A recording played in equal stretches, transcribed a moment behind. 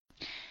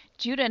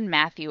Judah and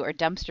Matthew are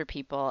dumpster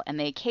people, and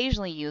they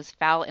occasionally use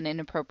foul and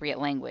inappropriate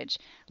language.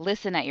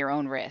 Listen at your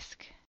own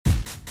risk.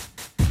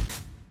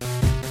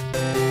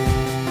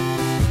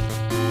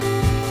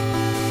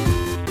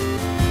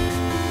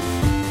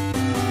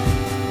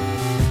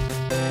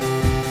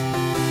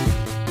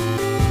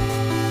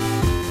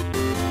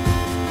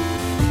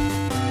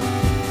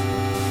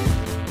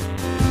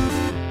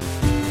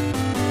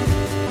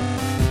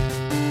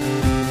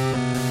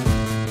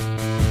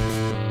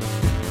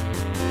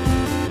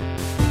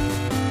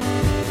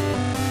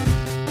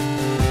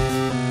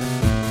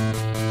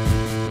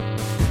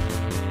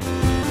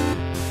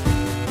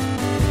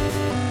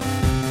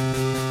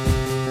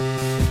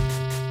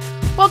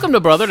 Welcome to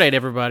Brother Date,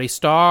 everybody.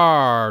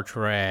 Star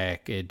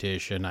Trek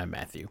edition. I'm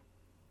Matthew.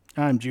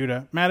 I'm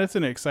Judah. Matt, it's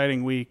an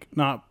exciting week,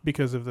 not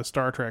because of the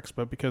Star Treks,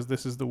 but because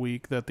this is the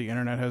week that the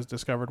internet has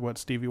discovered what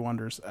Stevie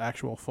Wonder's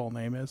actual full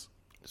name is.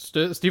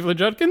 Steve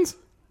Judkins?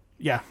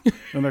 Yeah,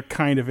 and they're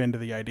kind of into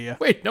the idea.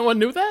 Wait, no one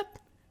knew that?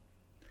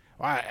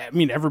 I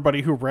mean,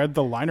 everybody who read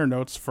the liner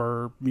notes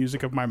for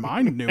Music of My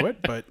Mind knew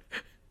it, but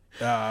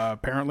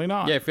apparently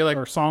not. Yeah, I feel like...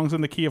 Or Songs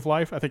in the Key of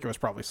Life. I think it was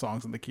probably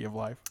Songs in the Key of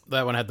Life.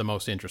 That one had the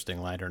most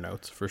interesting liner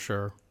notes, for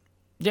sure.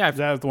 Yeah,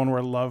 that is the one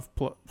where love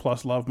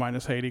plus love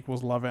minus hate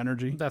equals love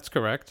energy. That's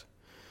correct.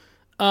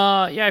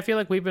 Yeah, I feel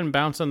like we've been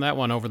bouncing that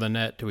one over the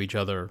net to each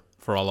other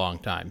for a long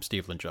time,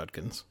 Steve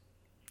Judkins.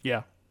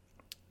 Yeah.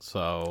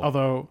 So...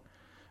 Although...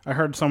 I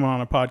heard someone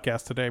on a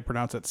podcast today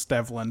pronounce it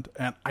Stevland,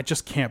 and I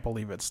just can't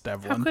believe it's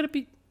Stevland. How could it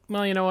be?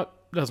 Well, you know what?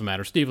 It doesn't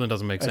matter. Steveland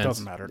doesn't make sense. It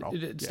doesn't matter at all.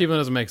 Steveland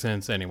doesn't make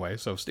sense anyway,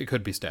 so it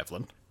could be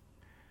Stevland.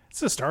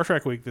 It's a Star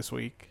Trek week this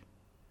week.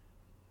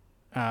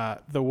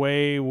 The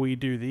way we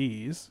do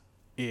these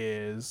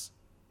is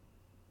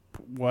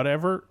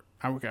whatever...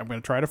 I'm going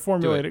to try to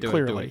formulate it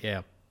clearly.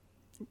 Yeah.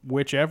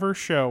 Whichever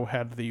show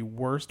had the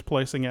worst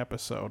placing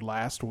episode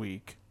last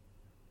week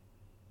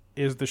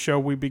is the show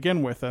we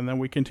begin with, and then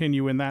we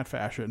continue in that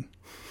fashion.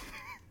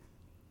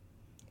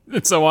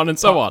 And so on and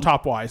so on.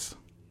 Top-wise.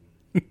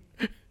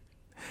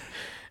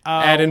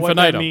 Ad infinitum. What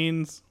that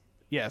means,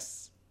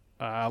 yes.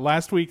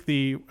 Last week,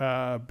 the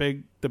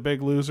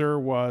big loser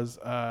was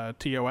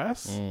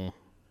TOS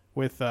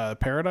with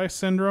Paradise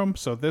Syndrome.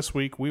 So this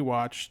week, we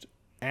watched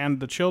And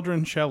the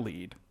Children Shall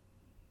Lead.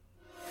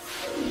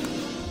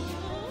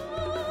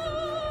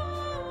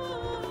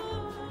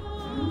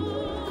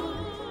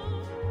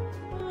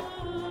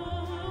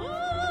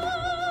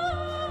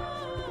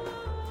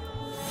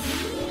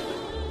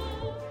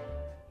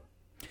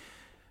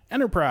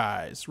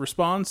 Enterprise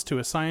responds to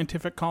a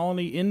scientific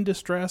colony in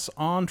distress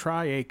on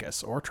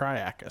Triacus, or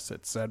Triacus.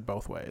 It's said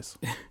both ways.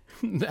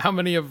 How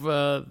many of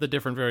the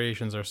different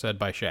variations are said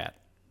by Shat?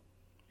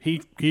 I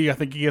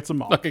think he gets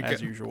them all,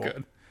 as usual.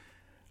 Good.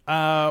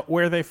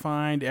 Where they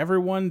find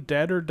everyone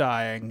dead or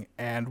dying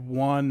and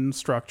one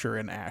structure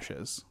in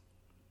ashes.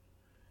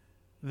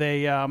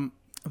 They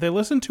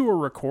listen to a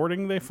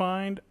recording they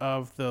find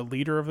of the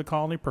leader of the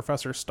colony,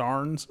 Professor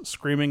Starnes,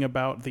 screaming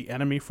about the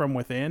enemy from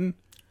within.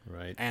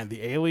 Right. And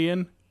the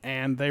alien,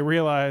 and they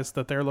realize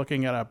that they're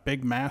looking at a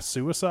big mass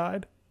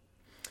suicide.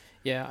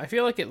 Yeah, I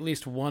feel like at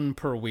least one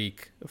per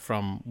week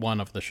from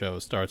one of the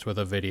shows starts with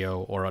a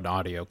video or an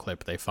audio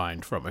clip they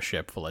find from a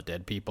ship full of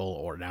dead people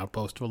or an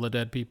outpost full of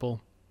dead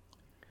people.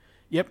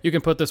 Yep. You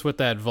can put this with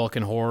that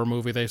Vulcan horror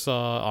movie they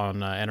saw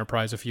on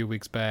Enterprise a few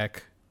weeks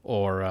back,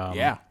 or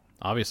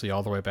obviously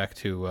all the way back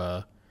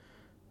to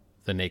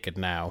The Naked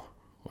Now,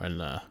 when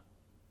the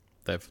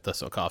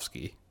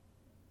Sokovsky...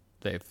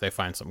 They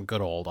find some good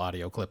old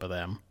audio clip of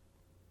them.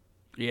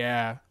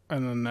 Yeah,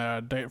 and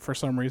then for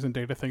some reason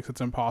Data thinks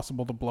it's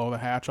impossible to blow the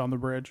hatch on the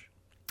bridge.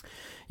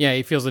 Yeah,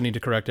 he feels the need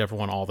to correct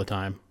everyone all the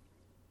time.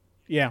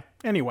 Yeah,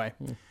 anyway.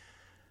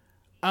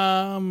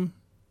 Not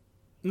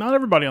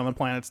everybody on the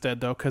planet's dead,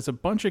 though, because a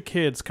bunch of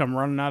kids come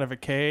running out of a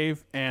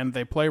cave, and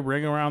they play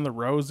Ring Around the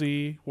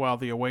Rosie while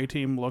the away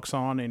team looks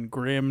on in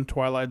grim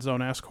Twilight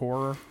Zone-esque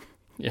horror.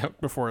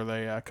 Yep. Before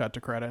they cut to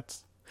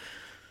credits.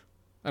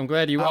 I'm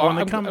glad you.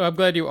 I'm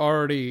glad you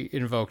already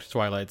invoked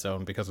Twilight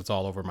Zone because it's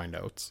all over my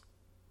notes.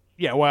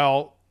 Yeah,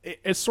 well,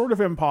 it's sort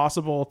of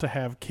impossible to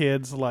have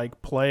kids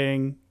like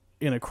playing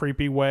in a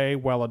creepy way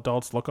while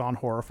adults look on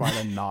horrified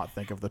and not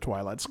think of the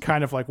Twilight. It's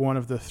kind of like one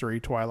of the 3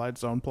 Twilight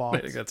Zone plots.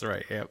 I think that's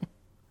right. Yep.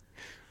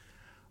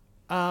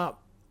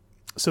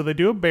 So they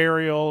do a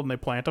burial and they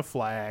plant a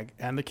flag,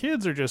 and the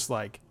kids are just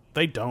like,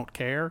 they don't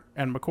care,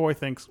 and McCoy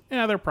thinks,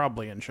 yeah, they're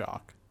probably in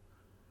shock.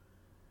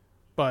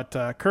 But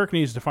Kirk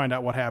needs to find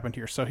out what happened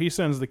here, so he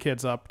sends the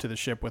kids up to the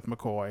ship with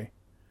McCoy.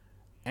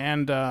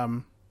 And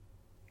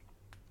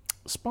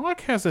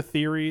Spock has a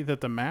theory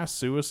that the mass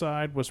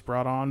suicide was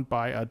brought on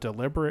by a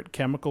deliberate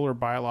chemical or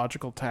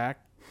biological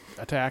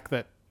attack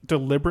that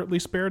deliberately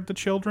spared the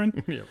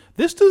children. Yep.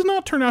 This does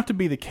not turn out to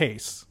be the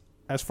case,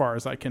 as far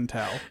as I can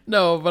tell.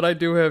 No, but I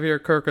do have here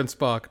Kirk and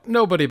Spock.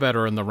 Nobody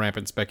better in the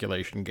rampant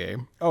speculation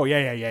game. Oh,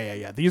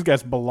 yeah. These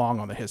guys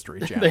belong on the History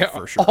Channel, they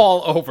for are sure.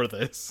 all over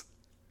this.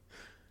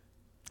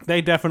 They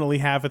definitely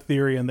have a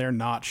theory, and they're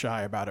not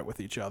shy about it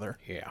with each other.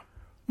 Yeah.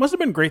 Must have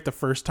been great the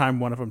first time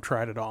one of them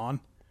tried it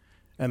on.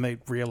 And they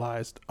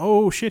realized,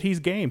 oh shit, he's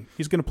game.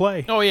 He's going to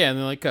play. Oh, yeah, and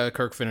then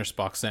Kirk finished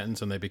Spock's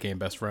sentence and they became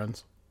best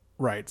friends.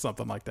 Right,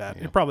 something like that.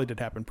 Yeah. It probably did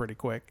happen pretty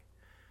quick.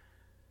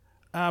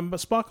 But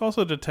Spock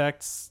also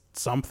detects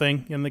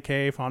something in the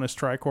cave on his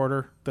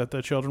tricorder that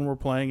the children were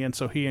playing in,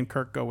 so he and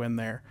Kirk go in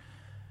there.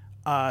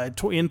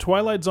 In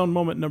Twilight Zone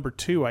moment number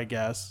 2, I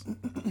guess,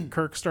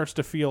 Kirk starts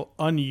to feel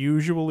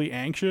unusually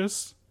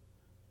anxious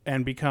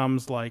and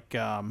becomes like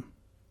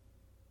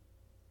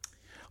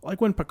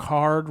when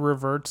Picard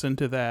reverts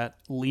into that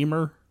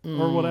lemur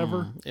or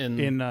whatever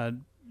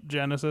in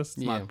Genesis.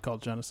 It's not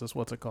called Genesis.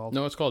 What's it called?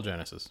 No, it's called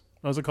Genesis.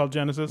 Oh, is it called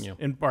Genesis? Yeah.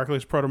 In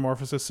Barclay's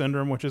Protomorphosis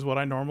Syndrome, which is what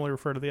I normally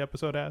refer to the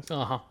episode as.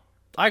 Uh-huh.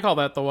 I call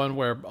that the one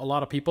where a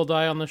lot of people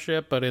die on the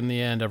ship, but in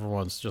the end,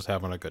 everyone's just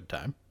having a good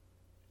time.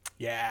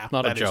 Yeah,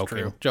 not a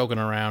joking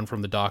around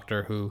from the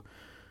Doctor who...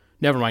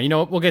 Never mind. You know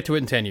what? We'll get to it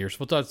in 10 years.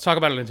 Let's talk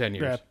about it in 10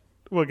 years. Yeah,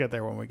 we'll get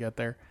there when we get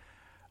there.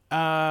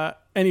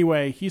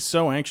 Anyway, he's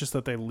so anxious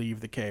that they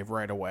leave the cave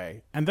right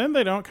away. And then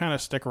they don't kind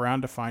of stick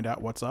around to find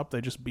out what's up. They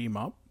just beam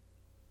up.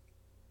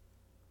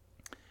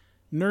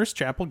 Nurse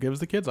Chapel gives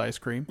the kids ice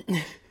cream.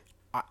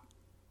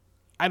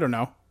 I don't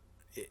know.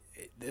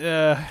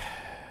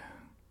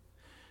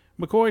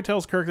 McCoy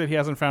tells Kirk that he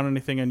hasn't found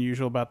anything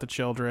unusual about the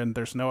children.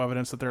 There's no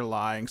evidence that they're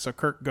lying. So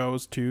Kirk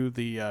goes to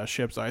the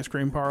ship's ice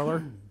cream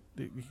parlor.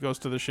 He goes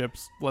to the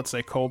ship's, let's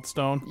say, Cold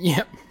Stone.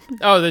 Yep.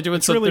 Oh, they're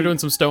doing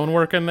some stone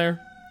work in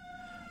there?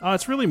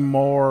 It's really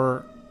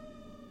more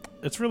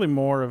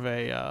of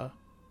a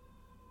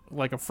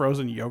like a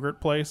frozen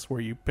yogurt place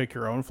where you pick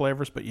your own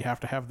flavors, but you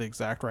have to have the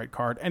exact right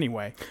card.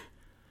 Anyway,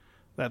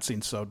 that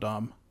seems so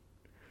dumb.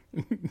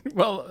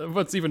 Well,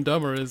 what's even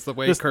dumber is the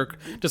way Kirk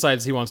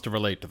decides he wants to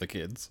relate to the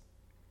kids.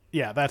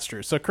 Yeah, that's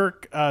true. So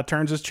Kirk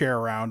turns his chair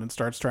around and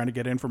starts trying to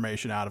get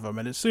information out of them,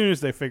 and as soon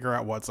as they figure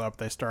out what's up,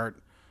 they start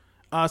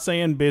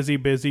saying busy,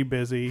 busy,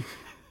 busy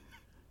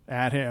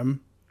at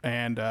him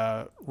and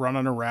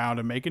running around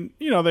and making,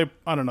 they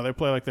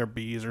play like they're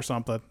bees or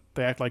something.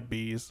 They act like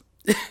bees.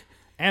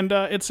 And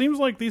it seems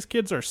like these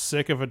kids are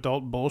sick of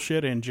adult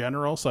bullshit in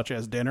general, such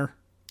as dinner.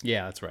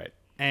 Yeah, that's right.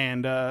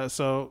 And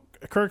so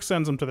Kirk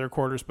sends them to their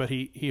quarters, but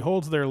he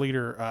holds their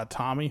leader,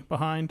 Tommy,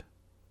 behind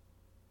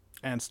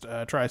and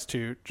tries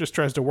to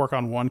work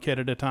on one kid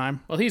at a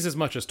time. Well, he's as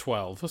much as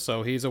 12,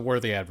 so he's a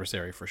worthy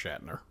adversary for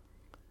Shatner.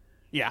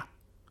 Yeah.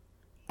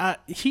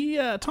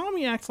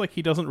 Tommy acts like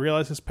he doesn't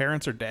realize his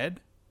parents are dead.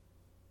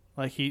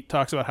 Like, he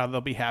talks about how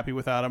they'll be happy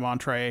without him on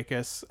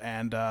Triacus,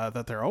 and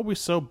that they're always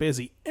so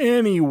busy.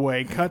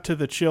 Anyway, cut to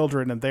the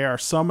children, and they are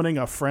summoning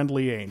a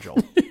friendly angel.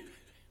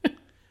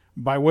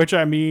 By which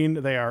I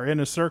mean they are in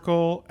a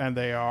circle, and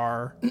they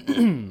are...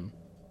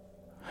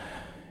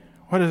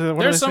 What is it?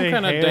 What There's do they some say?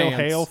 kind of dance.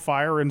 Hail,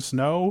 fire, and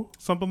snow?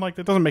 Something like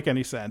that. Doesn't make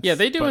any sense. Yeah,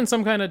 they do in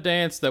some kind of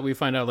dance that we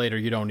find out later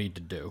you don't need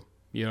to do.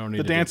 You don't need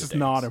to do the dance. The dance is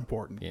not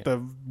important. Yeah.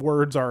 The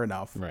words are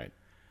enough. Right.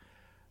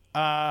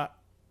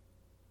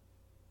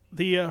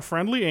 The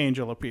friendly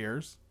angel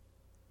appears.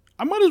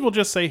 I might as well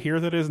just say here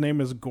that his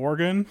name is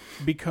Gorgon,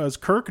 because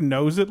Kirk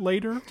knows it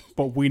later,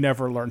 but we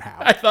never learn how.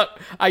 I thought,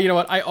 you know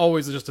what? I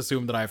always just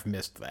assumed that I've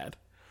missed that.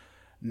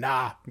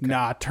 Nah.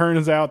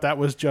 Turns out that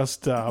was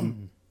just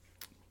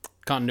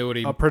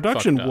continuity, a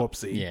production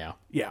whoopsie.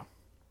 Yeah.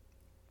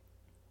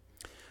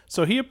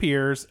 So he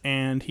appears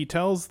and he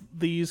tells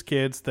these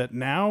kids that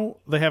now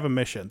they have a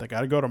mission. They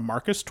got to go to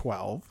Marcus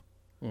 12,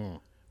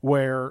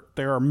 where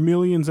there are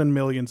millions and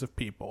millions of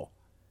people.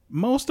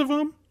 Most of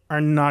them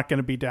are not going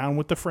to be down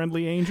with the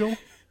friendly angel,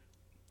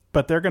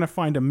 but they're going to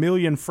find a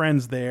million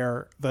friends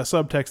there. The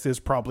subtext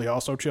is probably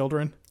also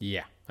children.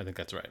 Yeah, I think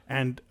that's right.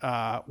 And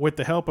with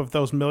the help of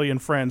those million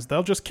friends,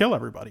 they'll just kill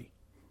everybody.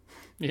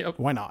 Yep.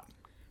 Why not?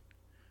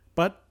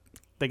 But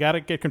they got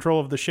to get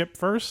control of the ship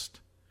first,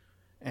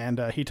 and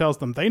he tells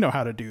them they know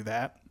how to do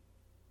that.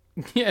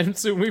 Yeah, and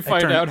soon we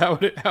find out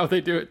how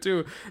they do it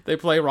too. They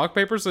play rock,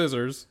 paper,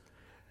 scissors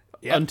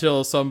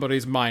until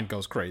somebody's mind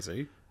goes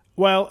crazy.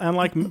 Well, and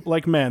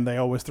like men, they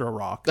always throw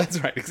rocks. That's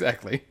right,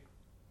 exactly.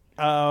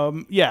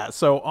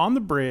 So on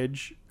the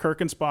bridge, Kirk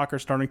and Spock are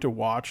starting to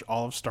watch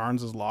all of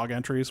Starnes' log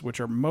entries,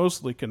 which are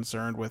mostly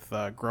concerned with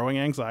growing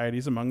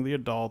anxieties among the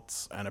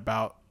adults and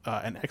about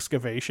an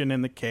excavation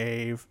in the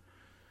cave.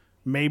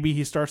 Maybe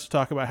he starts to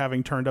talk about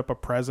having turned up a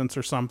presence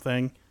or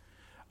something.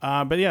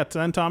 But yeah,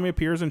 then Tommy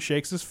appears and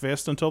shakes his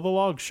fist until the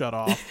logs shut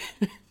off.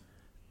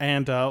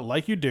 And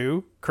like you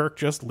do, Kirk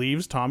just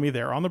leaves Tommy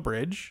there on the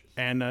bridge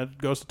and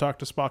goes to talk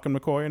to Spock and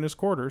McCoy in his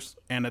quarters.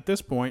 And at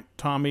this point,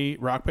 Tommy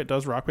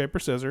does rock, paper,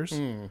 scissors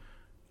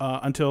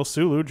until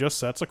Sulu just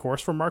sets a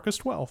course for Marcus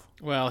 12.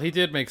 Well, he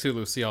did make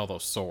Sulu see all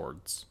those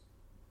swords.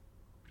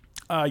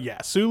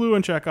 Sulu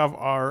and Chekhov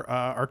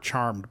are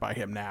charmed by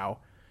him now.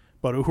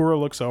 But Uhura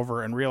looks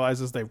over and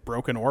realizes they've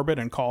broken orbit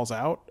and calls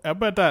out.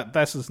 But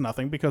that's just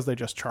nothing because they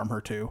just charm her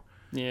too.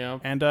 Yeah.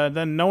 And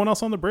then no one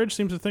else on the bridge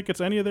seems to think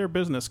it's any of their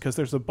business because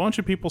there's a bunch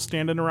of people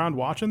standing around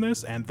watching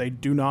this and they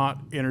do not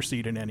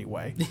intercede in any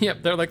way.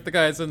 Yep, they're like the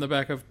guys in the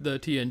back of the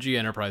TNG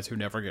Enterprise who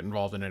never get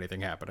involved in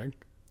anything happening.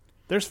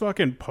 There's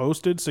fucking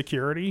posted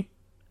security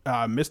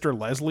Mr.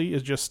 Leslie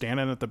is just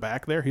standing at the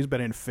back there. He's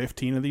been in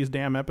 15 of these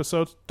damn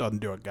episodes. Doesn't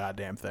do a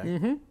goddamn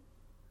thing.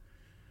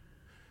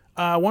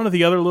 One of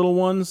the other little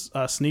ones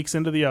sneaks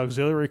into the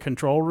auxiliary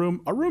control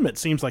room. A room it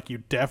seems like you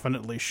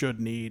definitely should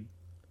need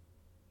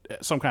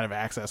some kind of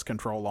access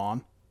control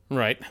on.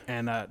 Right.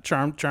 And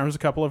charms a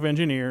couple of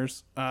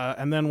engineers.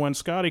 And then when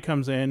Scotty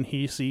comes in,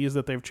 he sees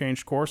that they've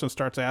changed course and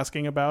starts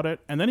asking about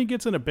it. And then he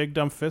gets in a big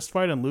dumb fist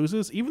fight and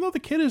loses, even though the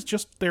kid is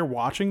just there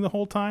watching the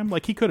whole time.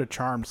 Like, he could have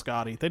charmed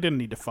Scotty. They didn't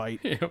need to fight.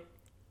 Yep.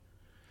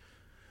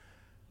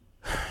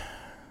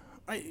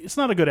 It's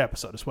not a good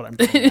episode, is what I'm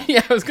doing.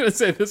 Yeah, I was going to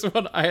say this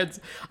one.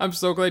 I'm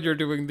so glad you're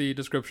doing the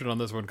description on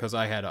this one, because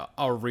I had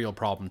a real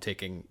problem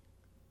taking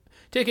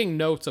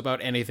notes about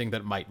anything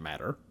that might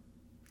matter.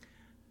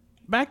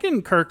 Back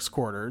in Kirk's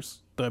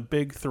quarters, the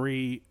big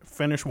three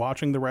finish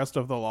watching the rest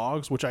of the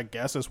logs, which I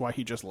guess is why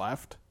he just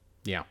left.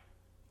 Yeah.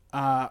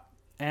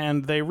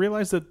 And they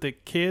realize that the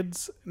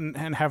kids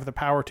have the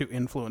power to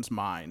influence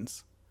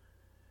minds.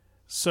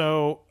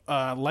 So,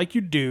 like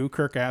you do,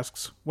 Kirk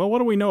asks, well, what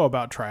do we know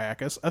about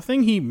Triacus? A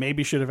thing he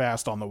maybe should have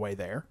asked on the way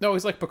there. No,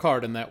 he's like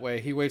Picard in that way.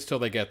 He waits till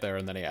they get there,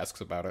 and then he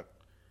asks about it.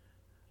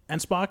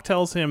 And Spock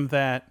tells him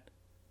that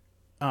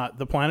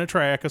the planet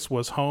Triacus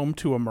was home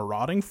to a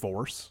marauding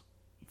force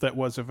that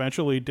was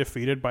eventually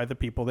defeated by the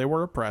people they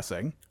were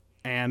oppressing,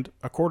 and,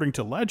 according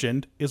to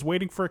legend, is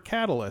waiting for a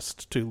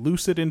catalyst to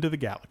loose it into the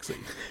galaxy.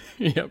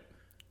 Yep.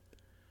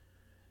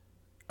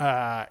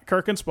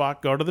 Kirk and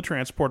Spock go to the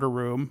transporter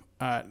room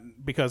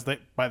because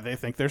they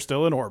think they're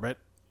still in orbit.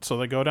 So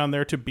they go down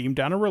there to beam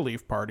down a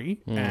relief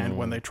party, and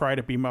when they try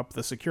to beam up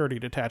the security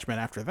detachment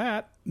after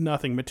that,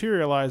 nothing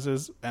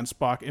materializes, and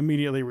Spock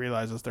immediately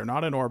realizes they're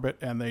not in orbit,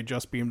 and they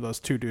just beamed those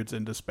two dudes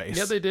into space.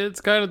 Yeah, they did. It's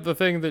kind of the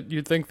thing that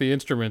you'd think the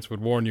instruments would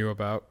warn you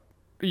about.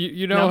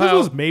 You know now, how this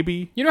was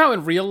maybe... You know how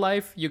in real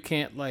life you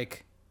can't,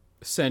 like,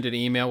 send an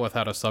email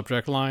without a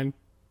subject line?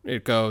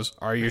 It goes,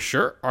 are you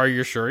sure? Are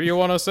you sure you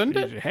want to send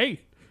it?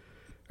 Hey.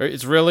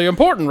 It's really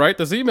important, right?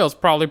 This email's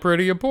probably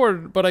pretty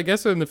important, but I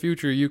guess in the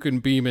future you can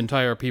beam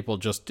entire people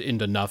just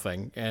into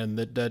nothing, and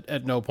that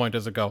at no point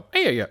does it go,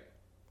 hey, are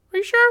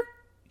you sure?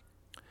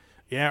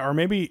 Yeah, or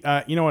maybe,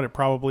 you know what it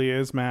probably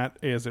is, Matt,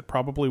 is it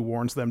probably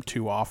warns them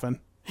too often.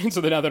 So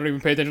now they don't even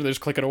pay attention, they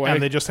just click it away.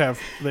 And they just have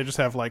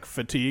like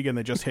fatigue, and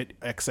they just hit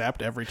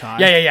accept every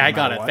time. Yeah, I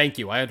got it. What. Thank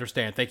you. I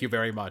understand. Thank you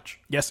very much.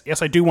 Yes,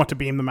 I do want to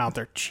beam them out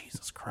there.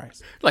 Jesus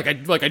Christ. Like I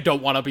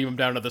don't want to beam them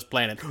down to this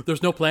planet.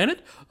 There's no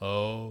planet?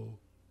 Oh.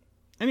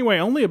 Anyway,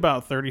 only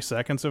about 30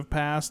 seconds have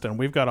passed, and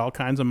we've got all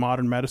kinds of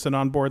modern medicine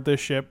on board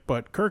this ship,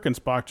 but Kirk and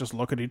Spock just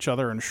look at each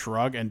other and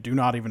shrug and do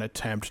not even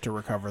attempt to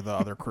recover the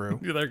other crew.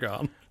 They're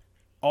gone.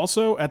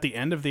 Also, at the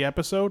end of the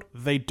episode,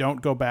 they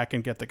don't go back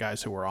and get the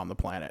guys who were on the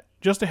planet.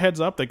 Just a heads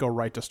up, they go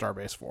right to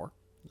Starbase 4.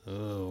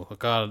 Oh,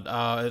 God.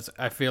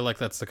 I feel like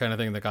that's the kind of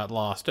thing that got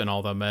lost in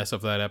all the mess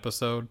of that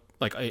episode.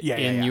 Like,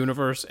 in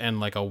universe, and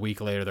like a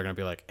week later, they're going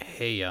to be like,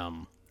 hey,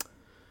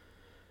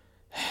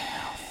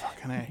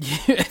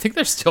 I think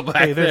they're still back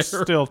there. Hey, there's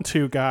still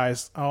two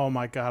guys. Oh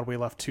my God, we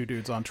left two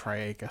dudes on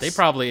Triacus. They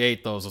probably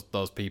ate those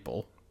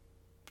people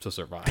to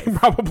survive. They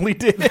probably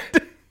did.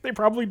 They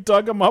probably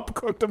dug them up,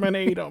 cooked them, and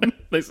ate them.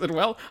 They said,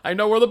 well, I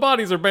know where the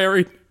bodies are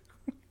buried.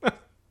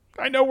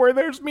 I know where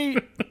there's meat.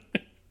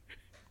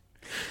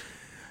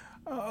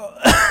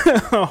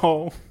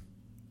 Oh.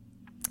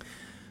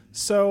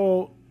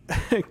 So,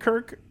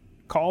 Kirk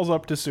calls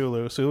up to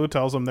Sulu. Sulu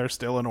tells him they're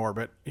still in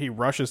orbit. He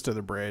rushes to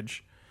the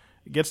bridge.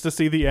 Gets to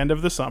see the end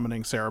of the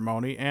summoning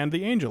ceremony, and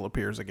the angel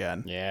appears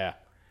again. Yeah.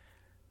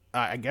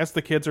 I guess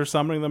the kids are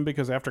summoning them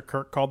because after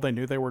Kirk called, they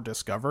knew they were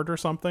discovered or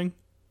something.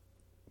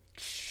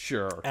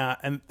 Sure.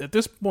 And at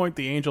this point,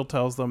 the angel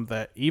tells them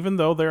that even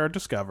though they are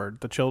discovered,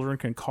 the children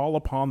can call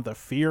upon the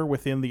fear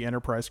within the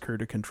Enterprise crew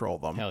to control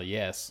them. Hell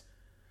yes.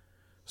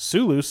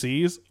 Sulu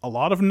sees a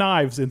lot of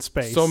knives in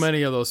space. So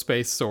many of those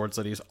space swords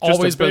that he's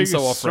always been so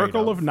afraid of.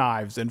 Circle of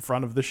knives in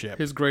front of the ship.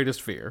 His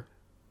greatest fear.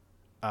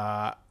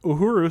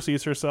 Uhuru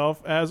sees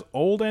herself as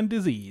old and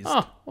diseased.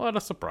 Oh, what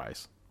a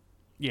surprise.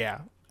 Yeah.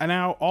 And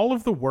now all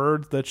of the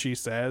words that she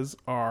says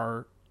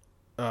are,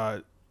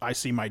 I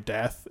see my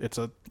death. It's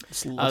a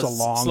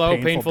long, slow,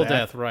 painful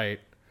death, right.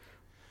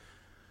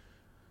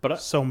 But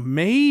so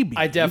maybe...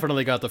 I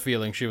definitely got the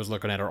feeling she was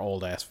looking at her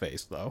old-ass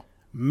face, though.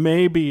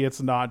 Maybe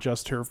it's not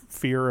just her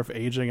fear of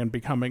aging and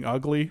becoming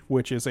ugly,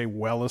 which is a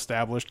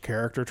well-established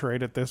character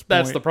trait at this point.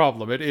 That's the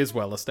problem. It is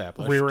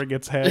well-established. Rearing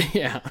its head.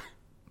 Yeah.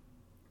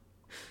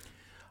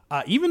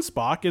 Even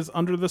Spock is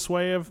under the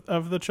sway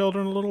of the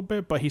children a little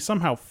bit, but he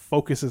somehow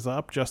focuses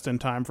up just in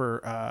time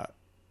for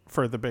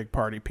the big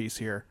party piece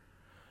here,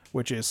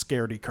 which is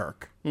Scaredy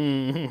Kirk.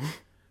 Mm-hmm.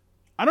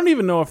 I don't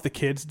even know if the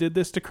kids did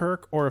this to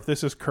Kirk or if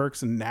this is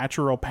Kirk's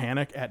natural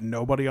panic at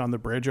nobody on the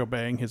bridge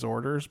obeying his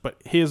orders,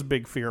 but his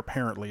big fear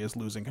apparently is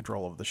losing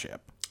control of the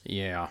ship.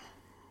 Yeah.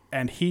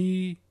 And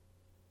he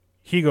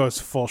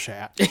goes full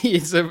Shat.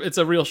 It's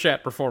a real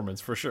Shat performance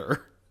for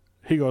sure.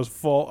 He goes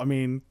full, I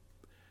mean...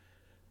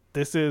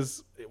 This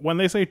is, when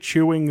they say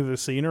chewing the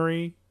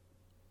scenery,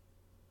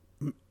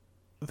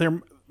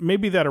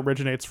 maybe that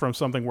originates from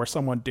something where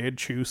someone did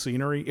choose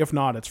scenery. If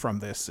not, it's from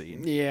this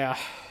scene. Yeah.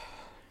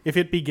 If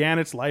it began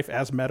its life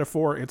as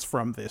metaphor, it's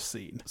from this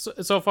scene.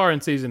 So far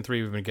in season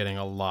 3, we've been getting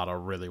a lot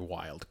of really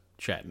wild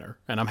Shatner,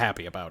 and I'm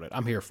happy about it.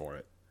 I'm here for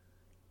it.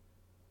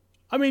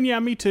 I mean, yeah,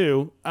 me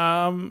too.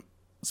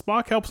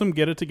 Spock helps him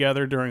get it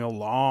together during a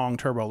long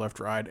turbo lift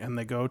ride, and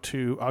they go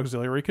to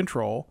auxiliary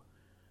control.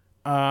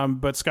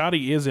 But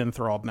Scotty is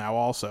enthralled now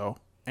also,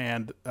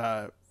 and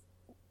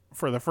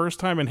for the first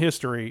time in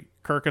history,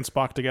 Kirk and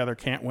Spock together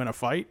can't win a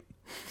fight.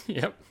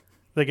 Yep.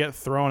 They get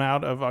thrown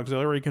out of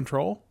auxiliary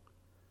control.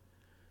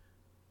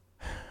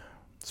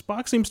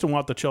 Spock seems to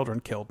want the children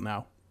killed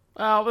now.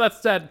 Oh, well,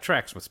 that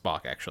tracks with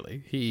Spock,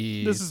 actually.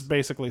 This is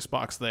basically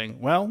Spock's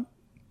thing. Well,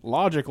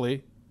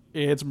 logically,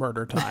 it's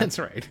murder time. That's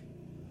right.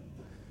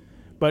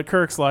 But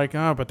Kirk's like,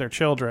 oh, but they're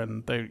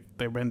children.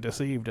 They've been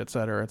deceived,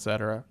 etc.,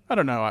 etc. I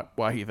don't know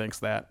why he thinks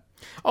that.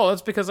 Oh,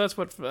 that's because that's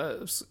what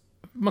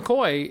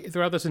McCoy,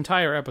 throughout this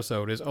entire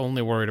episode, is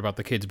only worried about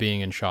the kids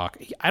being in shock.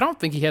 I don't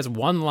think he has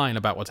one line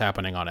about what's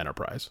happening on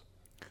Enterprise.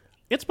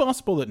 It's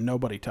possible that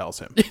nobody tells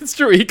him. It's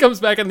true. He comes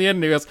back in the end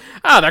and he goes,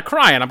 they're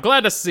crying. I'm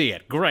glad to see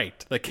it.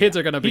 Great. The kids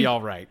are going to be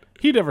all right.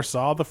 He never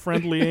saw the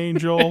friendly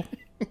angel.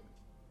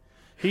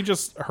 He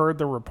just heard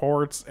the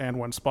reports, and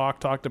when Spock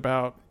talked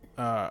about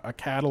a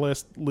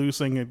catalyst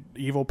losing an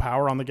evil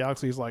power on the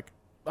galaxy, he's like,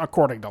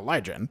 according to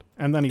legend.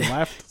 And then he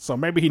left, so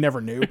maybe he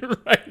never knew.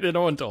 Right,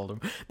 no one told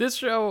him. This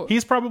show...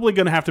 He's probably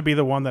going to have to be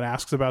the one that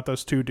asks about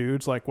those two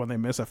dudes, like when they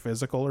miss a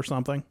physical or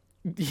something.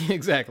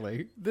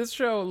 Exactly. This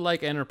show,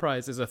 like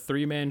Enterprise, is a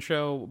 3-man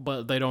show,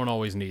 but they don't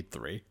always need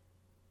 3.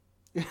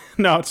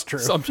 No, it's true.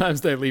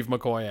 Sometimes they leave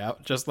McCoy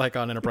out, just like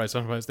on Enterprise.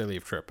 Sometimes they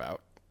leave Trip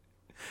out.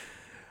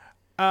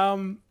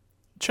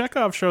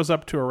 Chekhov shows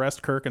up to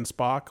arrest Kirk and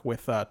Spock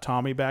with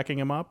Tommy backing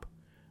him up,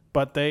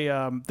 but they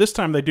this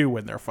time they do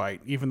win their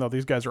fight, even though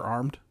these guys are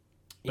armed.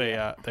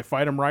 They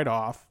fight him right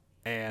off,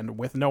 and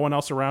with no one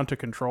else around to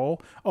control.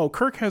 Oh,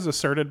 Kirk has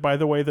asserted, by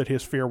the way, that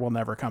his fear will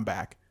never come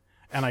back,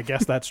 and I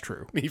guess that's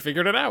true. He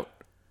figured it out.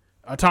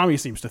 Tommy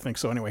seems to think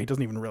so anyway. He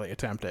doesn't even really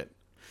attempt it.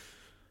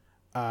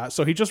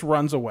 So he just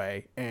runs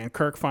away, and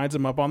Kirk finds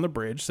him up on the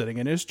bridge, sitting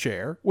in his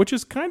chair, which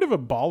is kind of a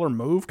baller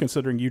move,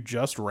 considering you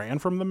just ran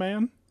from the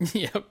man.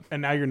 Yep.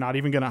 And now you're not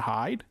even going to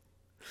hide.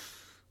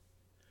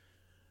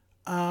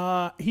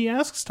 He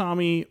asks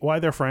Tommy why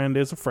their friend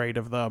is afraid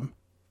of them,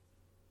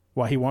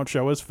 why he won't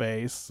show his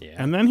face. Yeah.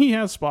 And then he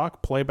has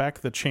Spock play back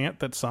the chant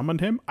that summoned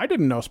him. I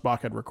didn't know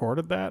Spock had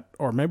recorded that,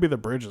 or maybe the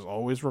bridge is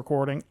always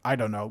recording. I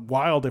don't know.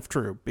 Wild if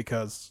true,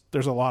 because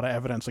there's a lot of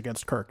evidence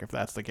against Kirk if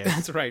that's the case.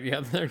 That's right.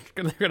 Yeah, they're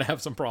going to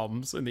have some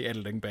problems in the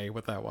editing bay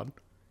with that one.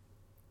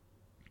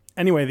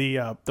 Anyway,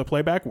 the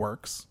playback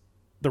works.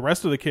 The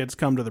rest of the kids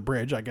come to the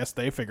bridge. I guess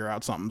they figure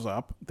out something's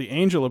up. The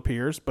angel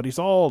appears, but he's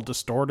all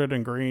distorted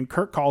and green.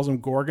 Kirk calls him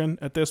Gorgon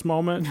at this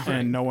moment, right.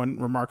 And no one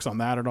remarks on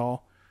that at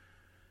all.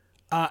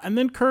 And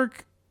then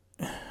Kirk,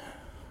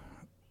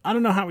 I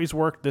don't know how he's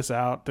worked this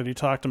out. Did he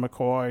talk to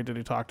McCoy? Did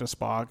he talk to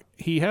Spock?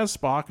 He has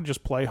Spock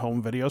just play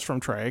home videos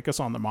from Triacus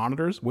on the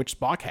monitors, which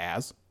Spock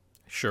has.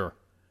 Sure.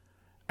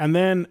 And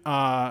then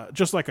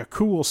just like a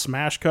cool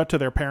smash cut to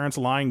their parents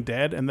lying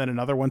dead, and then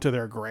another one to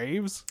their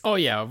graves. Oh,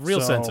 yeah,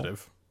 real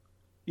sensitive.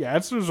 Yeah,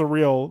 it's a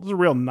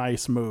real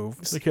nice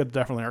move. The kids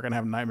definitely aren't going to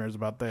have nightmares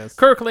about this.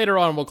 Kirk later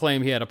on will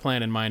claim he had a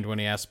plan in mind when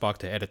he asked Spock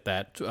to edit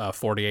that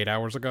 48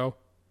 hours ago.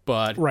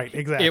 But right,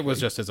 exactly. It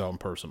was just his own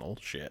personal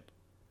shit.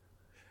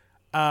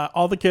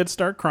 All the kids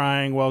start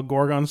crying while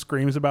Gorgon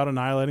screams about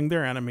annihilating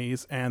their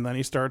enemies, and then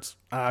he starts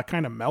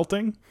kind of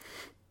melting.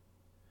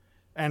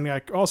 And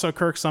also,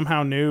 Kirk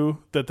somehow knew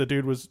that the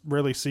dude was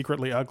really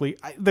secretly ugly.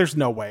 There's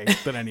no way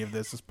that any of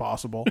this is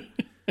possible.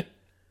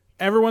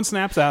 Everyone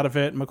snaps out of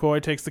it.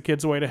 McCoy takes the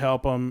kids away to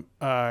help him.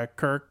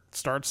 Kirk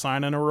starts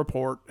signing a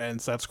report and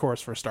sets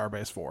course for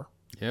Starbase 4.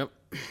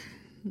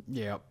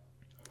 Yep.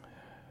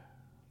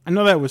 I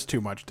know that was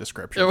too much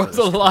description. It was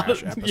a lot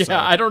of episode.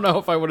 Yeah, I don't know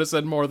if I would have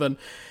said more than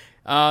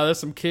there's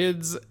some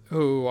kids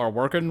who are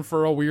working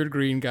for a weird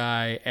green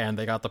guy, and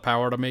they got the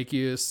power to make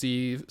you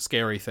see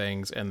scary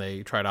things, and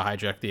they try to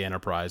hijack the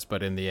Enterprise,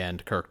 but in the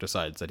end, Kirk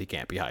decides that he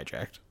can't be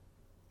hijacked.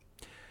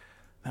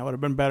 That would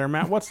have been better.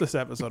 Matt, what's this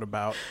episode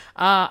about?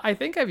 I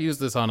think I've used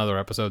this on other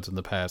episodes in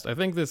the past. I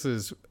think this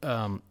is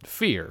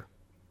fear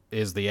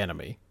is the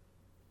enemy,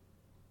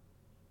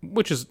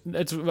 which is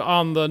it's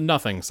on the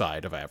nothing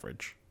side of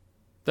average.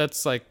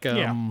 That's like,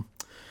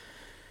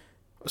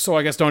 So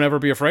I guess don't ever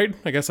be afraid.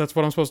 I guess that's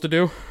what I'm supposed to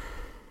do.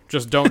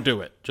 Just don't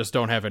do it. Just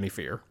don't have any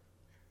fear.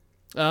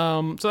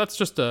 So that's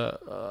just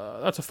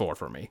that's a 4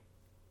 for me.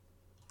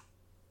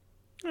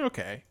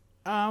 Okay.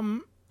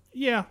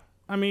 Yeah.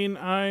 I mean,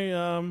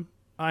 I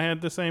had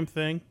the same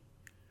thing.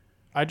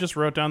 I just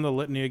wrote down the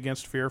litany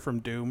against fear from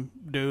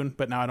Dune,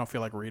 but now I don't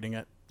feel like reading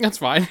it. That's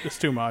fine. It's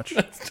too much.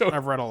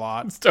 I've read a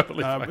lot. It's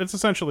totally fine. It's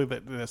essentially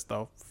this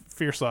though.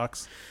 Fear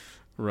sucks.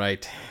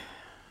 Right.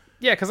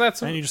 Yeah, because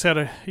that's... And you just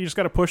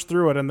gotta push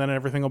through it, and then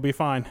everything will be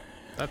fine.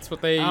 That's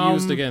what they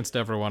used against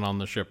everyone on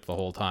the ship the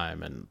whole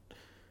time, and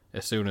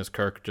as soon as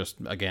Kirk just,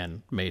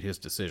 again, made his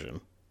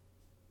decision.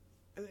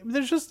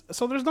 there's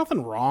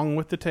nothing wrong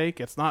with the take.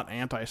 It's not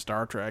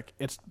anti-Star Trek.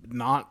 It's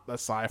not a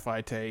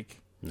sci-fi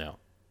take. No.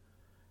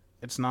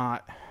 It's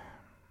not.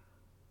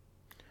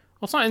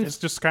 Well, it's not. It's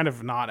just kind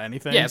of not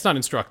anything. Yeah, it's not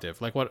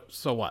instructive. Like what?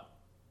 So what?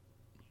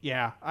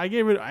 Yeah, I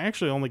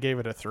actually only gave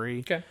it a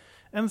 3. Okay.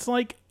 And it's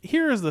like,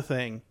 here is the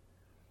thing.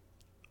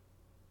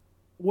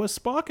 Was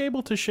Spock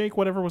able to shake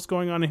whatever was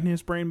going on in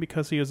his brain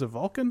because he is a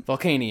Vulcan?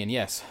 Vulcanian,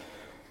 yes.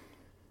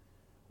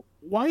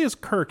 Why is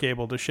Kirk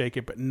able to shake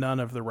it, but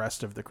none of the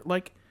rest of the...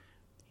 Like,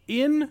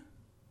 in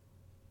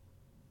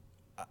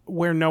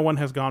Where No One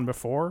Has Gone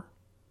Before,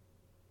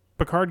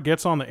 Picard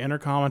gets on the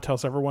intercom and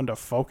tells everyone to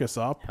focus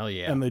up. Hell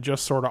yeah. And they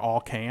just sort of all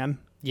can.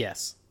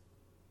 Yes.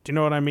 Do you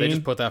know what I mean? They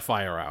just put that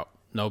fire out.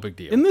 No big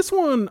deal. In this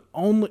one,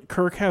 only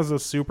Kirk has a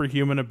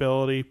superhuman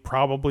ability,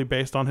 probably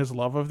based on his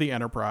love of the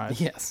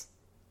Enterprise. Yes.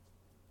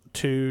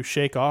 To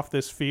shake off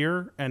this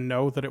fear and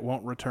know that it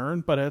won't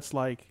return. But it's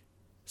like,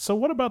 so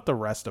what about the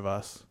rest of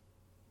us?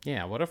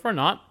 Yeah, what if we're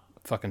not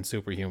fucking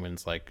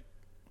superhumans like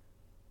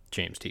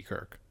James T.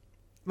 Kirk?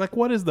 Like,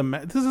 what is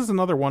this is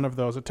another one of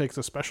those. It takes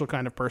a special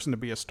kind of person to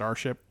be a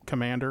starship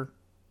commander.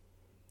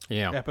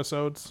 Yeah.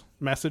 Episodes,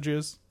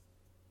 messages.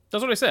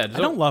 That's what I said. I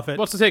don't love it.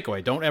 What's the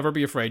takeaway? Don't ever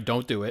be afraid.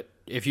 Don't do it.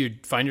 If you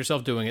find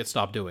yourself doing it,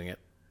 stop doing it.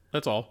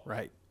 That's all.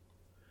 Right.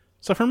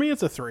 So for me,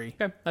 it's a 3.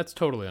 Okay, that's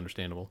totally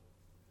understandable.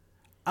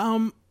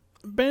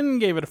 Ben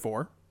gave it a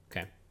 4.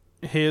 Okay.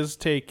 His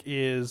take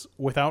is,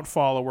 without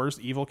followers,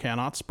 evil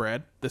cannot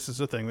spread. This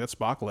is a thing that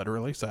Spock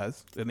literally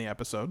says in the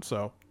episode,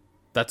 so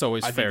That's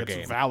always I fair think it's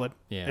game. valid.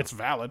 Yeah. It's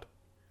valid.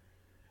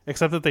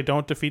 Except that they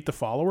don't defeat the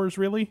followers,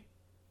 really?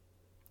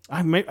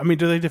 I mean,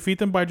 do they defeat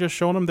them by just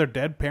showing them their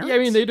dead parents? Yeah, I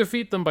mean, they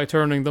defeat them by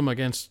turning them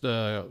against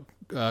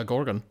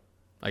Gorgon,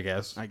 I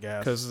guess.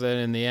 Because then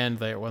in the end,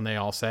 when they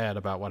all sad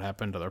about what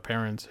happened to their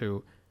parents,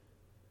 who...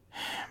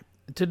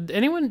 Did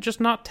anyone just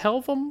not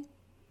tell them?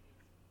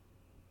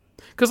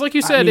 Because like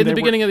you said in the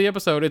beginning of the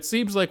episode, it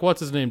seems like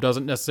what's-his-name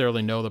doesn't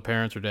necessarily know the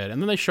parents are dead.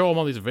 And then they show him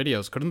all these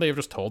videos. Couldn't they have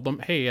just told them,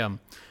 hey,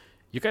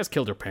 you guys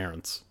killed your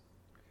parents?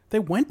 They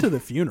went to the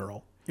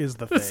funeral, is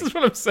the thing. This is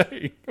what I'm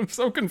saying. I'm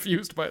so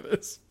confused by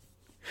this.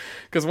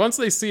 Because once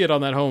they see it on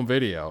that home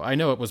video, I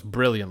know it was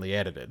brilliantly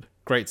edited.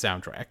 Great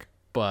soundtrack.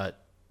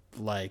 But,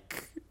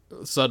 like,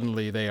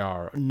 suddenly they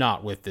are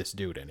not with this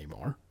dude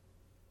anymore.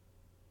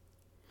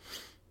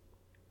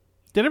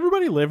 Did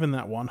everybody live in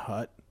that one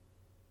hut?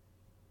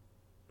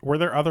 Were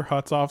there other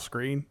huts off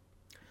screen?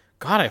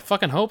 God, I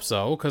fucking hope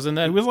so. Because in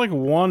that... It was like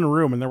one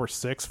room and there were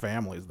 6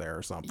 families there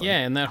or something.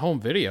 Yeah, in that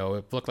home video,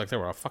 it looked like there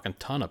were a fucking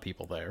ton of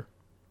people there.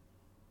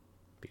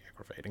 Be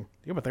aggravating.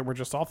 Yeah, but they were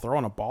just all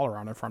throwing a ball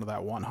around in front of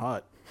that one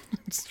hut.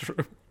 It's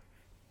true.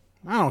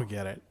 I don't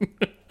get it.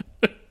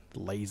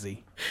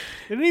 Lazy.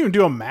 They didn't even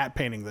do a matte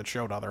painting that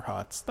showed other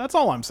huts. That's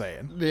all I'm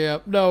saying. Yeah,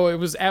 no, it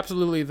was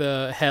absolutely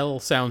the Hell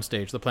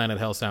soundstage, the Planet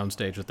Hell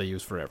soundstage that they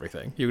use for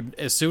everything.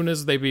 As soon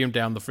as they beamed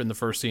down in the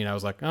first scene, I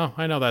was like, oh,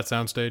 I know that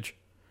soundstage.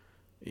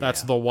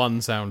 That's the one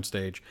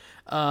soundstage.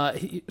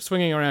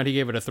 Swinging around, he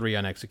gave it a 3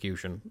 on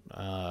execution.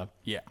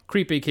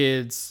 Creepy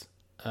kids,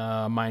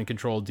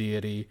 mind-controlled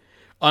deity.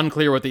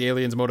 Unclear what the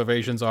aliens'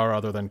 motivations are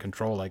other than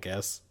control, I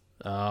guess.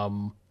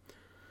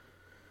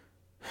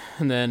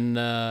 And then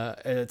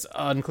it's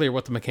unclear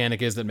what the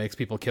mechanic is that makes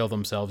people kill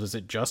themselves. Is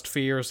it just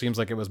fear? Seems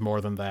like it was more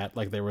than that.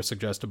 Like they were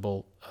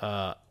suggestible.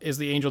 Is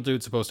the angel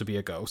dude supposed to be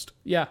a ghost?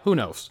 Yeah, who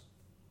knows?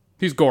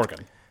 He's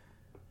Gorgon.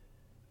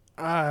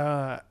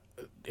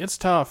 It's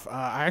tough.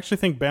 I actually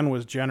think Ben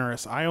was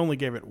generous. I only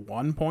gave it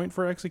 1 point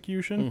for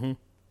execution.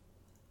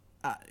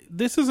 Mm-hmm.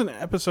 This is an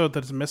episode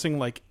that's missing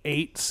like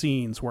 8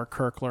 scenes where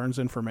Kirk learns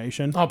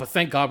information. Oh, but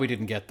thank God we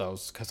didn't get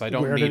those, because I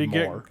don't need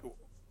more.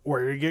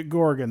 Where did he get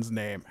Gorgon's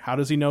name? How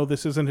does he know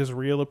this isn't his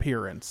real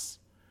appearance?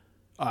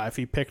 If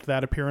he picked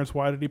that appearance,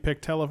 why did he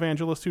pick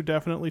televangelist who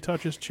definitely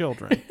touches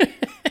children?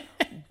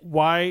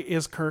 Why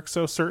is Kirk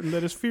so certain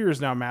that his fear is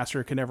now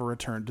master can never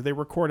return? Did they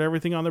record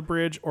everything on the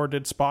bridge, or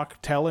did Spock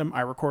tell him, I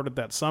recorded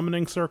that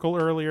summoning circle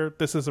earlier?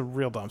 This is a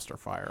real dumpster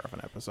fire of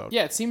an episode.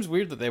 Yeah, it seems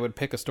weird that they would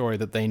pick a story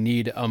that they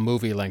need a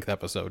movie-length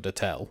episode to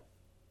tell.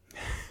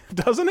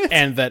 Doesn't it?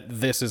 And that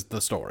this is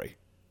the story.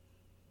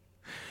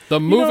 The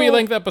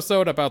movie-length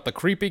episode about the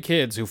creepy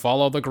kids who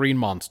follow the green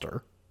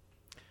monster.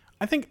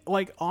 I think,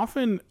 like,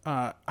 often,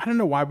 I don't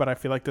know why, but I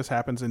feel like this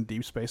happens in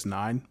Deep Space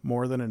Nine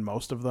more than in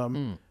most of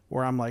them,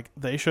 where I'm like,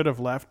 they should have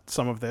left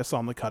some of this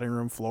on the cutting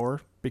room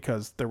floor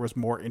because there was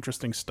more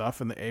interesting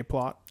stuff in the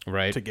A-plot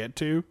to get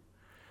to.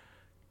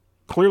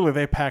 Clearly,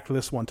 they packed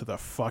this one to the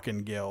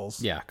fucking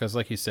gills. Yeah, because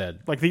like you said...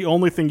 Like, the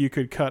only thing you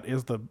could cut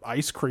is the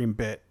ice cream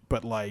bit,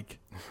 but, like...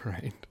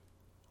 Right.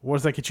 What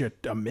does that get you,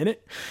 a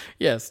minute?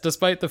 Yes,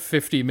 despite the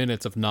 50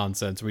 minutes of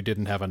nonsense, we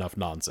didn't have enough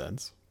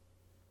nonsense.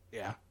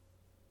 Yeah.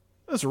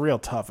 This is a real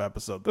tough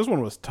episode. This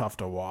one was tough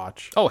to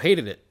watch. Oh,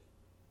 hated it.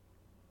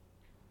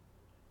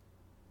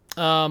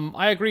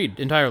 I agreed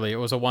entirely. It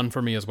was a 1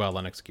 for me as well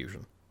on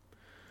execution.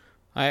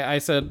 I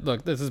said,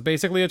 look, this is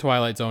basically a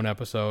Twilight Zone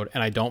episode,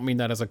 and I don't mean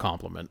that as a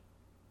compliment.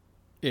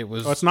 It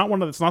was. Oh, it's not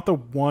one of. It's not the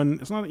one.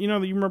 It's not. You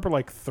know, you remember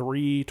like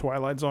 3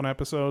 Twilight Zone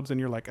episodes, and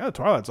you're like, "Oh,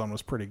 Twilight Zone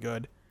was pretty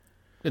good."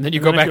 And then you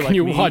go back and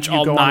you watch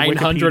all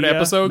 900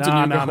 episodes. No.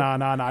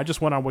 I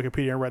just went on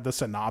Wikipedia and read the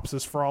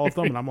synopsis for all of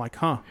them, and I'm like,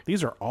 "Huh,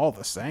 these are all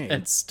the same."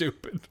 That's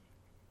stupid.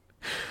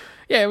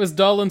 Yeah, it was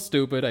dull and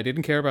stupid. I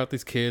didn't care about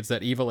these kids.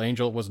 That evil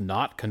angel was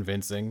not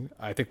convincing.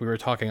 I think we were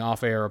talking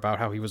off air about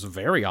how he was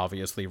very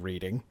obviously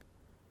reading.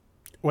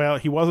 Well,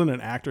 he wasn't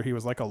an actor. He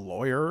was like a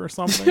lawyer or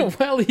something.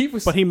 Well, he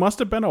was. But he must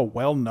have been a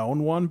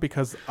well-known one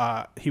because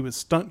he was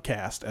stunt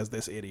cast as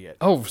this idiot.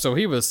 Oh, so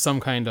he was some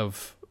kind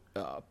of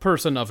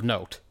person of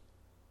note.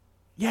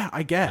 Yeah,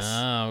 I guess.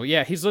 Oh,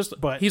 yeah, he's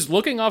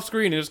looking off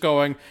screen and just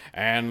going,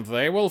 and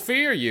they will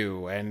fear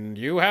you, and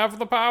you have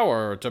the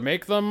power to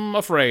make them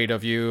afraid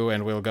of you,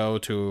 and we'll go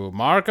to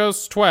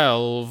Marcus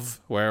 12,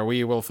 where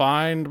we will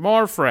find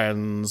more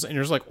friends. And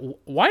you're just like,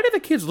 why do the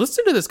kids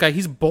listen to this guy?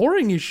 He's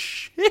boring as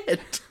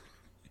shit.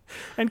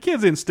 And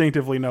kids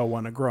instinctively know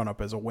when a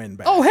grown-up is a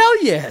windbag. Oh,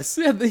 hell yes.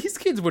 Yeah, these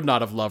kids would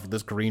not have loved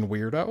this green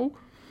weirdo.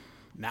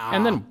 Nah.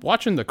 And then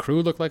watching the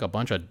crew look like a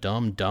bunch of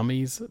dumb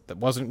dummies, that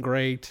wasn't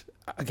great.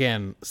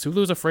 Again,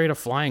 Sulu's afraid of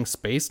flying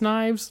space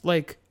knives.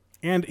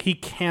 And he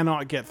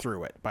cannot get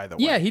through it, by the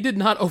way. Yeah, he did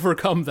not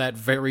overcome that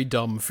very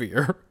dumb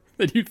fear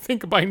that you'd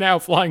think by now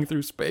flying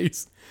through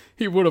space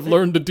he would have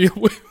learned to deal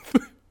with.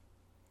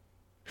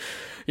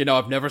 You know,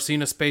 I've never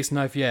seen a space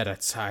knife yet.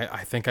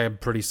 I think I'm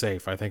pretty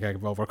safe. I think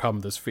I've overcome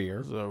this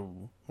fear.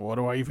 So what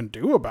do I even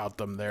do about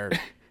them there?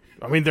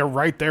 I mean, they're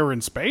right there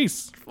in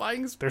space.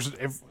 Flying space.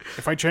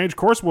 If I change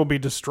course, we'll be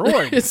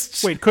destroyed.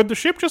 Wait, could the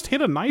ship just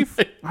hit a knife?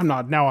 I'm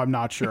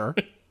not sure.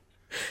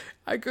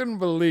 I couldn't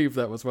believe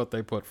that was what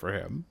they put for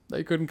him.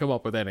 They couldn't come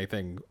up with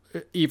anything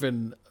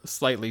even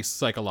slightly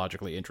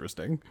psychologically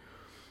interesting.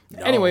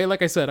 No. Anyway,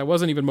 like I said, I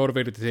wasn't even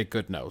motivated to take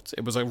good notes.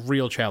 It was a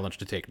real challenge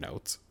to take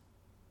notes.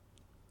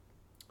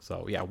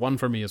 So, yeah, 1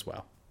 for me as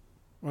well.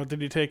 Well,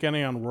 did you take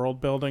any on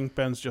world building?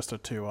 Ben's just a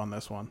 2 on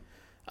this one.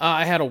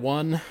 I had a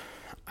 1.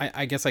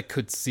 I guess I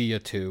could see a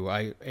 2.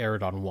 I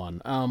erred on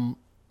 1.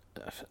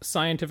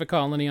 Scientific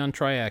colony on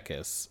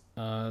Triakis.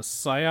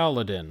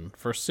 Sialodin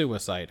for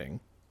suiciding.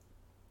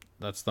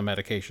 That's the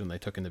medication they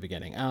took in the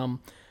beginning.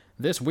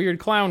 This weird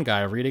clown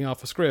guy reading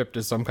off a script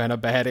is some kind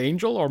of bad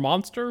angel or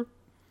monster?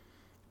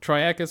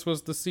 Triakis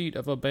was the seat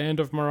of a band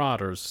of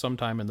marauders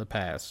sometime in the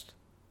past.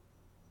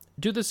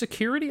 Do the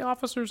security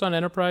officers on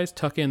Enterprise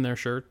tuck in their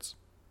shirts?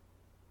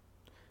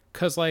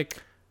 Because, I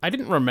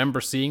didn't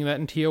remember seeing that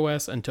in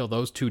TOS until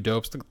those 2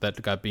 dopes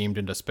that got beamed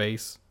into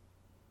space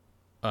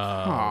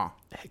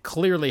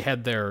clearly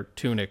had their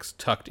tunics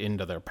tucked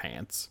into their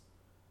pants.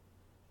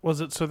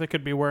 Was it so they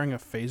could be wearing a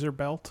phaser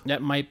belt?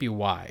 That might be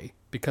why.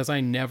 Because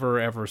I never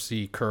ever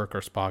see Kirk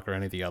or Spock or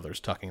any of the others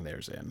tucking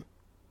theirs in.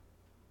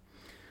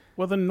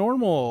 Well, the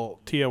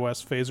normal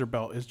TOS phaser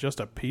belt is just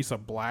a piece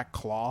of black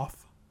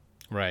cloth.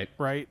 Right.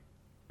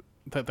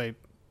 That they,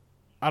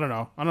 I don't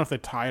know if they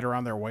tie it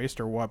around their waist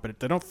or what, but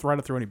they don't thread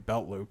it through any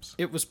belt loops.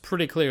 It was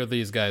pretty clear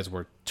these guys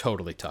were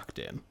totally tucked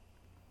in.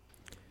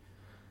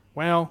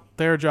 Well,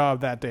 their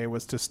job that day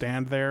was to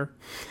stand there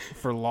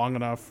for long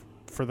enough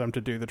for them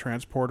to do the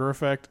transporter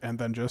effect and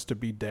then just to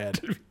be dead.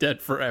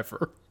 Dead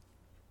forever.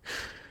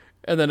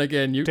 And then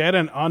again, dead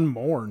and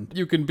unmourned.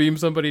 You can beam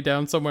somebody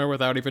down somewhere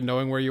without even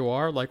knowing where you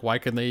are. Why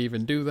can they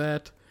even do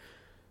that?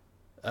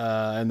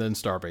 And then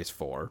Starbase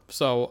 4.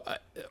 So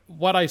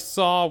what I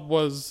saw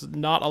was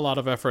not a lot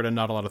of effort and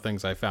not a lot of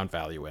things I found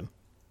value in.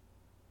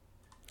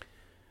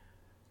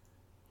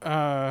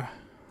 I'm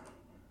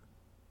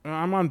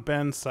on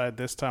Ben's side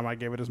this time. I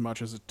gave it as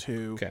much as a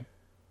 2. Okay.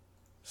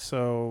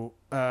 So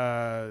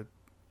the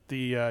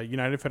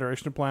United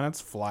Federation of Planets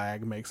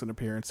flag makes an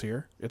appearance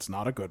here. It's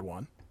not a good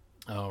one.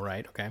 Oh,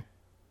 right. Okay.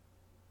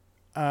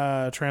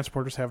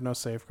 Transporters have no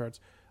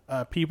safeguards.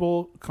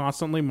 People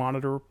constantly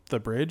monitor the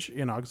bridge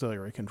in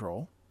auxiliary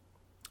control.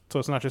 So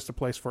it's not just a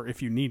place for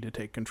if you need to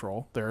take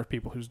control. There are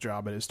people whose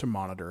job it is to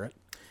monitor it.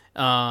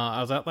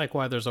 Is that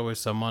why there's always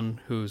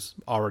someone who's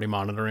already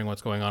monitoring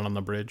what's going on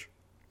the bridge?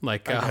 I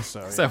guess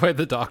so, yeah. Is that why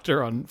the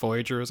doctor on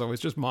Voyager is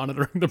always just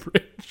monitoring the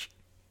bridge?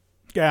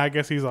 Yeah, I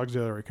guess he's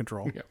auxiliary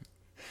control. Yeah.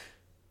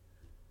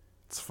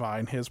 It's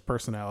fine. His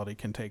personality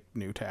can take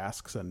new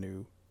tasks and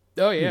new...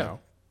 Oh, yeah.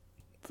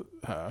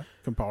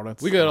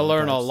 Components. We got to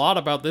learn a lot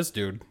about this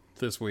dude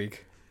this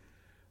week.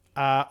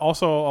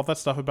 Also, all that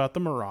stuff about the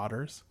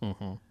Marauders.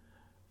 Mm-hmm.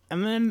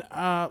 And then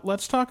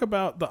let's talk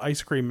about the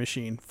ice cream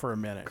machine for a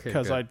minute.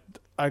 Because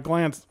I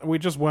glanced... We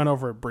just went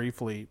over it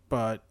briefly,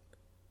 but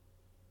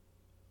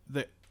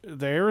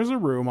there is a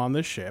room on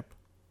this ship.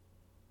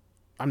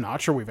 I'm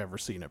not sure we've ever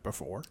seen it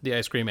before. The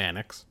ice cream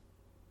annex.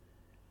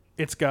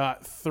 It's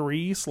got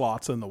 3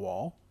 slots in the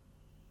wall,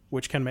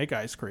 which can make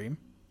ice cream.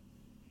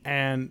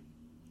 And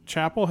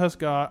Chapel has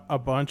got a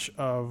bunch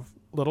of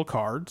little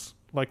cards,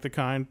 like the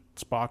kind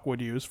Spock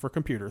would use for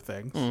computer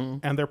things,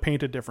 and they're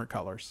painted different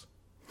colors.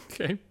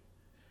 Okay.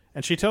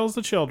 And she tells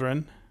the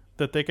children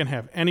that they can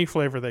have any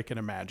flavor they can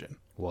imagine.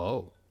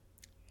 Whoa.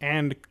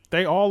 And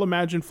they all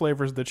imagine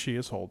flavors that she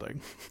is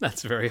holding.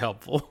 That's very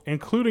helpful.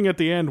 Including at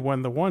the end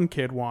when the one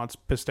kid wants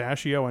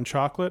pistachio and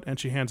chocolate, and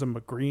she hands him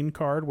a green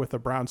card with a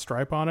brown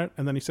stripe on it,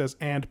 and then he says,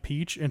 and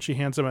peach, and she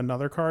hands him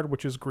another card,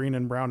 which is green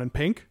and brown and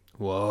pink.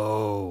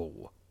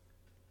 Whoa.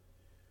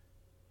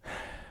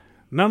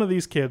 None of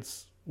these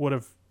kids would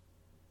have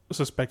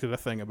suspected a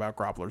thing about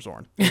Groppler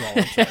Zorn. Is all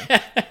I'm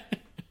saying.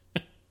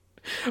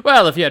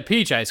 Well, if you had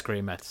peach ice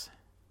cream, it's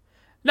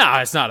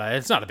not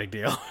a big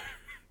deal.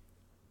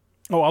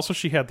 Oh, also,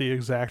 she had the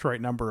exact right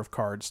number of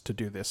cards to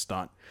do this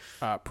stunt.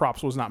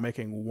 Props was not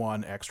making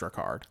one extra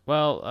card.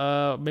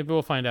 Well, maybe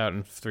we'll find out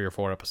in 3 or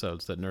 4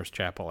 episodes that Nurse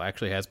Chapel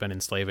actually has been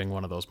enslaving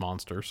one of those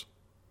monsters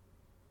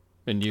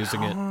and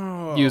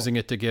using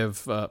it to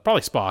give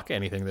probably Spock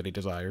anything that he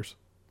desires.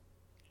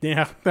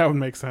 Yeah, that would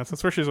make sense.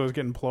 Especially as I was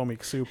getting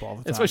Plomeek soup all the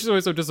time. That's why she's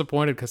always so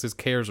disappointed because his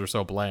cares are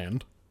so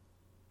bland.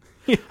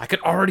 I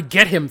could already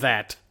get him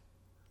that.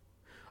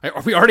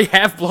 We already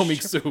have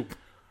Plomeek soup.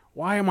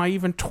 Why am I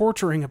even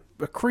torturing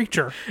a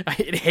creature?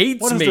 It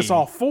hates me. What is this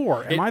all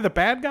for? Am I the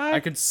bad guy?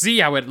 I can see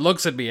how it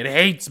looks at me. It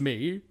hates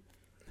me.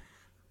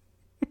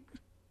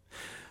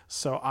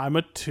 So I'm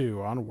a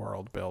 2 on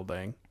world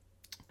building.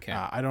 Okay.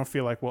 I don't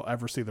feel like we'll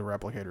ever see the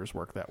replicators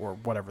work that, or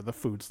whatever, the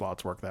food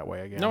slots work that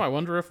way again. No, I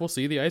wonder if we'll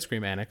see the ice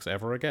cream annex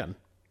ever again.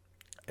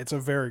 It's a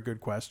very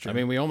good question. I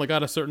mean, we only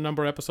got a certain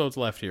number of episodes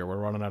left here. We're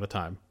running out of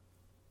time.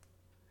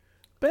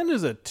 Ben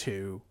is a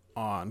 2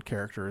 on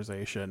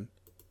characterization.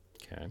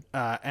 Okay.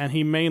 And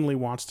he mainly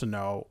wants to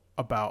know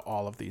about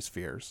all of these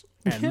fears.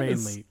 And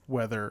mainly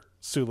whether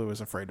Sulu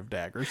is afraid of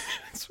daggers.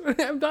 I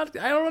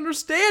don't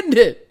understand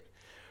it.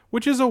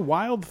 Which is a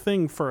wild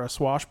thing for a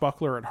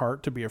swashbuckler at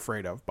heart to be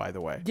afraid of, by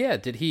the way. Yeah,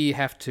 did he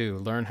have to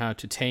learn how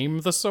to tame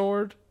the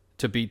sword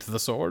to beat the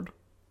sword?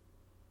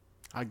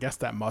 I guess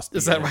that must be.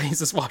 Is that why he's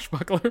a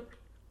swashbuckler?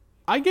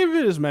 I gave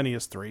it as many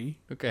as 3.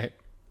 Okay.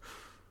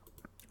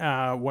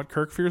 What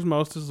Kirk fears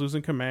most is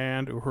losing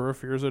command. Uhura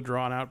fears a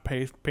drawn-out,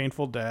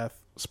 painful death.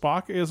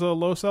 Spock is a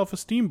low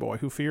self-esteem boy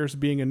who fears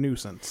being a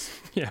nuisance.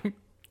 Yeah.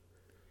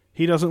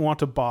 He doesn't want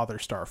to bother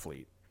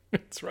Starfleet.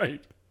 That's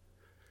right.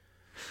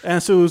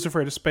 And Sulu's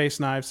afraid of space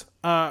knives.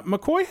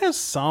 McCoy has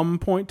some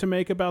point to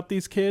make about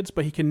these kids,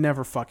 but he can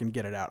never fucking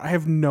get it out. I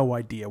have no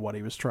idea what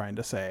he was trying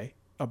to say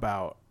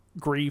about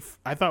grief.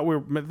 I thought we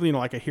were,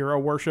 like a hero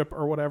worship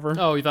or whatever.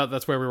 Oh, you thought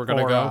that's where we were going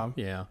to go?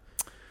 Yeah.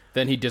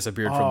 Then he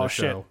disappeared from the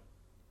show.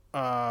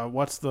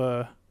 What's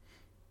the...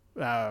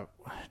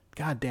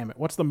 God damn it.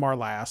 What's the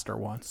Marla Astor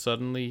one?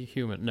 Suddenly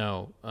Human.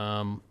 No.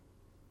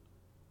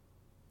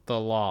 The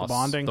Lost.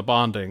 The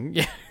Bonding.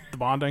 Yeah. The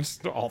Bonding.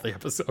 All the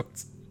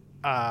episodes.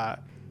 I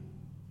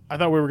thought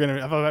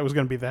that was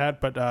gonna be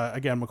that, but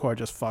again, McCoy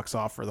just fucks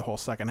off for the whole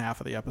second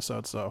half of the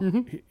episode.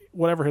 So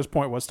whatever his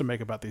point was to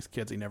make about these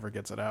kids, he never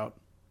gets it out.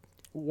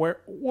 What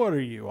are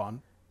you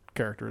on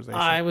characterization?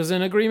 I was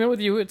in agreement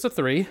with you. It's a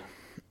 3.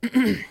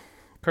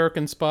 Kirk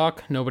and Spock,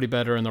 nobody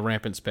better in the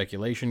rampant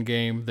speculation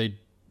game. They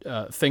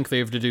think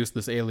they've deduced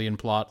this alien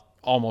plot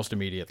almost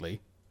immediately.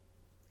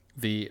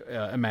 The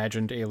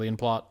imagined alien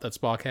plot that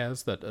Spock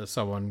has, that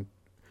someone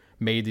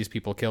made these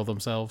people kill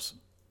themselves,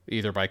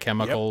 either by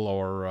chemical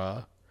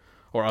or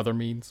other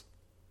means.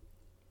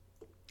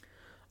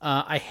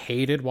 I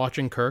hated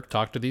watching Kirk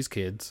talk to these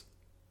kids.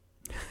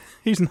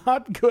 He's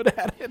not good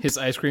at it. His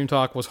ice cream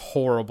talk was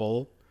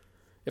horrible.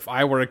 If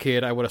I were a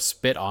kid, I would have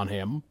spit on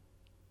him.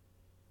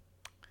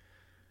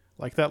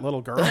 Like that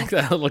little girl? Like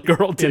that little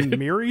girl did. In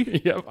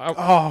Miri? Yep.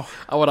 I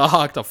would have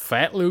hocked a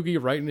fat loogie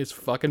right in his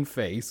fucking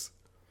face.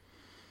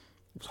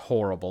 It was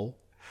horrible.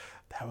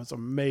 That was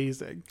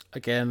amazing.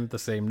 Again, the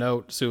same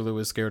note. Sulu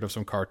is scared of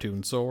some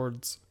cartoon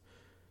swords.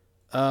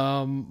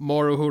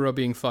 More Uhura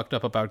being fucked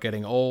up about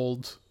getting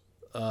old.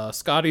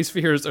 Scotty's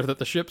fears are that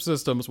the ship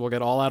systems will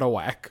get all out of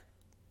whack.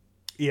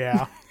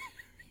 Yeah.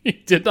 He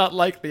did not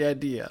like the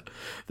idea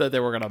that they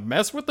were going to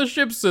mess with the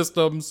ship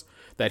systems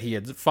that he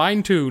had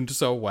fine-tuned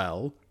so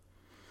well.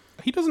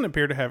 He doesn't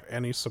appear to have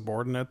any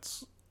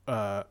subordinates.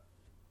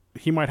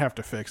 He might have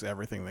to fix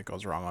everything that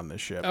goes wrong on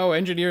this ship. Oh,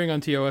 engineering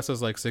on TOS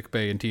is like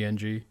sickbay in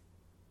TNG.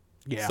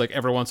 Yeah. It's like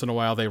every once in a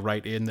while they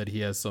write in that he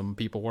has some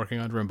people working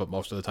under him, but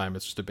most of the time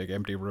it's just a big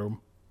empty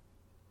room.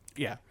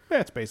 Yeah,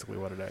 that's basically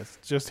what it is.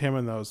 It's just him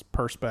and those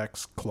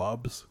Perspex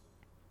clubs.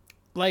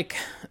 Like,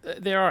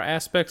 there are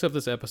aspects of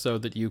this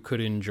episode that you could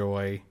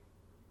enjoy,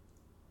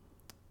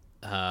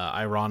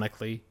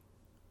 ironically,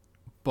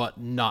 but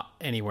not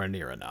anywhere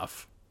near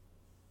enough.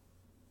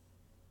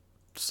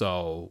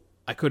 So,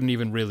 I couldn't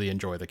even really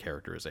enjoy the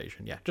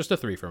characterization. Yeah, just a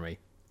 3 for me.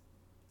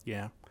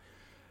 Yeah.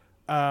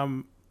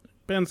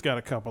 Ben's got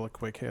a couple of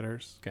quick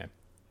hitters. Okay.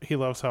 He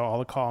loves how all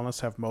the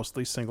colonists have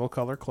mostly single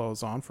color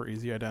clothes on for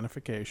easy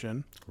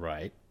identification.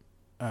 Right.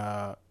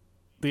 The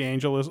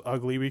angel is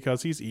ugly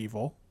because he's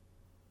evil.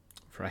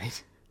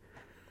 Right.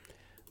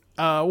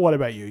 What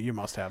about you? You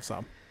must have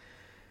some.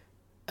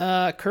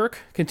 Kirk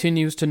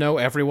continues to know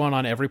everyone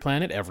on every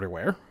planet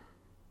everywhere.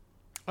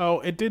 Oh,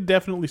 it did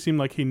definitely seem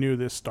like he knew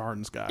this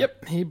Starnes guy.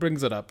 Yep, he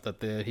brings it up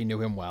that he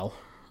knew him well.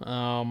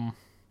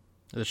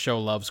 The show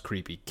loves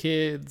creepy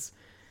kids.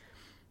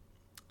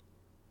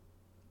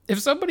 If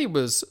somebody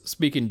was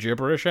speaking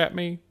gibberish at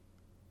me,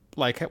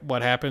 like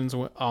what happens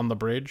on the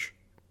bridge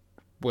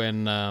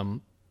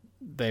when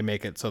they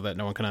make it so that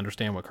no one can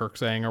understand what Kirk's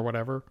saying or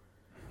whatever,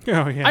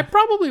 Oh, yeah. I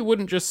probably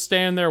wouldn't just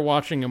stand there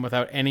watching him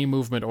without any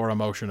movement or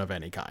emotion of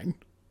any kind.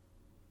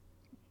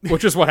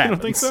 Which is what happens.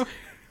 don't think so?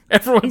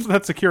 Everyone's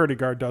That security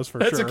guard does for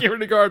that sure.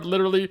 security guard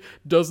literally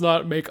does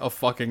not make a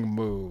fucking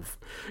move.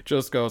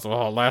 Just goes,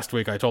 oh, last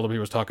week I told him he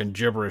was talking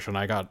gibberish and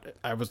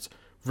I was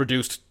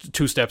reduced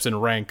 2 steps in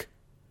rank.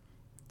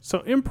 So,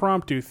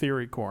 impromptu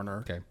theory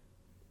corner. Okay.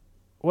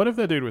 What if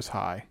that dude was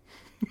high?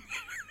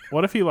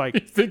 What if he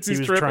thinks he's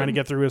was tripping. trying to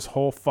get through his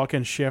whole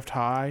fucking shift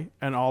high,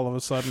 and all of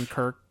a sudden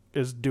Kirk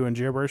is doing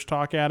gibberish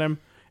talk at him,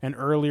 and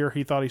earlier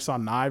he thought he saw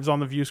knives on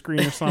the view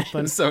screen or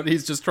something. So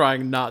he's just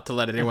trying not to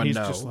let anyone He's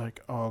know. just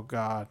like, oh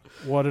God,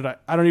 what did I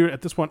don't even,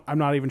 at this point, I'm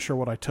not even sure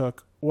what I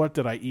took. What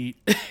did I eat?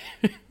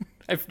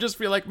 I just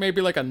feel like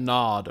maybe like a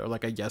nod or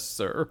like a yes,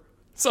 sir.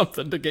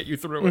 Something to get you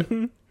through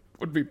it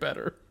would be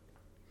better.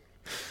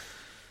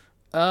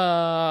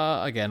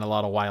 Again, a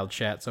lot of wild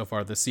chat so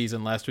far this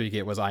season. Last week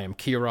it was I Am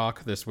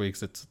Kirok. This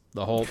week's it's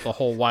the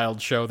whole wild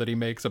show that he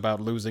makes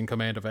about losing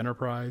command of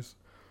Enterprise.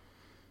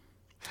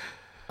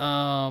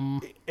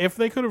 If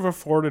they could have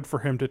afforded for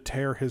him to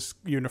tear his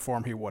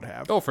uniform, he would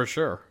have. Oh, for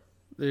sure.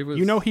 It was,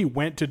 He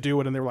went to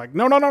do it, and they were like,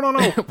 no.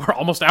 we're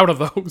almost out of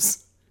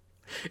those.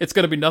 It's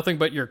going to be nothing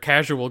but your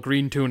casual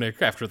green tunic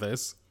after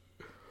this.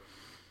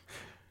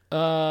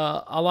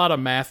 A lot of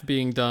math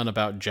being done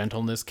about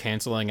gentleness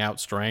canceling out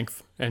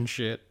strength and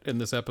shit in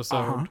this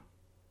episode.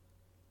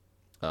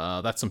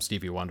 That's some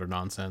Stevie Wonder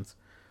nonsense.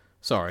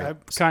 Sorry.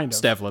 Kind of.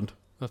 Stevland.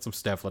 That's some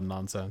Stevland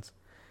nonsense.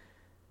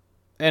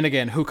 And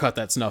again, who cut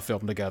that snuff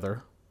film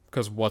together?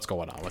 Because what's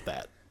going on with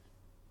that?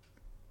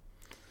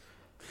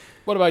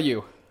 What about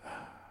you?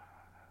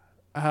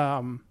 First,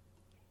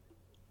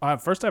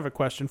 I have a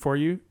question for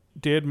you.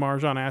 Did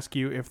Marjan ask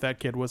you if that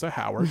kid was a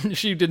Howard?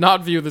 She did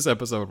not view this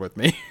episode with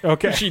me.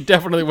 Okay. She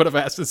definitely would have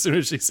asked as soon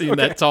as she seen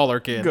that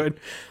taller kid. Good.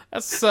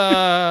 That's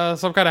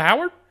some kind of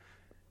Howard?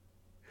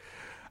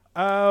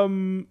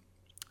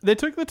 They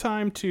took the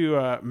time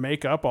to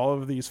make up all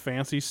of these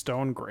fancy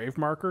stone grave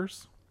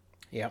markers,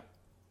 Yeah.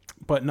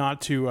 but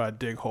not to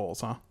dig holes,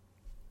 huh?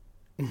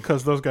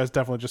 Because those guys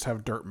definitely just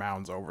have dirt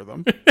mounds over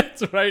them.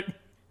 That's right.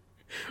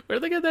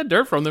 Where'd they get that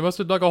dirt from? They must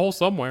have dug a hole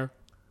somewhere.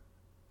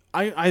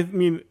 I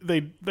mean,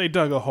 they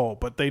dug a hole,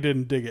 but they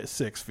didn't dig it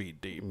 6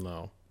 feet deep.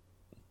 No.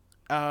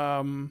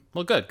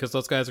 Well, good, because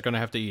those guys are going to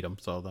have to eat them,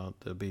 so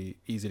it'll be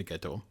easy to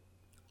get to them.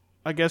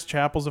 I guess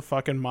Chapel's a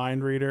fucking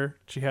mind reader.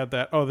 She had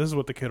that. Oh, this is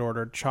what the kid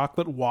ordered: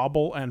 chocolate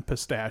wobble and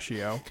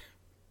pistachio.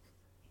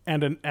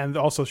 And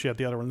also she had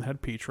the other one that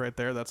had peach right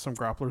there. That's some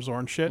Groppler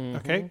Zorn shit. Mm-hmm.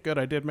 Okay, good.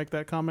 I did make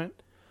that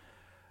comment.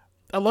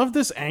 I love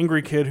this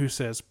angry kid who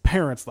says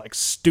parents like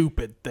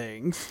stupid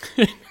things.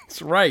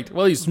 That's right.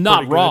 Well, he's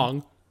not pretty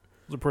wrong.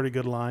 It's a pretty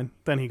good line.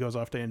 Then he goes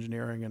off to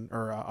engineering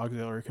or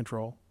auxiliary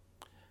control.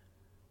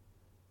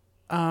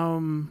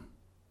 Yeah.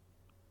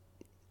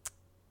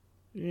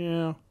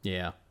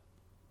 Yeah.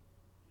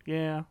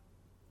 Yeah.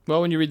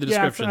 Well, when you read the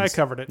Yeah, descriptions. I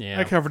covered it. Yeah.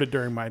 I covered it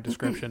during my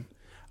description.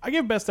 I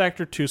give best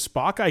actor to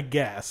Spock, I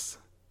guess,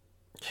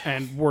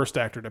 and worst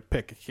actor to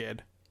pick a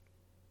kid.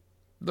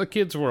 The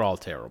kids were all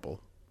terrible.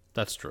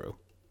 That's true.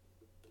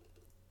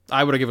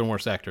 I would have given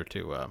worst actor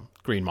to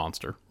Green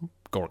Monster,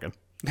 Gorgon.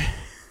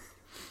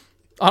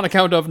 On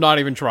account of not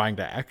even trying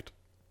to act.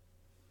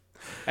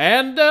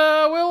 And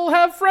we'll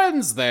have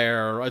friends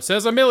there. It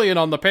says 1 million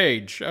on the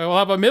page. We'll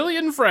have 1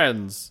 million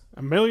friends.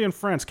 1 million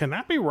friends. Can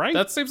that be right?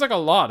 That seems like a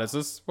lot. Is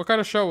this what kind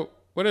of show?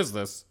 What is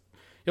this?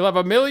 You'll have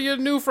 1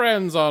 million new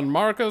friends on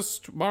Marcus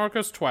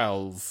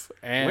 12.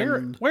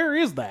 And Where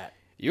is that?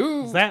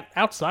 Is that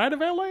outside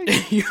of LA?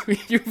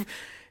 Is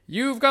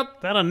you've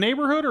got that a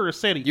neighborhood or a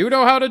city? you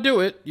know how to do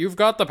it. You've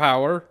got the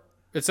power.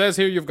 It says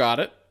here you've got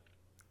it.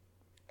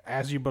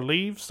 As you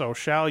believe, so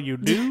shall you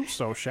do,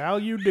 so shall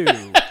you do.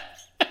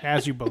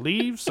 As you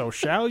believe, so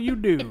shall you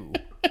do.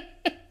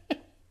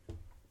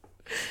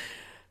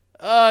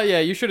 Yeah,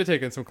 you should have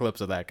taken some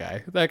clips of that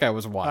guy. That guy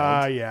was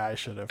wild. Yeah, I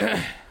should have.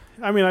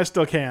 I mean, I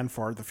still can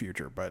for the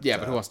future, but Yeah,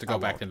 but who wants to go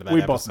back won't. into that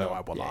We episode? both know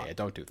I will not. Yeah,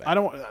 don't do that. I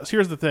don't.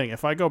 Here's the thing: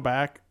 if I go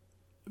back,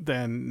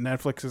 then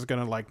Netflix is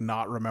gonna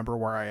not remember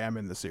where I am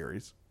in the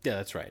series. Yeah,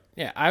 that's right.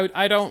 Yeah,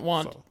 I don't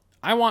want...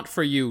 I want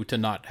for you to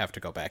not have to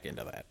go back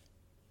into that.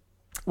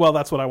 Well,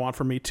 that's what I want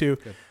for me too.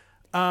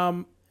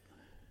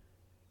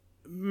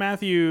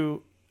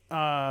 Matthew,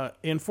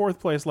 in fourth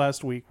place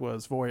last week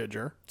was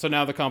Voyager. So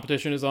now the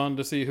competition is on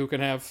to see who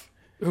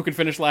can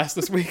finish last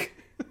this week?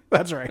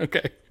 That's right.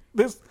 Okay.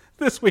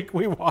 This week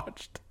we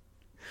watched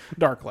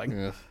Darkling.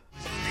 Ear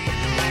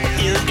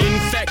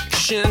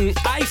infection,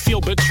 I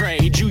feel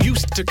betrayed. You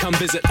used to come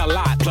visit a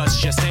lot,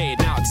 plus you stayed.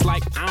 Now it's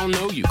like, I don't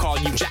know you, call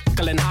you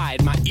Jekyll and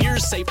Hyde. My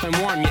ears safe and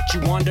warm, yet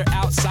you wander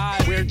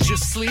outside. Where'd you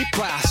sleep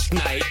last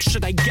night?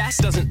 Should I guess?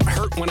 Doesn't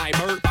hurt when I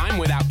burp, I'm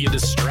without your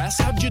distress.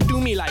 How'd you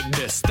do me like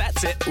this?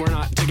 That's it, we're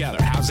not together.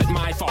 How's it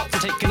my fault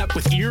for taking up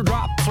with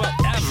eardrop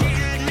forever?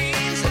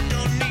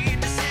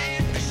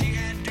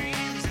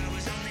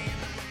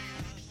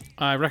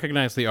 I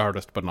recognize the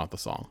artist, but not the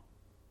song.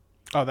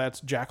 Oh, that's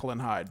Jacqueline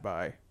Hyde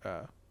by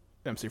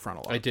MC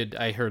Frontalot.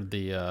 I heard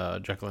the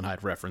Jekyll and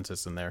Hyde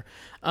references in there.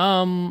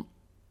 I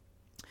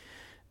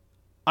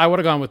would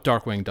have gone with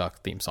Darkwing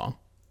Duck theme song.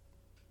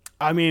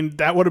 I mean,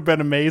 that would have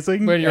been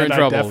amazing. When you're in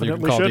trouble, I definitely you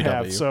can call should DW.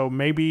 have. So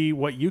maybe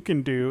what you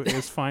can do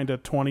is find a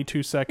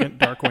 22-second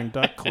Darkwing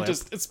Duck clip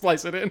Just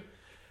splice it in.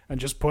 and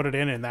just put it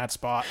in that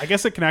spot. I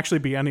guess it can actually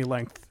be any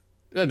length.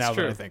 That's now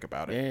true. that I think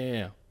about it.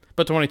 Yeah.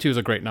 But 22 is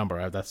a great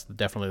number. That's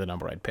definitely the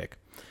number I'd pick.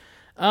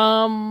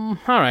 All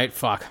right,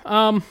 fuck.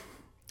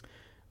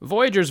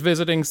 Voyager's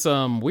visiting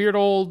some weird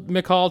old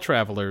McCall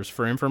travelers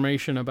for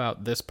information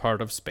about this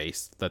part of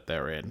space that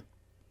they're in.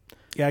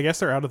 Yeah, I guess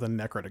they're out of the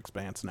Necrit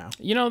Expanse now.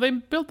 You know, they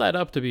built that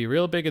up to be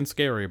real big and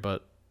scary,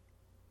 but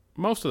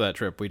most of that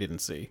trip we didn't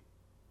see.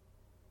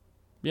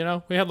 You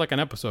know, we had like an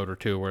episode or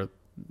two where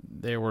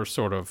they were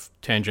sort of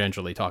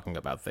tangentially talking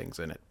about things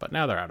in it, but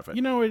now they're out of it.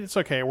 You know, it's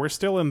okay. We're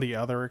still in the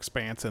other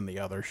expanse in the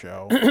other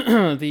show.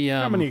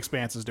 How many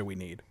expanses do we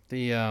need?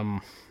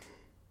 The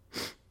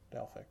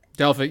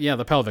Delphic. Yeah,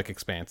 the pelvic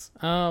expanse.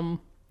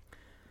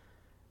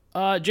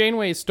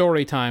 Janeway's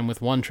story time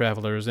with one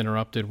traveler is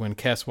interrupted when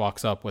Kes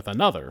walks up with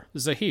another,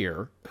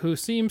 Zahir, who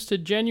seems to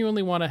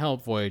genuinely want to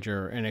help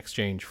Voyager in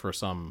exchange for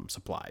some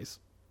supplies.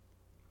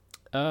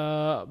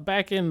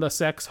 Back in the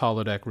sex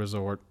holodeck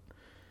resort,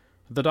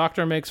 the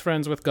Doctor makes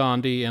friends with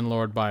Gandhi and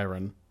Lord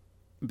Byron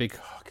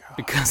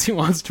because he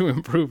wants to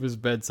improve his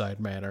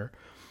bedside manner.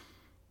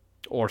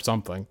 Or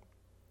something.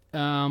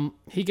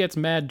 He gets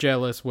mad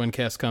jealous when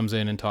Kes comes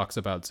in and talks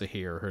about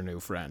Zahir, her new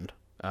friend.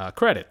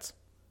 Credits.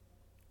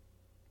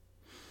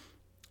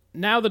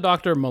 Now the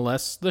Doctor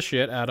molests the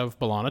shit out of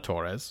B'Elanna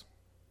Torres.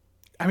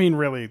 I mean,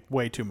 really,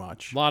 way too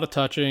much. A lot of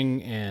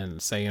touching and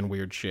saying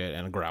weird shit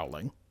and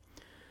growling.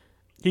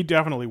 He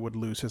definitely would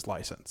lose his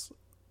license.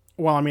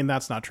 Well, I mean,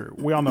 that's not true.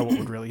 We all know what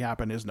would really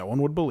happen is no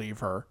one would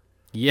believe her.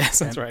 Yes,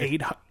 that's and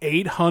right.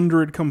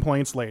 800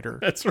 complaints later,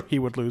 That's right. he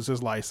would lose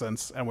his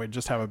license, and we'd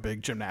just have a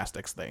big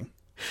gymnastics thing.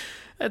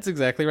 That's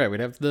exactly right.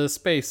 We'd have the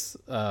space...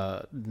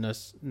 what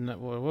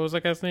was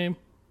that guy's name?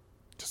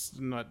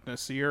 Just not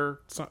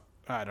Nasir.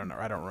 I don't know.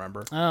 I don't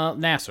remember.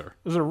 Nasser.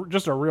 It was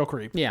just a real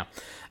creep. Yeah.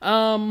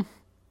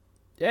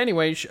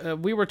 Anyway,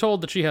 we were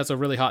told that she has a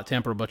really hot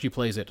temper, but she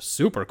plays it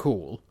super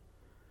cool.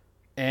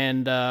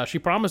 And she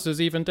promises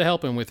even to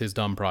help him with his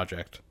dumb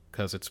project,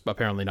 because it's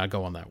apparently not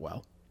going that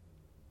well.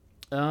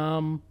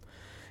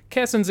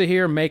 Kes and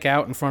Zahir make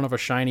out in front of a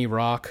shiny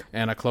rock,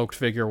 and a cloaked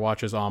figure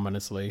watches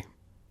ominously.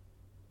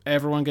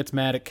 Everyone gets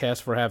mad at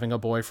Kes for having a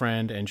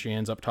boyfriend, and she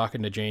ends up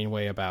talking to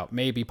Janeway about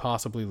maybe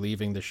possibly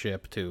leaving the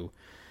ship to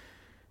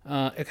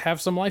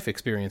have some life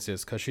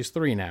experiences, because she's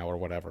 3 now or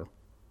whatever.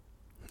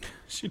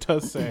 She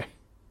does say.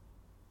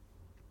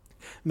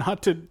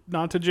 Not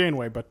to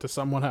Janeway, but to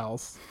someone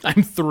else.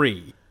 I'm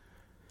 3.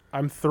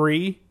 I'm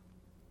 3,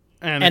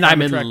 and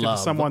I'm in attracted love.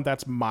 to someone,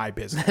 that's my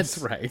business. That's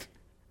right.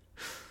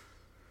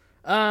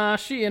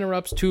 She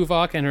interrupts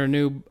Tuvok and her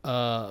new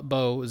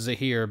beau,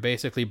 Zahir,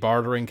 basically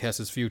bartering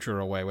Kes's future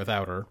away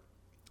without her.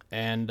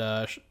 And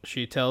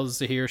she tells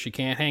Zahir she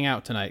can't hang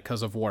out tonight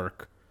because of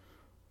work.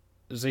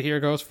 Zahir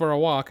goes for a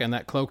walk, and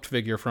that cloaked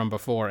figure from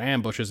before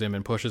ambushes him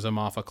and pushes him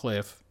off a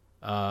cliff.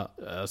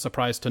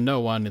 Surprise to no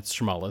one, it's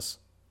Schmullis.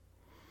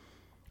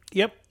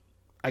 Yep.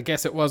 I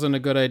guess it wasn't a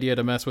good idea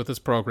to mess with his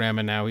program,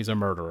 and now he's a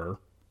murderer.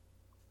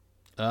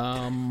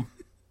 By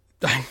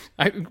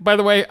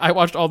the way, I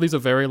watched all these a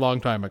very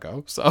long time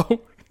ago,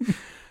 so...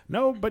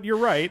 No, but you're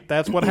right.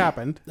 That's what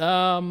happened.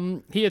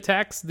 He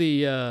attacks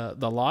the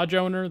lodge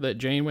owner that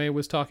Janeway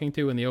was talking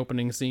to in the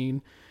opening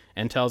scene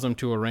and tells him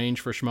to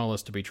arrange for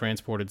Schmullis to be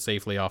transported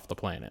safely off the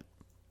planet.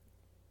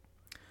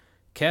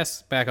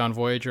 Kes, back on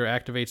Voyager,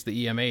 activates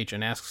the EMH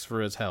and asks for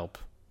his help.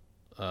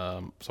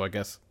 So I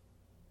guess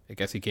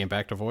he came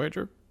back to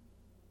Voyager?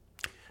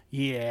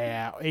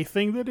 Yeah, a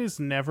thing that is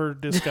never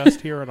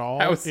discussed here at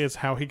all is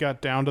how he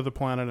got down to the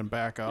planet and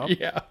back up.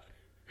 Yeah.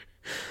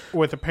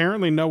 With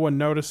apparently no one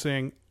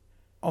noticing,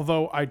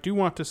 although I do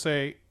want to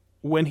say,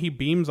 when he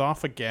beams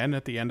off again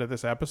at the end of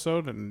this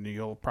episode, and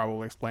you'll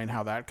probably explain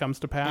how that comes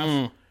to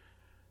pass,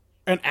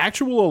 an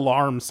actual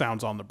alarm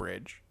sounds on the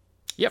bridge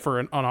for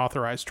an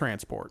unauthorized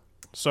transport.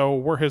 So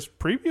were his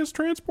previous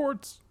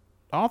transports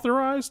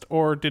authorized,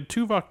 or did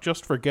Tuvok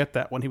just forget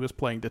that when he was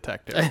playing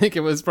detective? I think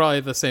it was probably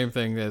the same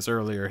thing as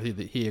earlier.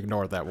 He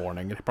ignored that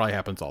warning. It probably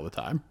happens all the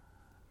time.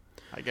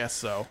 I guess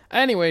so.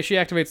 Anyway, she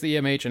activates the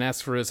EMH and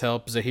asks for his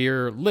help.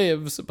 Zahir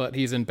lives, but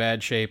he's in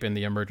bad shape in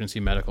the emergency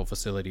medical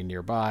facility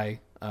nearby.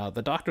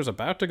 The doctor's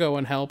about to go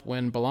and help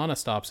when B'Elanna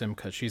stops him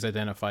because she's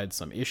identified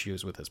some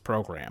issues with his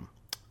program.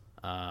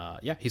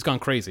 He's gone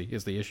crazy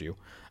is the issue.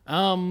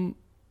 Tuvok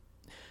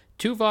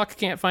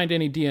can't find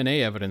any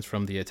DNA evidence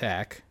from the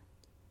attack.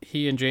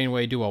 He and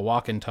Janeway do a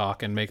walk and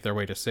talk and make their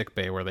way to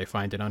sickbay where they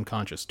find an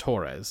unconscious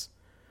Torres.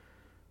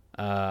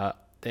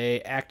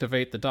 They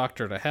activate the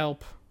doctor to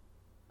help.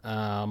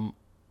 They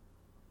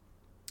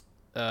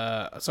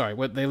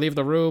leave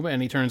the room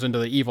and he turns into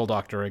the evil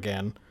doctor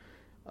again.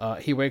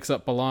 He wakes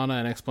up B'Elanna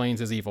and explains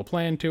his evil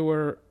plan to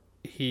her.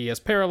 he has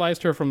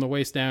paralyzed her from the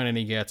waist down, and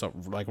he gets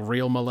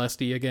real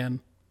molesty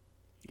again.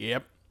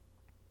 Yep.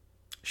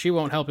 She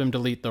won't help him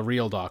delete the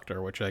real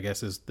doctor, which I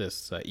guess is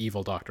this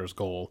evil doctor's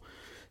goal.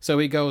 So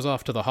he goes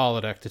off to the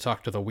holodeck to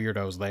talk to the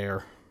weirdos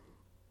there.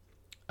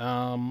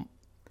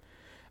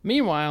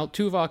 Meanwhile,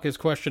 Tuvok is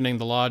questioning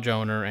the lodge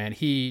owner, and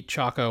he,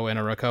 Chaco, and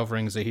a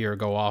recovering Zahir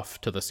go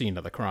off to the scene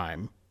of the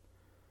crime.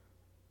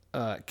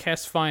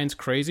 Kes finds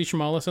crazy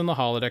Schmollis in the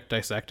holodeck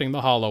dissecting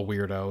the holo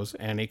weirdos,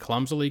 and he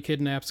clumsily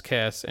kidnaps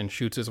Kes and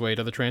shoots his way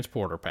to the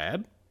transporter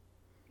pad.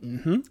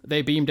 Mm-hmm.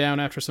 They beam down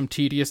after some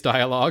tedious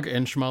dialogue,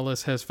 and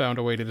Schmollis has found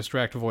a way to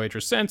distract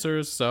Voyager's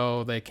sensors,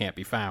 so they can't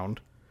be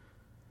found.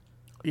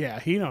 Yeah,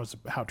 he knows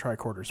how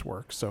tricorders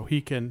work, so he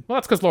can... Well,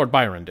 that's because Lord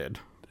Byron did.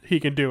 He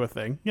can do a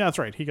thing. Yeah, that's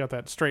right. He got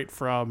that straight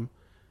from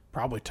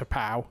probably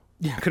T'Pau.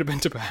 Yeah, could have been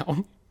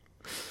T'Pau.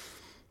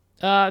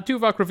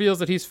 Tuvok reveals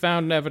that he's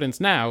found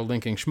evidence now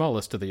linking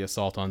Schmollis to the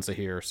assault on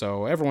Zahir,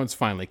 so everyone's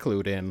finally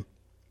clued in.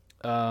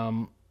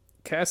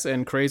 Kes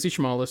and Crazy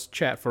Schmollis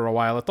chat for a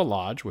while at the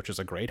lodge, which is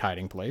a great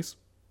hiding place.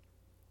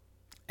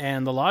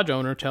 And the lodge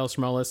owner tells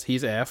Schmollis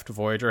he's effed,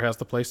 Voyager has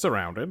the place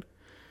surrounded.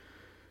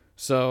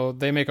 So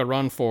they make a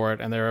run for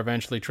it, and they're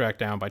eventually tracked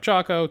down by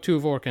Chaco,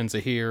 Tuvok, and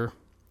Zahir.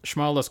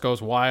 Schmollis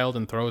goes wild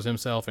and throws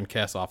himself and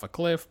Kes off a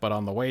cliff, but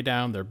on the way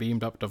down, they're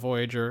beamed up to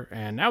Voyager,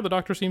 and now the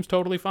Doctor seems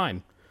totally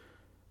fine.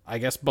 I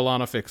guess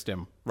B'Elanna fixed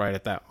him right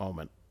at that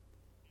moment.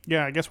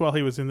 Yeah, I guess while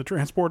he was in the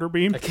transporter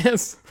beam. I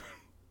guess.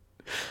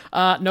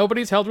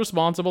 Nobody's held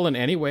responsible in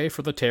any way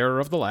for the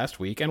terror of the last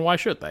week, and why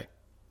should they?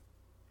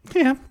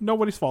 Yeah,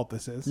 nobody's fault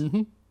this is.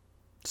 Mm-hmm.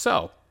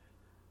 So,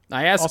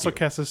 I asked also, you.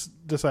 Kes has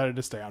decided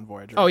to stay on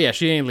Voyager. Oh, yeah,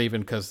 she ain't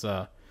leaving because...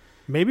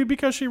 maybe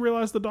because she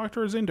realized the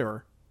Doctor is into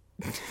her.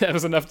 That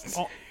was enough.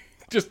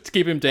 Just to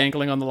keep him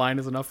dangling on the line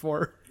is enough for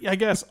her. I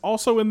guess.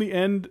 Also, in the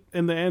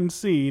end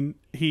scene,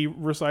 he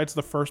recites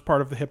the first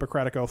part of the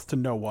Hippocratic Oath to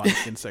no one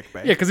in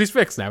sickbay. Yeah, because he's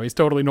fixed now. He's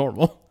totally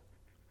normal.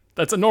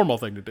 That's a normal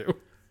thing to do.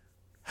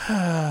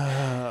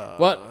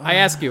 What? I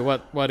ask you,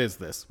 what is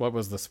this? What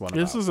was this one about?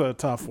 This is a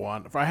tough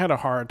one. If I had a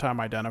hard time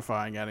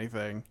identifying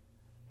anything,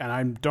 and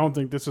I don't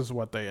think this is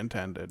what they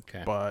intended,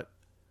 but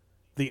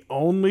the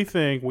only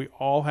thing we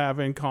all have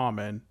in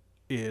common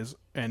is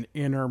an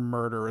inner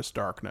murderous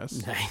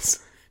darkness. Nice.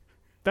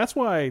 That's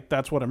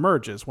what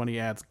emerges when he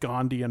adds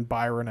Gandhi and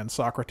Byron and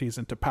Socrates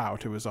and T'Pau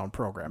to his own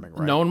programming,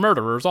 right? Known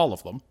murderers, all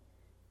of them.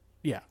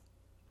 Yeah.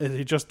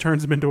 He just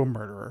turns him into a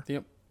murderer.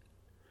 Yep.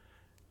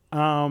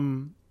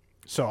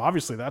 So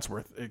obviously that's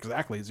worth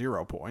exactly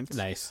 0 points.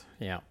 Nice.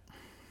 Yeah.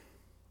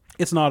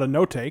 It's not a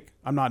no-take.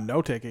 I'm not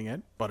no-taking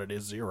it, but it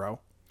is 0.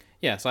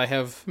 Yes, I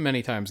have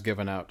many times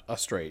given out a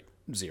straight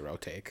 0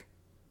 take.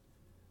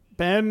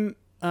 Ben's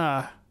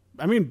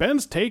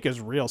take is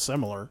real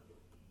similar,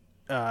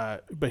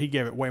 but he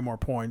gave it way more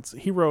points.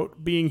 He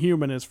wrote, being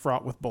human is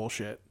fraught with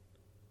bullshit.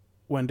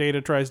 When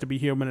Data tries to be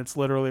human, it's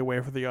literally a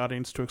way for the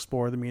audience to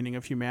explore the meaning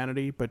of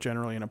humanity, but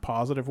generally in a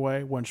positive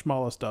way. When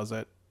Schmollis does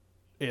it,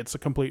 it's a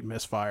complete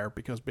misfire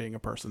because being a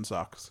person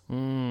sucks.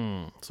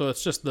 So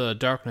it's just the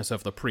darkness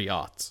of the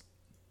pre-aughts.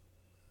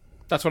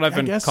 That's what I've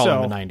been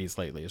calling the 90s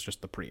lately, is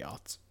just the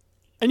pre-aughts.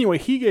 Anyway,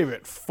 he gave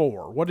it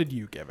 4. What did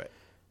you give it?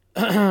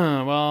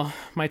 Well,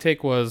 my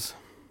take was,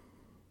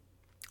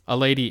 a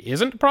lady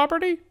isn't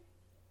property?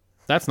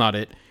 That's not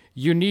it.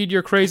 You need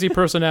your crazy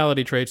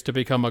personality traits to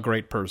become a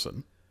great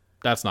person.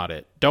 That's not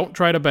it. Don't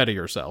try to better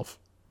yourself.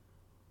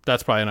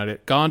 That's probably not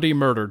it. Gandhi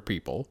murdered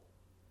people.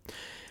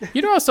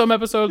 You know how some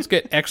episodes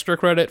get extra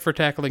credit for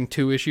tackling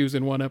 2 issues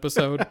in one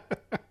episode?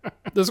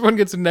 This one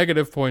gets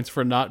negative points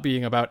for not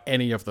being about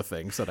any of the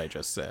things that I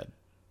just said.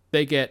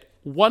 They get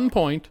 1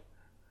 point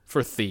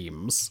for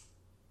themes.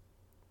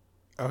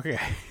 Okay.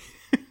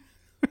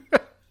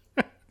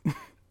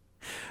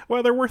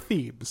 Well, there were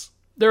themes.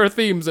 There are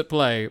themes that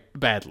play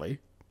badly.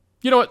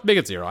 You know what? Make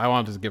it 0. I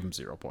wanted to give them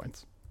 0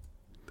 points.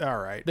 All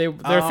right.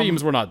 Their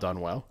themes were not done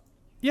well.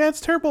 Yeah,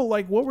 it's terrible.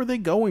 Like, what were they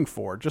going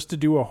for? Just to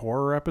do a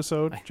horror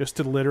episode? Just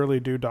to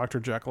literally do Dr.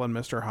 Jekyll and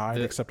Mr. Hyde?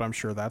 Except I'm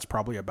sure that's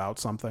probably about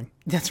something.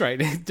 That's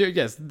right.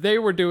 Yes, they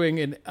were doing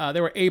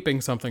they were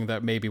aping something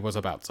that maybe was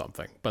about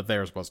something, but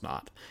theirs was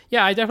not.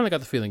 Yeah, I definitely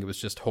got the feeling it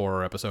was just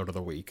horror episode of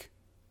the week.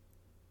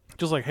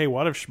 Just like, hey,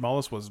 what if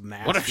Schmollis was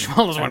nasty? What if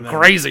Schmollis went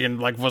crazy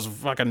and was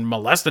fucking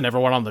molesting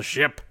everyone on the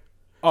ship?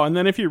 Oh, and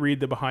then if you read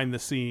the behind the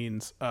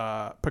scenes,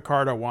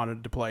 Picardo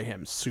wanted to play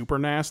him super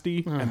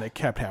nasty, and they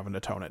kept having to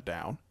tone it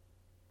down.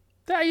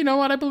 Yeah, you know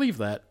what? I believe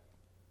that.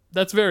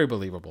 That's very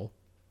believable.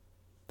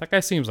 That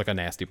guy seems like a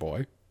nasty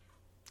boy.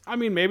 I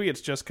mean, maybe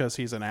it's just because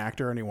he's an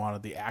actor and he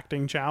wanted the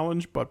acting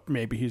challenge, but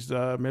maybe he's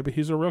a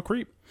real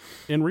creep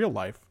in real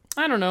life.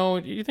 I don't know.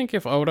 Do you think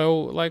if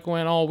Odo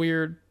went all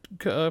weird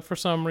for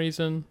some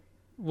reason,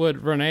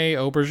 would Renee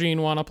Aubergine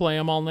want to play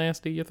him all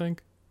nasty? You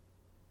think?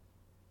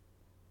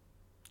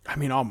 I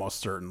mean, almost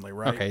certainly,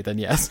 right? Okay, then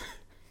yes.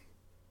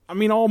 I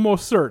mean,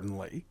 almost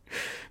certainly.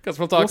 Because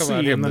we'll talk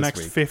about him in the this next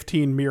week.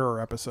 15 Mirror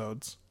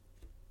episodes.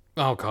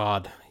 Oh,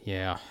 God.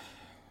 Yeah.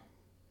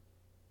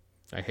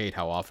 I hate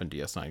how often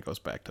DS9 goes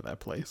back to that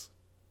place.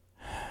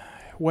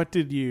 what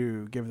did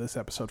you give this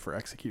episode for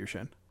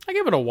execution? I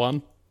give it a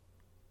 1.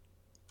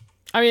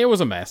 I mean, it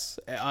was a mess.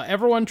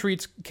 Everyone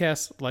treats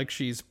Kes like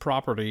she's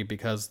property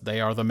because they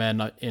are the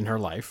men in her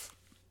life.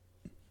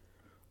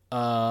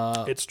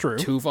 It's true.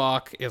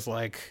 Tuvok is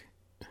like,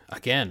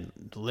 again,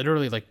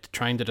 literally like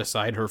trying to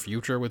decide her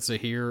future with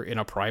Zahir in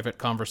a private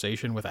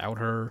conversation without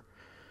her.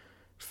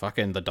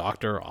 Fucking the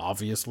doctor,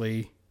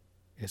 obviously,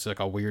 is like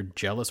a weird,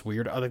 jealous,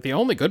 weird. Like the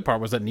only good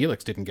part was that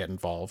Neelix didn't get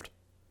involved.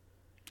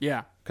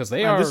 Yeah. Because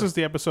they are. This is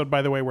the episode,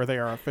 by the way, where they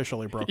are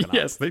officially broken up.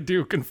 Yes, they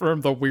do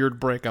confirm the weird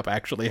breakup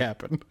actually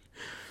happened.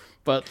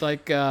 But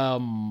like, yeah,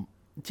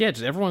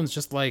 everyone's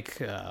just like,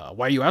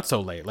 why are you out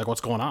so late? Like,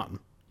 what's going on?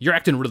 You're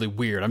acting really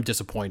weird. I'm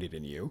disappointed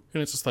in you.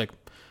 And it's just like,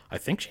 I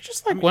think she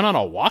just like went on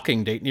a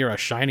walking date near a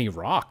shiny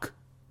rock.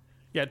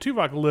 Yeah,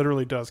 Tuvok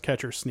literally does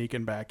catch her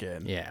sneaking back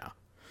in. Yeah.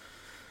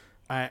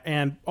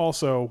 And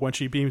also, when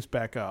she beams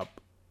back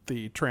up,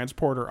 the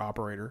transporter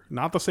operator,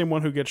 not the same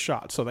one who gets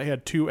shot, so they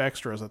had 2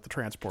 extras at the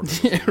transporter.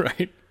 Yeah,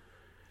 right.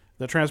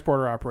 The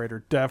transporter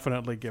operator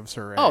definitely gives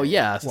her a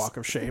walk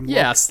of shame look.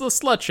 Yes, the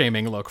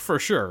slut-shaming look, for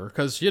sure,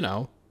 because, you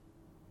know,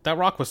 that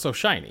rock was so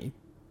shiny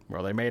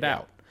where they made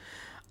out.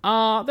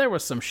 There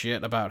was some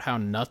shit about how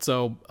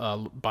nutso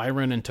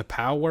Byron and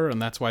T'Pau were,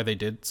 and that's why they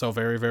did so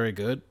very, very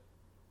good,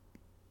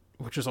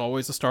 which is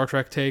always a Star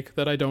Trek take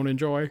that I don't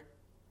enjoy.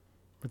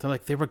 But they're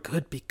like, they were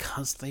good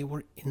because they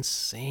were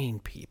insane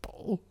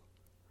people.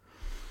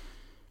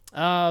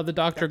 The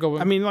doctor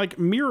going... I mean, like,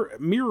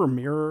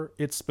 mirror,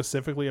 it's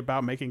specifically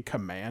about making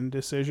command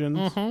decisions.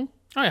 Mm-hmm.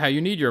 Oh, yeah,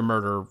 you need your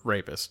murder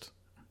rapist.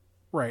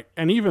 Right.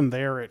 And even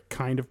there, it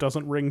kind of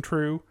doesn't ring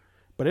true.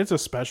 But it's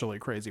especially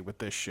crazy with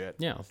this shit.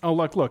 Yeah. Oh,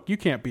 look, you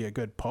can't be a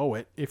good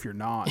poet if you're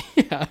not,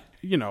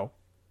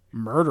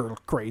 murder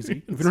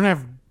crazy. If you don't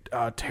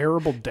have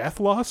terrible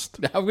death lust.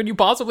 How can you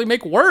possibly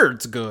make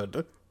words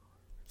good?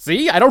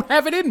 See, I don't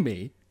have it in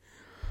me.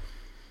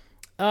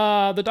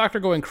 The doctor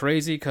going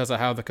crazy because of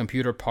how the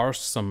computer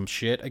parsed some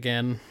shit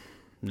again.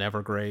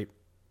 Never great.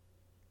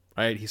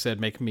 Right? He said,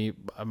 make me,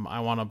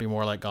 I want to be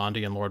more like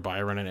Gandhi and Lord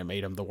Byron, and it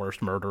made him the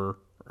worst murderer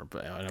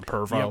and a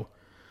pervo. Yep.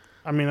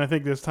 I mean, I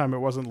think this time it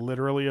wasn't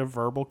literally a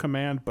verbal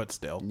command, but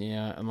still.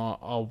 Yeah, and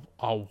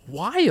a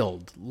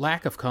wild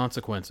lack of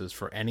consequences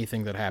for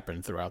anything that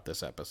happened throughout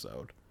this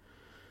episode.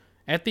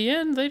 At the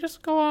end, they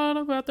just go on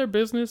about their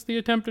business. The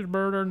attempted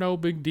murder, no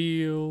big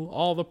deal.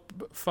 All the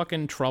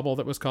fucking trouble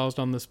that was caused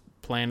on this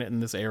planet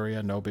in this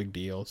area, no big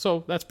deal.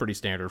 So that's pretty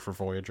standard for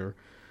Voyager.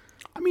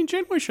 I mean,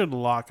 Janeway should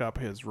lock up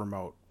his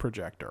remote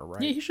projector,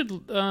 right? Yeah,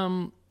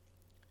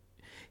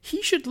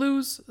 he should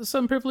lose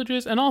some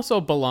privileges, and also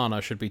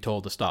B'Elanna should be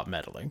told to stop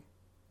meddling.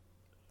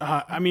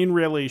 I mean,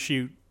 really,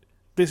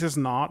 this is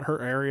not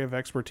her area of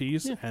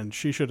expertise, and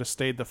she should have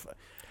stayed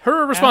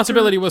her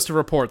responsibility was to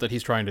report that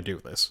he's trying to do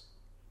this.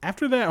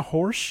 After that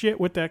horse shit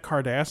with that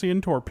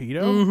Cardassian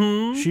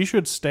torpedo, she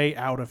should stay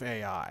out of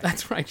AI.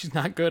 That's right. She's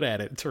not good at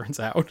it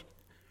turns out.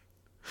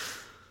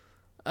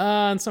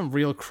 And some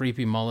real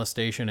creepy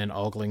molestation and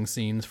ogling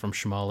scenes from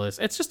Schmollis.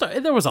 It's just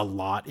there was a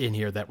lot in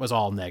here that was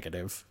all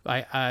negative.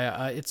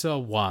 It's a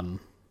 1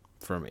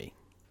 for me.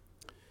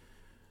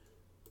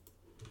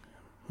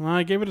 Well,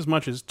 I gave it as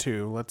much as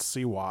 2. Let's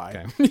see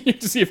why. Okay.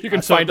 To see if you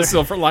can find a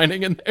silver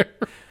lining in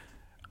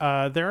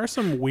there. There are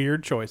some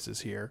weird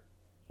choices here.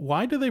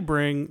 Why do they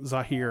bring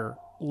Zahir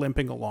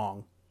limping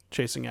along,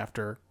 chasing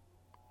after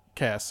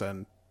Kes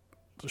and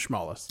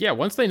Schmollis? Yeah,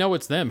 once they know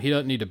it's them, he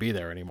doesn't need to be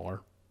there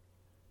anymore.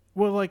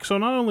 Well, so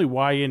not only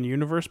why in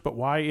universe, but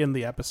why in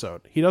the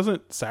episode? He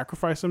doesn't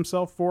sacrifice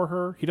himself for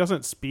her. He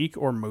doesn't speak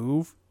or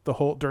move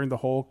during the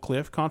whole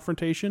cliff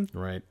confrontation.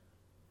 Right.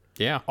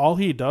 Yeah. All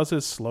he does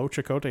is slow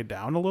Chakotay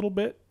down a little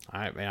bit.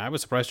 I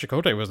was surprised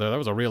Chakotay was there. That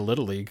was a real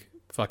Little League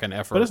fucking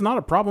effort. But it's not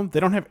a problem.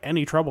 They don't have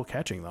any trouble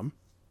catching them.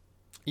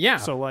 Yeah.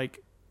 So, like,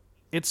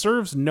 it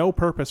serves no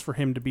purpose for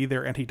him to be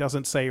there, and he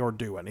doesn't say or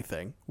do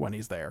anything when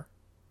he's there.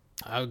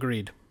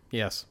 Agreed.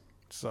 Yes.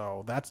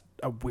 So that's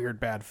a weird,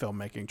 bad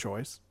filmmaking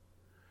choice.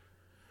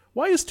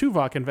 Why is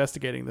Tuvok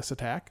investigating this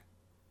attack?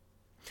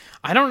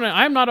 I don't know.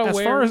 I'm not aware.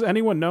 As far as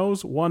anyone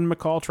knows, one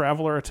McCall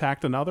traveler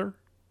attacked another,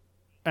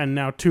 and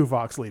now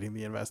Tuvok's leading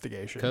the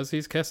investigation. Because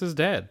Kes'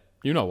 dad.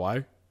 You know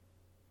why.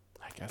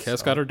 I guess Kes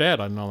so. got her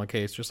dad on the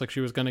case, just like she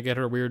was going to get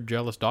her weird,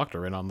 jealous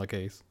doctor in on the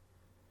case.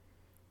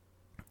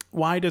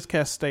 Why does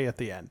Kes stay at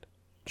the end?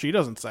 She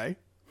doesn't say.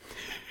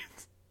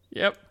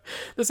 Yep.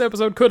 This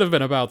episode could have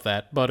been about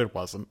that, but it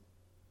wasn't.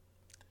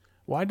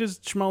 Why does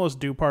Schmollis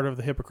do part of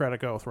the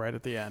Hippocratic Oath right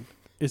at the end?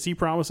 Is he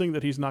promising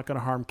that he's not going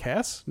to harm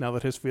Kes now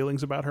that his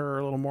feelings about her are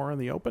a little more in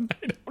the open?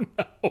 I don't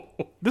know.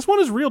 This one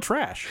is real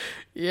trash.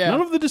 Yeah. None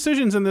of the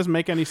decisions in this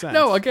make any sense.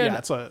 No, again... Yeah,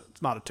 it's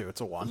not a 2,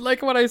 it's a 1.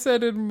 Like what I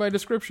said in my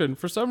description,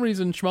 for some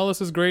reason,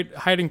 Schmollis' great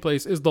hiding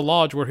place is the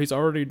lodge where he's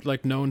already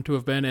known to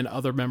have been and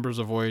other members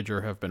of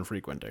Voyager have been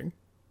frequenting.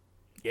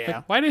 Yeah.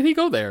 Like, why did he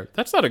go there?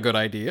 That's not a good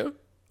idea.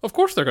 Of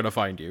course they're going to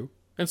find you.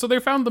 And so they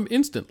found them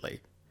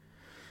instantly.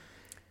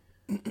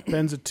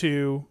 Ben's a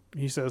 2.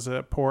 He says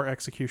poor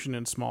execution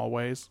in small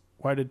ways.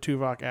 Why did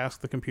Tuvok ask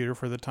the computer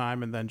for the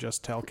time and then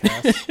just tell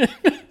Kes?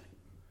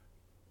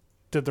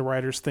 did the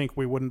writers think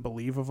we wouldn't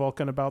believe a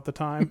Vulcan about the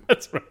time?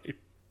 That's right.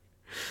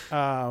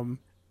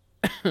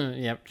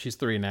 Yep, she's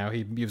 3 now.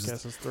 He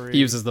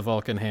uses the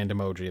Vulcan hand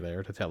emoji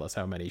there to tell us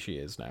how many she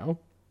is now.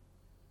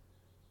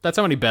 That's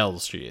how many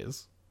bells she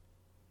is.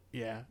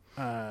 Yeah.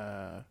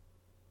 And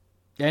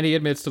he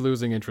admits to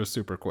losing interest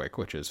super quick,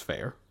 which is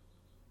fair.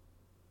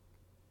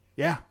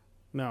 Yeah.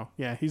 No.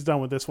 Yeah, he's done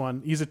with this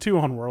one. He's a 2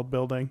 on world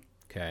building.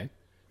 Okay.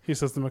 He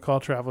says the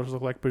McCall travelers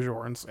look like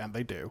Bajorans, and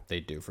they do. They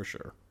do for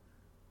sure.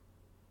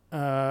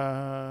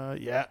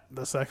 Yeah,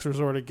 the sex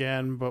resort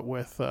again, but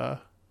with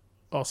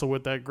also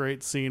with that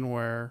great scene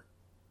where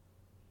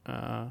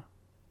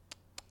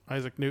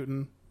Isaac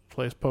Newton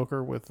plays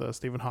poker with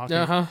Stephen Hawking.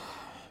 Uh-huh.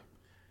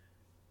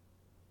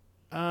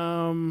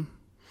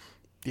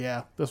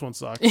 Yeah, this one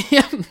sucks.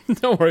 Yeah,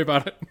 don't worry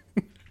about it.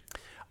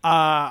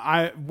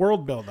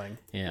 World building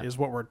Yeah. is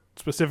what we're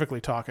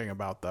specifically talking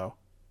about, though,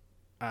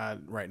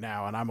 right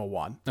now, and I'm a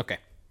 1. Okay.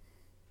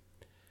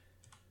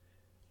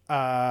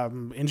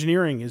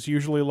 Engineering is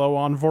usually low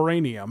on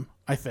voranium.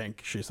 I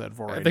think she said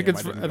voranium.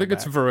 I think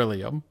it's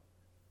beryllium.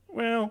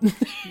 Well,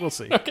 we'll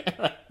see.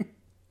 Okay.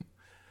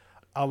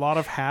 A lot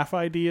of half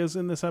ideas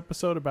in this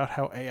episode about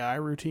how AI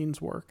routines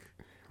work.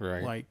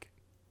 Right.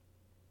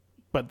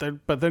 But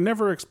they're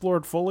never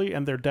explored fully,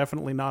 and they're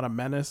definitely not a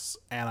menace,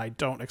 and I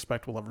don't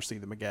expect we'll ever see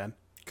them again.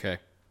 Okay.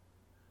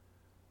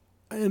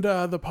 And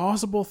the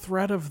possible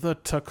threat of the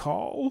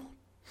Takal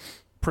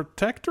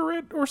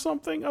Protectorate or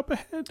something up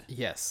ahead.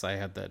 Yes, I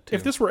had that too.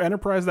 If this were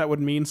Enterprise, that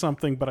would mean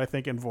something, but I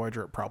think in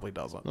Voyager it probably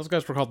doesn't. Those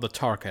guys were called the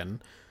Tarkin.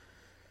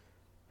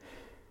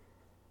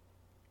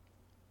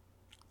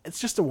 It's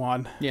just a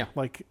 1. Yeah.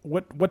 Like,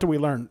 what do we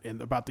learn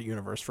about the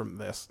universe from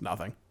this?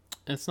 Nothing.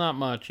 It's not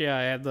much. Yeah,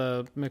 I had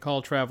the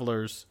McCall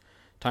travelers.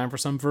 Time for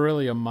some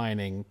beryllium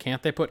mining.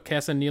 Can't they put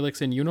Kes and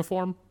Neelix in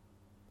uniform?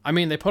 I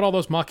mean, they put all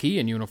those Maquis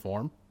in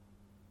uniform.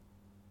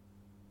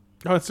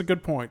 Oh, that's a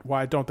good point.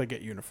 Why don't they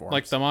get uniforms?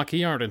 Like, the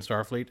Maquis aren't in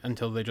Starfleet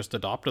until they just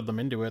adopted them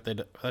into it.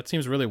 That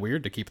seems really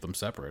weird to keep them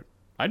separate.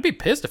 I'd be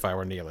pissed if I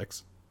were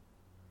Neelix.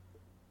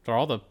 For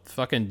all the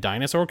fucking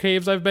dinosaur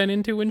caves I've been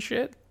into and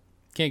shit.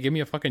 Can't give me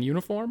a fucking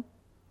uniform?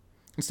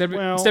 Instead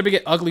we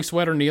get ugly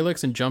sweater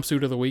Neelix and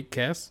jumpsuit of the week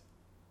Kes.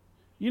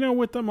 You know,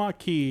 with the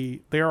Maquis,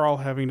 they're all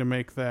having to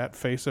make that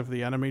face of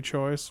the enemy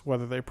choice,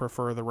 whether they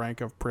prefer the rank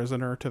of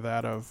prisoner to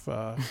that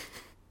of...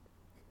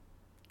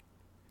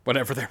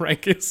 whatever their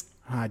rank is.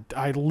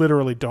 I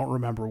literally don't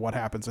remember what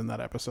happens in that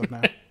episode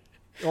now.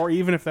 Or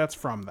even if that's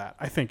from that.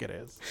 I think it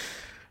is.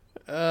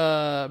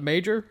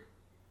 Major?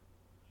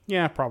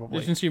 Yeah, probably.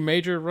 Isn't she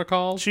Major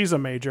Recall? She's a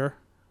major.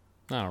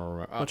 I don't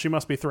remember. But she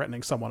must be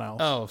threatening someone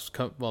else.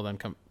 Oh, well then,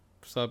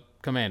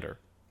 Commander.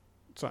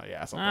 So,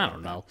 yeah, something I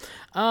don't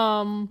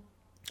know.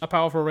 A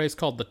powerful race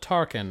called the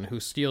Tarkin, who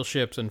steal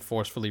ships and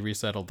forcefully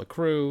resettle the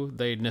crew.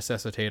 They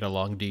necessitate a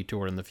long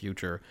detour in the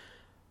future.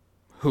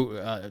 Who,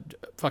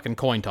 fucking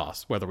coin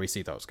toss, whether we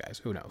see those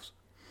guys. Who knows?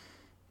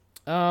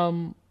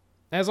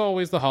 As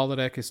always, the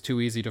holodeck is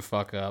too easy to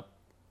fuck up.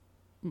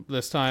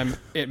 This time,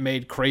 it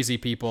made crazy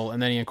people,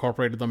 and then he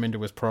incorporated them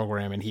into his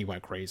program, and he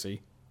went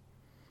crazy.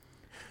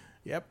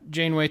 Yep.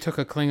 Janeway took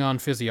a Klingon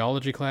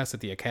physiology class at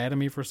the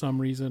Academy for some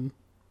reason.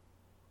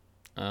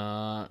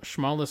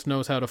 Schmallis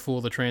knows how to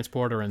fool the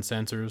transporter and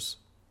sensors.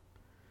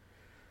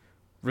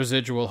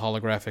 Residual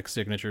holographic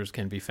signatures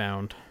can be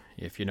found,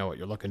 if you know what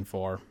you're looking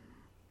for.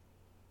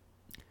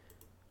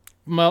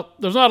 Well,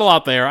 there's not a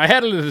lot there. I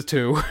had it as a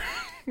 2.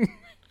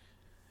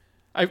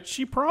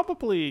 She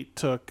probably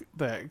took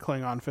the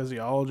Klingon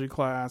physiology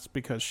class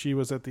because she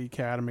was at the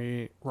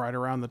Academy right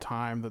around the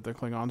time that the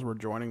Klingons were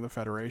joining the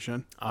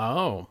Federation.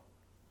 Oh.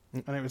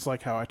 And it was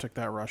like how I took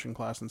that Russian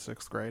class in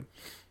 6th grade.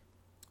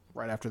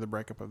 Right after the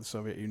breakup of the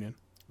Soviet Union.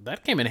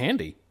 That came in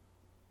handy.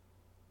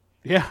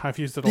 Yeah, I've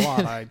used it a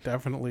lot. I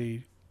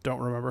definitely don't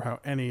remember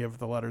how any of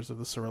the letters of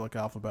the Cyrillic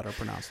alphabet are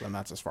pronounced, and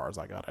that's as far as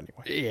I got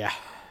anyway. Yeah.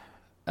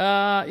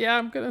 Yeah,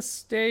 I'm going to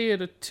stay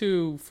at a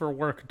 2 for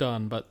work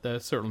done, but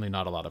there's certainly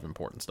not a lot of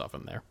important stuff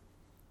in there.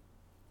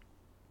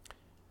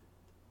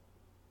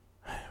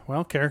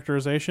 Well,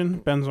 characterization.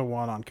 Ben's a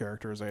 1 on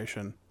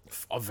characterization.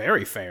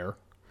 Very fair.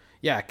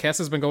 Yeah, Kes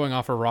has been going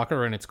off her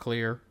rocker, and it's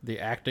clear. The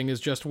acting is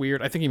just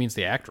weird. I think he means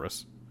the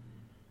actress.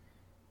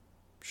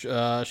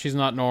 She's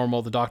not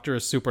normal. The Doctor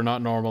is super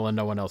not normal, and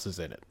no one else is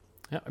in it.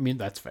 Yeah, I mean,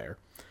 that's fair.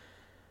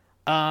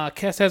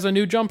 Kes has a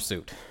new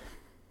jumpsuit.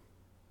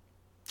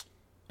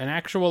 An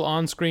actual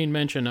on-screen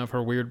mention of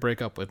her weird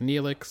breakup with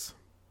Neelix.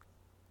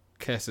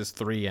 Kes is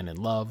 3 and in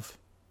love.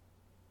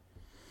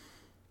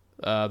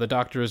 The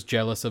Doctor is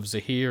jealous of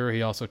Zahir.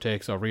 He also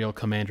takes a real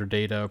Commander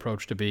Data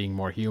approach to being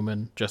more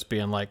human. Just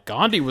being like,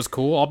 Gandhi was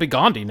cool, I'll be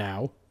Gandhi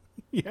now.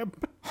 Yep.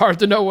 Hard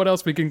to know what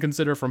else we can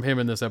consider from him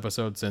in this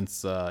episode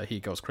since he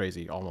goes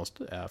crazy almost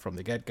from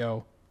the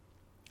get-go.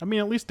 I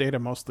mean, at least Data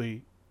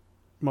mostly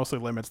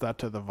limits that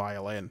to the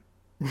violin.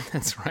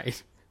 That's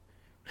right.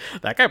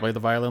 That guy played the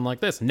violin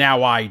like this.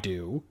 Now I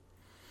do.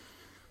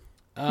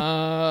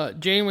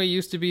 Janeway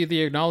used to be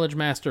the acknowledged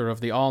master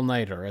of the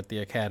all-nighter at the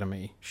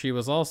Academy. She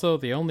was also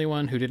the only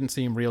one who didn't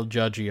seem real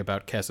judgy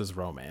about Kes's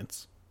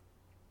romance.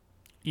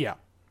 Yeah.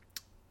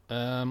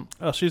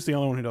 Oh, She's the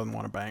only one who doesn't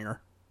want to bang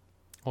her.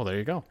 well, there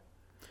you go.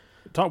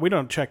 We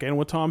don't check in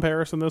with Tom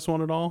Paris in this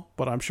one at all,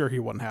 but I'm sure he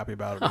wasn't happy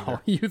about it either.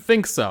 Oh, you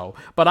think so?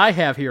 But I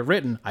have here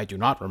written, I do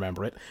not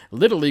remember it,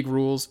 Little League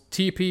rules,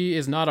 TP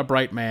is not a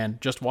bright man,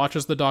 just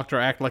watches the doctor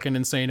act like an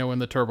insano in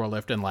the turbo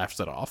lift and laughs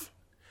it off.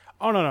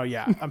 Oh, no,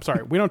 yeah. I'm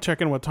sorry. We don't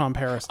check in with Tom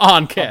Paris.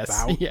 On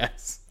Kiss,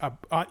 yes.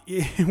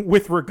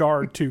 With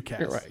regard to Kiss.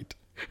 You're right.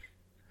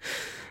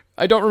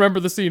 I don't remember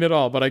the scene at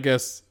all, but I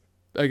guess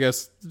he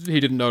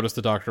didn't notice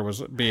the doctor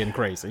was being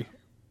crazy.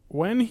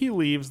 When he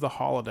leaves the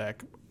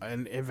holodeck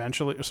and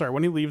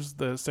when he leaves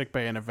the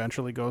sickbay and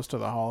eventually goes to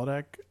the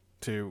holodeck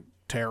to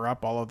tear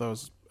up all of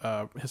those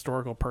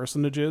historical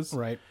personages,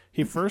 right?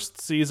 He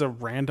first sees a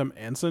random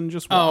ensign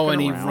just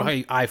walking around.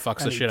 He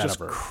fucks the shit out of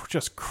her.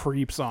 Just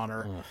creeps on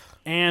her. Ugh.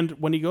 And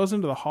when he goes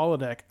into the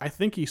holodeck, I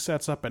think he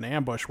sets up an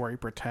ambush where he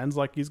pretends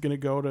like he's going to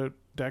go to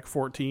deck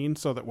 14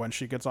 so that when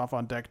she gets off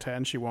on deck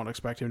 10, she won't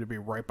expect him to be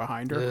right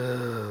behind her.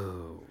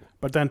 Oh.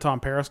 But then Tom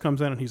Paris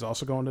comes in and he's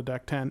also going to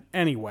deck 10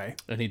 anyway.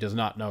 And he does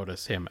not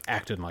notice him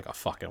acting like a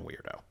fucking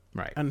weirdo.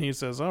 Right. And he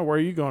says, "Oh, where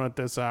are you going at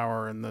this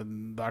hour?" And the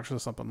doctor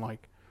says something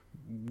like,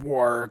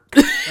 "Work."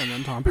 And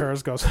then Tom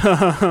Paris goes,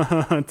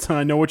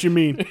 "I know what you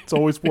mean. It's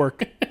always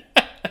work."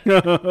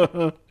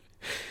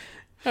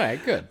 All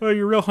right, good. Well,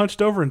 you're real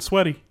hunched over and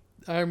sweaty.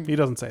 He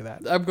doesn't say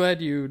that. I'm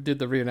glad you did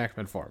the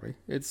reenactment for me.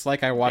 It's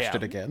like I watched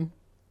it again.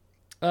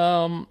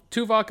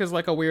 Tuvok is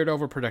like a weird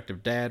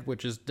overprotective dad,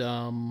 which is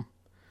dumb.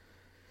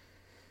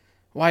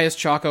 Why is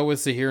Chaco with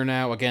Zahir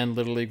now? Again,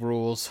 Little League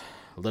rules.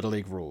 Little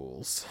League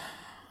rules.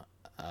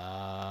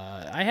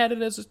 I had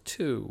it as a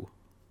 2.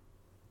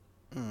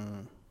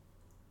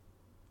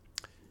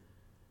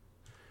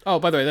 Oh,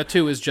 by the way, that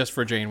 2 is just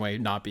for Janeway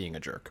not being a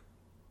jerk.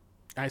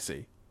 I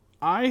see.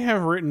 I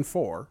have written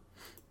 4,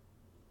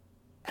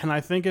 and I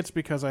think it's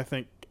because I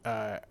thought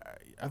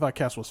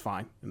Kes was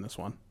fine in this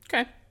one.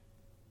 Okay.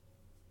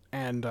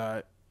 And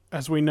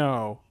as we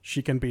know,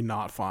 she can be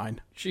not fine.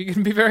 She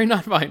can be very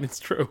not fine, it's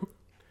true.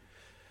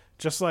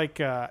 Just like,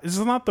 this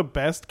is not the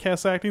best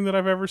Kes acting that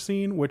I've ever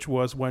seen, which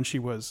was when she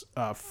was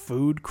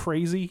food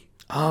crazy.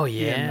 Oh,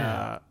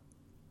 yeah.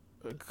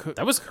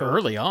 That was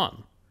early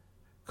on.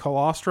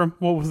 Colostrum?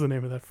 What was the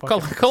name of that fucking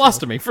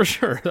Colostomy, for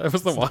sure. That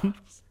was the one.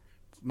 It's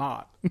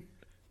not.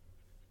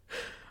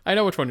 I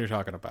know which one you're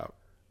talking about.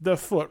 The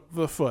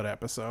foot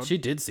episode. She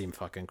did seem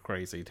fucking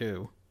crazy,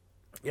 too.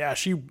 Yeah,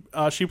 she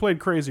played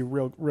crazy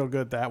real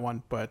good that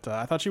one, but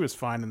I thought she was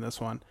fine in this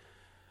one.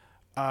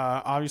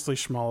 Obviously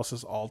Schmallis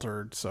is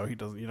altered, so you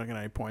don't get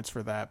any points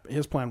for that.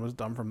 His plan was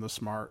dumb from the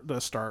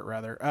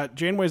start.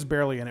 Janeway's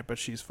barely in it, but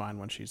she's fine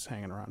when she's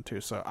hanging around too.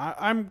 So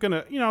I'm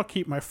gonna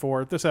keep my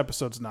 4. This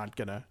episode's not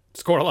gonna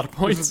score a lot of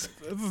points.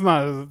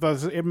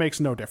 It makes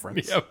no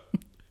difference. Yep.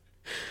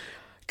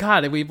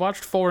 God, we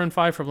watched 4 and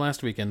 5 from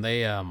last week, and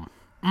they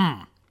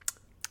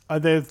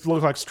they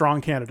look like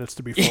strong candidates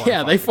to be 4.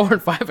 Yeah, they 4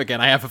 and 5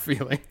 again. I have a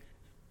feeling.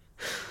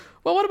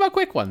 Well, what about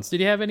quick ones? Did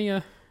you have any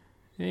of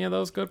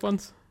those good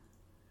ones?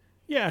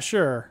 Yeah,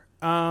 sure.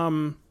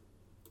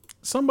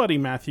 Somebody,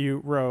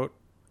 Matthew, wrote,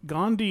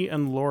 Gandhi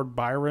and Lord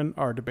Byron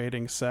are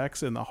debating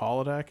sex in the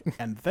holodeck,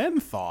 and then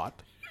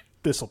thought,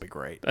 this'll be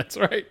great. That's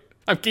right.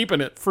 I'm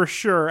keeping it. For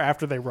sure,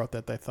 after they wrote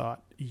that, they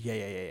thought, yeah.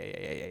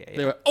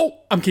 They went,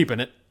 I'm keeping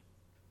it.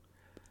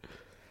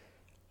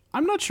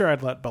 I'm not sure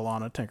I'd let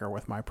B'Elanna tinker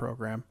with my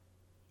program.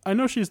 I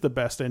know she's the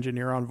best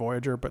engineer on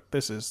Voyager, but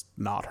this is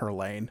not her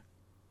lane.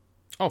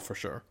 Oh, for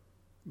sure.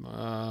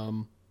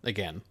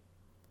 Again,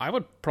 I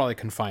would probably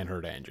confine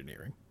her to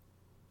engineering.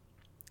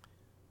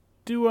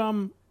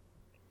 Do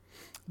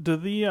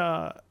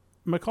the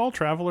McCall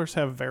Travelers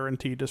have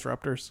Verity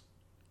disruptors?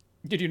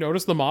 Did you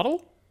notice the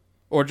model?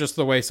 Or just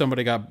the way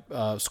somebody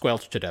got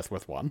squelched to death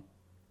with one?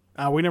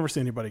 We never see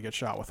anybody get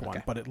shot with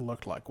one, but it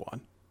looked like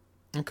one.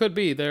 It could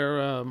be.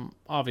 They're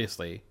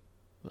obviously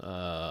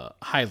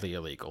highly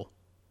illegal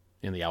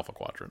in the Alpha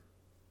Quadrant.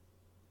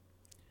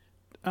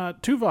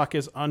 Tuvok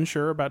is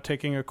unsure about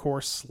taking a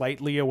course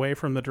slightly away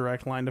from the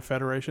direct line to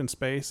Federation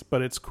space,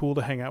 but it's cool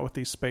to hang out with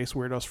these space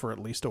weirdos for at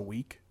least a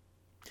week.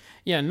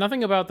 Yeah,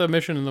 nothing about the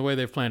mission and the way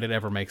they've planned it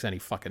ever makes any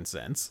fucking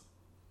sense.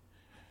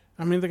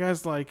 I mean, the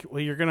guy's like,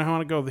 well, you're going to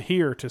want to go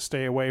here to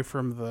stay away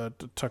from the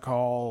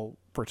Takal,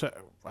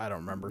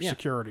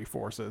 security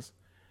forces.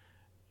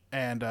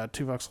 And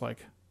Tuvok's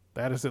like,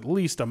 that is at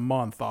least a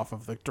month off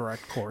of the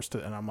direct course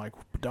to, and I'm like,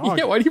 dog,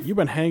 you've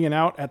been hanging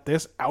out at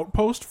this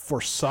outpost for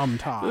some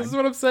time. This is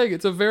what I'm saying.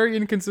 It's a very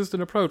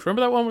inconsistent approach.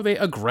 Remember that one where they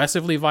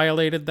aggressively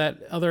violated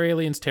that other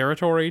alien's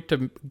territory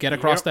to get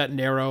across that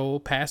narrow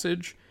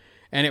passage?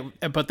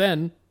 But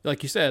then,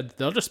 like you said,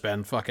 they'll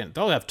have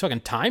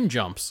fucking time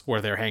jumps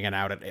where they're hanging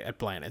out at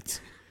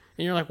planets.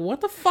 And you're like, what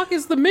the fuck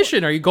is the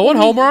mission? Are you going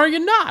home or are you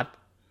not?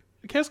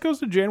 Kes goes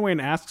to Janeway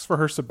and asks for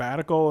her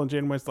sabbatical, and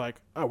Janeway's like,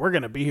 "Oh, we're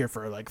gonna be here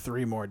for like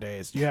 3 more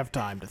days. You have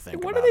time to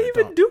think What about are they it.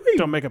 even doing?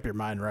 Don't make up your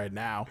mind right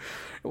now."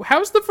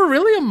 How's the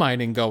beryllium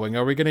mining going?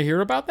 Are we going to hear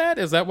about that?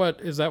 Is that what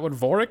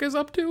Vorik is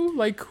up to?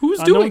 Like, who's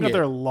I know we doing got it?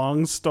 their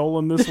lungs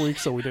stolen this week,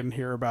 so we didn't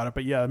hear about it.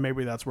 But yeah,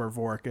 maybe that's where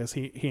Vorik is.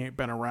 He ain't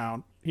been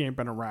around. He ain't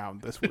been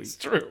around this week. It's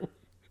true.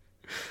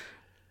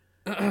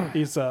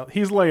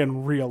 He's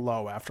laying real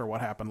low after what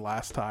happened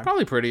last time.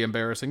 Probably pretty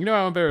embarrassing. You know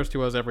how embarrassed he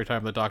was every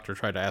time the doctor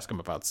tried to ask him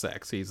about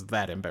sex? He's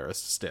that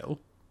embarrassed still.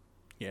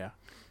 Yeah.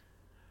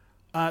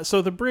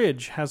 So the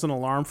bridge has an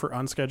alarm for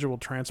unscheduled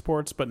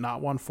transports, but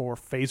not one for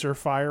phaser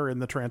fire in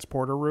the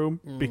transporter room,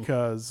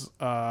 because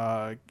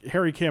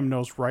Harry Kim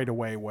knows right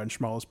away when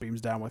Schmollis beams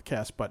down with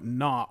Kes, but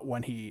not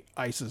when he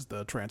ices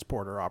the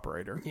transporter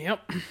operator.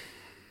 Yep.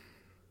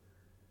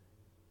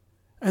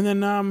 And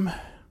then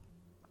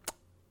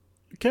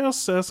Kes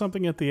says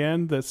something at the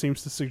end that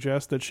seems to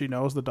suggest that she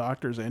knows the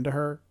doctor's into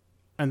her,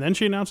 and then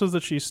she announces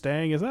that she's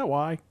staying. Is that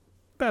why?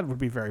 That would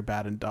be very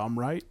bad and dumb,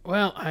 right?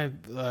 Well,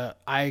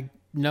 I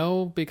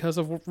know because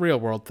of real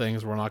world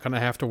things, we're not going to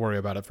have to worry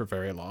about it for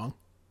very long.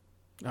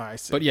 Oh, I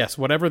see. But yes,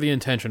 whatever the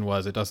intention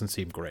was, it doesn't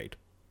seem great.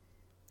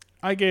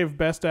 I gave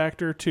Best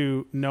Actor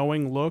to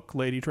Knowing Look,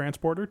 Lady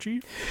Transporter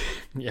Chief,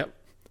 Yep.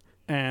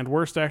 and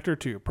Worst Actor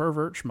to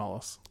Pervert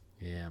Schmullis.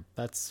 Yeah,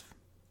 that's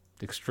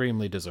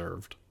extremely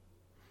deserved.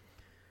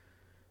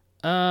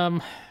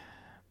 To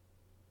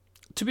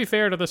be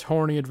fair to this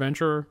horny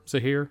adventurer,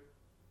 Zahir,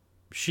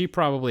 she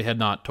probably had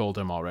not told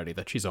him already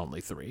that she's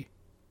only 3.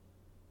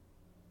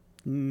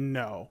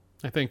 No.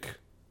 I think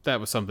that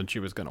was something she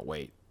was going to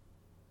wait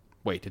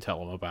to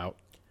tell him about.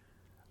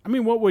 I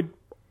mean,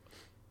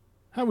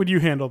 how would you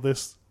handle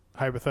this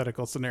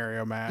hypothetical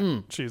scenario,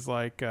 Matt? She's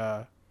like,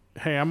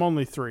 hey, I'm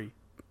only 3.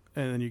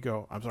 And then you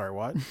go, I'm sorry,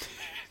 what?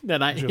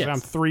 Then She goes,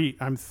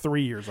 I'm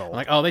 3 years old.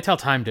 like, oh, they tell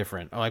time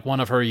different. Like, one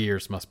of her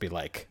years must be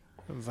like,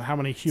 How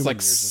many it's human like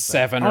years is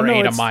that? 7 Oh, or no, 8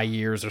 it's- of my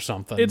years or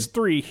something. It's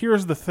 3.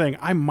 Here's the thing.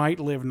 I might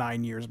live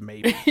 9 years,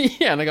 maybe.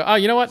 yeah, and they go, oh,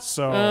 you know what?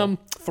 So, I'm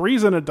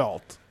 3's an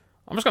adult.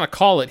 just going to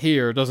call it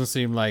here. It doesn't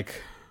seem like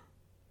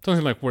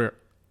we're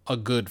a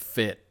good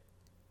fit.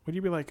 Would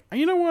you be like,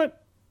 you know what?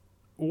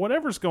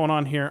 Whatever's going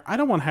on here, I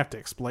don't want to have to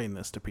explain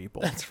this to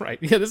people. That's right.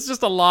 Yeah, this is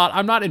just a lot.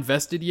 I'm not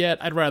invested yet.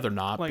 I'd rather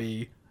not Like,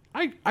 be.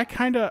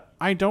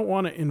 I don't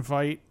want to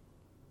invite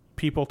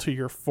people to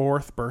your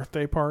 4th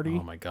birthday party.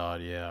 Oh my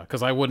god, yeah.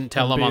 Because I wouldn't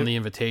tell And them be- on the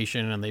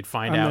invitation, and they'd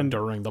find and out then-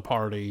 during the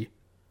party.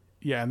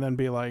 Yeah, and then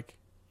be like,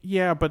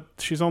 yeah, but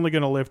she's only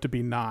going to live to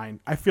be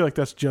 9. I feel like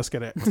there's just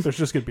going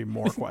to be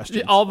more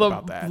questions All the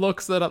about that.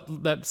 looks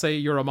that say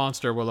you're a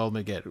monster will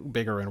only get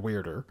bigger and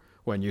weirder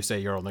when you say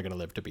you're only going to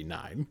live to be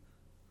 9.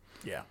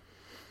 Yeah.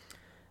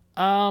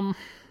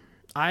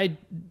 I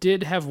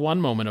did have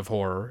one moment of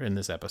horror in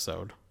this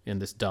episode, in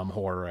this dumb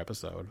horror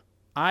episode.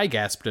 I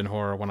gasped in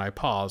horror when I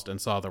paused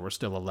and saw there were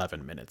still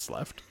 11 minutes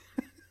left.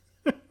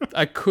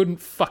 I couldn't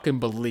fucking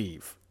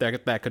believe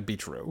that could be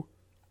true.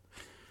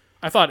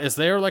 I thought, is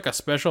there like a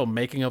special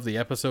making of the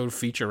episode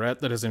featurette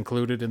that is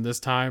included in this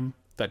time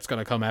that's going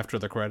to come after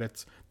the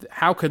credits?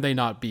 How could they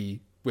not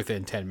be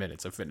within 10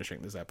 minutes of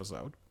finishing this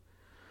episode?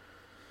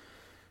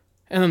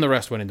 And then the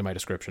rest went into my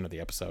description of the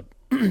episode.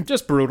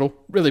 Just brutal.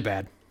 Really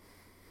bad.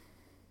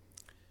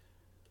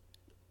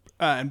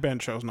 And Ben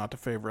chose not to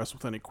favor us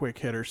with any quick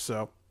hitters,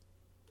 so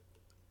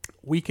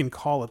we can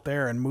call it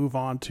there and move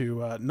on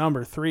to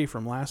number 3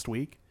 from last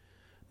week.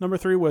 Number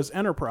 3 was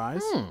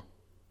Enterprise.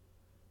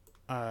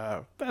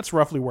 That's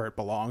roughly where it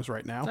belongs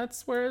right now.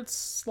 That's where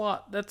it's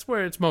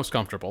most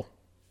comfortable.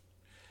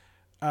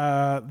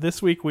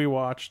 This week we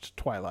watched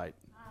Twilight.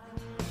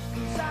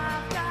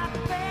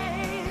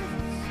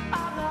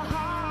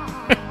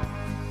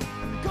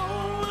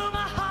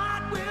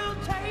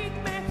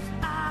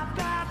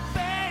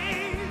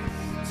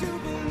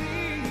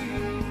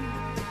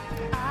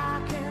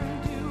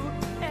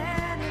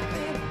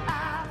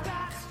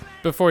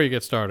 Before you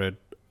get started,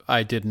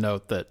 I did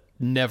note that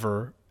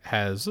never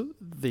has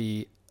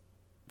the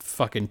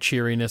fucking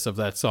cheeriness of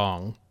that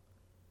song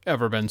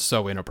ever been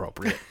so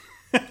inappropriate.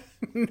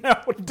 No,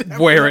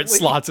 Where it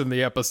slots in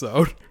the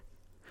episode.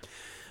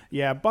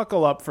 Yeah,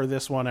 buckle up for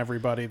this one,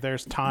 everybody.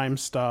 There's time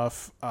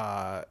stuff.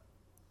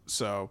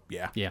 So,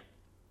 yeah. Yeah.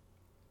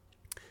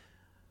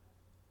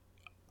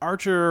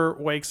 Archer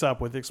wakes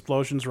up with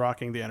explosions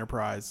rocking the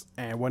Enterprise,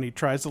 and when he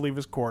tries to leave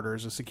his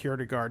quarters, a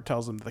security guard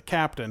tells him the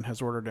captain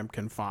has ordered him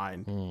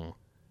confined.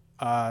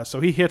 So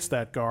he hits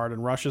that guard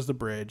and rushes the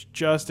bridge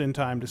just in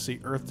time to see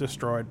Earth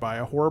destroyed by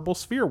a horrible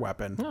sphere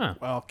weapon. Huh.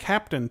 While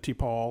Captain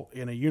T'Pol,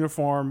 in a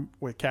uniform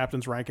with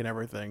captain's rank and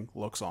everything,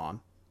 looks on.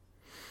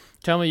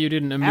 Tell me you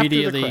didn't the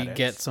immediately credits.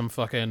 get some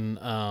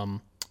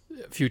fucking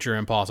Future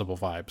Impossible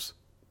vibes.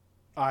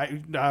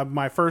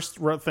 My first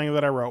thing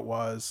that I wrote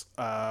was,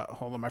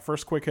 hold on, my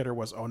first quick hitter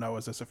was, oh no,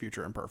 is this a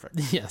Future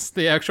Imperfect? Yes,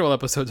 the actual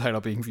episode title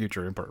being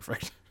Future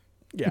Imperfect.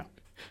 Yeah.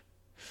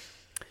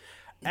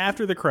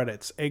 After the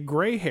credits, a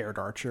gray-haired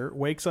Archer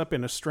wakes up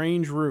in a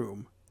strange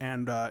room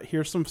and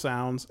hears some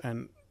sounds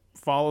and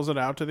follows it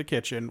out to the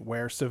kitchen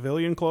where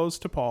civilian clothes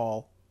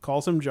T'Pol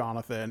calls him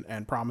Jonathan,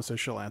 and promises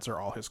she'll answer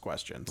all his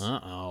questions.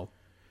 Uh-oh.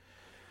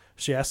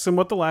 She asks him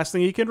what the last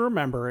thing he can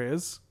remember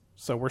is,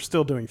 so we're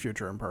still doing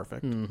Future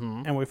Imperfect.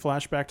 Mm-hmm. And we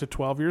flash back to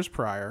 12 years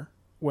prior,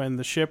 when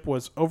the ship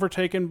was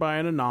overtaken by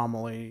an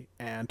anomaly,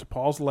 and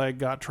T'Pol's leg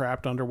got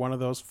trapped under one of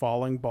those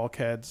falling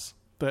bulkheads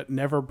that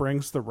never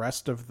brings the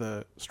rest of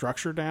the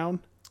structure down.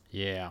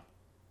 Yeah.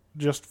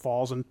 Just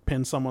falls and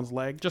pins someone's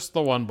leg. Just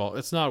the one bulk.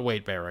 It's not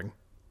weight-bearing.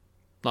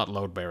 Not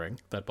load-bearing,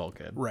 that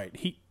bulkhead. Right.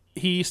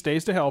 He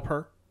stays to help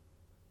her,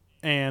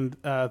 and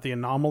the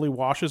anomaly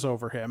washes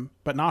over him,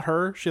 but not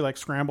her. She,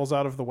 scrambles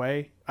out of the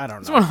way. I don't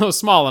know. It's one of those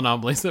small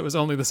anomalies that was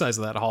only the size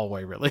of that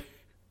hallway, really.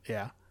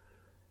 Yeah.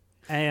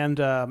 And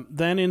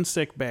then in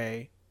sick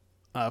bay,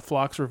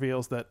 Phlox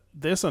reveals that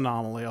this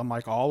anomaly,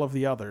 unlike all of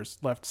the others,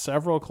 left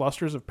several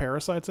clusters of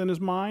parasites in his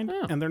mind,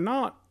 and they're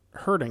not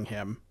hurting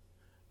him,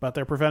 but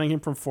they're preventing him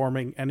from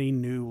forming any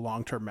new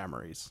long-term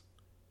memories.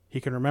 He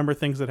can remember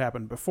things that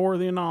happened before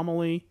the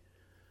anomaly,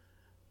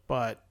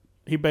 but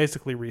he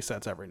basically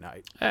resets every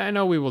night. I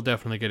know we will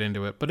definitely get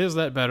into it, but is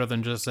that better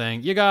than just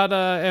saying, you got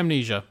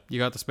amnesia, you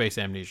got the space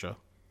amnesia.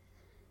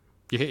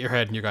 You hit your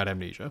head and you got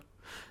amnesia.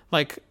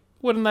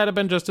 Wouldn't that have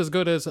been just as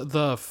good as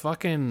the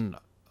fucking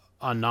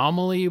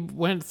anomaly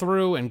went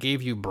through and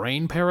gave you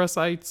brain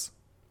parasites?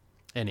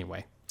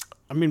 Anyway.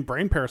 I mean,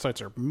 brain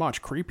parasites are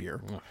much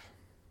creepier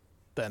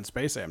than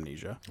space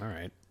amnesia. All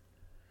right.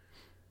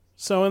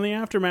 So in the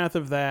aftermath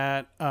of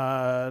that,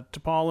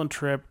 T'Pol and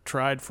Trip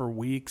tried for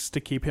weeks to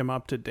keep him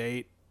up to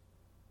date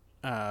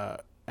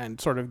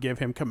and sort of give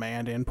him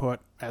command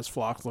input as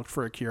Phlox looked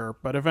for a cure.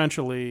 But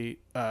eventually,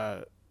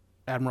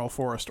 Admiral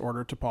Forrest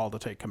ordered T'Pol to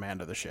take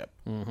command of the ship.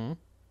 Mm-hmm.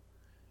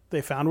 They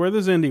found where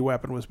the Xindi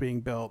weapon was being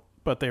built,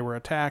 but they were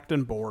attacked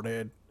and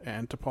boarded,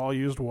 and T'Pol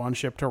used one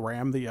ship to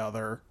ram the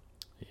other.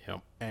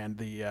 Yep. And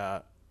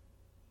the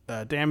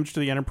damage to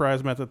the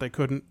Enterprise meant that they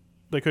couldn't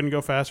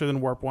go faster than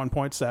warp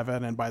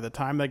 1.7, and by the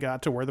time they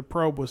got to where the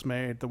probe was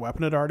made, the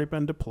weapon had already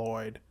been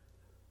deployed.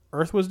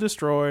 Earth was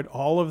destroyed.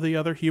 All of the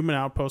other human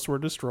outposts were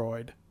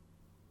destroyed.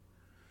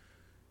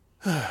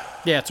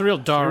 Yeah, it's a real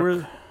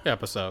dark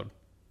episode.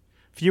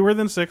 Fewer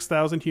than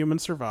 6,000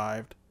 humans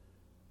survived.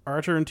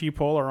 Archer and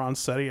T'Pol are on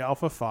SETI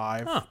Alpha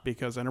 5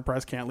 because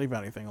Enterprise can't leave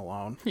anything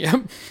alone.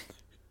 Yep.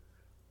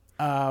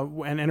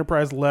 And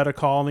Enterprise led a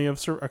convoy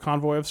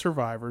of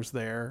survivors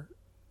there.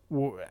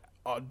 En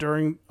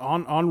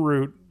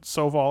route,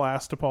 Soval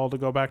asked T'Pol to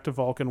go back to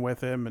Vulcan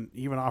with him and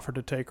even offered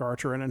to take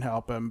Archer in and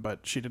help him, but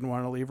she didn't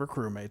want to leave her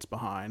crewmates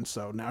behind,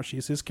 so now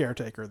she's his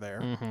caretaker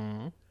there.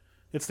 Mm-hmm.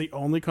 It's the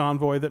only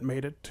convoy that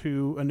made it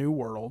to a new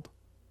world.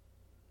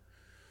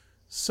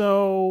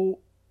 So,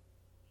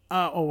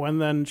 and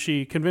then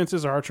she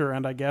convinces Archer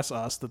and I guess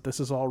us that this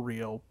is all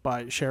real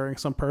by sharing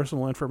some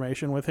personal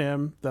information with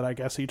him that I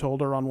guess he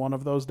told her on one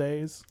of those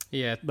days.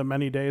 Yeah. The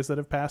many days that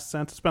have passed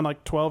since. It's been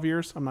 12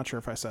 years. I'm not sure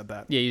if I said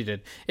that. Yeah, you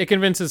did. It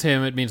convinces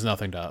him it means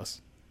nothing to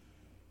us.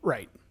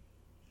 Right.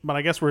 But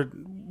I guess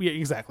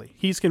exactly.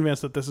 He's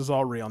convinced that this is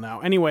all real now.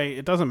 Anyway,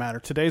 it doesn't matter.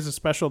 Today's a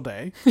special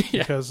day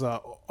because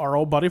our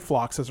old buddy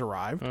Phlox has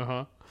arrived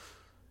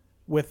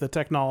with the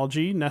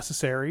technology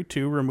necessary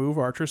to remove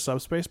Archer's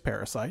subspace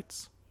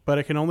parasites. But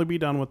it can only be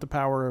done with the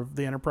power of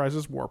the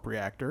Enterprise's warp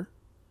reactor,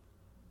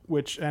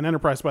 and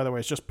Enterprise, by the way,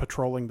 is just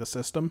patrolling the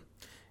system.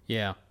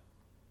 Yeah.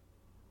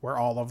 Where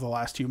all of the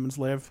last humans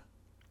live.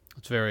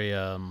 It's very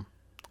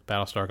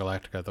Battlestar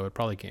Galactica, though it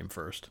probably came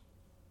first.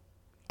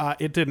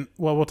 It didn't.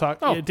 Well, we'll talk.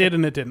 It did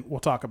and it didn't. We'll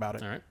talk about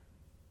it. All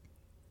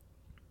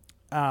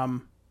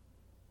right.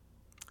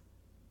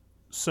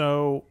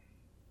 So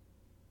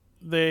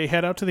they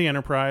head out to the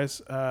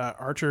Enterprise.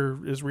 Archer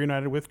is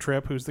reunited with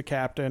Trip, who's the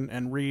captain,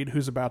 and Reed,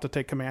 who's about to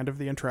take command of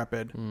the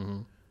Intrepid,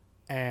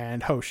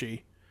 and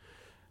Hoshi.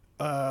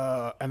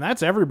 And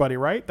that's everybody,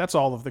 right? That's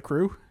all of the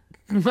crew.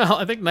 Well,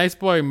 I think Nice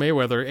Boy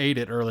Mayweather ate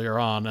it earlier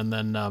on, and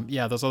then,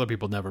 those other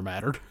people never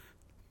mattered.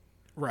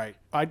 Right.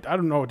 I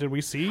don't know. Did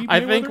we see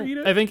Mayweather eat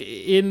it? I think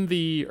in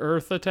the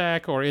Earth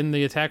attack, or in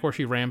the attack where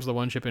she rams the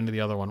one ship into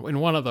the other one, in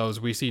one of those,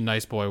 we see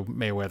Nice Boy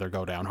Mayweather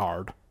go down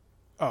hard.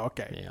 Oh,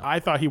 okay. Yeah. I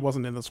thought he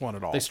wasn't in this one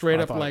at all. They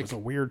straight up it was a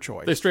weird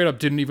choice. They straight up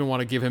didn't even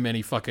want to give him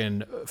any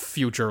fucking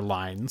future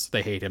lines.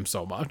 They hate him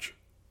so much.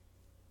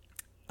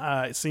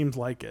 It seems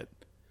like it.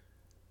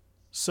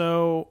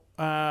 So,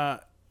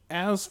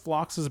 as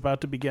Phlox is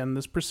about to begin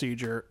this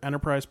procedure,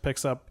 Enterprise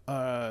picks up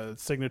a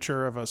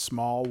signature of a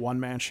small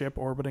one-man ship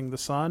orbiting the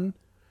sun,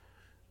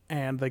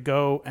 and they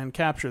go and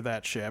capture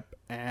that ship,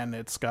 and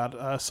it's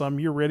got some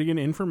Uridian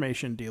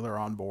information dealer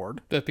on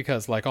board. That's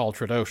because, like all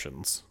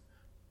Trandoshan's,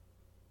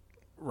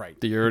 right,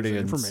 the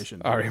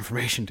Uridians are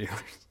information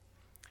dealers.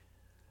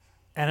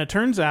 And it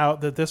turns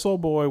out that this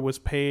old boy was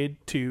paid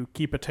to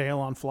keep a tail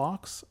on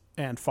Phlox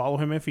and follow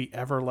him if he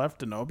ever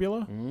left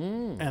Denobula.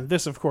 And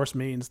this, of course,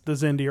 means the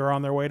Xindi are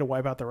on their way to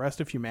wipe out the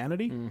rest of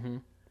humanity.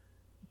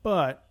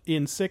 But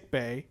in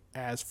sickbay,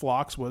 as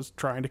Phlox was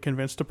trying to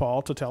convince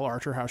T'Pol to tell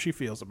Archer how she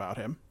feels about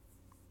him,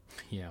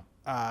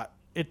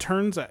 it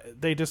turns out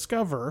they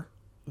discover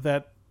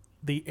that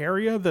the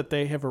area that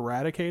they have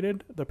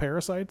eradicated, the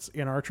parasites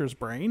in Archer's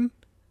brain,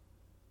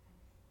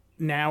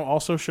 now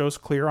also shows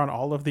clear on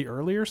all of the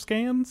earlier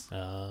scans,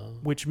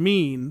 which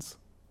means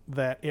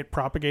that it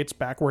propagates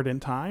backward in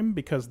time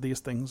because these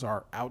things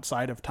are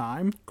outside of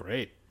time.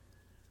 Great.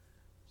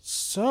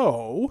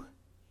 So,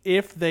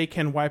 if they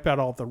can wipe out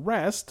all the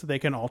rest, they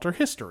can alter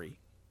history.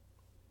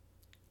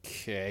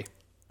 Okay.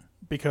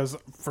 Because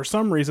for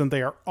some reason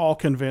they are all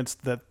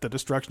convinced that the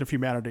destruction of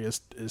humanity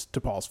is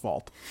T'Pol's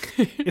fault.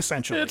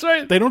 Essentially. That's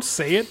right. They don't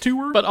say it to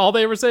her. But all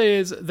they ever say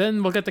is,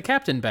 then we'll get the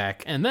captain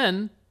back, and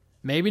then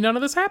maybe none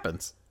of this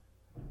happens.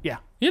 Yeah.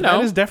 You know.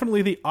 That is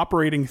definitely the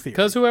operating theory.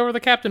 Because whoever the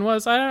captain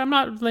was, I'm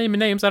not naming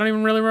names, I don't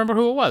even really remember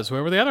who it was.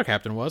 Whoever the other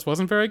captain was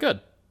wasn't very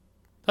good.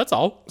 That's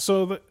all.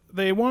 So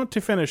they want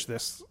to finish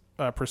this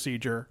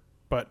procedure,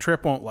 but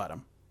Trip won't let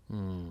them.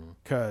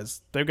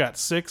 Because they've got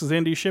 6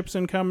 Xindi ships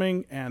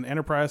incoming, and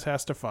Enterprise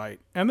has to fight.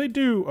 And they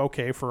do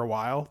okay for a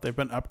while. They've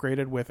been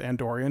upgraded with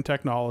Andorian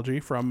technology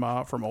from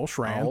old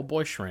Shran. Old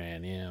boy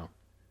Shran,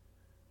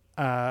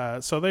 yeah.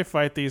 So they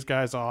fight these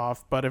guys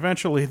off, but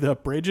eventually the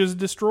bridge is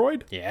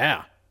destroyed.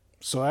 Yeah.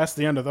 So that's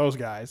the end of those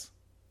guys.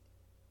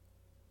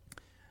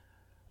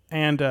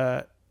 And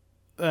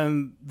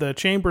the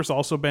chamber's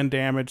also been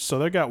damaged, so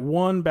they've got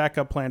one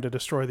backup plan to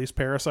destroy these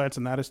parasites,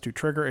 and that is to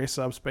trigger a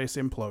subspace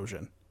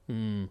implosion.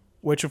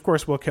 Which, of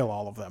course, will kill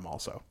all of them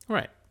also.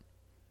 Right.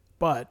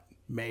 But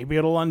maybe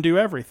it'll undo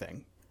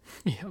everything.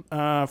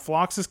 Yep.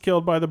 Phlox is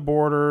killed by the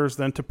boarders,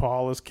 then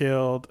T'Pol is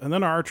killed, and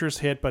then Archer's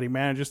hit, but he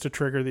manages to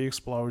trigger the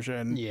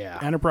explosion. Yeah.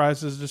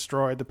 Enterprise is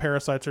destroyed, the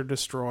parasites are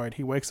destroyed,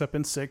 he wakes up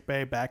in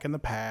sickbay back in the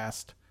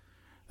past.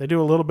 They do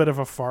a little bit of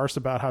a farce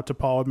about how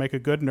T'Pol would make a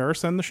good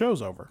nurse, and the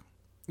show's over.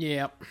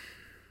 Yep.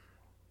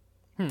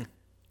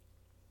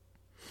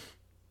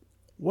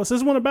 What's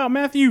this one about,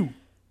 Matthew?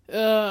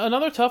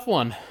 Another tough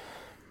one.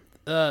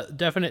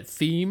 Definite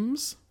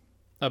themes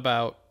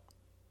about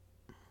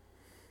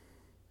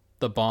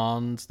the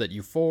bonds that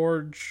you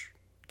forge,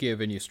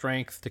 giving you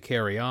strength to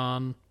carry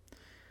on.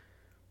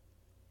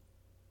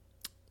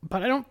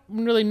 But I don't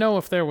really know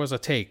if there was a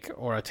take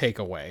or a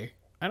takeaway.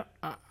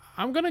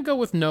 I'm going to go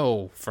with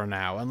no for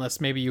now,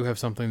 unless maybe you have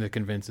something that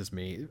convinces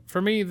me.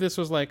 For me, this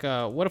was like,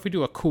 what if we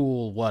do a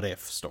cool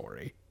what-if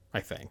story, I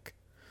think.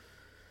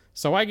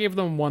 So I gave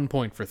them 1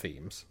 point for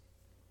themes.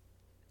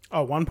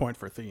 Oh, 1 point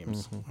for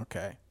themes.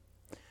 Okay.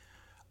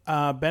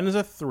 Ben is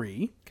a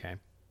 3. Okay.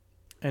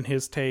 And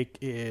his take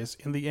is,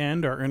 in the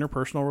end, our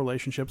interpersonal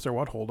relationships are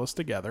what hold us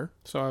together.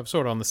 So I'm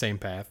sort of on the same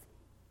path.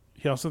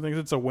 He also thinks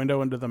it's a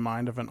window into the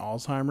mind of an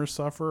Alzheimer's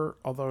sufferer,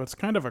 although it's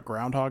kind of a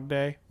Groundhog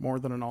Day more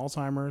than an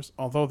Alzheimer's.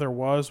 Although there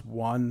was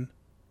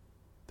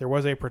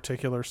a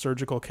particular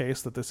surgical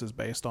case that this is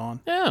based on.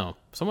 Oh,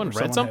 someone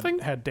read something?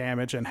 Had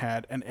damage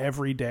and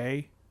every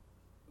day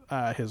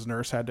his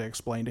nurse had to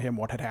explain to him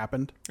what had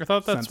happened. I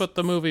thought that's what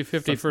the movie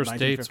 50 First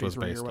Dates was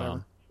based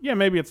on. Yeah,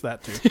 maybe it's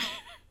that too.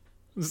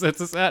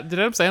 Did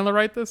Adam Sandler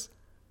write this?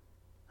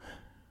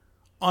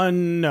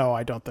 No,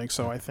 I don't think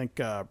so. I think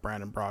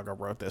Brandon Braga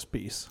wrote this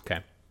piece.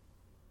 Okay.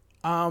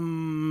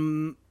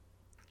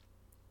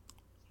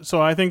 So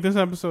I think this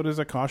episode is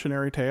a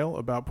cautionary tale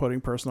about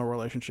putting personal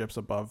relationships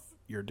above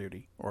your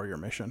duty or your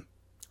mission.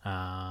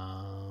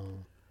 Archer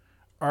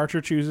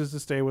chooses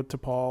to stay with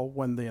T'Pol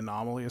when the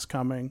anomaly is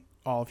coming.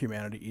 All of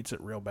humanity eats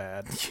it real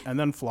bad. And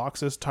then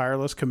Phlox's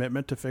tireless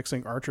commitment to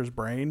fixing Archer's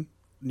brain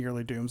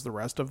nearly dooms the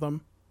rest of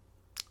them.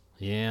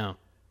 Yeah.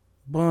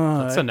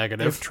 But that's a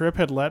negative. If Trip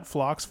had let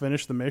Phlox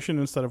finish the mission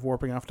instead of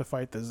warping off to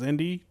fight the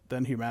Xindi,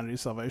 then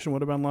humanity's salvation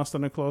would have been less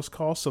than a close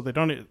call. So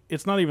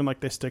it's not even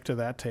like they stick to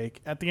that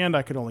take. At the end,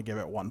 I could only give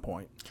it 1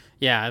 point.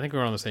 Yeah, I think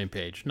we're on the same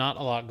page. Not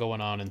a lot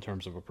going on in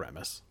terms of a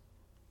premise.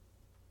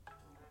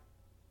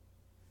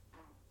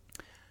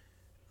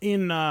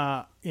 In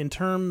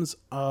terms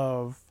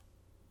of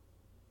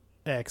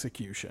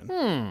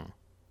execution,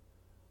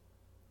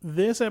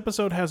 this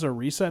episode has a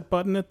reset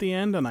button at the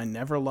end, and I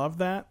never loved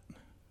that.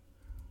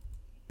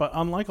 But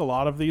unlike a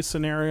lot of these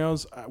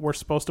scenarios, we're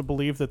supposed to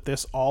believe that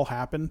this all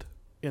happened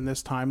in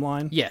this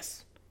timeline.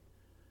 Yes.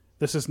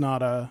 This is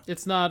not a...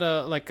 It's not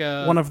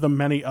one of the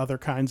many other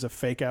kinds of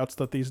fake-outs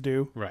that these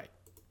do. Right.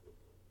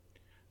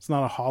 It's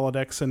not a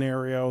holodeck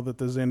scenario that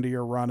the Xindi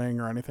are running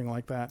or anything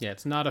like that. Yeah,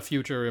 it's not a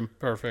future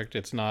imperfect.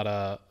 It's not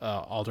a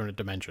alternate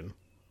dimension.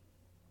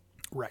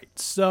 Right.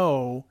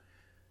 So,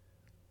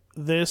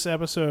 this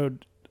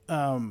episode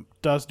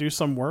does do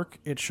some work.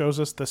 It shows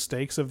us the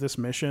stakes of this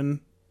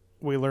mission.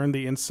 We learn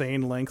the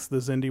insane lengths the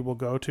Xindi will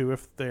go to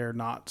if they're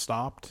not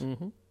stopped.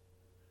 Mm-hmm.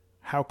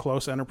 How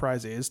close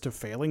Enterprise is to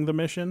failing the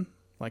mission.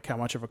 Like how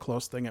much of a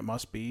close thing it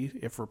must be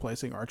if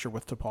replacing Archer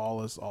with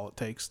T'Pol is all it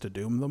takes to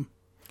doom them.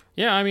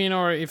 Yeah, I mean,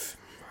 or if,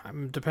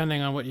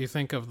 depending on what you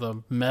think of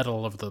the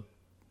mettle of the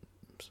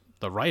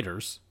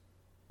writers,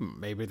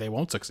 maybe they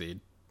won't succeed.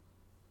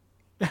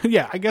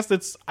 Yeah, I guess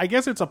it's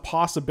a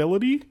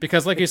possibility.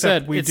 Because, like you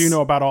said, we do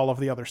know about all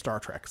of the other Star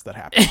Treks that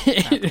happen.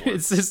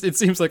 It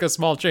seems like a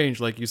small change,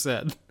 like you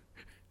said.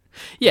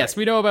 Yes, right.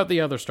 We know about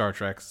the other Star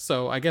Treks,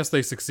 so I guess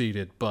they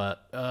succeeded.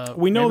 But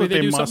we know that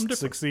they must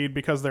succeed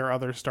because there are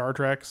other Star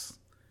Treks.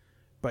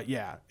 But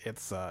yeah,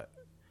 it's at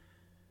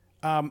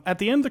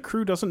the end, the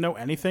crew doesn't know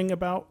anything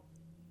about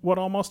what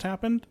almost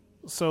happened.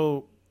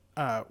 So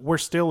we're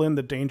still in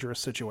the dangerous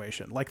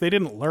situation. Like, they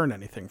didn't learn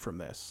anything from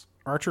this.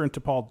 Archer and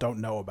T'Pol don't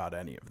know about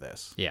any of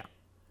this. Yeah.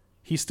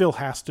 He still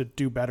has to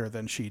do better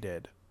than she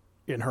did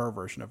in her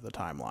version of the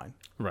timeline.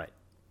 Right.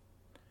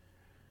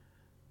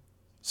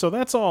 So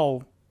that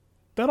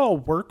all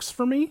works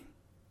for me.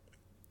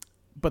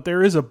 But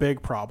there is a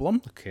big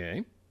problem.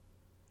 Okay.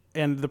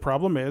 And the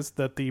problem is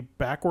that the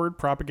backward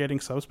propagating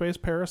subspace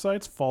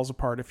parasites falls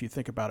apart if you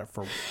think about it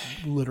for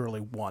literally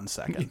 1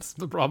 second. It's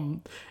the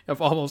problem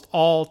of almost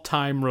all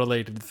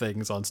time-related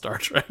things on Star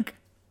Trek.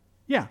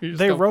 Yeah,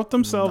 they wrote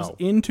themselves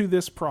into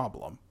this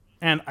problem.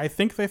 And I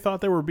think they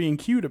thought they were being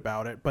cute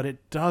about it, but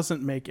it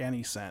doesn't make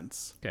any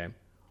sense. Okay.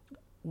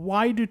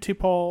 Why do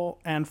T'Pol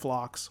and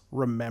Phlox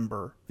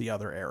remember the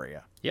other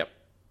area? Yep.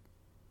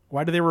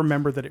 Why do they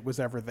remember that it was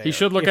ever there? You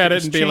should look at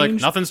it and be like,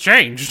 nothing's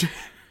changed.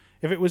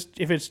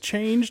 If it's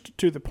changed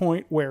to the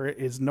point where it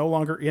is no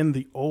longer in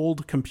the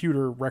old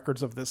computer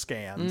records of the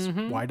scans,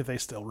 why do they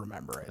still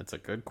remember it? That's a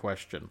good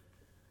question.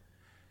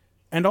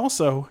 And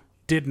also,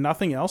 did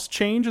nothing else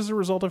change as a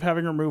result of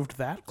having removed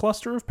that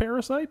cluster of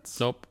parasites?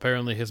 Nope.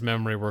 Apparently his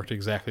memory worked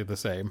exactly the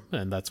same,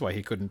 and that's why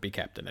he couldn't be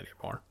captain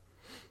anymore.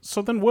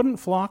 So then wouldn't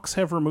Phlox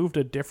have removed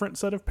a different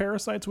set of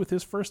parasites with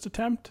his first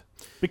attempt?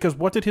 Because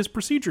what did his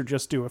procedure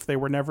just do if they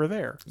were never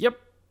there? Yep.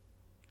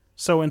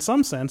 So in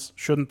some sense,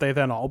 shouldn't they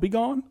then all be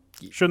gone?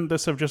 Shouldn't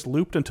this have just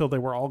looped until they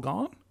were all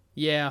gone?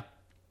 Yeah.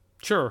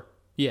 Sure.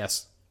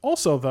 Yes.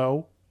 Also,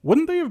 though,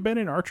 wouldn't they have been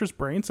in Archer's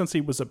brain since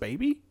he was a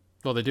baby?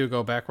 Well, they do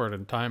go backward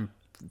in time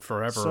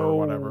forever or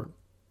whatever.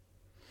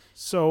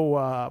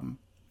 So,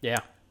 yeah.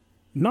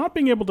 Not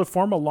being able to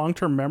form a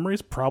long-term memory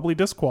is probably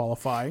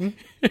disqualifying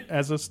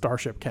as a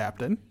starship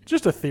captain.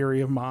 Just a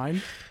theory of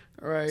mine.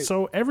 Right.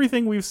 So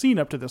everything we've seen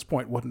up to this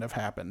point wouldn't have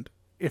happened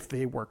if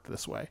they worked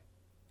this way.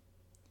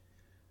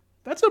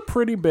 That's a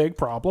pretty big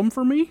problem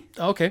for me.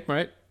 Okay,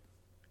 right.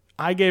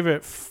 I gave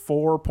it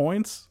 4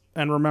 points.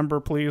 And remember,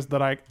 please,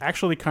 that I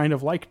actually kind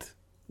of liked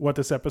what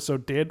this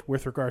episode did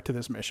with regard to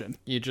this mission.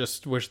 You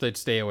just wish they'd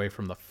stay away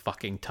from the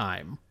fucking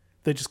time.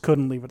 They just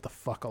couldn't leave it the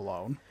fuck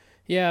alone.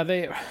 Yeah,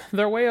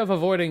 their way of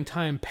avoiding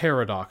time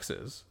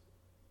paradoxes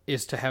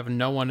is to have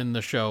no one in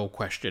the show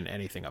question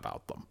anything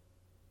about them.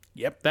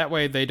 Yep. That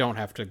way they don't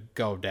have to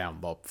go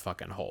down the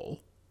fucking hole.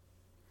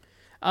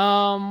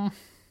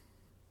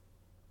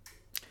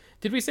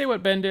 Did we say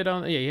what Ben did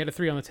on... Yeah, he had a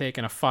 3 on the take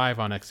and a 5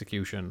 on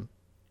execution.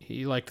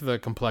 He liked the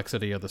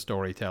complexity of the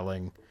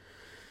storytelling.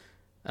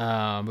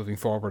 Moving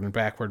forward and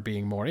backward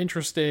being more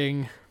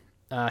interesting.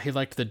 He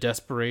liked the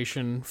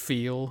desperation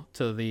feel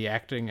to the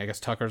acting, I guess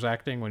Tucker's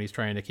acting, when he's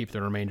trying to keep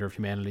the remainder of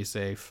humanity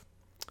safe.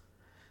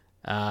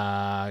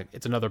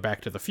 It's another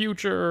Back to the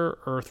Future.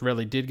 Earth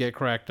really did get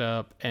cracked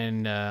up.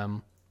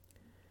 And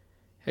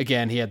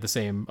again, he had the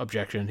same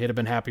objection. He'd have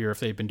been happier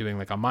if they'd been doing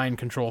like a mind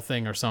control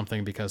thing or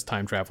something, because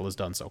time travel is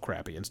done so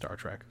crappy in Star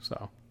Trek.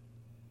 So,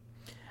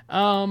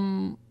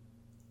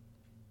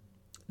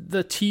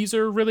 the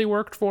teaser really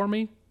worked for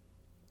me.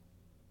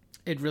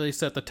 It really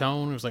set the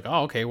tone. It was like,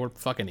 oh, okay, we're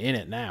fucking in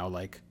it now.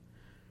 Like,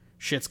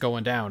 shit's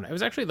going down. It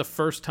was actually the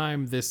first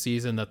time this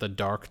season that the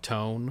dark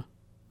tone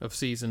of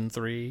season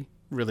 3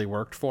 really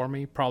worked for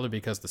me. Probably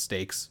because the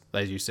stakes,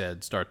 as you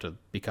said, start to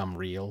become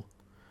real.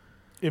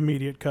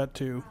 Immediate cut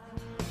to...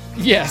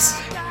 Yes.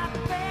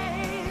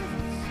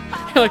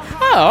 You're like,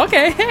 oh,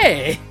 okay,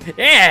 hey,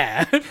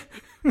 yeah.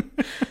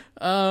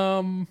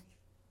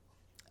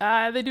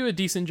 They do a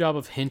decent job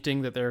of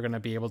hinting that they're going to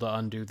be able to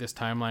undo this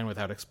timeline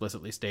without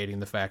explicitly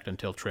stating the fact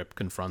until Trip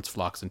confronts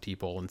Phlox and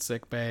T'Pol in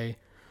sickbay.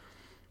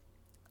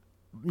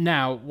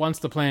 Now, once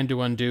the plan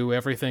to undo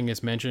everything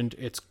is mentioned,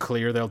 it's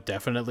clear they'll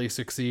definitely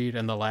succeed,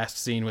 and the last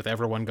scene with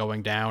everyone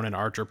going down and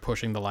Archer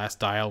pushing the last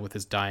dial with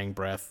his dying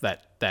breath,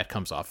 that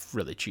comes off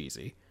really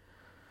cheesy.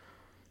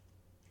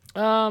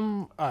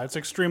 it's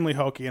extremely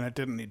hokey, and it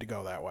didn't need to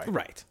go that way.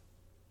 Right.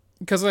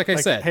 Because, like I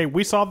said... Hey,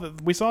 we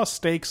saw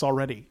stakes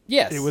already.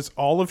 Yes. It was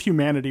all of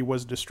humanity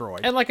was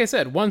destroyed. And like I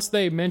said, once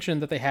they mention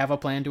that they have a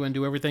plan to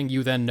undo everything,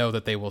 you then know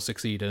that they will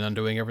succeed in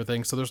undoing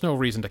everything, so there's no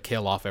reason to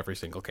kill off every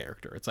single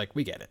character. It's like,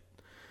 we get it.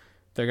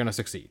 They're going to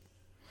succeed.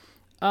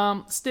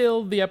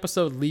 Still, the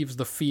episode leaves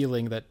the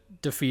feeling that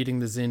defeating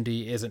the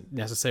Xindi isn't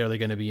necessarily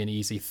going to be an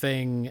easy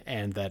thing,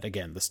 and that,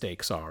 again, the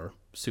stakes are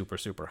super,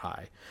 super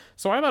high.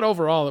 So I thought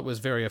overall it was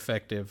very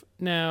effective.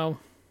 Now...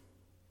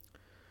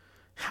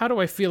 how do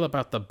I feel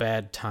about the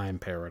bad time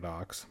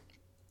paradox?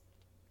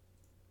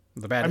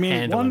 The bad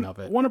handling of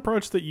it. One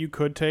approach that you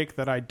could take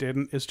that I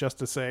didn't is just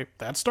to say,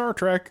 that's Star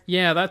Trek.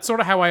 Yeah, that's sort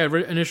of how I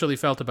initially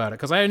felt about it,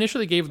 because I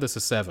initially gave this a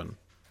 7.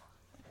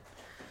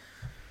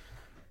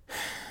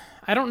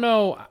 I don't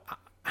know.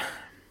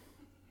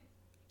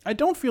 I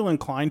don't feel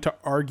inclined to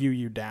argue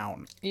you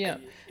down. Yeah.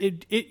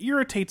 It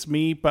irritates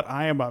me, but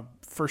I am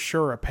for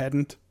sure a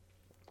pedant.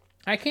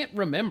 I can't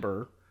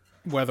remember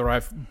whether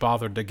I've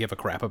bothered to give a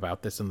crap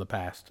about this in the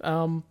past.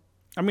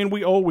 I mean,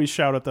 we always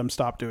shout at them,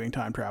 stop doing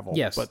time travel.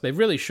 Yes, but they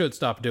really should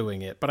stop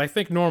doing it. But I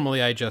think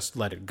normally I just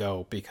let it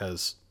go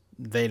because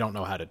they don't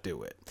know how to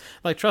do it.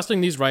 Like,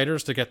 trusting these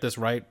writers to get this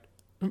right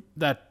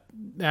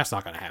that's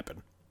not going to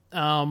happen.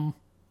 I'm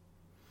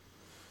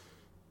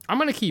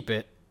going to keep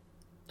it.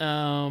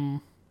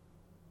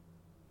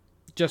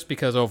 Just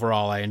because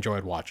overall I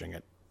enjoyed watching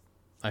it.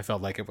 I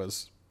felt like it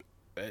was,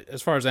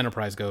 as far as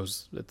Enterprise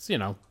goes, it's,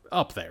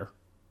 up there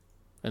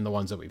in the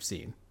ones that we've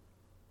seen.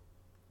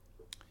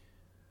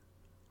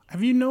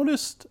 Have you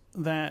noticed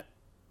that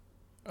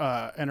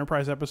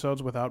Enterprise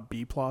episodes without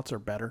B-plots are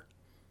better?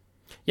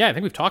 Yeah, I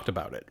think we've talked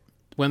about it.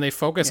 When they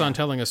focus on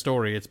telling a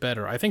story, it's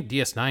better. I think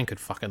DS9 could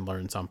fucking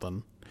learn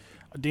something.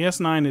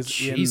 DS9 is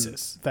in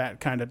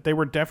that kind of... They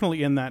were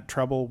definitely in that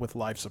trouble with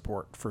life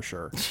support, for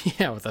sure.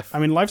 Yeah, I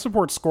mean, life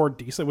support scored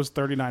decent. It was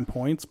 39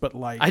 points, but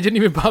like... I didn't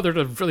even bother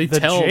to really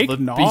tell Jake the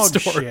Nog B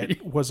story.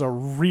 Shit was a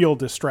real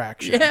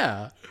distraction.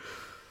 Yeah.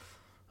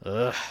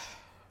 Ugh.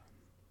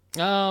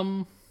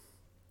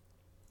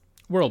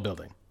 World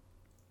building.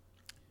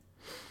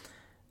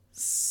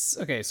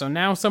 Okay, so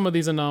now some of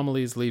these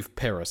anomalies leave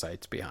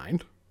parasites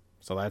behind.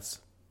 So that's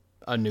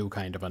a new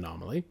kind of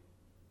anomaly.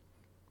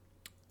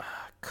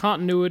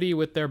 Continuity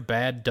with their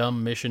bad,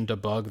 dumb mission to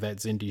bug that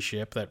Xindi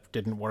ship that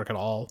didn't work at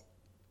all.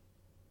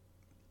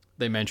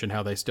 They mentioned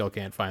how they still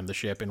can't find the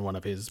ship in one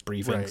of his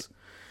briefings.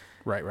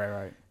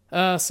 Right.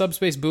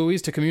 Subspace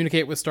buoys to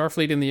communicate with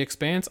Starfleet in the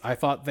Expanse. I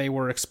thought they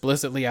were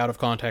explicitly out of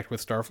contact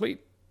with Starfleet.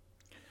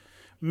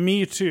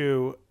 Me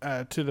too,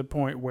 to the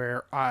point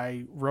where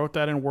I wrote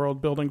that in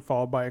world building,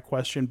 followed by a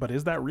question, but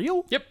is that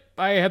real? Yep,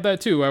 I had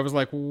that too. I was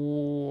like,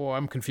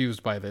 I'm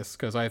confused by this,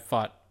 because I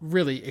thought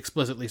really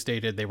explicitly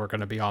stated they were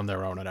going to be on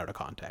their own and out of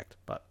contact.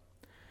 But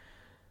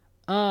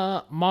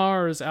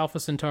Mars,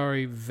 Alpha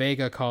Centauri,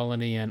 Vega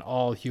colony, and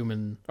all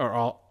human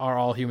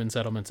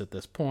settlements at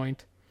this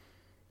point.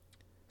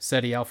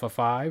 SETI Alpha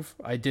 5.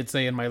 I did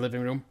say in my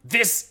living room,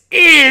 this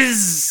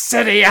is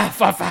SETI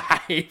Alpha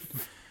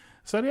 5!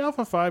 SETI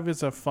Alpha 5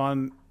 is a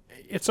fun...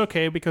 It's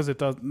okay because it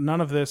does... None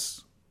of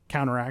this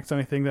counteracts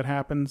anything that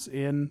happens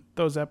in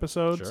those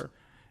episodes. Sure.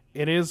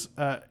 It is...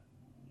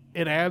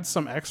 it adds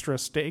some extra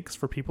stakes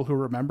for people who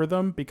remember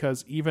them,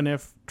 because even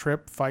if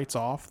Trip fights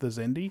off the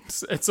Xindi...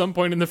 At some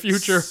point in the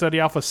future... SETI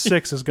Alpha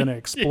 6 is going to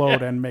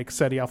explode and make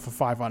SETI Alpha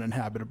 5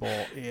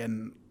 uninhabitable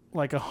in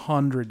like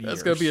 100 years.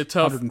 That's going to be a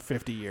tough...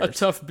 150 years. A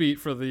tough beat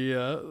for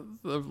the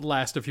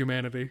last of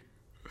humanity.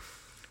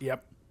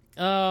 Yep.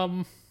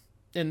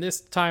 In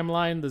this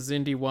timeline, the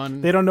Xindi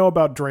won. They don't know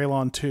about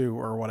Draylon 2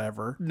 or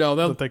whatever. No,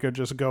 that they could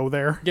just go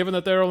there. Given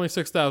that there are only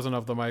 6,000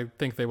 of them, I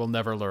think they will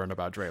never learn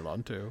about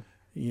Draylon 2.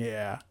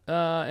 Yeah.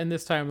 In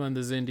this timeline,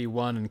 the Xindi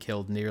won and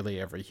killed nearly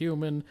every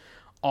human.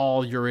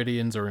 All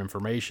Euridians are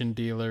information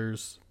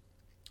dealers.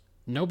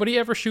 Nobody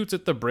ever shoots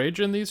at the bridge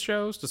in these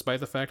shows,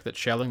 despite the fact that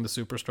shelling the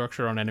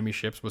superstructure on enemy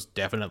ships was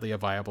definitely a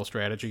viable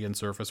strategy in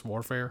surface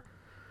warfare.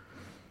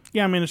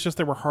 Yeah, I mean, it's just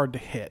they were hard to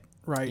hit,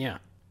 right? Yeah.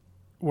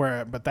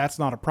 But that's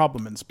not a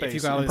problem in space. If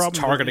you got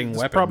targeting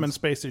weapons. The problem in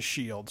space is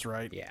shields,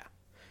 right? Yeah.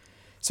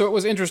 So it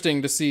was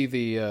interesting to see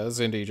the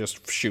Xindi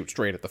just shoot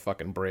straight at the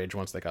fucking bridge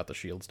once they got the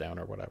shields down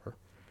or whatever.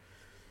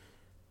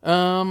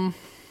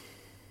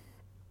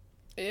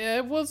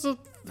 It was a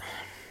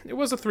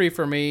 3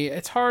 for me.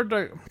 It's hard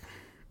to...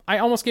 I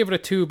almost gave it a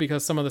 2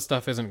 because some of the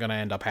stuff isn't going to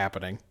end up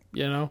happening,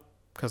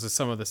 Because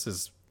some of this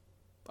is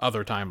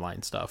other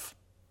timeline stuff.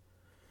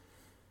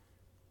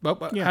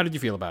 But How did you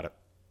feel about it?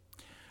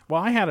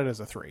 Well, I had it as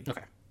a 3.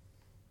 Okay.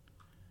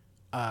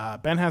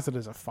 Ben has it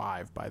as a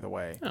 5, by the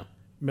way. Oh.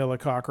 Mila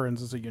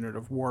Cochrane's is a unit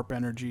of warp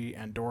energy,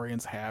 and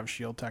Dorians have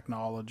shield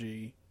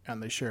technology,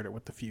 and they shared it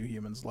with the few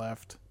humans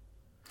left.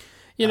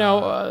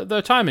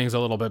 The timing's a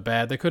little bit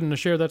bad. They couldn't have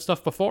shared that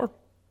stuff before.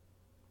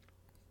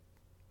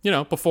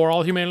 Before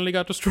all humanity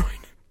got destroyed.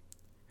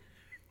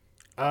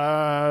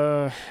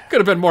 Could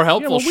have been more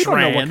helpful, we don't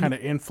know what Shran. kind of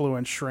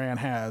influence Shran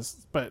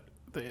has, but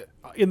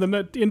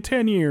in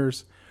 10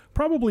 years...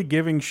 Probably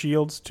giving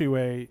shields to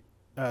a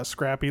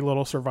scrappy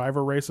little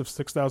survivor race of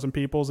 6,000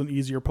 people is an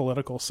easier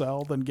political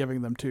sell than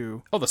giving them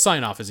to... Oh, the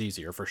sign-off is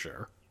easier, for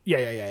sure.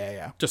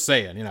 Yeah. Just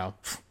saying,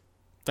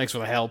 Thanks for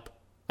the help,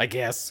 I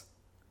guess.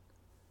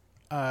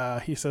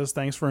 He says,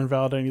 thanks for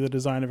invalidating the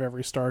design of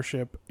every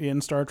starship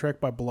in Star Trek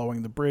by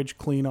blowing the bridge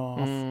clean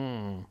off.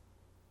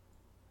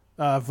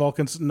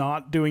 Vulcan's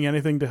not doing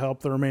anything to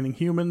help the remaining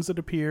humans, it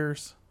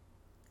appears.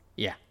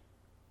 Yeah.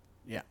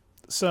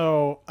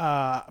 So,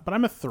 but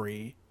I'm a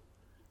 3.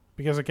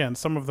 Because, again,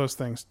 some of those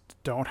things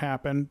don't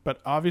happen. But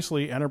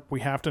obviously,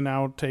 we have to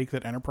now take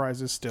that Enterprise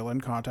is still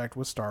in contact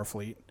with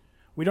Starfleet.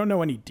 We don't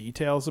know any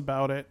details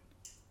about it.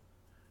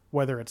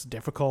 Whether it's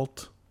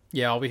difficult.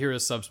 Yeah, all we hear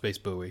is subspace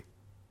buoy.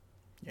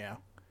 Yeah.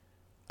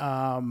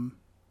 The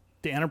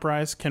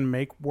Enterprise can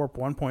make warp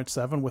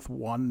 1.7 with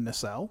 1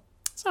 nacelle.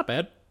 It's not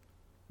bad.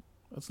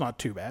 It's not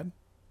too bad.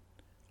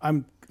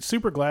 I'm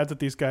super glad that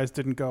these guys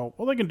didn't go,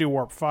 well, they can do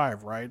warp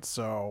 5, right?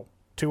 So...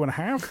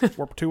 2.5?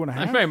 Warp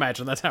 2.5? I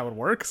imagine that's how it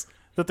works.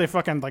 That they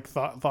fucking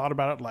thought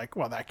about it like,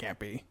 well, that can't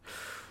be.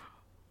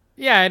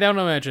 Yeah, I don't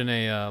imagine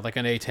an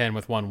A10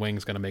 with 1 wing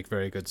is going to make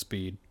very good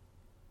speed.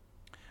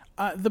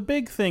 The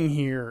big thing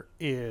here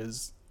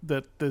is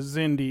that the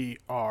Xindi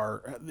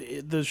are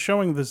the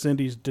showing the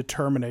Xindi's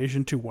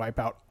determination to wipe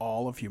out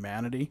all of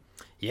humanity.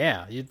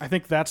 Yeah. I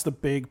think that's the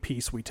big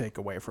piece we take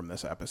away from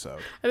this episode.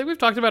 I think we've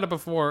talked about it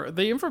before.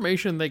 The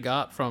information they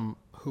got from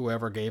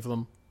whoever gave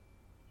them,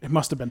 it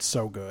must have been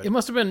so good. it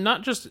must have been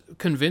not just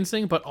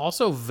convincing, but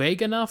also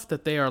vague enough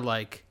that they are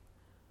like,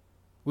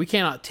 we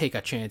cannot take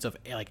a chance of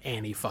like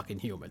any fucking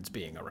humans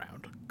being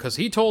around. Because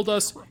he told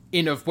us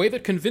in a way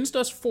that convinced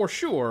us for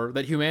sure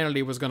that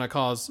humanity was going to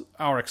cause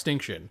our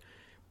extinction.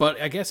 But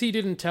I guess he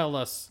didn't tell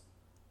us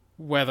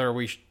whether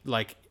we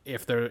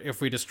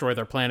if we destroy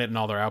their planet and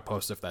all their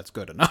outposts, if that's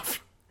good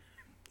enough.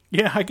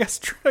 Yeah, I guess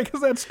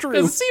that's true.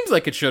 It seems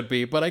like it should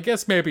be, but I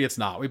guess maybe it's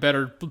not. We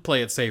better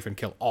play it safe and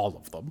kill all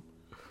of them.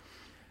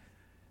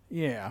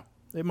 Yeah,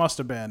 it must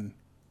have been.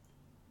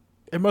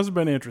 It must have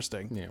been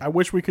interesting. Yeah. I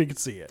wish we could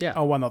see it. Yeah.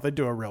 Oh, well, no, they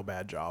do a real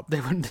bad job. They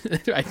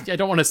wouldn't. I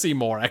don't want to see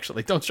more.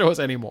 Actually, don't show us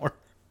any more.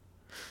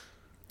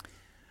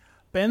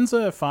 Ben's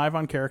a 5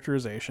 on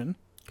characterization.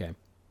 Okay.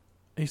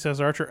 He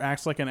says Archer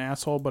acts like an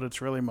asshole, but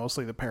it's really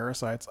mostly the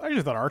parasites. I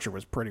just thought Archer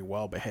was pretty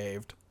well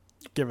behaved,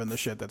 given the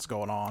shit that's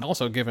going on.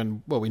 Also,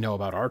 given what we know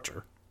about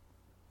Archer,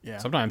 Yeah,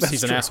 sometimes that's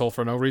he's an true. asshole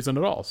for no reason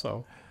at all.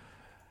 So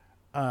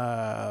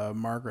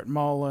Margaret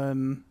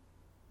Mullen.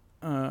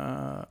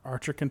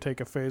 Archer can take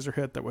a phaser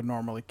hit that would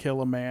normally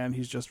kill a man.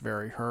 He's just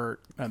very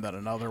hurt. And then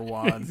another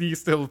one. he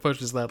still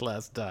pushes that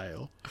last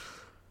dial.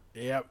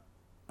 Yep.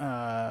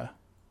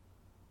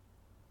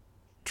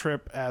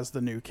 Trip as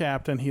the new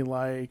captain he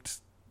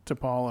liked.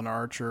 T'Pol and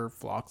Archer.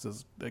 Phlox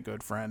is a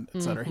good friend,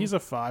 etc. He's a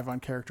 5 on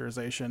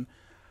characterization.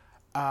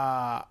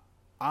 I'm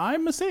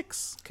a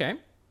 6. Okay.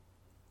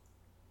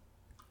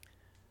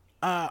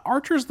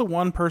 Archer's the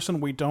one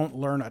person we don't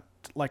learn a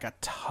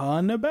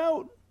ton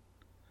about.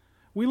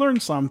 We learn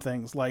some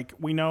things, like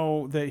we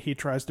know that he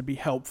tries to be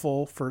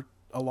helpful for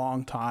a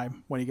long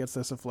time. When he gets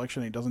this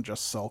affliction, he doesn't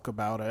just sulk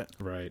about it.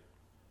 Right.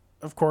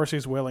 Of course,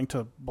 he's willing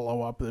to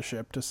blow up the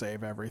ship to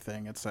save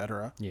everything,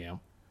 etc. Yeah.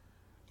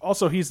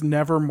 Also, he's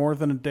never more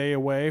than a day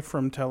away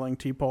from telling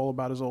T'Pol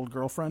about his old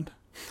girlfriend.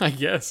 I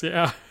guess.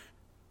 Yeah.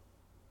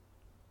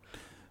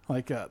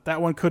 Like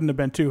that one couldn't have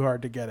been too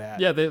hard to get at.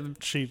 Yeah.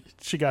 She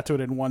got to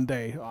it in one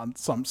day on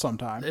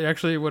sometime. It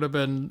actually would have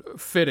been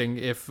fitting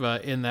if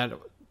in that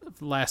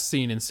last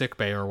scene in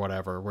sickbay or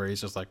whatever, where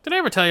he's just like, "Did I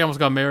ever tell you I almost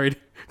got married?"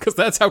 Because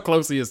that's how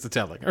close he is to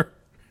telling her.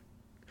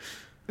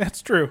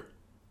 That's true.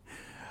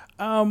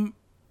 T'Pol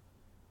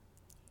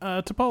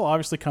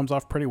obviously comes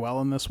off pretty well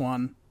in this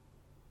one.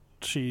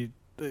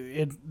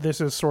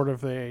 This is sort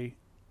of a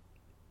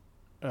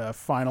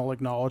final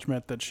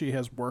acknowledgement that she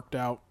has worked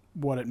out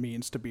what it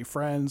means to be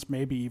friends,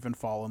 maybe even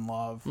fall in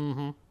love.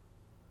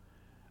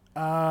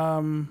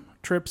 Mm-hmm.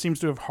 Trip seems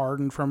to have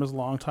hardened from his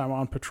long time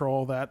on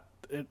patrol.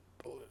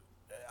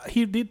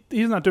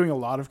 He's not doing a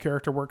lot of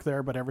character work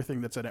there, but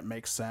everything that's in it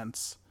makes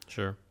sense.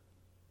 Sure.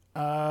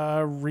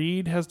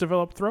 Reed has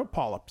developed throat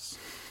polyps.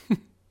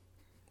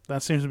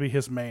 That seems to be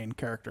his main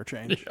character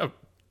change. Yep.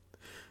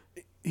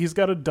 He's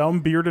got a dumb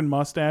beard and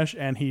mustache,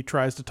 and he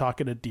tries to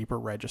talk at a deeper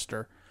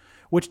register,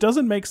 which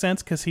doesn't make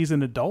sense because he's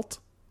an adult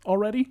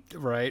already.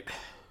 Right.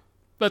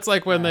 That's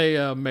like when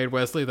they made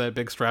Wesley that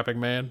big strapping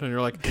man, and you're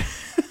like,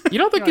 you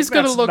don't think he's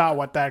going to That's look... not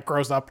what that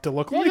grows up to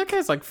look Yeah, like. that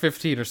guy's like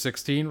 15 or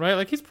 16, right?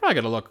 Like, he's probably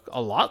going to look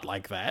a lot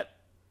like that.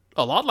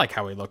 A lot like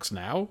how he looks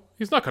now.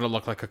 He's not going to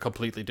look like a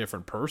completely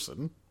different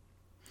person.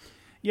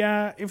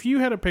 Yeah, if you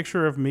had a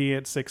picture of me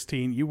at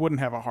 16, you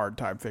wouldn't have a hard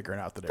time figuring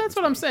out that. That's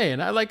what I'm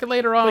saying. I like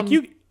later on.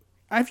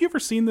 Have you ever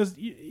seen this?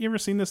 You ever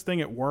seen this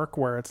thing at work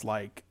where it's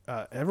like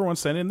everyone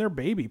sent in their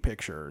baby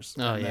pictures?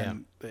 Oh, and yeah.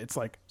 then it's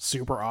like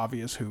super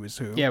obvious who is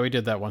who. Yeah, we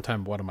did that one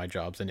time at one of my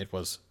jobs, and it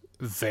was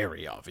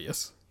very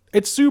obvious.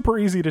 It's super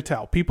easy to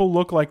tell. People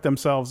look like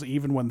themselves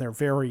even when they're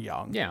very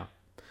young. Yeah.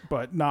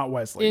 But not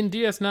Wesley. In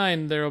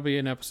DS9, there will be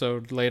an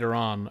episode later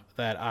on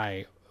that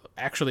I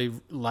actually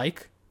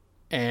like,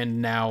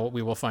 and now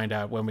we will find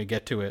out when we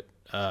get to it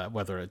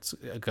whether it's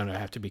going to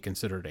have to be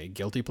considered a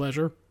guilty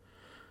pleasure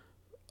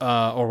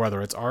or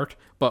whether it's art,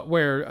 but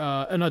where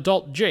an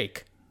adult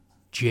Jake,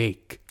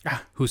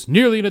 who's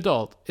nearly an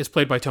adult, is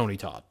played by Tony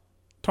Todd.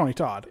 Tony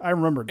Todd. I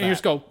remembered And you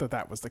just go,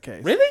 that was the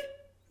case. Really?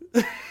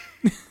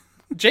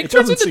 Jake It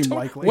turns doesn't into seem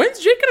likely. When's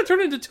Jake going to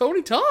turn into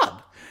Tony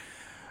Todd?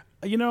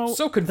 You know,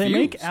 So they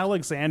make confused.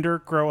 Alexander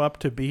grow up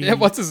to be... Yeah,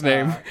 what's his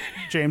name?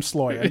 James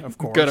Sloyan, of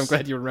course. Good, I'm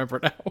glad you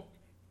remember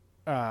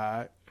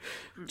now.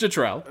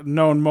 Jetrel.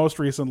 Known most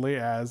recently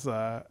as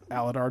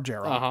Aladar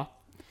Jarrell.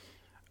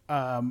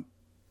 Uh-huh.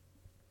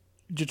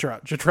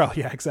 Jetrel,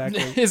 yeah,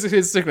 exactly.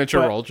 His signature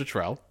role,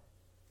 Jetrel.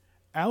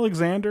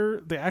 Alexander,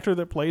 the actor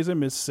that plays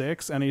him, is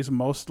 6, and he's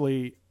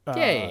mostly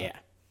Yeah.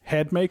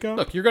 head makeup.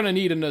 Look, you're going to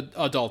need an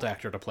adult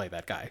actor to play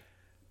that guy.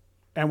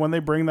 And when they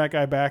bring that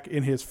guy back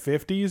in his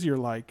 50s, you're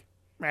like,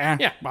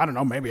 Yeah. I don't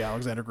know, maybe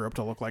Alexander grew up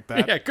to look like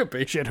that. Yeah, it could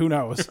be. Shit, who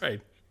knows?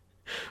 Right.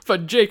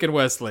 But Jake and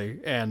Wesley,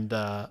 and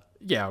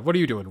yeah, what are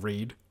you doing,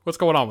 Reed? What's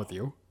going on with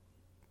you?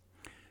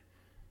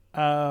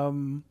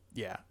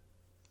 Yeah.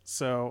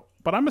 So,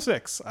 but I'm a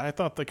 6. I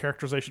thought the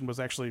characterization was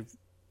actually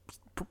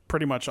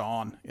pretty much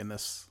on in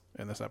this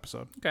in this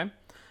episode. Okay.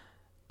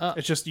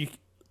 It's just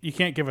you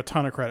can't give a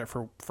ton of credit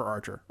for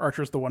Archer.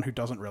 Archer's the one who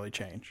doesn't really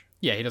change.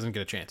 Yeah, he doesn't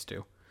get a chance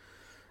to.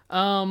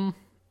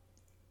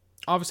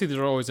 Obviously, these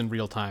are always in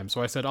real time,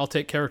 so I said I'll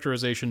take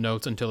characterization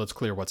notes until it's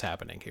clear what's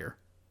happening here.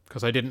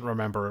 Because I didn't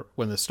remember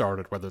when this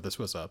started whether this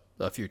was a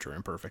future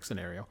imperfect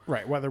scenario.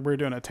 Right, whether we're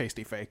doing a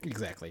tasty fake.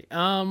 Exactly.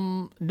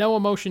 No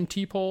emotion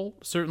T-Pole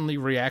certainly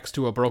reacts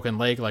to a broken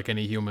leg like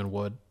any human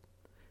would.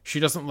 She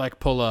doesn't like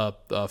pull a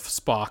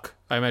Spock.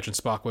 I imagine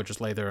Spock would just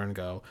lay there and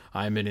go,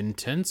 "I'm in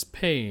intense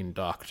pain,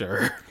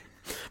 doctor."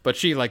 But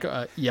she like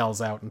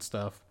yells out and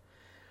stuff.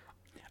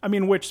 I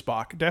mean, which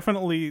Spock?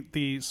 Definitely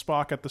the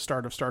Spock at the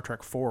start of Star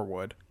Trek IV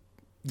would.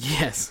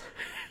 Yes.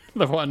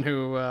 The one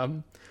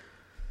who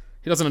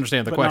he doesn't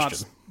understand the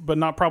question.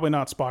 Probably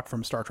not Spock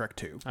from Star Trek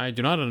II. I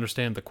do not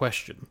understand the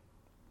question.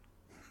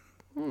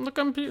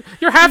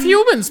 You're half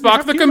human,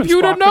 Spock. The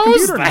computer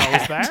knows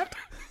that.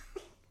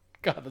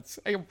 God,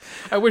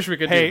 I wish we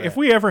could. Hey, do that.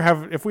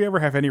 if we ever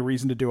have any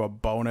reason to do a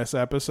bonus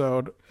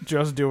episode,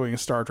 just doing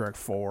Star Trek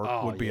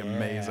IV would be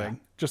amazing.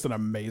 Just an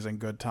amazing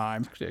good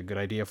time. Actually, a good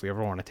idea if we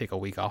ever want to take a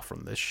week off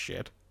from this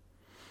shit.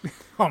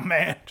 Oh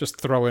man, just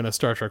throw in a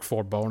Star Trek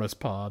IV bonus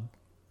pod.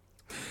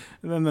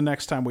 And then the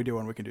next time we do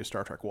one, we can do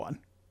Star Trek 1.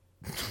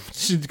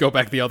 Should go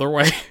back the other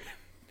way.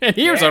 And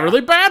here's a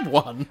really bad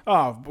one.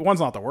 Oh, one's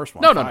not the worst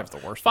one. No. Five's the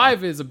worst.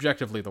 5 is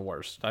objectively the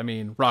worst. I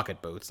mean,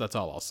 rocket boots. That's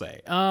all I'll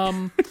say.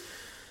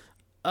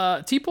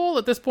 T-Pole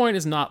at this point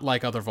is not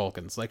like other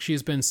Vulcans. Like,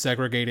 she's been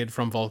segregated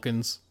from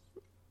Vulcans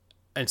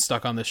and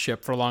stuck on this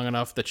ship for long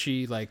enough that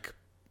she, like...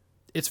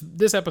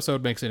 This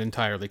episode makes it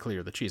entirely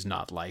clear that she's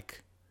not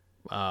like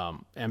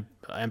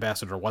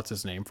Ambassador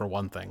What's-His-Name, for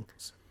one thing.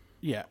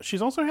 Yeah,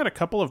 she's also had a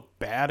couple of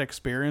bad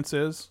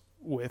experiences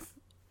with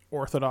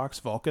Orthodox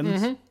Vulcans.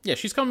 Mm-hmm. Yeah,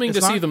 she's coming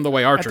to see them the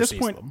way Archer sees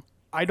them.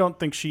 I don't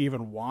think she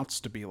even wants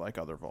to be like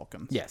other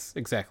Vulcans. Yes,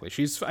 exactly.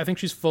 I think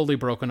she's fully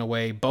broken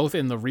away, both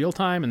in the real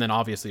time and then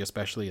obviously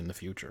especially in the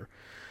future.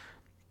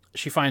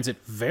 She finds it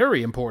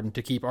very important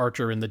to keep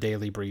Archer in the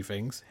daily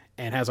briefings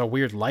and has a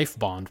weird life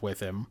bond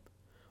with him,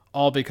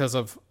 all because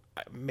of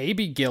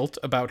maybe guilt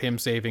about him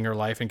saving her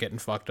life and getting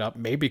fucked up,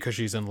 maybe because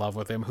she's in love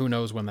with him. Who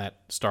knows when that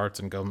starts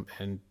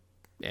and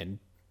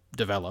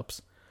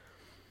develops.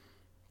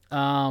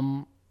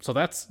 So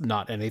that's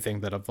not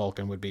anything that a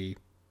Vulcan would be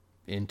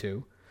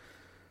into.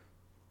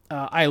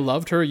 I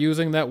loved her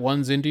using that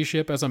one Xindi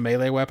ship as a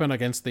melee weapon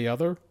against the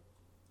other.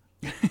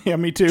 Yeah,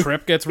 me too.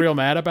 Trip gets real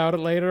mad about it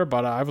later,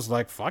 but I was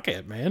like, fuck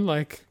it, man.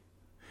 Like,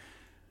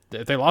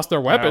 they lost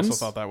their weapons. I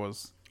also thought that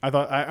was...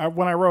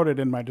 when I wrote it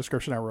in my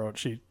description, I wrote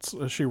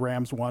she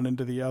rams one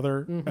into the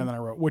other, and then I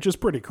wrote, which is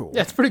pretty cool.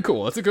 Yeah, it's pretty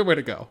cool. It's a good way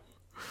to go.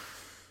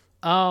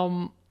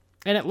 And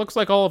it looks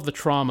like all of the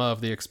trauma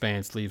of the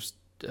Expanse leaves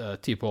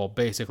T-Pole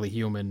basically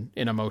human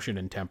in emotion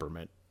and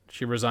temperament.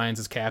 She resigns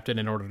as captain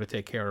in order to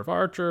take care of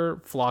Archer.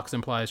 Phlox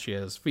implies she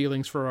has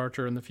feelings for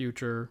Archer in the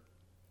future,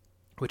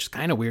 which is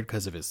kind of weird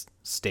because of his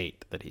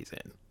state that he's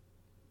in.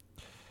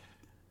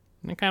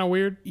 Isn't it kind of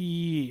weird?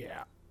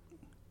 Yeah.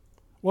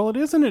 Well, it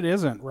is and it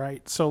isn't,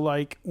 right? So,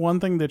 like, one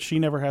thing that she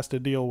never has to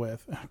deal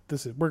with,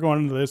 we're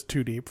going into this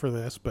too deep for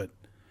this, but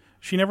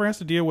she never has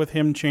to deal with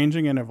him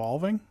changing and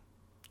evolving.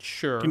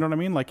 Sure. Do you know what I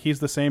mean? Like, he's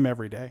the same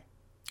every day.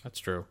 That's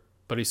true.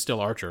 But he's still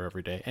Archer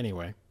every day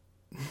anyway.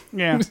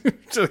 Yeah.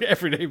 So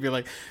every day be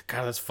like,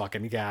 God, this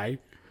fucking guy.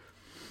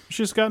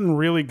 She's gotten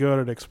really good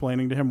at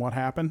explaining to him what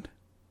happened.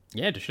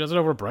 Yeah, she does it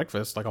over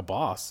breakfast like a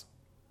boss.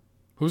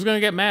 Who's going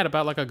to get mad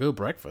about, like, a good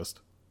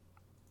breakfast?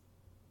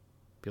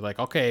 Be like,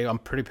 okay, I'm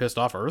pretty pissed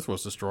off Earth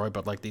was destroyed,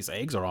 but, like, these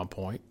eggs are on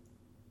point.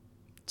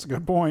 It's a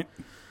good point.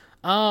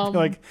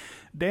 Like,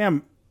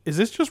 damn, is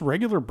this just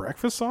regular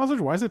breakfast sausage?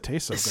 Why does it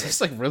taste so good?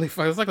 It's like really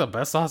fun. It's like the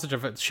best sausage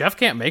of it. Chef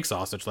can't make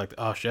sausage. Like,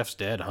 oh, Chef's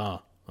dead, huh?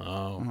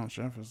 Oh,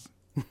 Chef is...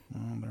 Oh,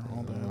 they're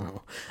all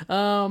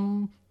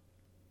dead.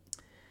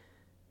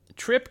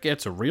 Trip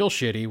gets real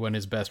shitty when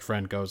his best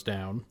friend goes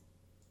down.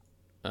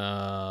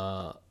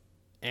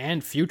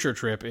 And future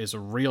Trip is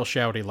real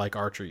shouty like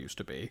Archer used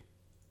to be.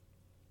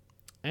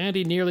 And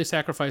he nearly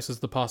sacrifices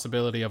the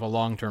possibility of a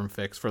long-term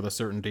fix for the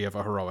certainty of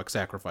a heroic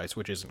sacrifice,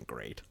 which isn't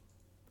great.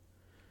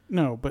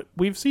 No, but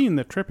we've seen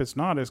that Trip is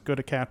not as good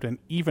a captain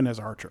even as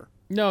Archer.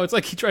 No, it's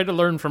like he tried to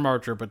learn from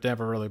Archer, but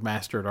never really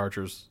mastered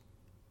Archer's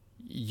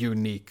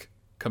unique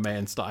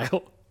command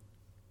style.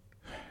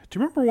 Do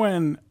you remember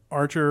when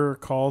Archer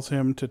calls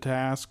him to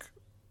task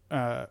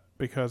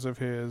because of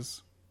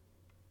his...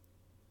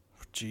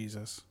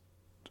 Jesus.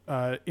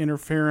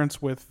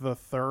 Interference with the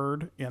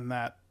Third in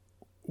that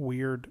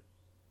weird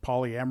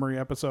polyamory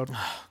episode?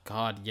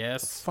 God,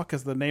 yes. What the fuck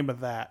is the name of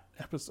that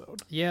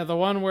episode? Yeah, the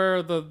one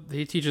where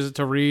he teaches it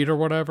to read or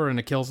whatever and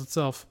it kills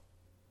itself.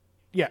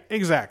 Yeah,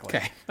 exactly.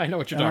 Okay, I know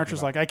what you're and talking Archer's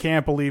about. like, I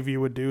can't believe you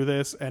would do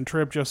this, and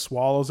Trip just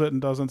swallows it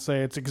and doesn't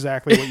say it's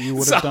exactly what you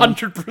would have done.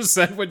 It's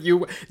 100% what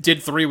you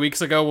did 3 weeks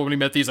ago when we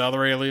met these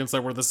other aliens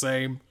that were the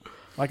same.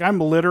 Like, I'm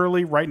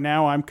literally, right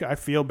now, I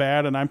feel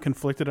bad and I'm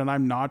conflicted and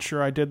I'm not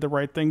sure I did the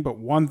right thing, but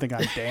one thing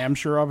I'm damn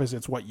sure of is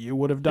it's what you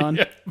would have done.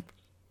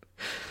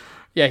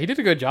 Yeah, he did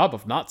a good job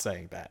of not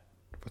saying that.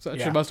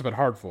 She must have been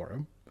hard for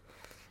him.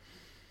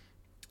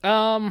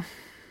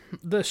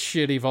 The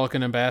shitty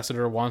Vulcan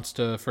ambassador wants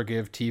to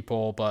forgive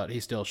T'Pol, but he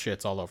still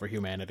shits all over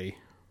humanity.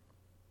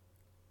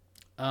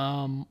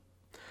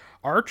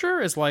 Archer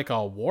is like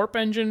a warp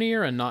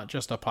engineer and not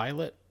just a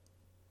pilot.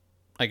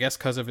 I guess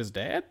because of his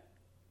dad?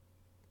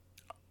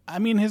 I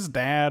mean, his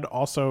dad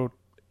also,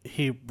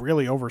 he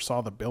really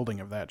oversaw the building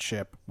of that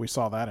ship. We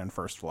saw that in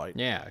First Flight.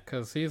 Yeah,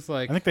 because he's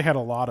like... I think they had a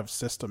lot of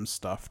system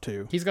stuff,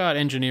 too. He's got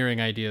engineering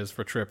ideas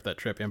for Trip that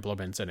Trip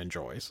implements and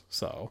enjoys,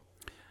 so...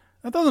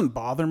 That doesn't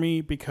bother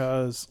me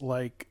because,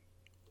 like,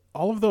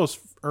 all of those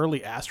early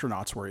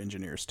astronauts were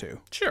engineers,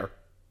 too. Sure.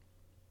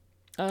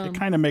 It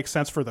kind of makes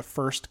sense for the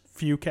first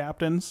few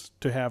captains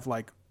to have,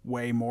 like,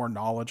 way more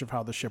knowledge of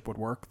how the ship would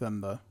work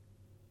than the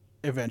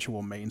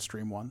eventual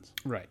mainstream ones.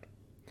 Right.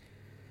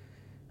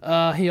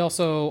 He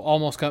also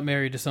almost got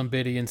married to some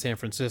biddy in San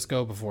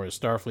Francisco before his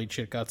Starfleet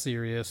shit got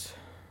serious.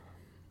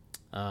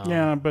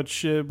 Yeah, but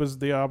it was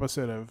the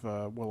opposite of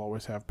We'll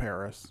Always Have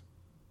Paris.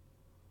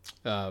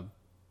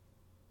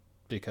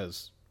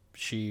 Because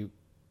she's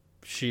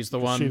the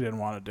one... She didn't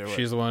want to do it.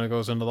 She's the one who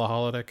goes into the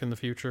holodeck in the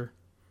future.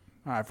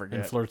 I forget.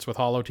 And flirts with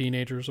hollow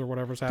teenagers or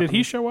whatever's happening. Did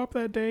he show up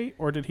that day,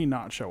 or did he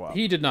not show up?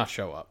 He did not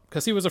show up,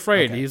 because he was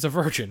afraid. Okay. He's a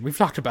virgin. We've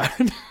talked about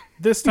it.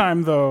 This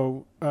time,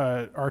 though,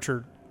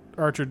 Archer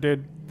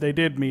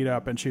did meet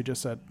up, and she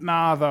just said,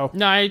 nah, though.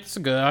 Nah, it's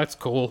good. It's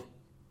cool.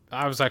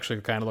 I was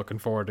actually kind of looking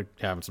forward to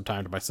having some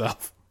time to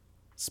myself.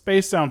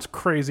 Space sounds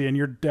crazy, and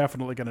you're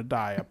definitely going to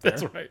die up there.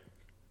 That's right.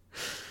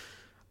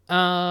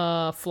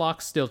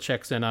 Phlox still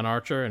checks in on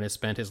Archer and has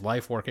spent his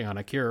life working on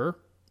a cure.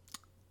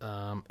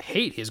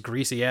 Hate his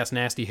greasy-ass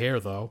nasty hair,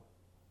 though.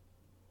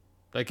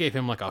 That gave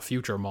him, like, a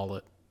future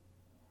mullet.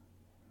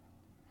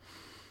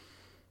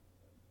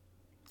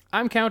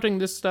 I'm counting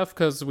this stuff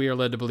because we are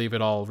led to believe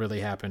it all really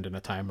happened in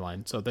a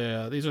timeline. So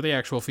these are the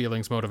actual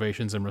feelings,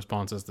 motivations, and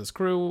responses this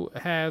crew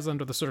has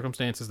under the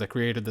circumstances that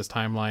created this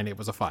timeline. It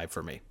was a 5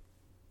 for me.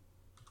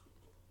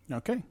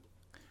 Okay.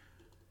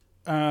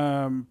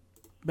 Ben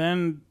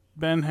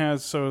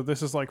has... So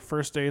this is like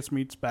First Dates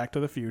meets Back to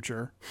the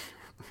Future.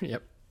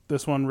 Yep.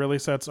 This one really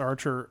sets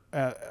Archer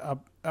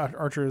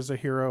as a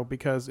hero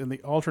because in the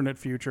alternate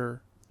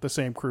future, the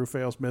same crew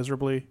fails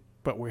miserably,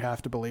 but we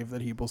have to believe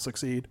that he will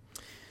succeed.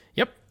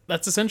 Yep,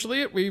 that's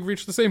essentially it. We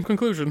reached the same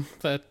conclusion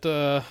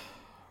that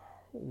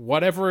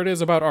whatever it is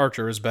about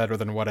Archer is better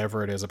than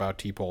whatever it is about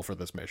T'Pol for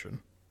this mission.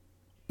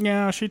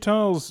 Yeah, she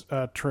tells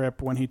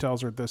Trip when he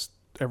tells her this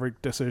every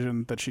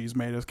decision that she's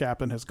made as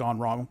captain has gone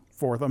wrong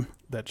for them,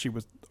 that she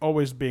was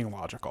always being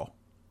logical.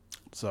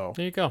 So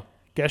there you go.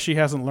 Guess she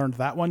hasn't learned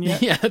that one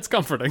yet. Yeah, it's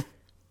comforting.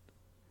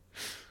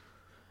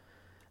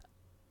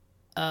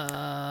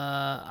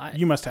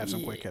 You must have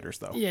some quick hitters,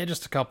 though. Yeah,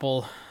 just a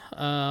couple.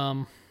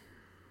 Oh,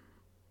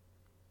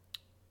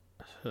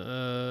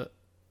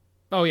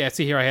 yeah,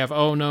 see here I have,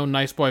 oh no,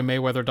 nice boy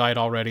Mayweather died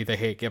already. They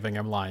hate giving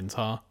him lines,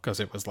 huh? Because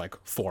it was like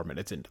 4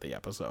 minutes into the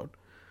episode.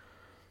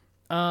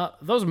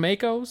 Those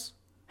Makos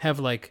have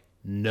like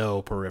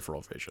no peripheral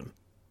vision.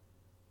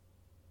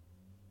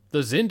 The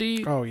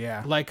Xindi, oh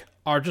yeah, like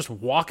are just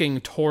walking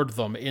toward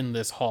them in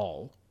this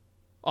hall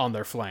on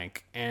their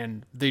flank,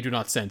 and they do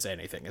not sense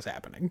anything is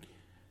happening.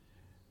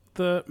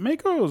 The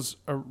Makos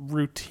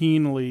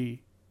routinely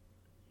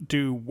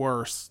do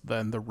worse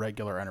than the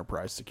regular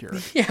Enterprise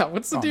security. Yeah,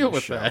 what's the deal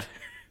with that?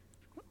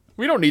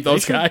 We don't need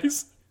those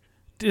guys.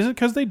 Is it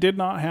because they did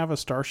not have a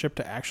starship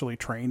to actually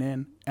train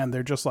in, and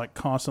they're just like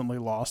constantly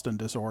lost and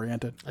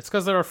disoriented? It's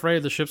because they're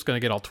afraid the ship's going to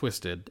get all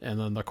twisted, and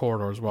then the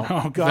corridors won't.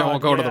 Oh, God, they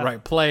won't go to the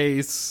right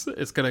place.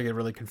 It's going to get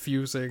really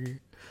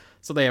confusing.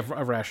 So they have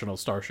a rational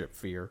starship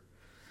fear.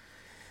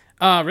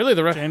 Really,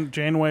 the rest.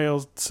 Janeway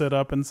will sit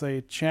up and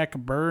say, "Check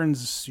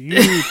Burns'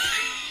 suit."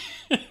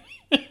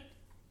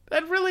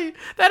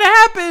 That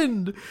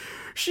happened.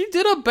 She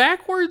did a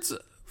backwards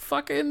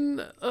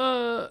fucking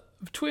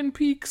Twin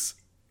Peaks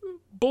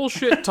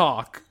bullshit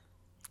talk.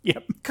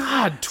 Yep.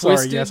 God, Twisted.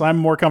 Sorry, yes, I'm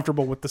more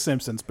comfortable with The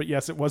Simpsons, but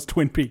yes, it was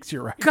Twin Peaks,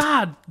 you're right.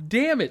 God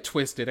damn it,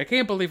 Twisted. I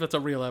can't believe it's a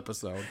real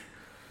episode.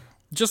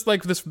 Just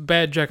like this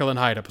bad Jekyll and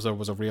Hyde episode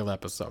was a real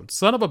episode.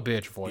 Son of a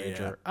bitch,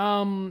 Voyager.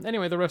 Yeah.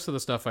 Anyway, the rest of the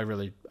stuff we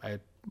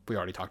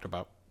already talked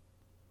about.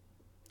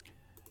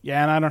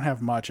 Yeah, and I don't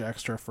have much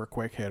extra for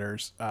quick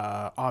hitters.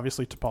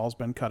 Obviously, T'Pol's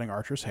been cutting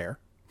Archer's hair.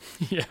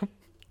 Yeah.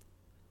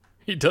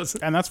 He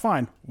doesn't. And that's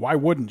fine. Why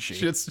wouldn't she?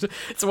 It's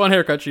one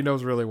haircut she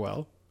knows really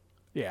well.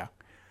 Yeah.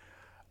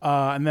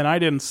 And then I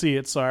didn't see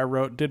it, so I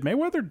wrote, did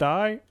Mayweather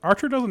die?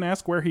 Archer doesn't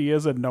ask where he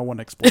is, and no one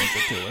explains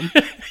it to him.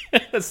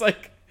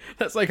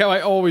 That's like how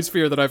I always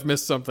fear that I've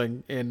missed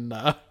something in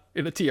a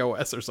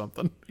TOS or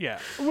something. Yeah.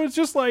 It was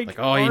just like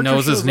oh, he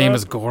knows his name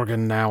is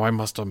Gorgon now. I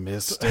must have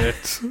missed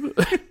it.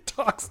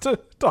 talks to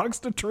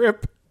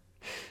Trip.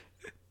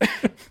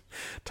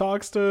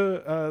 talks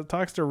to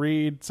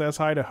Reed, says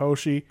hi to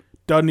Hoshi.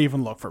 Doesn't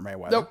even look for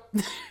Mayweather.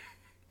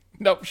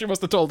 Nope, she must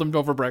have told him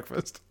over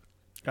breakfast.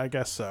 I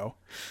guess so.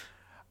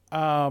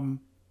 I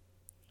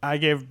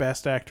gave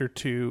best actor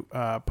to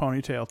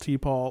Ponytail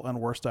T'Pol and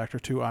worst actor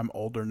to I'm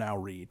older now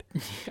Reed.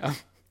 Yeah.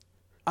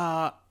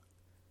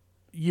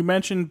 You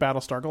mentioned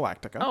Battlestar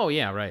Galactica. Oh,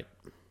 yeah, right.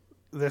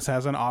 This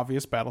has an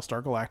obvious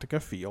Battlestar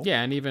Galactica feel.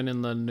 Yeah, and even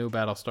in the new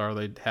Battlestar,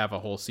 they have a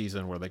whole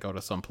season where they go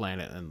to some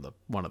planet and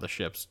one of the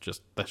ships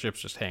just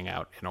hang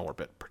out in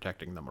orbit,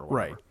 protecting them or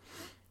whatever.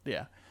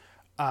 Right.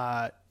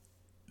 Yeah.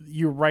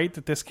 You're right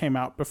that this came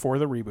out before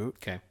the reboot.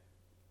 Okay.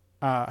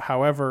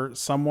 However,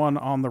 someone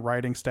on the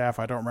writing staff,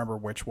 I don't remember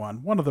which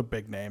one of the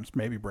big names,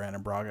 maybe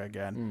Brandon Braga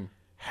again,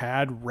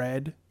 had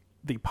read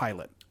the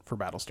pilot for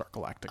Battlestar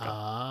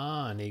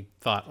Galactica. And he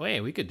thought,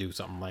 "Wait, we could do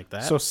something like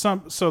that."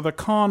 So the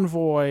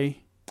convoy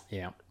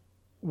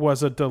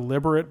was a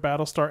deliberate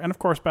Battlestar, and of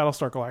course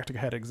Battlestar Galactica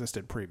had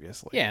existed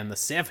previously. Yeah, in the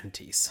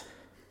 70s.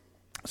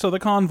 So the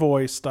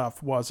convoy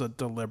stuff was a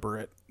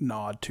deliberate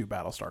nod to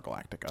Battlestar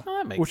Galactica,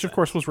 that makes which sense. of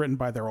course was written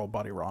by their old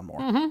buddy Ron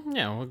Moore. Mm-hmm.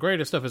 Yeah, well,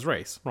 greatest of his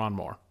race, Ron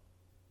Moore.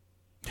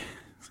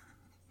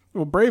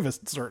 Well,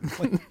 bravest,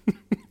 certainly.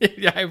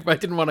 Yeah, I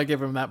didn't want to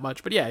give him that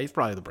much, but yeah, he's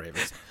probably the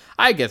bravest.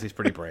 I guess he's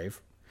pretty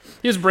brave.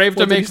 He was brave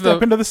to make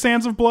step into the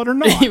sands of blood or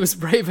not? He was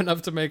brave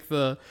enough to make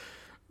the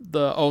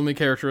only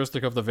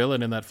characteristic of the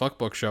villain in that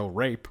fuckbook show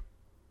rape.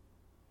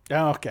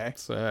 Oh, okay.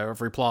 So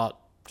every plot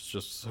is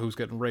just who's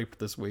getting raped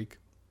this week.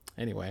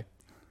 Anyway,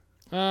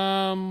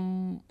 I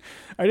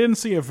didn't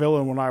see a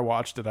villain when I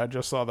watched it. I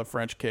just saw the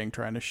French king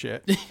trying to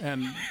shit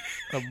and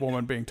a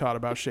woman being taught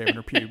about shaving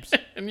her pubes.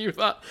 And you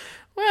thought,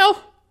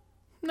 well,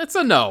 that's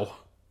a no.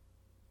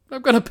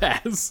 I'm gonna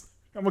pass.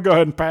 I'm gonna go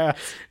ahead and pass.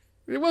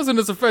 It wasn't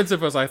as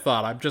offensive as I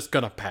thought. I'm just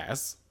gonna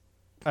pass.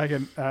 I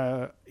can,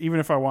 even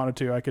if I wanted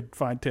to, I could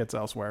find tits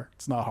elsewhere.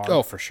 It's not hard.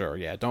 Oh, for sure.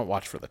 Yeah, don't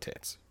watch for the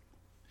tits.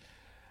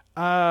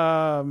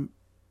 That's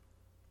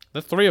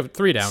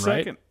three down,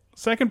 right?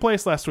 Second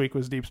place last week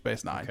was Deep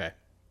Space Nine. Okay.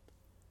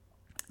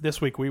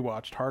 This week we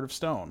watched Heart of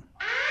Stone.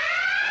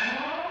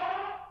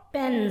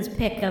 Ben's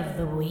pick of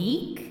the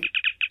week.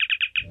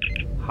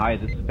 Hi,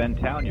 this is Ben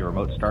Town, your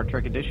remote Star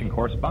Trek Edition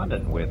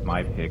correspondent, with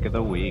my pick of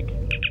the week.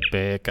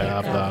 Pick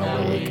of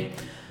the week.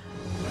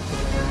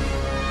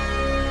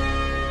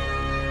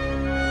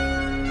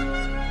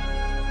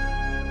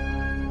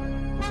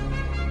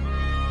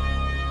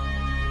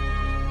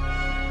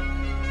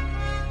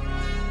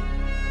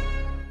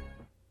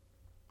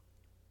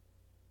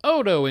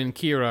 Odo and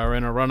Kira are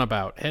in a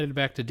runabout, headed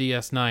back to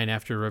DS9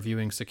 after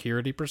reviewing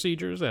security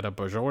procedures at a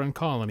Bajoran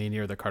colony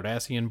near the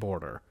Cardassian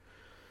border.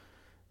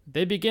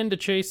 They begin to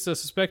chase a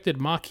suspected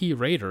Maquis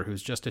raider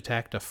who's just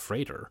attacked a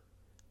freighter.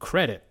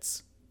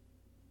 Credits.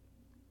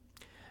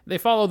 They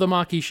follow the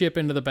Maquis ship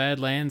into the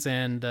Badlands,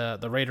 and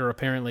the raider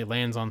apparently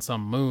lands on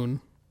some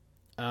moon.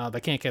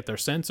 They can't get their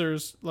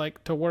sensors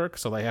to work,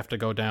 so they have to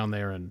go down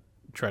there and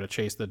try to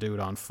chase the dude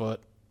on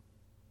foot.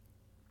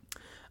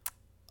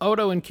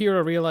 Odo and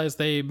Kira realize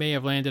they may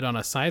have landed on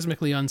a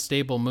seismically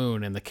unstable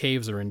moon, and the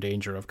caves are in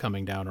danger of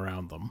coming down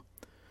around them.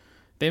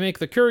 They make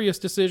the curious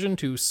decision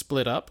to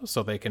split up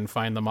so they can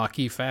find the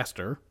Maquis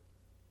faster.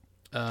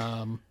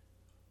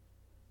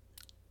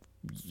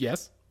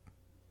 Yes?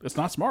 It's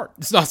not smart.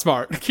 It's not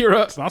smart.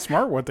 Kira... It's not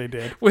smart what they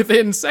did.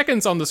 Within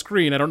seconds on the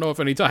screen, I don't know if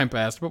any time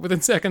passed, but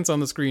within seconds on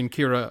the screen,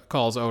 Kira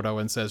calls Odo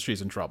and says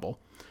she's in trouble.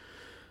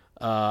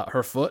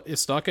 Her foot is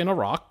stuck in a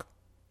rock,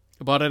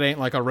 but it ain't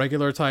like a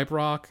regular type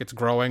rock. It's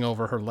growing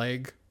over her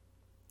leg.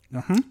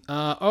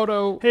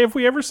 Odo... Hey, have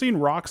we ever seen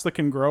rocks that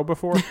can grow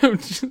before?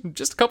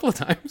 Just a couple of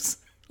times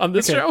on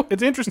this show.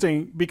 It's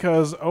interesting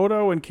because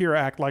Odo and Kira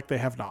act like they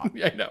have not.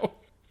 I know.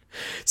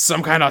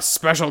 Some kind of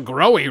special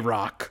growy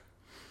rock.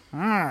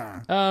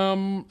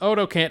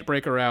 Odo can't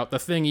break her out. The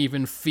thing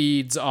even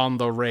feeds on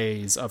the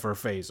rays of her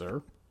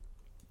phaser.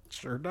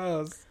 Sure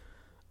does.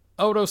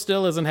 Odo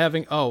still isn't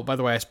having... Oh, by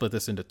the way, I split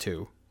this into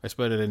two. I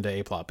split it into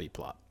A plot, B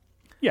plot.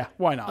 Yeah,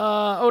 why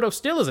not? Odo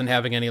still isn't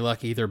having any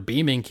luck either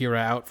beaming Kira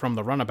out from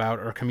the runabout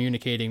or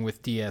communicating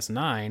with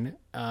DS9.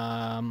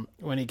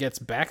 When he gets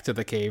back to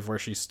the cave where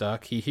she's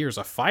stuck, he hears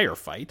a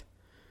firefight.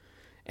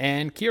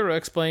 And Kira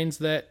explains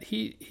that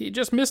he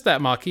just missed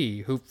that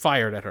Maquis who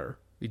fired at her.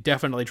 He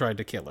definitely tried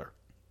to kill her.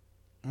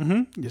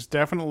 He's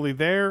definitely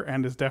there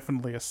and is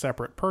definitely a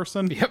separate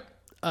person. Yep.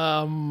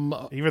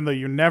 Even though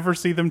you never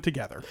see them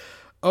together.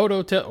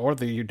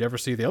 You never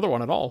see the other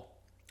one at all.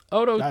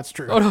 That's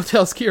true. Odo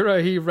tells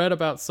Kira he read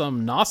about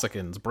some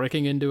Nausicaans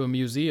breaking into a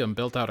museum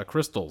built out of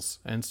crystals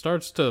and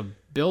starts to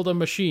build a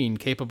machine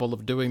capable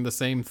of doing the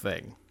same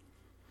thing.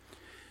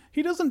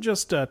 He doesn't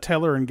just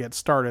tell her and get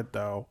started,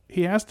 though.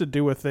 He has to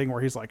do a thing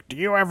where he's like, do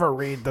you ever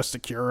read the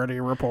security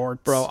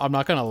reports? Bro, I'm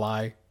not going to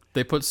lie.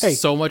 They put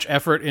so much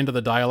effort into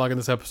the dialogue in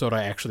this episode,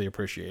 I actually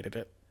appreciated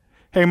it.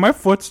 Hey, my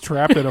foot's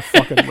trapped in a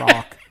fucking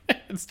rock.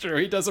 It's true.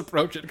 He does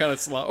approach it kind of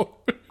slow.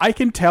 I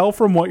can tell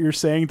from what you're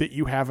saying that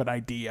you have an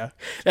idea.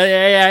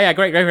 Yeah.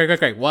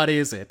 Great. What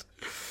is it?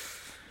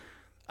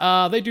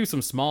 They do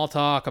some small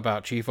talk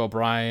about Chief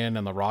O'Brien,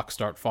 and the rocks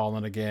start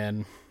falling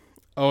again.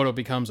 Odo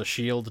becomes a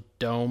shield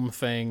dome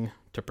thing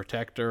to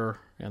protect her,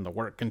 and the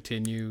work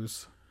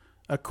continues.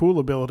 A cool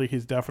ability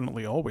he's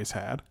definitely always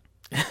had.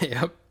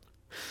 Yep.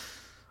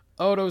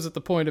 Odo's at the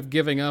point of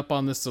giving up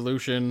on this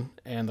solution,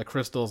 and the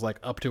crystal's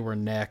up to her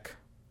neck.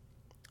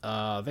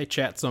 They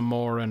chat some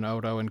more, and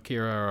Odo and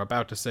Kira are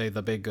about to say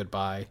the big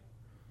goodbye.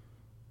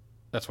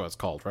 That's what it's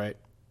called, right?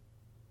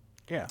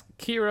 Yeah.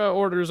 Kira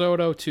orders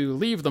Odo to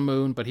leave the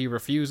moon, but he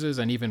refuses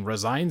and even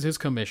resigns his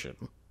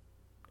commission.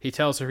 He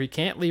tells her he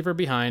can't leave her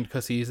behind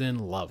because he's in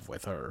love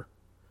with her.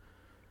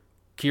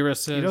 Kira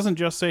says... He doesn't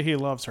just say he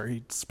loves her,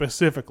 he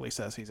specifically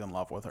says he's in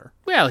love with her.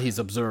 Well, he's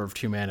observed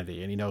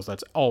humanity, and he knows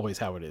that's always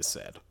how it is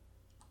said.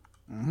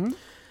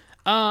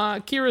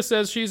 Kira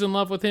says she's in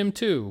love with him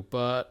too,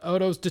 but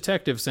Odo's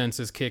detective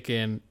senses kick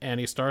in, and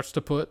he starts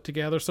to put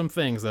together some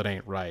things that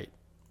ain't right.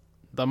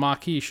 The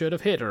Maquis should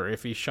have hit her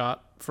if he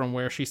shot from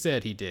where she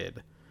said he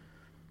did.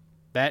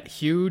 That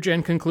huge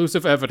and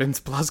conclusive evidence,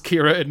 plus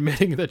Kira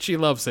admitting that she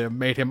loves him,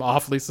 made him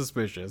awfully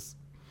suspicious.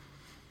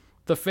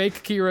 The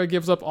fake Kira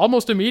gives up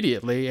almost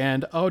immediately,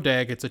 and oh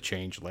dag, it's a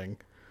changeling.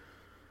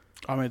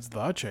 It's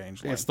the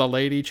changeling. It's the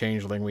lady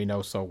changeling we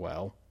know so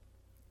well.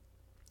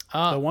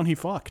 The one he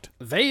fucked.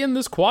 They in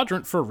this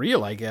quadrant for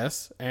real, I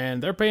guess,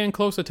 and they're paying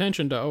close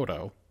attention to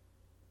Odo.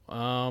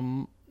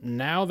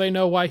 Now they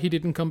know why he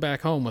didn't come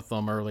back home with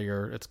them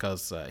earlier. It's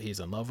because he's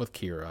in love with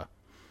Kira.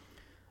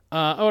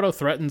 Odo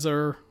threatens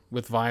her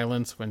with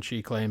violence when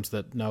she claims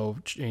that no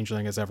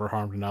changeling has ever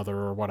harmed another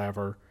or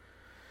whatever.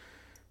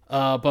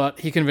 But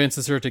he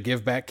convinces her to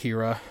give back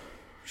Kira.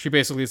 She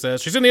basically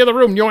says, she's in the other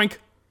room, yoink!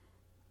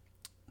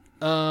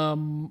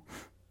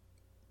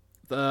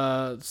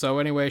 So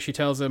anyway, she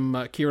tells him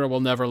Kira will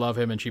never love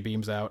him, and she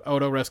beams out.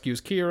 Odo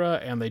rescues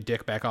Kira, and they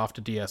dick back off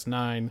to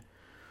DS9.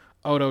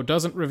 Odo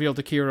doesn't reveal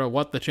to Kira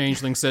what the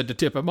changeling said to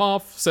tip him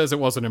off, says it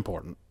wasn't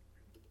important.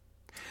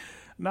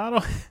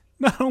 Not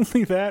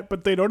only that,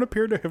 but they don't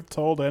appear to have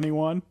told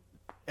anyone.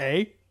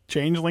 A,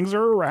 changelings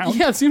are around.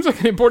 Yeah, it seems like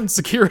an important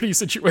security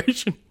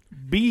situation.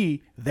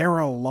 B, they're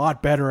a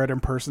lot better at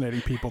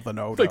impersonating people than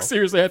Odo. Like,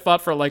 seriously, I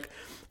thought for like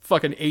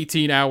fucking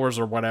 18 hours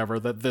or whatever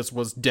that this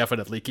was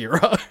definitely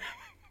Kira.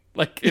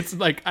 Like, it's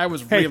like I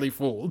was really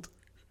fooled.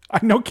 I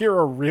know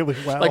Kira really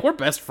well. Like, we're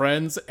best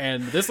friends,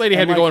 and this lady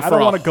had me going for a I don't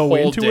want want to go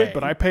into day. it,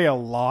 but I pay a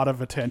lot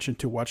of attention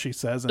to what she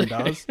says and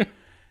does.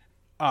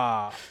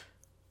 I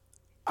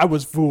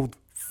was fooled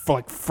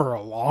for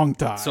a long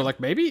time. So, like,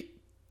 maybe...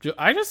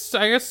 I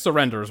guess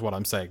surrender is what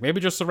I'm saying. Maybe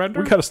just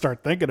surrender? We gotta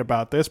start thinking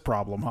about this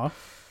problem,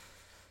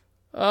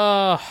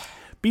 huh?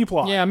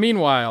 B-plot. Yeah,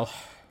 meanwhile,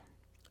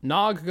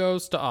 Nog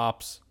goes to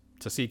Ops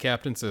to see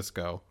Captain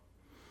Sisko.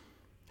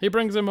 He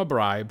brings him a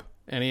bribe,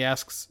 and he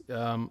asks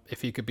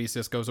if he could be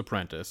Sisko's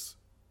apprentice.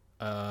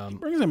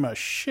 Brings him a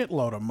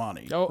shitload of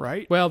money,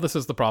 right? Well, this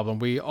is the problem.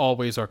 We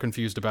always are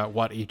confused about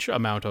what each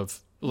amount of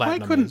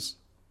Latinum is.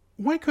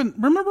 Why couldn't...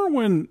 Remember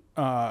when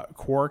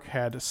Quark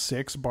had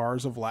 6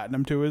 bars of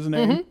Latinum to his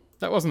name? Mm-hmm.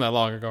 That wasn't that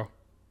long ago.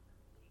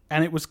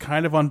 And it was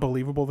kind of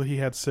unbelievable that he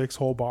had 6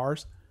 whole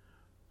bars.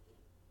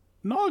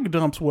 Nog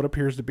dumps what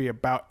appears to be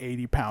about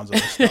 80 pounds of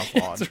this stuff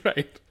That's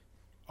right.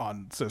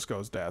 on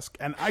Sisko's desk.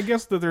 And I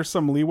guess that there's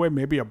some leeway.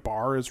 Maybe a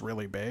bar is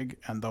really big,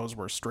 and those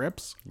were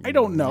strips. I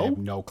don't know. I have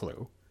no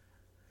clue.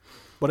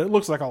 But it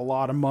looks like a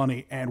lot of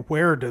money. And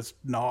where does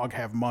Nog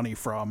have money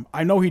from?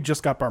 I know he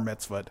just got bar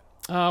mitzvahed.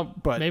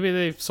 But maybe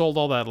they sold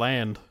all that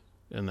land,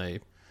 and they...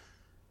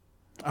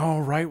 Oh,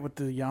 right, with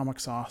the Yamak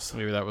sauce.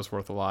 Maybe that was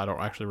worth a lot. I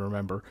don't actually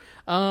remember.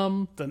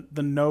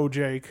 The No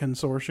J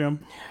Consortium.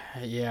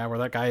 Yeah, where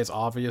that guy is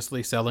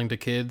obviously selling to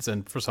kids,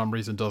 and for some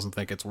reason doesn't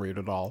think it's weird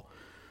at all.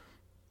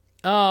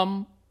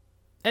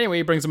 Anyway,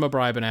 he brings him a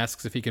bribe and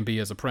asks if he can be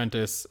his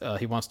apprentice.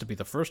 He wants to be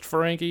the first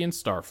Ferengi in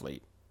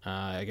Starfleet.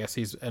 I guess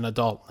he's an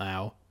adult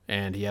now,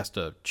 and he has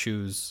to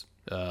choose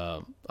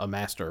a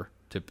master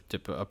to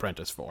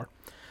apprentice for.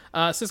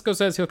 Sisko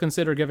says he'll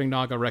consider giving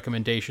Nog a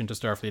recommendation to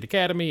Starfleet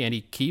Academy, and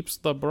he keeps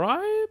the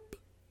bribe?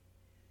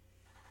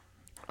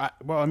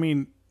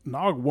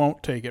 Nog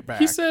won't take it back.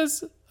 He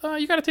says,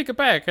 you gotta take it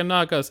back, and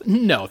Nog goes,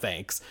 no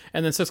thanks.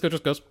 And then Sisko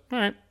just goes,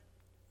 alright.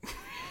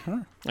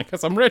 I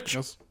guess I'm rich.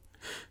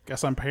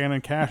 Guess I'm paying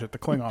in cash at the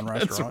Klingon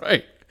restaurant.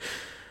 That's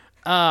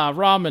right.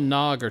 Rom and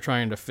Nog are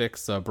trying to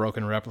fix a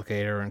broken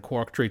replicator, and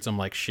Quark treats them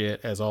like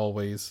shit, as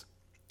always.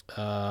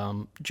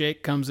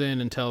 Jake comes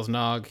in and tells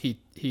Nog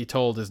he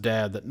told his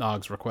dad that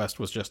Nog's request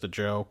was just a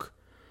joke.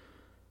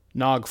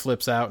 Nog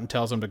flips out and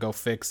tells him to go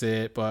fix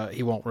it, but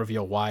he won't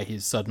reveal why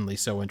he's suddenly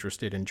so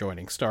interested in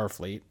joining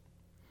Starfleet.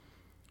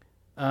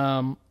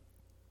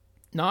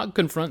 Nog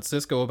confronts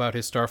Sisko about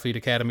his Starfleet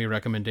Academy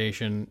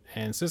recommendation,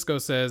 and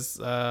Sisko says,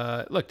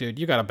 look, dude,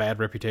 you got a bad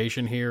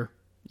reputation here.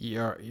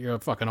 You're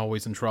fucking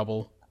always in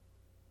trouble.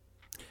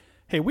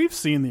 Hey, we've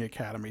seen the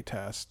Academy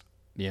test.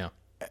 Yeah.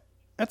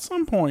 At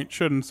some point,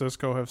 shouldn't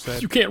Sisko have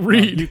said... You can't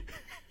read.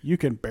 You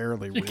can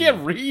barely read. You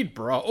can't read,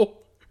 bro.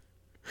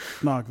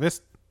 Nog,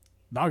 it's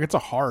a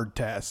hard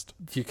test.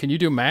 Can you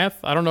do math?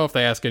 I don't know if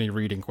they ask any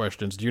reading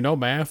questions. Do you know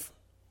math?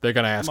 They're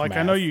going to ask math.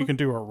 I know you can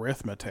do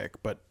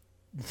arithmetic, but...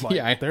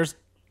 yeah.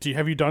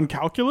 Have you done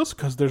calculus?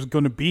 Because there's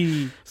going to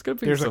be...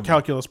 There's a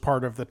calculus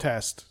part of the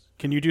test.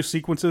 Can you do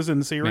sequences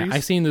in series? Man, I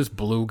seen this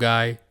blue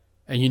guy,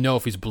 and you know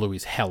if he's blue,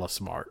 he's hella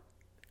smart.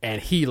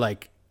 And he,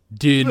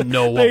 didn't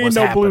know what They was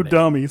ain't no happening. blue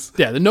dummies.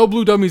 Yeah, no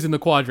blue dummies in the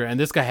quadrant, and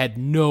this guy had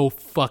no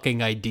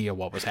fucking idea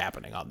what was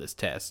happening on this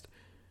test.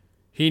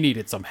 He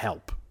needed some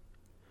help.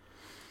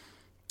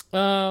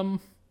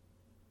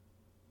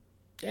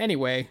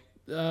 Anyway,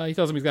 he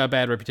tells him he's got a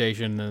bad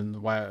reputation,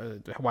 and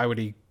why would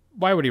he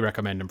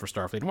recommend him for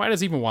Starfleet? And why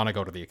does he even want to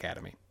go to the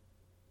Academy?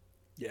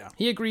 Yeah.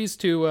 He agrees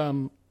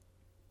to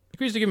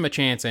give him a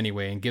chance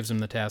anyway, and gives him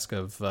the task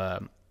of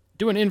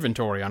do an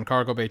inventory on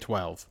Cargo Bay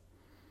 12.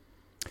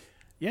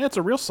 Yeah, it's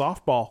a real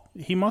softball.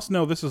 He must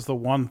know this is the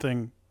one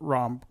thing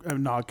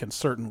Nog can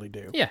certainly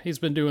do. Yeah, he's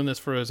been doing this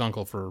for his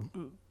uncle for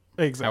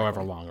Exactly.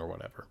 however long or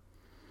whatever.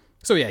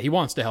 So yeah, he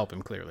wants to help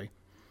him clearly.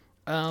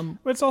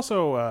 It's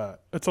also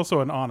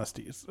an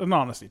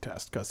honesty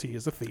test because he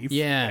is a thief.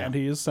 Yeah. And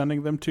he is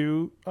sending them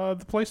to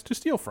the place to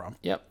steal from.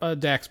 Yep,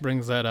 Dax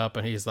brings that up,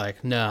 and he's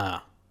like, nah.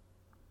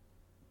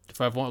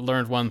 If I've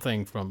learned one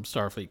thing from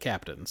Starfleet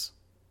captains,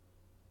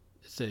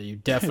 it's that you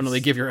definitely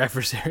give your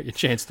adversary a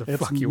chance to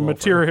fuck you over.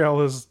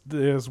 Material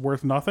is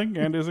worth nothing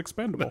and is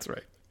expendable. That's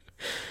right.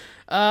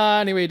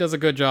 Anyway, he does a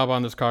good job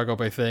on this cargo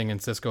bay thing,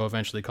 and Sisko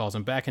eventually calls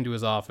him back into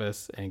his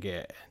office and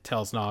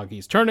tells Nog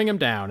he's turning him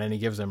down, and he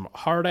gives him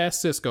hard-ass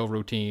Sisko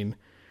routine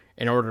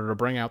in order to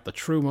bring out the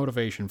true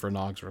motivation for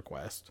Nog's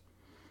request.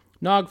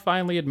 Nog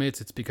finally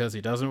admits it's because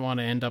he doesn't want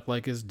to end up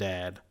like his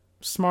dad.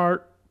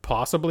 Smart,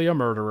 possibly a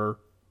murderer,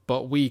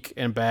 but weak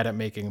and bad at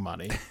making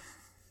money.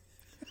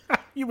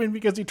 You mean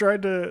because he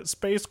tried to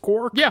space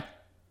Quark? Yeah.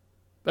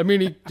 I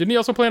mean, didn't he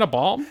also plant a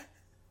bomb?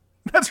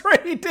 That's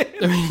right, he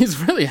did. I mean,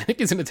 I think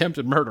he's an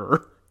attempted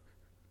murderer.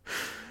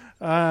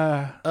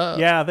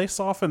 Yeah, they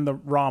soften the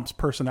Romp's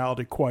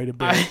personality quite a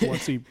bit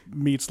once he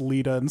meets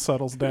Lita and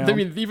settles down. I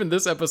mean, even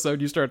this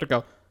episode, you start to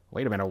go,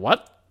 wait a minute,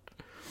 what?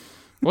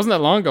 It wasn't that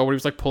long ago where he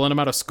was like pulling him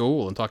out of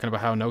school and talking about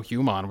how no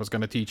human was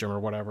going to teach him or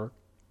whatever.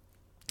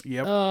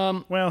 Yep.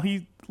 Well,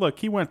 he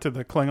went to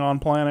the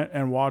Klingon planet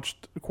and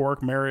watched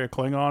Quark marry a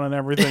Klingon and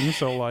everything.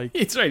 So like,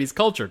 He's right. He's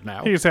cultured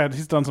now. he's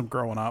done some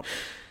growing up.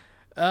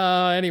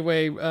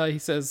 Anyway, he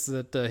says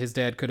that his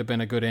dad could have been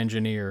a good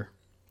engineer.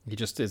 He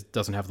just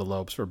doesn't have the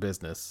lobes for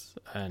business,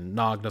 and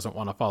Nog doesn't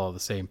want to follow the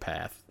same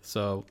path.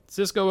 So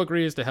Sisko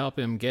agrees to help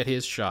him get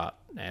his shot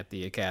at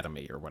the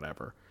Academy or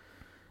whatever.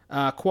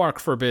 Quark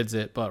forbids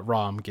it, but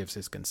Rom gives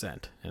his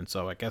consent, and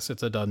so I guess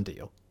it's a done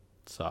deal.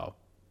 So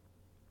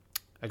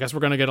I guess we're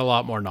going to get a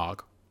lot more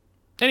Nog.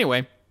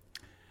 Anyway.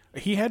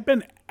 He had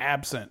been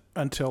absent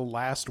until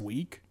last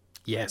week.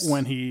 Yes.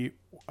 When he...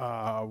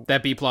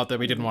 that B-plot that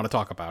we didn't want to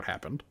talk about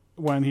happened.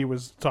 When he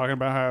was talking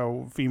about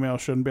how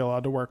females shouldn't be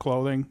allowed to wear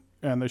clothing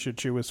and they should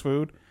chew his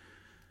food.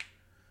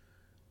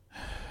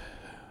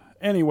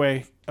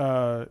 Anyway,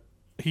 college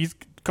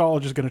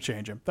is going to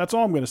change him. That's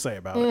all I'm going to say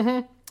about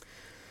it.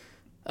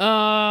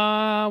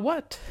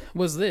 What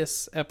was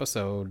this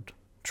episode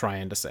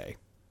trying to say?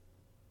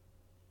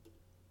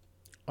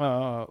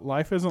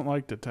 Life isn't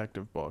like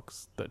detective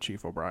books that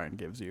Chief O'Brien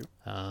gives you.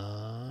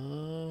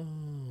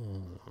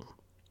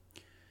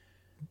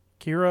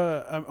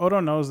 Kira, Odo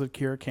knows that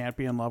Kira can't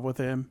be in love with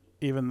him,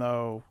 even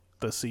though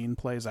the scene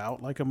plays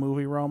out like a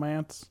movie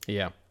romance.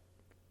 Yeah.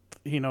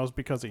 He knows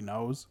because he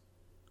knows.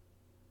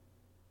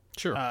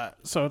 Sure.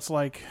 So it's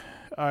like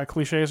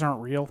cliches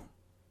aren't real.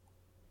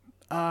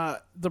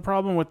 The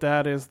problem with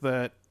that is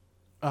that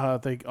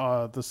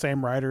the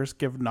same writers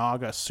give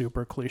Nog a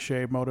super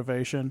cliche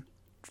motivation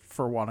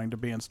for wanting to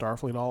be in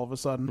Starfleet all of a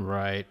sudden.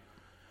 Right.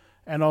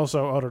 And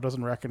also, Odo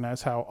doesn't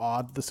recognize how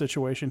odd the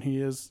situation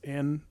he is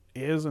in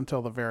is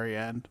until the very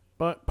end.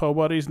 But Po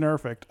Buddy's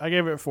nerfed. I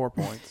gave it 4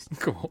 points.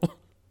 Cool.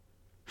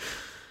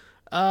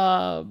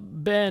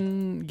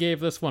 Ben gave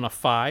this one a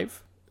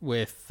 5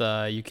 with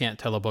you can't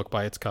tell a book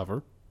by its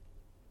cover.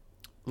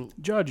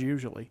 Judge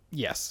usually.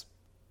 Yes.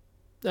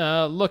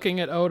 Looking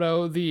at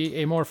Odo,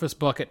 the amorphous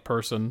bucket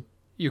person,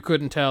 you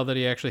couldn't tell that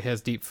he actually has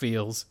deep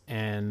feels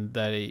and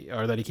that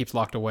he keeps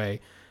locked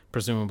away,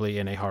 presumably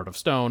in a heart of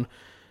stone.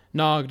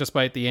 Nog,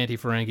 despite the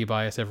anti-Ferengi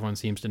bias everyone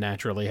seems to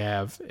naturally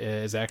have,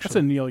 is actually... That's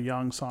a Neil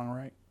Young song,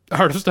 right?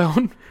 Heart of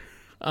Stone?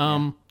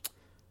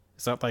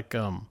 Is that like,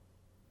 Down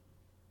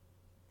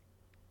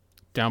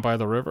by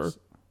the River?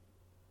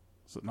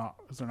 Is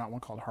there not one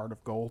called Heart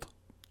of Gold?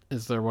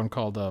 Is there one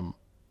called,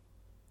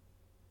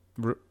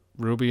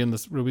 Ruby's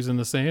in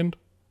the Sand?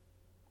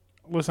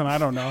 Listen, I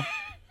don't know.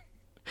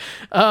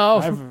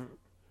 Oh,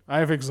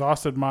 I've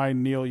exhausted my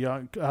Neil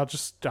Young. Can I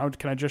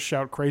just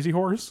shout Crazy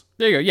Horse?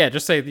 there you go. Yeah,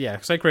 just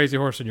say Crazy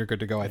Horse and you're good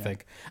to go, I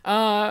think.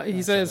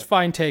 He says,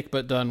 fine take,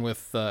 but done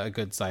with a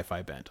good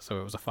sci-fi bent. So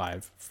it was a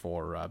 5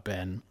 for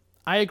Ben.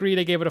 I agreed.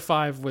 I gave it a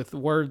 5 with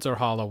words are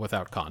hollow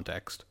without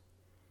context.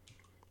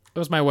 It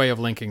was my way of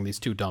linking these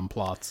two dumb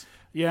plots.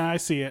 Yeah, I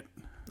see it.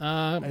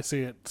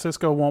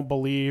 Sisko won't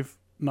believe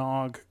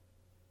Nog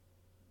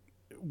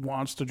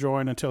wants to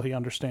join until he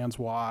understands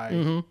why.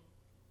 Mm-hmm.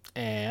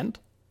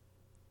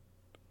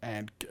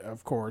 And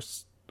of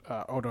course,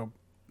 Odo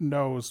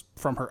knows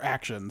from her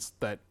actions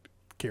that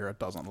Kira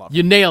doesn't love him.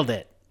 you nailed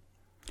it.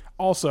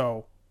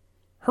 Also,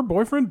 her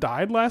boyfriend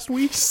died last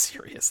week.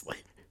 Seriously.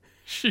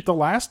 The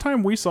last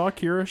time we saw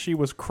Kira, she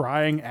was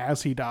crying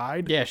as he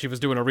died. Yeah, she was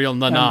doing a real And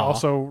na-na.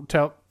 also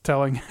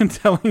telling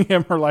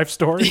him her life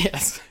story.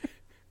 Yes.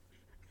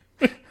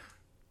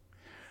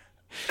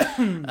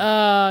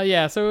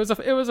 Yeah, so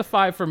it was a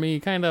 5 for me.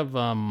 Kind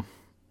of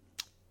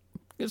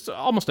it's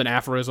almost an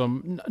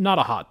aphorism, not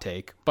a hot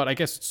take, but I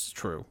guess it's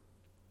true.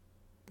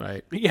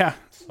 Right? Yeah.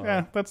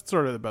 Yeah, that's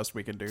sort of the best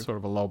we can do. Sort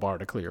of a low bar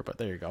to clear, but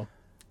there you go.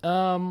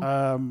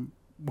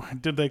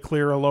 Did they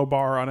clear a low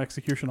bar on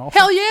execution also?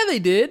 Hell yeah, they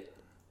did.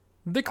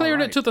 They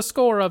cleared it to the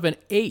score of an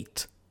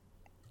 8.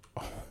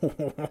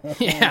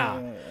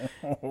 Yeah.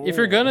 If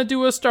you're gonna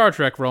do a Star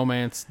Trek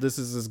romance, this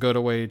is as good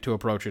a way to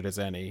approach it as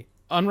any.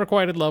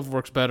 Unrequited love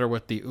works better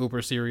with the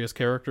uber serious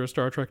character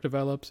Star Trek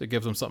develops. It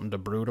gives them something to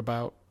brood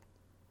about.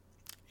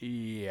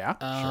 Yeah.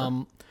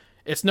 Sure.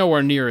 It's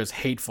nowhere near as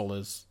hateful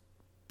as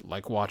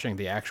like watching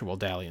the actual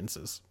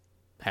dalliances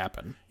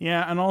happen.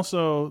 Yeah, and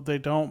also they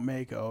don't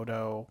make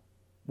Odo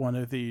one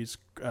of these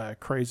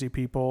crazy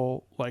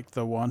people like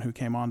the one who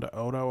came on to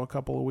Odo a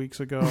couple of weeks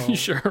ago.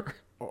 Sure.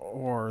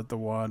 Or the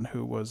one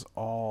who was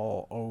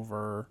all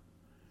over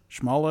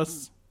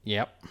Schmollis.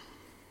 Yep.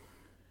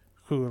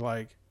 Who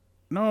like,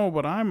 no,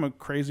 but I'm a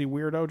crazy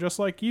weirdo just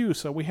like you,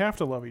 so we have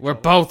to love each We're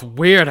other. both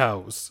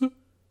weirdos.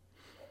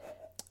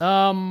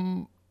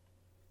 And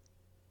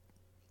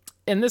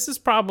this is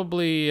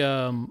probably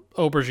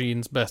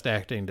Aubergine's best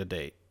acting to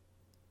date.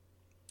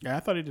 Yeah, I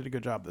thought he did a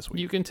good job this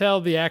week. You can tell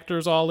the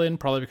actor's all in,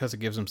 probably because it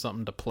gives him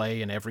something to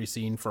play in every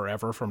scene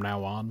forever from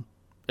now on.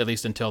 At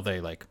least until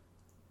they, like,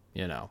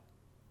 you know,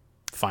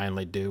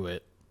 finally do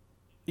it.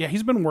 Yeah,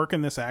 he's been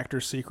working this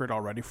actor's secret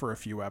already for a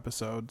few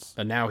episodes.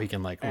 And now he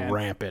can, like,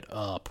 ramp it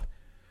up.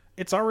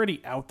 It's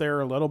already out there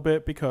a little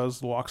bit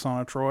because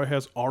Loxana Troy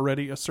has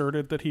already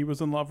asserted that he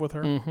was in love with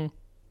her. Mm-hmm.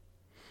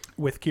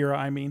 With Kira,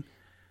 I mean.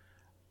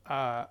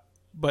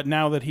 But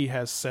now that he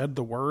has said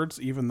the words,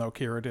 even though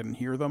Kira didn't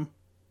hear them,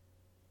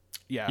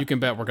 yeah, You can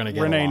bet we're going to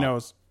get Renee a lot.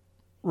 knows.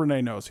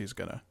 Renee knows he's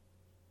gonna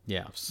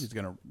Yeah.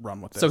 run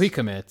with this. So he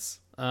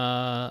commits.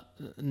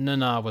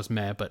 Nana was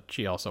meh, but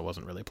she also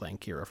wasn't really playing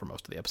Kira for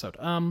most of the episode.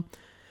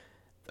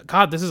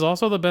 God, this is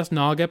also the best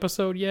Nog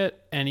episode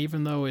yet, and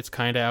even though it's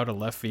kind of out of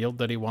left field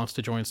that he wants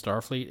to join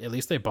Starfleet, at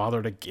least they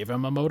bother to give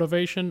him a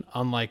motivation,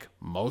 unlike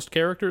most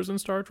characters in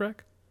Star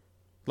Trek.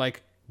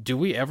 Like, do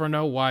we ever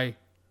know why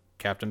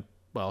Captain...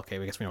 Well, okay,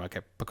 I guess we know why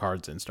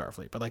Picard's in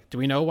Starfleet, but, like, do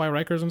we know why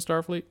Riker's in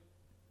Starfleet?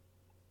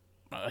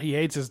 He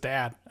hates his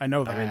dad. I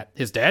know that. I mean,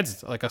 his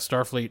dad's, like, a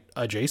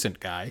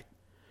Starfleet-adjacent guy.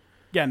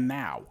 Yeah,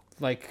 now.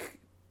 Like...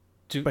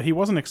 But he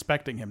wasn't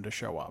expecting him to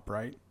show up,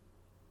 right?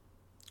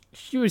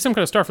 He's some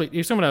kind of Starfleet.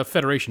 He's some kind of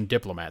Federation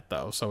diplomat,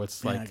 though. So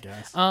it's like, I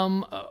guess.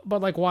 but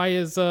like, why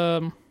is I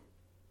don't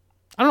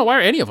know, why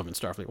are any of them in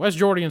Starfleet? Why is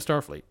Geordi in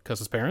Starfleet? Because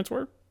his parents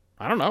were?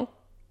 I don't know.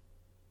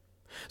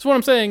 So what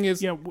I'm saying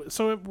is, Yeah,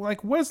 so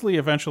like Wesley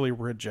eventually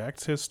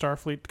rejects his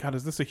Starfleet. God,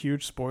 is this a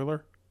huge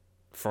spoiler?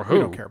 for who? We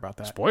don't care about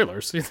that.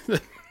 Spoilers.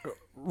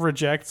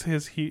 Rejects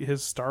his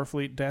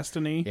Starfleet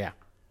destiny. Yeah.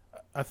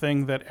 A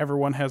thing that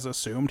everyone has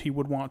assumed he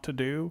would want to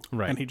do,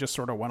 Right. and he just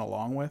sort of went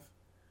along with.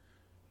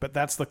 But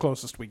that's the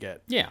closest we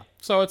get. Yeah.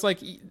 So it's like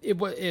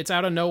it's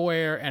out of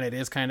nowhere, and it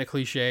is kind of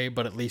cliche,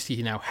 but at least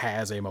he now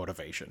has a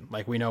motivation.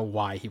 Like, we know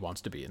why he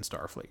wants to be in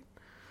Starfleet.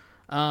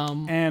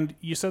 And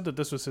you said that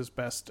this was his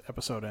best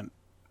episode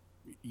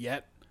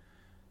yet.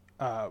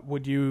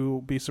 Would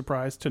you be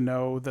surprised to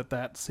know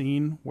that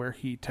scene where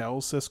he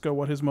tells Sisko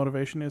what his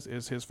motivation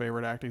is his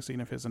favorite acting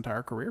scene of his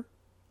entire career?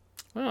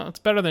 Well, it's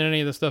better than any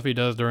of the stuff he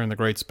does during the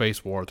Great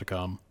Space War to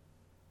come.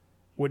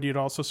 Would it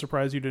also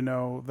surprise you to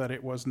know that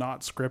it was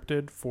not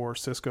scripted for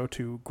Sisko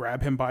to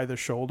grab him by the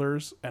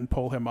shoulders and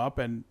pull him up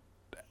and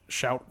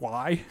shout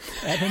 "why"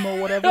 at him or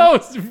whatever? Oh,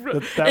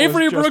 That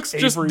Avery was Brooks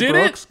just Avery did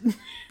Brooks it?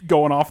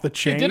 going off the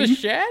chain. He did a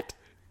shat?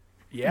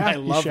 Yeah, I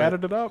love he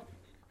shattered it up.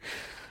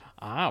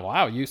 Ah,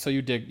 wow. You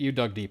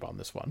dug deep on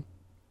this one.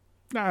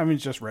 No, I mean,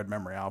 it's just Red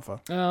Memory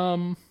Alpha.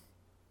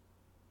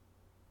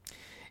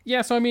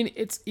 Yeah, so I mean,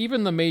 it's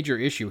even the major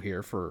issue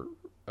here for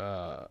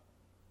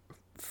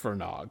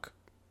Nog,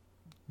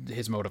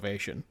 his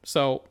motivation.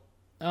 So,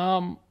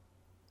 I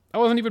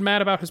wasn't even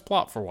mad about his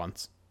plot for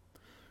once.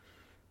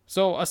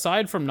 So,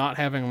 aside from not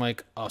having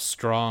like a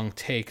strong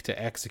take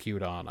to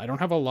execute on, I don't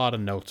have a lot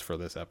of notes for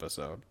this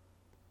episode.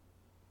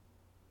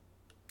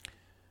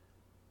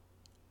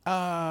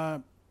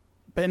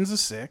 Ben's a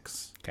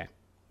 6. Okay.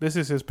 This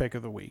is his pick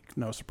of the week.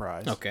 No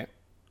surprise. Okay.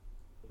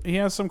 He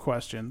has some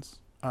questions.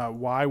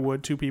 Why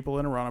would two people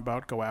in a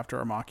runabout go after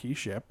a Maquis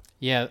ship?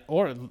 Yeah,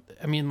 or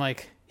I mean,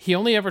 like, he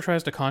only ever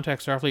tries to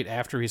contact Starfleet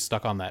after he's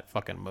stuck on that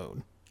fucking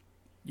moon.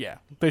 Yeah,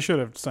 they should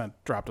have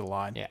dropped a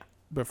line. Yeah.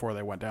 Before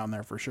they went down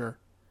there for sure.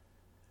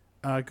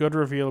 Good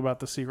reveal about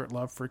the secret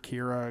love for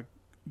Kira.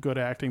 Good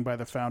acting by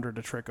the founder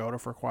to trick Odo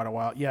for quite a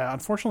while. Yeah,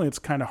 unfortunately, it's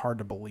kind of hard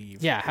to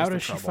believe. Yeah, how is the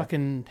does she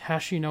trouble.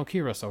 how's she know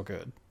Kira so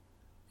good?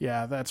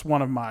 Yeah, that's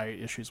one of my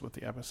issues with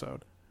the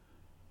episode.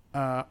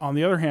 On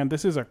the other hand,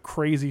 this is a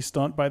crazy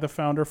stunt by the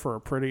founder for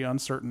a pretty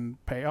uncertain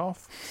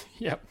payoff.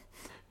 Yep.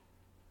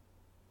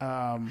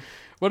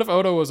 What if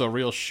Odo was a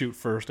real shoot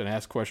first and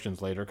ask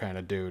questions later kind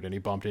of dude, and he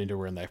bumped into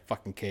her in that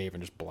fucking cave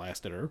and just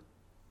blasted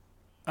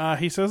her?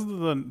 He says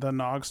the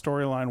Nog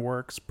storyline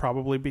works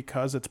probably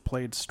because it's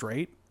played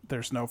straight.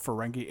 There's no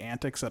Ferengi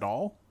antics at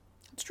all.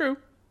 It's true.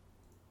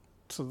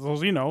 So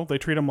those, they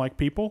treat them like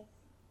people.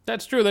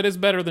 That's true. That is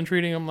better than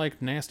treating them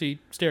like nasty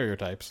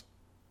stereotypes.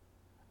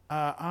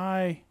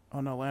 Oh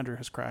no, Landry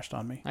has crashed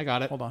on me. I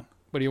got it. Hold on.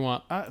 What do you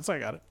want? So I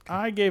got it.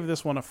 I gave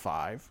this one a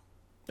 5.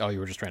 Oh, you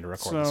were just trying to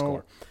record the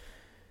score.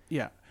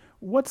 Yeah.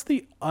 What's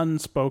the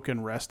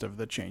unspoken rest of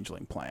the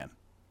Changeling plan?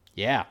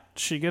 Yeah.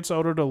 She gets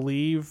Odo to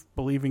leave,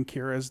 believing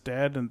Kira's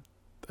dead,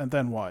 and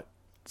then what?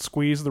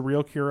 Squeeze the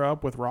real Kira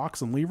up with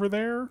rocks and leave her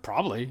there?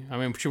 Probably. I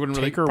mean, she wouldn't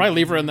really... Probably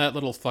leave her in that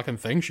little fucking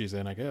thing she's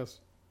in, I guess.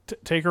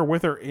 Take her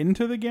with her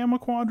into the Gamma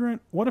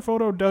Quadrant? What if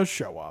Odo does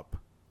show up?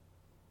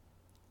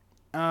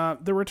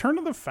 The Return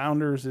of the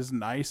Founders is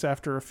nice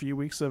after a few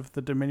weeks of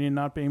the Dominion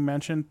not being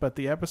mentioned, but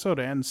the episode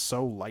ends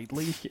so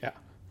lightly. Yeah.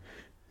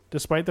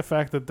 Despite the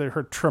fact that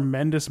her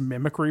tremendous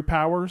mimicry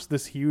powers,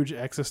 this huge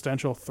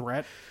existential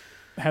threat,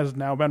 has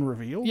now been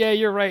revealed. Yeah,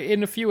 you're right.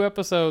 In a few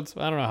episodes,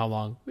 I don't know how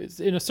long,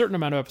 in a certain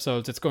amount of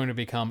episodes, it's going to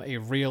become a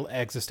real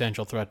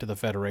existential threat to the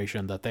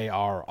Federation that they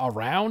are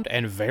around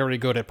and very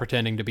good at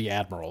pretending to be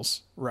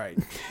admirals. Right.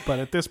 But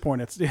at this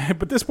point, it's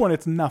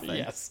nothing.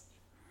 Yes.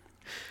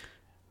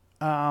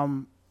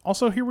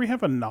 Also, here we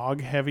have a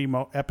Nog-heavy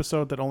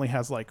episode that only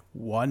has,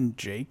 one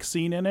Jake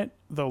scene in it,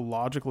 though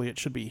logically it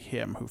should be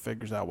him who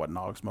figures out what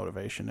Nog's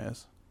motivation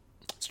is.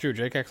 It's true.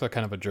 Jake acts like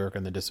kind of a jerk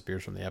and then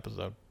disappears from the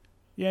episode.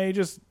 Yeah, he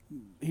just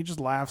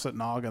laughs at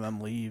Nog and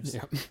then leaves.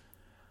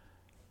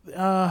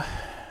 Yeah.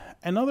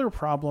 Another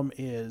problem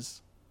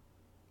is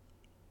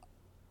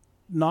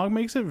Nog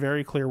makes it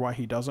very clear why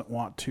he doesn't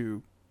want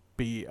to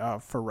be a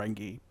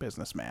Ferengi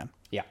businessman.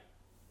 Yeah.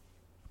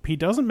 He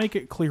doesn't make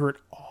it clear at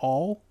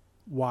all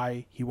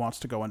why he wants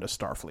to go into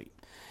Starfleet.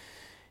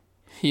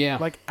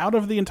 Yeah. Out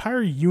of the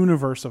entire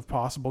universe of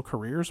possible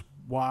careers,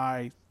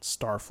 why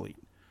Starfleet?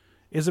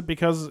 Is it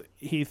because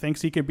he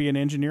thinks he could be an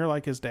engineer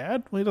like his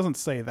dad? Well, he doesn't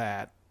say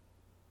that.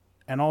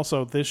 And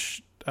also, they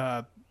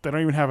don't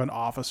even have an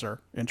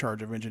officer in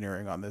charge of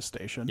engineering on this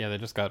station. Yeah, they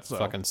just got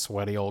fucking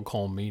sweaty old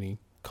Colm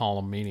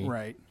Meaney.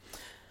 Right.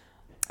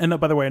 And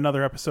by the way,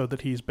 another episode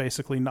that he's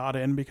basically not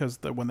in because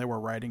when they were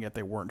writing it,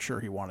 they weren't sure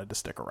he wanted to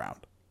stick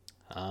around.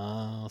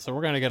 So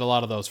we're going to get a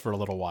lot of those for a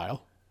little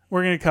while.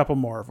 We're going to get a couple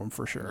more of them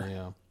for sure.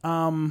 Yeah.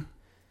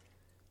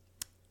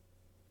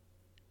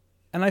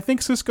 And I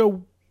think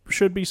Sisko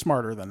should be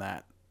smarter than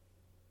that.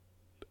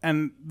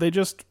 And they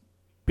just,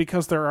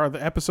 because the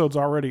episode's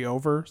already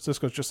over,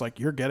 Sisko's just like,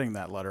 you're getting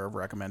that letter of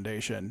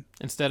recommendation.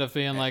 Instead of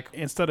being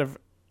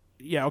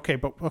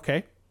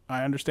okay,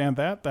 I understand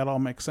that. That all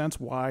makes sense.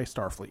 Why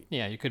Starfleet?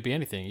 Yeah, you could be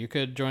anything. You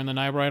could join the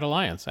Nybride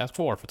Alliance. Ask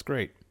Worf. It's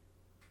great.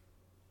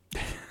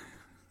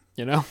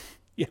 Yeah.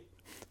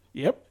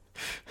 Yep.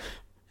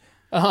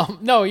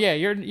 No,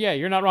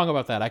 you're not wrong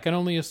about that. I can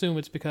only assume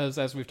it's because,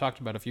 as we've talked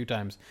about a few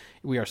times,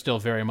 we are still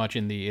very much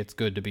in the it's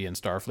good to be in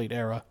Starfleet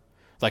era.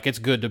 It's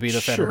good to be the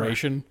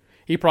Federation.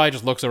 He probably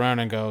just looks around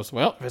and goes,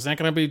 well, if it's not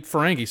going to be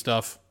Ferengi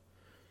stuff,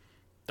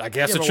 I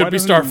guess it should be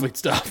Starfleet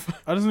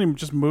stuff. I doesn't even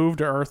just move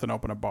to Earth and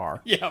open a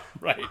bar. Yeah,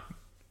 right.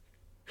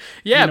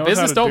 Yeah,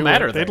 business don't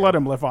matter. They'd let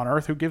him live on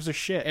Earth. Who gives a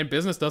shit? And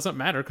business doesn't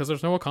matter because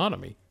there's no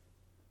economy.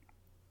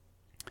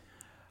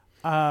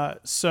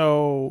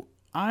 So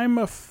I'm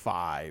a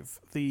 5.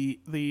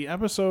 The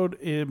episode,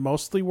 it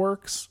mostly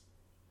works,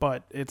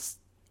 but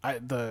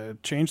the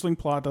Changeling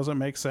plot doesn't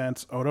make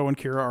sense. Odo and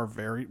Kira are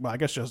I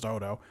guess just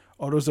Odo.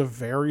 Odo's a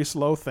very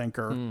slow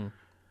thinker,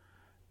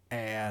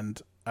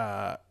 and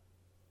it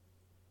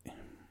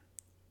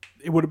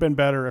would have been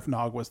better if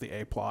Nog was the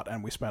A plot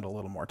and we spent a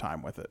little more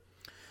time with it.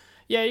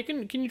 Yeah,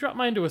 can you drop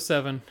mine to a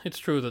 7? It's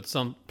true that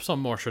some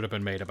more should have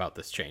been made about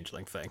this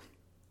Changeling thing.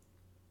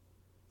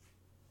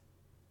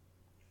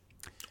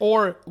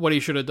 Or what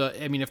he should have done,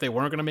 I mean, if they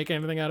weren't going to make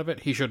anything out of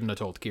it, he shouldn't have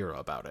told Kira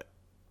about it.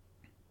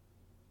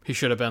 He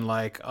should have been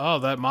like, oh,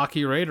 that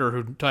Maquis raider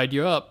who tied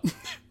you up.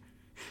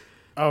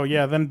 Oh,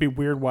 yeah, then it'd be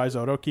weird. Why is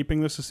Odo keeping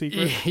this a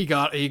secret? He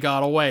got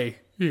away.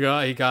 He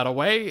got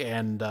away,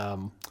 and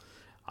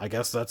I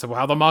guess that's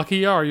how the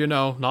Maquis are,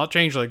 not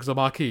Changelings, the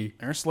Maquis.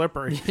 They're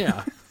slippery.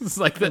 Yeah. It's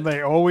like that.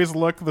 They always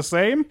look the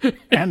same,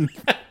 and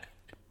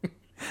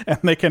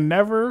they can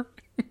never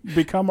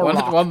become a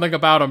rock. One thing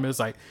about them is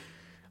I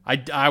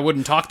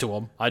wouldn't talk to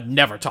him. I'd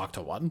never talk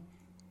to one.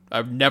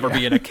 I'd never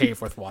be in a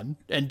cave with one.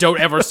 And don't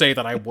ever say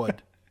that I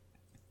would.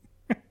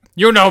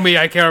 You know me,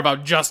 I care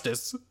about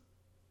justice.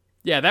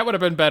 Yeah, that would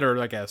have been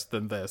better, I guess,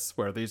 than this,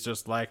 where these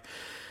just I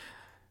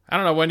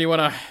don't know, do you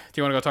want to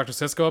go talk to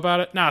Sisko about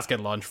it? Nah, let's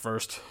get lunch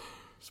first.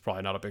 It's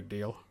probably not a big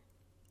deal.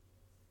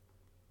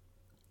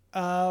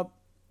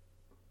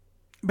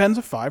 Ben's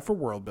a 5 for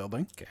world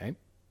building. Okay.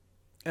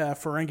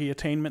 Ferengi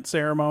attainment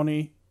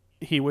ceremony.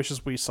 He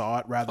wishes we saw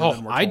it rather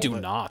than we're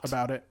told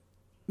about it.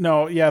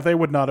 No, yeah, they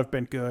would not have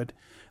been good.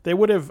 They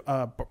would have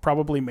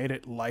probably made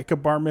it like a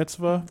bar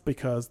mitzvah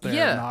because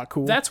they're not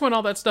cool. That's when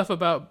all that stuff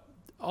about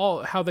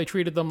all how they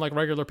treated them like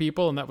regular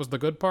people, and that was the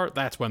good part,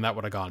 that's when that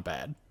would have gone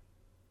bad.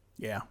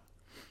 Yeah.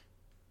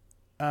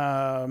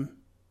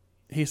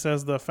 He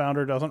says the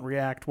founder doesn't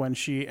react when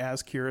she,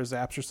 as Kira,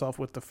 zaps herself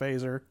with the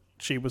phaser.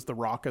 She was the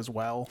Rock as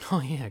well.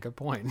 Oh, yeah, good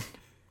point.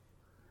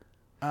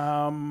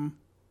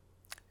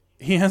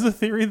 He has a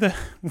theory that...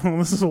 Well,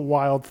 this is a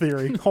wild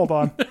theory. Hold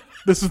on.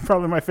 This is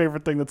probably my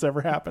favorite thing that's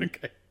ever happened.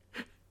 Okay.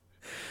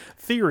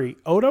 Theory.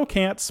 Odo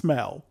can't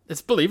smell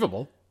It's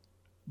believable.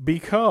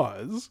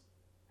 because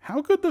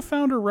how could the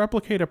founder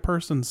replicate a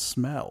person's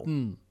smell?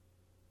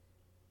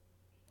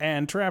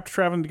 And trapped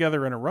traveling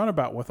together in a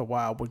runabout with a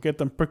wild would get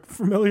them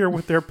familiar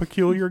with their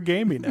peculiar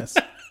gaminess.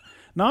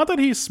 Not that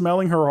he's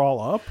smelling her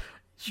all up.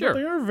 Sure. But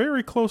they are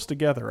very close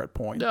together at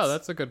points. No,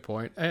 that's a good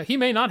point. He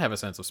may not have a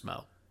sense of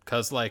smell.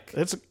 Because, like...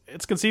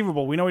 It's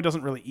conceivable. We know he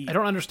doesn't really eat. I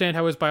don't understand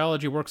how his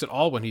biology works at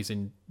all when he's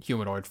in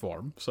humanoid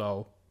form,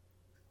 so...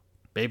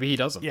 Maybe he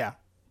doesn't. Yeah.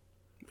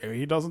 Maybe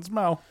he doesn't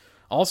smell.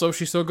 Also,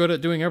 she's so good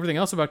at doing everything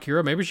else about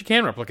Kira, maybe she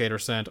can replicate her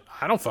scent.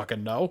 I don't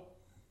fucking know.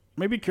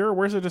 Maybe Kira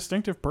wears a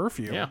distinctive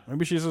perfume. Yeah.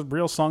 Maybe she's a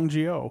real Song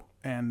Jio.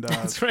 And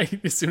That's right.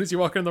 As soon as you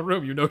walk in the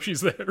room, you know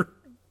she's there.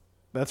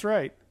 that's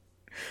right.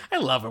 I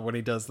love it when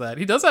he does that.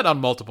 He does that on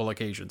multiple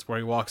occasions, where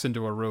he walks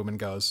into a room and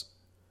goes,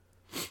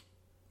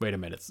 wait a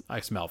minute, I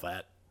smell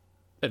that.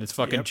 And it's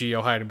fucking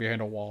Geo hiding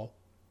behind a wall.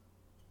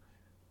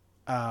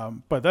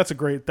 But that's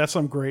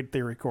some great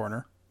theory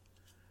corner.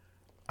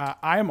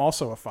 I am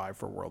also a 5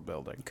 for world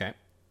building. Okay.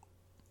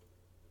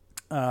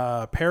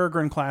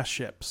 Peregrine class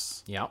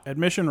ships. Yeah.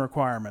 Admission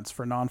requirements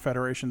for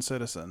non-Federation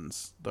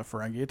citizens. The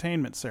Ferengi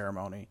attainment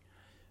ceremony.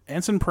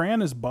 Ensign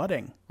Pran is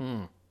budding.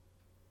 He'll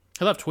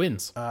have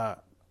twins.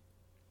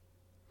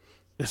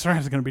 It's right,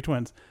 it's going to be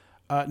twins.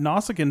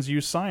 Nausicaans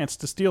use science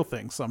to steal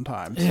things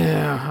sometimes.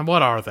 Yeah,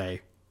 what are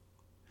they?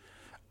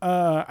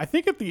 I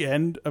think at the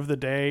end of the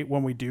day,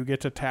 when we do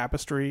get to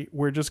Tapestry,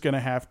 we're just going to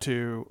have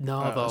to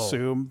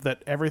assume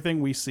that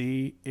everything we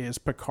see is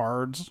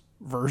Picard's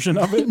version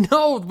of it.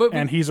 No, but...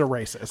 And he's a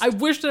racist. I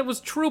wish that was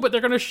true, but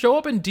they're going to show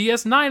up in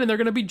DS9 and they're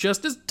going to be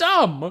just as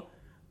dumb.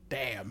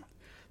 Damn.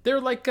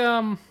 They're like,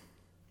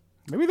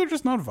 Maybe they're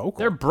just not vocal.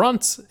 they're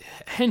Brunt's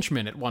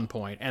henchmen at one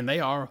point, and they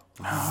are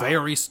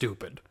very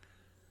stupid.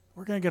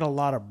 We're going to get a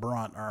lot of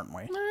Brunt, aren't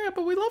we? Yeah,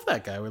 but we love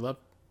that guy. We love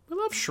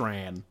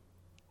Shran.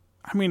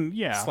 I mean,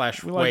 yeah.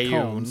 Slash we like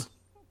Weyoun. Combs,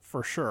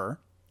 for sure.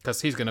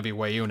 Because he's going to be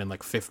Weyoun in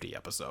like 50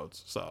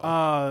 episodes. So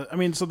I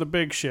mean, so the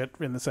big shit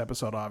in this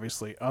episode,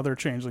 obviously, other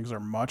changelings are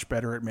much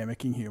better at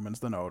mimicking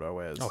humans than Odo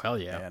is. Oh, hell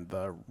yeah. And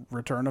the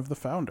return of the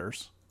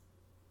founders.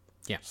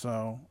 Yeah.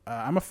 So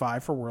I'm a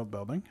 5 for world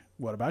building.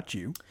 What about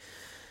you?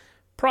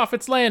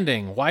 Prophet's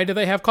Landing. Why do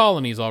they have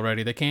colonies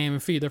already? They can't even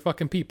feed their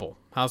fucking people.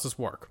 How's this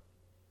work?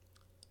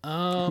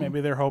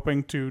 Maybe they're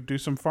hoping to do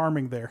some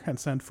farming there and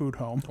send food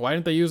home. Why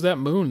didn't they use that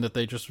moon that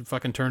they just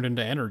fucking turned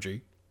into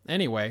energy?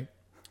 Anyway,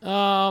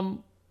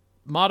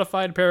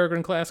 modified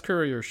Peregrine class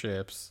courier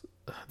ships.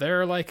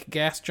 They're like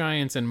gas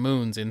giants and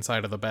moons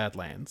inside of the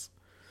Badlands.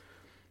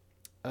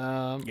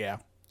 Yeah.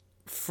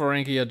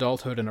 Ferengi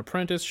adulthood and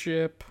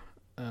apprenticeship.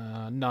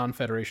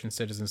 Non-Federation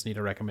citizens need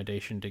a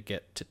recommendation to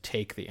get to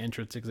take the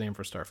entrance exam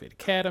for Starfleet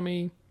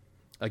Academy.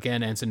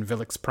 Again, Ensign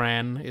Vilix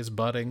Pran is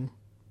budding.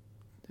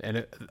 And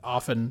it,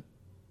 often,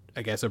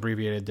 I guess,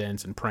 abbreviated to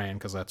Ensign Pran,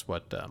 because that's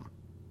what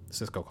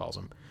Cisco calls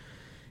him.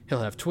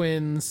 He'll have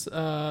twins.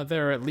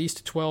 There are at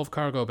least 12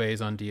 cargo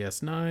bays on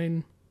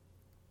DS9.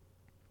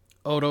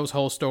 Odo's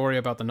whole story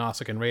about the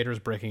Nausicaan raiders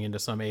breaking into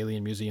some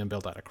alien museum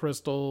built out of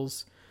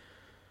crystals.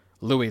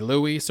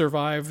 Louis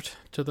survived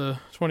to the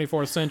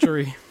 24th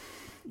century.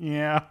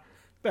 Yeah,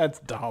 that's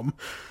dumb.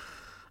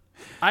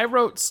 I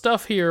wrote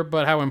stuff here,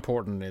 but how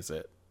important is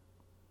it?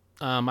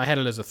 I had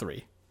it as a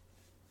 3.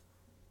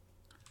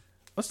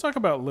 Let's talk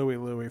about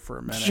Louis for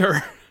a minute.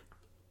 Sure.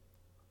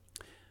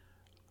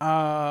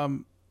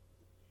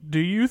 Do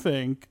you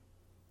think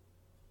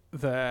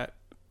that...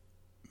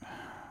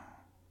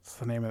 What's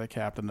the name of the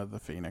captain of the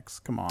Phoenix?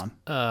 Come on.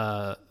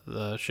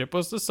 The ship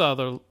was the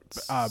Southern...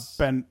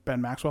 Ben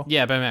Maxwell?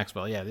 Yeah, Ben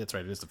Maxwell. Yeah, that's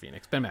right. It is the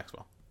Phoenix. Ben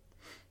Maxwell.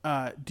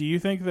 Do you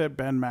think that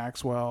Ben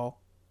Maxwell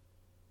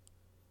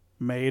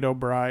made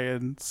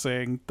O'Brien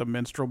sing The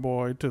Minstrel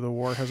Boy to the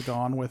War Has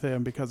Gone with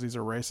him because he's a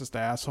racist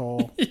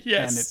asshole?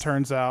 Yes. And it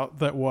turns out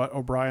that what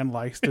O'Brien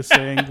likes to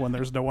sing when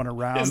there's no one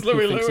around Is who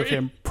Louis thinks of Louis.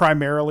 him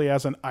primarily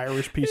as an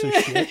Irish piece of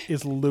shit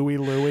is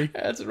Louis.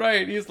 That's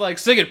right. He's like,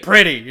 sing it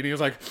pretty. And he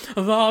was like,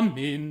 the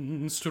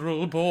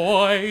minstrel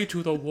boy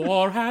to the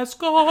war has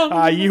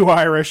gone. You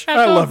Irish. At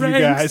I the love you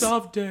ranks guys.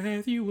 of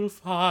death you will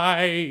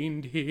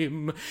find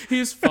him.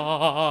 His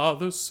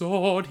father's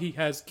sword he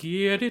has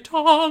geared it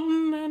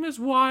on, and his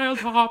wild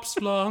harp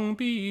slung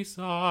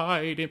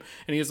beside him.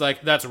 And he's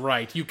like, that's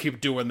right. You keep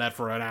doing that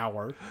for an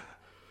hour.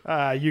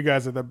 You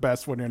guys are the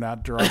best when you're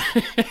not drunk.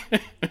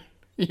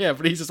 Yeah,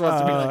 but he just wants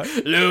to be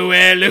like,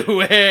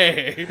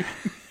 Louis.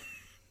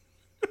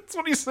 That's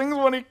what he sings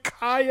when he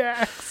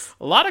kayaks.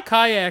 A lot of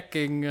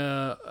kayaking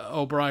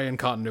O'Brien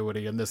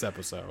continuity in this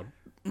episode.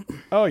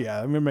 Oh,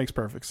 yeah. I mean, it makes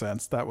perfect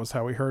sense. That was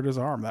how he hurt his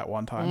arm that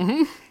one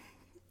time.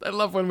 I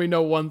love when we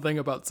know one thing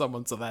about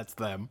someone, so that's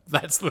them.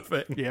 That's the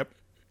thing. Yep.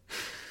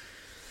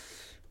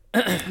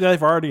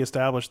 They've already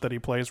established that he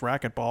plays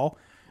racquetball,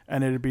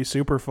 and it'd be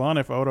super fun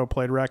if Odo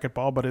played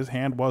racquetball, but his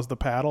hand was the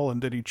paddle, and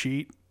did he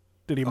cheat?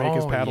 Did he make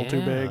his paddle too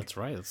big? That's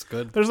right. That's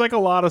good. There's like a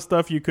lot of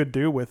stuff you could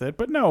do with it,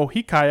 but no,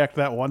 he kayaked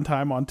that one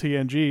time on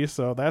TNG,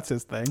 so that's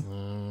his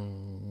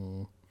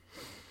thing.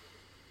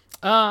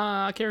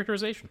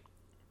 Characterization.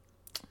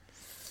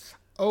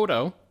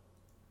 Odo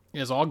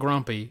is all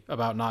grumpy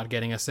about not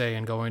getting a say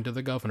in going to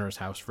the governor's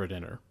house for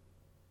dinner.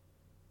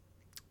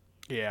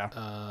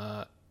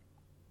 Yeah.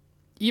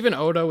 Even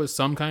Odo is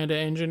some kind of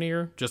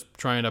engineer, just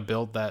trying to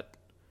build that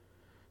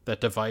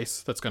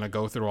device that's going to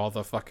go through all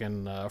the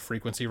fucking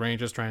frequency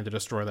ranges trying to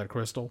destroy that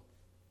crystal.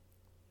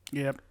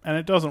 Yep. And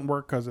it doesn't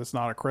work because it's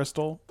not a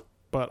crystal,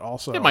 but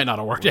also... It might not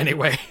have worked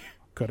anyway.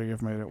 Could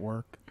have made it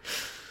work.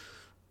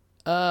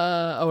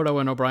 Odo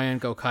and O'Brien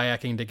go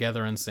kayaking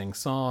together and sing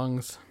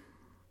songs.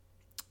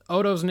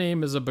 Odo's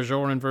name is a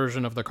Bajoran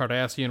version of the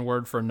Cardassian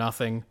word for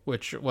nothing,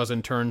 which was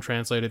in turn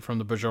translated from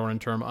the Bajoran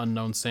term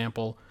unknown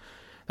sample.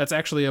 That's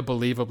actually a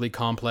believably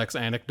complex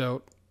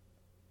anecdote.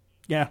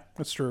 Yeah,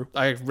 that's true.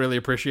 I really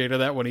appreciated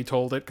that when he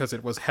told it, because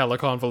it was hella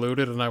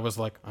convoluted, and I was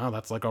like, oh,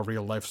 that's like a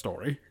real life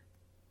story.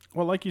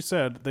 Well, like you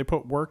said, they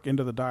put work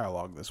into the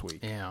dialogue this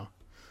week. Yeah.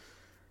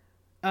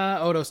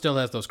 Odo still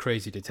has those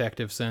crazy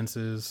detective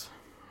senses.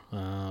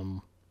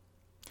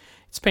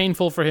 It's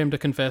painful for him to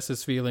confess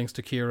his feelings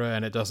to Kira,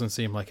 and it doesn't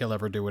seem like he'll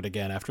ever do it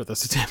again after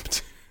this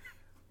attempt.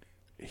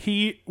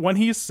 When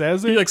he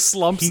says it, he like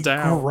slumps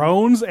down,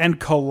 groans and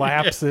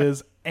collapses.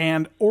 Yeah.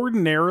 And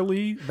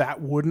ordinarily that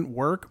wouldn't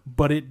work,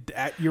 but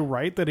you're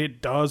right that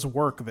it does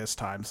work this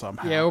time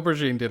somehow. Yeah,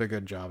 Aubergine did a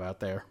good job out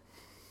there.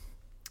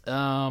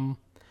 Nog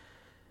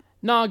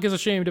is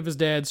ashamed of his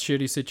dad's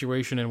shitty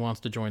situation and wants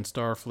to join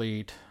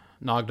Starfleet.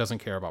 Nog doesn't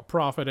care about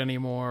profit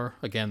anymore.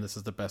 Again, this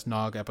is the best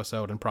Nog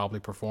episode and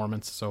probably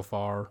performance so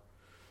far.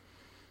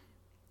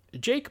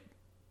 Jake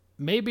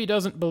maybe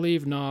doesn't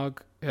believe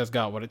Nog has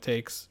got what it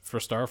takes for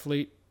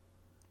Starfleet,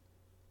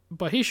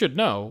 but he should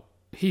know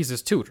he's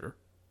his tutor.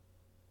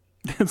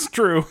 It's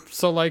true.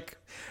 So, like...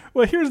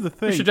 Well, here's the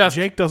thing.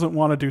 Jake doesn't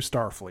want to do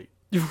Starfleet.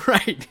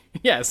 Right.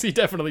 Yes, he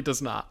definitely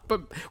does not.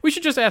 But we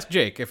should just ask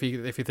Jake if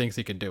he thinks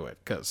he can do it,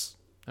 because,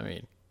 I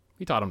mean,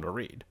 he taught him to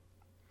read.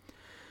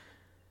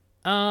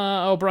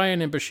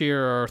 O'Brien and Bashir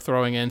are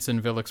throwing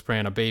Ensign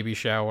Villexpran a baby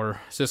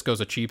shower.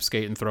 Sisko's a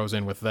cheapskate and throws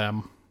in with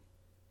them.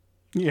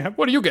 Yeah.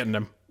 What are you getting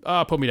him?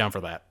 Put me down for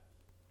that.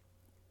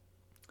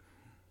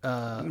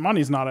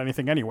 Money's not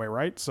anything anyway,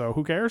 right? So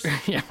who cares?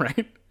 Yeah,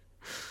 right.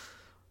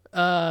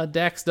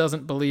 Dax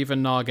doesn't believe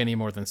in Nog any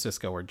more than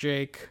Sisko or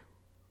Jake.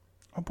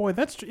 Oh boy,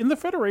 that's in the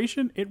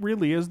Federation. It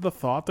really is the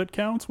thought that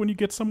counts when you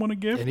get someone a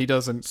gift. And he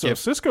doesn't. So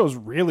Sisko's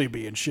really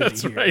being shitty.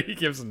 That's here. right. He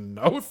gives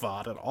no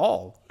thought at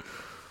all.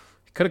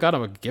 He could have got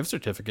him a gift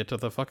certificate to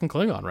the fucking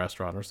Klingon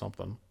restaurant or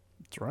something.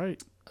 That's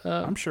right.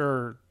 I'm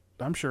sure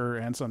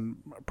Ensign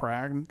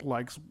Prag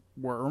likes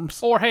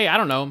worms. Or hey, I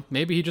don't know.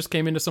 Maybe he just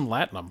came into some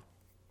latinum.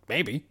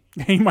 Maybe.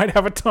 He might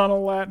have a ton of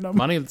latinum.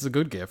 Money is a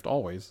good gift,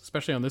 always.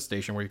 Especially on this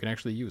station where you can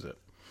actually use it.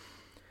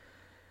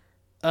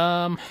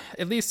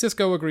 At least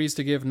Sisko agrees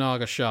to give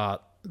Nog a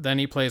shot. Then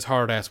he plays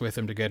hard-ass with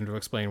him to get him to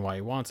explain why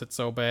he wants it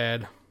so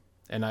bad.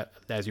 And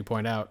as you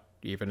point out,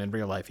 even in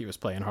real life, he was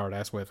playing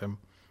hard-ass with him.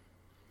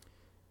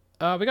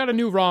 We got a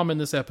new ROM in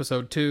this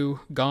episode,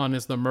 too. Gon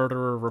is the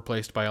murderer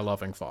replaced by a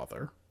loving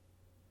father.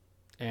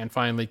 And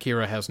finally,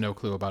 Kira has no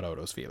clue about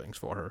Odo's feelings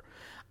for her.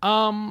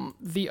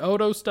 The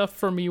Odo stuff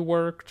for me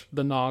worked.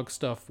 The Nog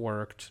stuff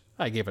worked.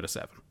 I gave it a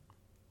 7.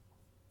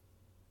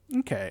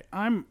 Okay,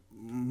 I'm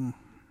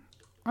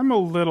a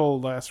little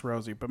less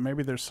rosy, but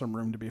maybe there's some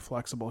room to be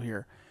flexible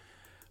here.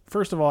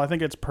 First of all, I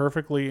think it's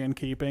perfectly in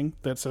keeping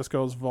that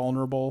Sisko's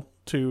vulnerable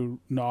to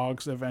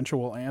Nog's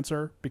eventual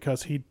answer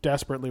because he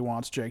desperately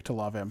wants Jake to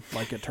love him.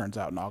 Like it turns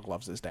out Nog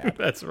loves his dad.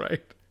 That's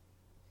right.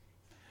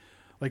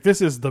 Like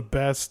this is the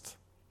best.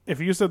 If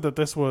you said that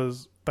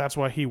that's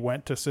why he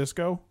went to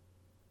Sisko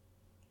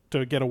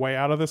to get a way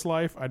out of this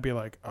life, I'd be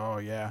like, oh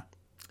yeah.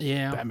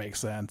 Yeah. That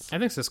makes sense. I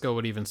think Sisko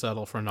would even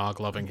settle for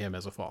Nog loving him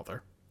as a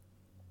father.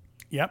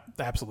 Yep,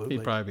 absolutely.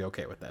 He'd probably be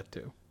okay with that,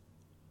 too.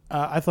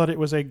 I thought it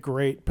was a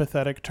great,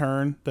 pathetic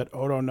turn that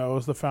Odo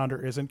knows the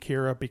Founder isn't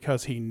Kira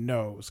because he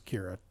knows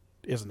Kira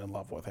isn't in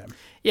love with him.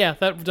 Yeah,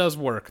 that does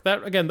work.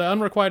 That again, the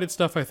unrequited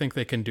stuff, I think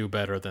they can do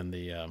better than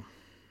the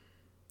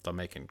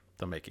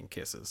making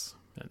kisses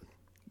and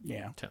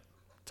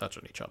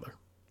touching each other.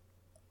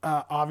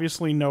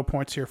 Obviously, no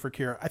points here for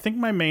Kira. I think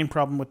my main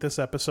problem with this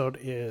episode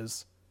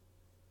is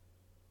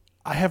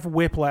I have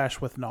whiplash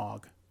with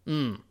Nog.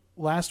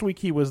 Last week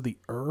he was the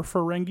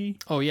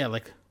Ferengi. Oh yeah,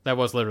 like that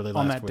was literally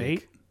last week. On that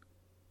date.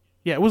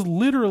 Yeah, it was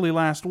literally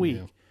last week.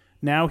 Yeah.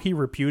 Now he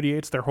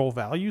repudiates their whole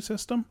value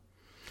system.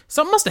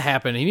 Something must have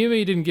happened. Maybe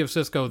he didn't give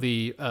Sisko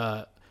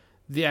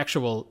the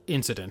actual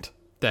incident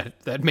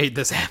that made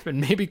this happen.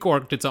 Maybe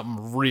Quark did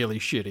something really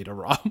shitty to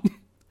Rob.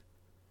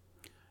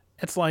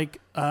 It's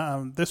like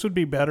this would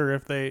be better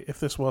if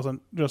this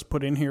wasn't just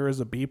put in here as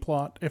a B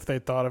plot. If they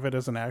thought of it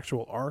as an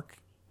actual arc,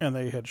 and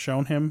they had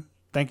shown him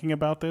thinking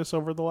about this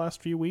over the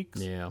last few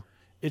weeks. Yeah.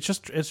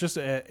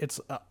 It's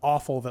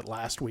awful that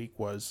last week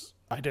was,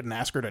 I didn't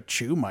ask her to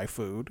chew my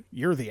food.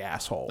 You're the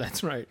asshole.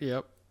 That's right.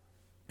 Yep.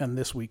 And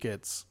this week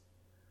it's,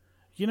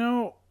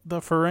 the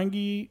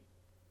Ferengi,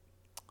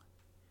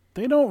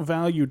 they don't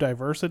value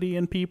diversity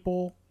in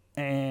people,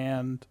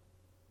 and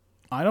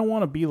I don't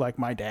want to be like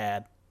my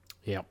dad.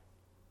 Yep.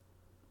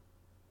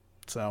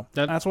 So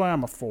that's why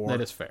I'm a 4.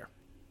 That is fair.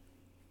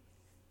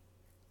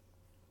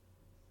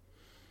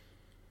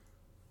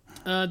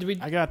 Did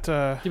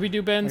we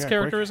do Ben's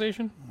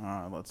characterization?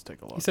 Let's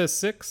take a look. He says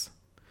 6.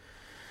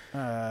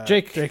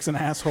 Jake's an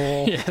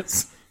asshole.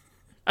 Yes.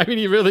 I mean,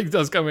 he really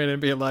does come in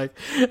and be like,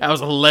 that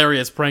was a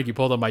hilarious prank you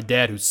pulled on my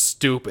dad, who's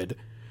stupid.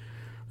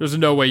 There's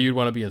no way you'd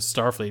want to be in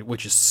Starfleet,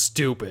 which is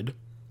stupid.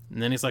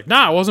 And then he's like,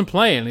 nah, I wasn't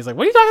playing. And he's like,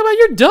 what are you talking about?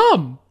 You're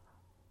dumb.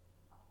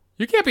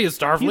 You can't be in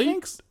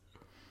Starfleet.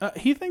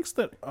 He thinks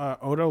that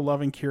Odo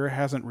loving Kira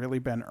hasn't really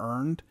been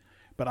earned,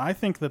 but I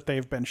think that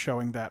they've been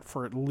showing that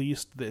for at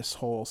least this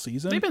whole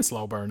season. They've been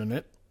slow burning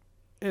it.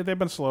 They've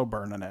been slow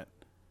burning it.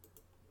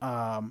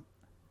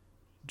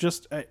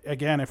 Just,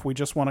 again, if we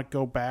just want to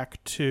go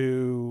back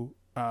to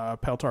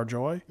Peltar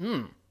Joy,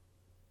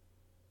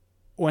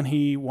 when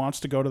he wants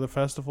to go to the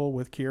festival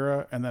with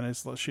Kira, and then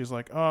she's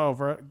like,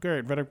 oh,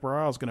 great, Vedic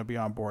Baral's going to be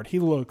on board. He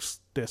looks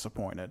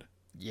disappointed.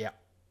 Yeah.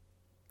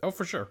 Oh,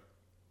 for sure.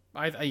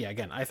 I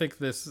think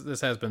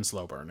this has been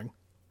slow burning.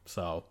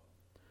 So.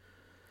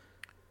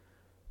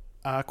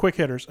 Quick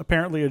hitters.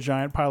 Apparently a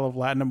giant pile of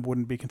latinum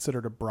wouldn't be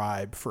considered a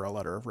bribe for a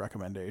letter of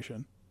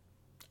recommendation.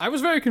 I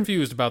was very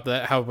confused about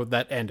that, how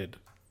that ended.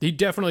 He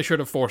definitely should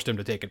have forced him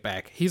to take it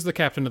back. He's the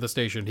captain of the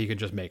station. He could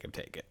just make him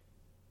take it.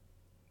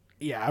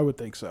 Yeah, I would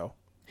think so.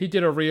 He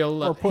did a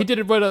real... he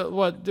did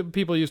what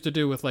people used to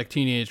do with like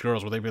teenage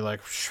girls, where they'd be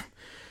like,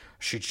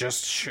 she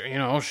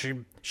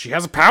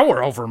has a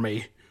power over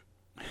me.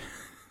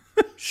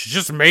 She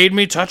just made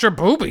me touch her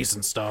boobies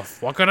and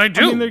stuff. What could I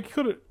do? I mean, there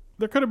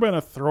could have been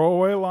a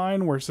throwaway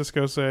line where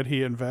Sisko said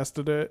he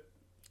invested it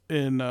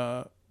in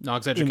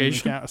Nog's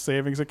education, a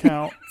savings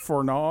account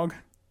for Nog.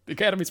 The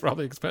academy's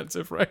probably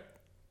expensive, right?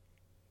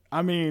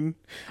 I mean,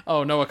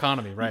 no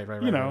economy, right.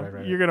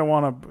 You're gonna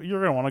want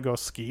to go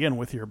skiing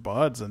with your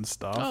buds and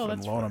stuff,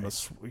 and loan them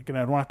you're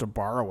gonna have to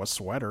borrow a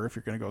sweater if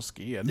you're gonna go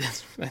skiing.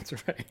 That's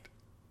right.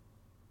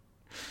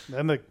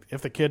 Then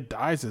if the kid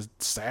dies, his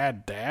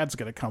sad dad's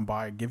gonna come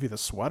by and give you the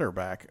sweater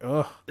back.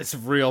 Ugh, it's a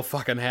real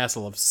fucking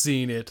hassle. I've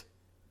seen it.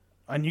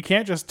 And you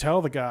can't just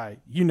tell the guy,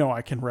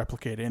 I can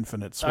replicate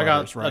infinite sweaters, I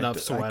got right? enough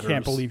sweaters. I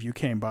can't believe you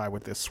came by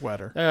with this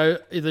sweater.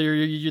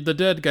 The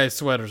dead guy's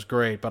sweater's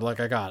great, but like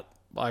I got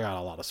a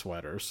lot of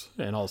sweaters,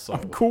 and also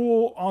I'm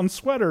cool on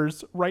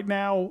sweaters right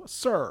now,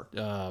 sir.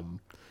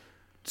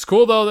 It's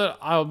cool though that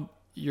I'll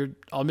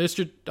miss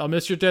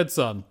your dead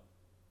son.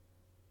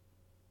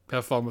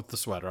 Have fun with the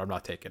sweater. I'm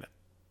not taking it.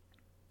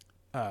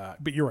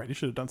 But you're right. You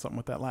should have done something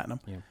with that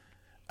latinum.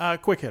 Yeah.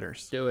 Quick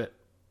hitters. Do it.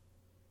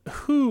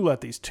 Who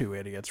let these two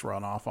idiots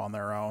run off on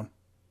their own?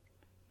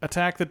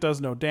 Attack that does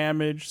no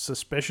damage,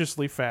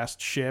 suspiciously fast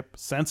ship,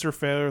 sensor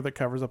failure that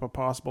covers up a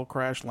possible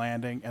crash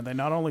landing, and they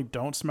not only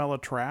don't smell a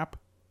trap,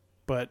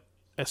 but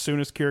as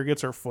soon as Kira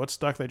gets her foot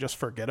stuck, they just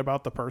forget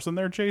about the person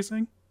they're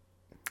chasing?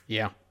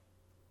 Yeah.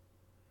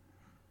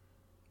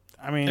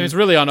 I mean, it's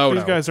really on Odo.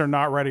 These guys are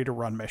not ready to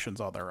run missions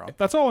on their own.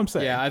 That's all I'm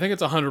saying. Yeah, I think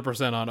it's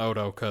 100% on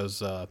Odo,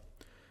 because... I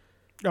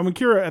mean,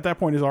 Kira at that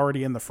point is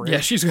already in the fridge. Yeah,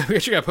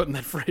 she got put in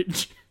that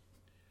fridge.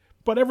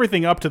 But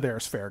everything up to there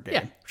is fair game.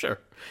 Yeah, sure.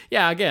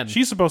 Yeah, again.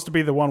 She's supposed to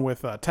be the one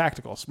with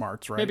tactical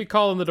smarts, right? Maybe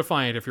call in the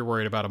Defiant if you're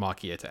worried about a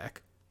Maquis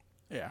attack.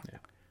 Yeah.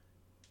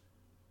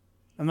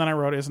 And then I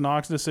wrote, is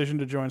Nog's decision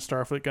to join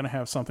Starfleet going to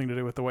have something to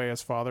do with the way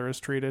his father is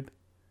treated?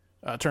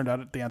 Turned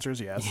out the answer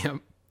is yes. Yep.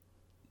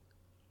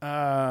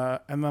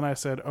 And then I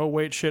said, oh,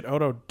 wait, shit,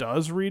 Odo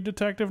does read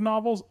detective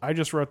novels? I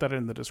just wrote that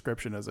in the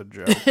description as a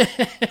joke.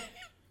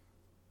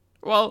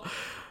 Well...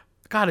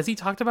 God, has he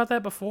talked about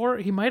that before?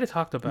 He might have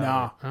talked about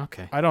it. No.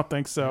 Okay. I don't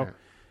think so.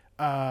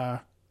 Right.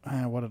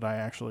 What did I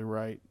actually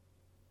write?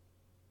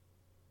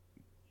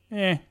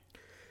 It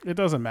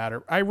doesn't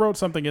matter. I wrote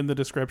something in the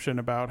description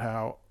about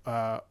how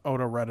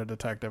Odo read a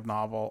detective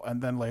novel,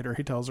 and then later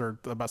he tells her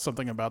about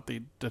something about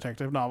the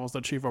detective novels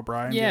that Chief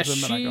O'Brien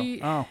gives him, and I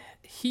go, oh.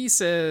 He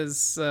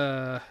says...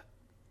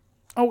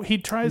 he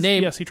tries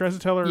to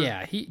tell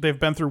her they've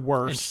been through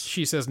worse. And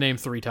she says name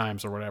 3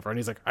 times or whatever, and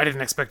he's like, I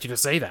didn't expect you to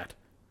say that.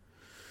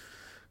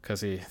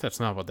 Because that's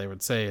not what they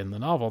would say in the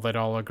novel. They'd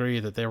all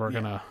agree that they were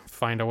going to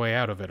find a way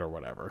out of it or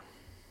whatever.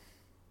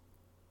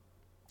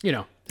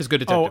 His good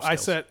detective skills. I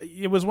said,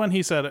 it was when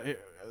he said,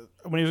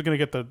 when he was going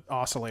to get the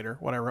oscillator,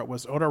 what I wrote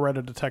was, Odo read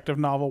a detective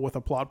novel with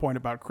a plot point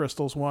about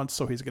crystals once,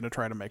 so he's going to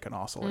try to make an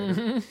oscillator.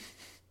 Mm-hmm.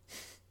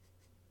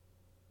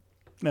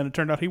 And it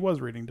turned out he was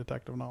reading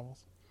detective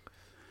novels.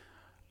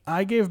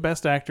 I gave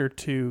Best Actor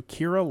to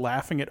Kira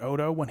laughing at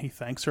Odo when he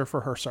thanks her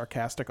for her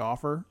sarcastic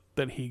offer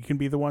that he can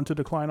be the one to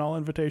decline all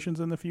invitations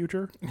in the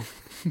future.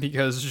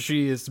 Because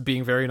she is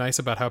being very nice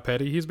about how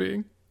petty he's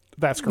being?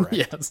 That's correct.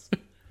 Yes.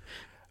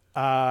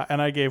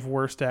 And I gave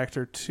worst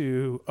actor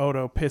to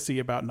Odo, pissy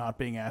about not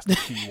being asked if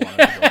he wanted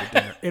to go to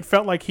dinner. It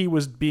felt like he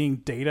was being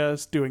Data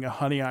doing a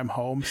Honey, I'm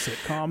Home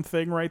sitcom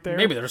thing right there.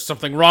 Maybe there's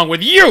something wrong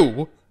with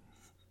you!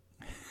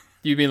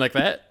 You mean like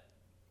that?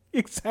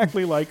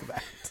 Exactly like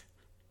that.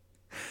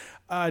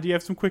 Do you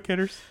have some quick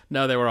hitters?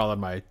 No, they were all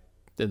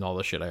in all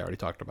the shit I already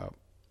talked about.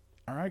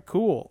 All right,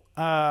 cool.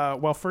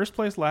 Well, first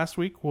place last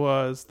week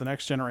was The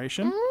Next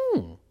Generation.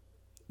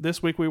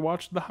 This week we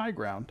watched The High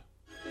Ground.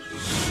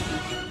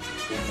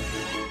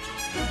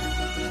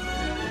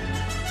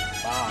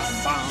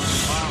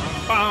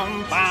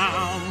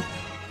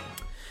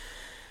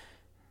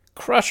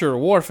 Crusher,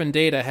 Worf, and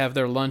Data have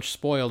their lunch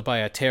spoiled by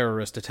a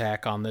terrorist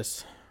attack on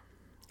this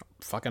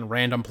fucking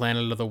random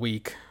planet of the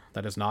week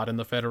that is not in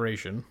the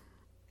Federation.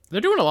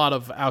 They're doing a lot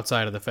of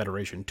outside of the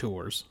Federation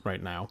tours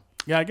right now.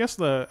 Yeah, I guess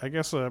the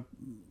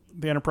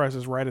Enterprise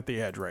is right at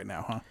the edge right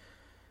now, huh?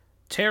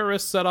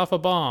 Terrorists set off a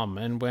bomb,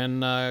 and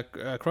when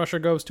Crusher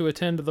goes to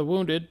attend to the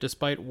wounded,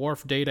 despite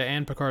Worf, Data,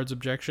 and Picard's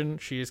objection,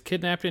 she is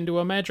kidnapped into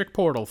a magic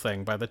portal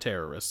thing by the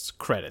terrorists.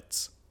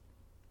 Credits.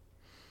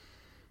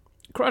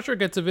 Crusher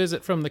gets a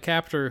visit from the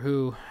captor,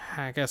 who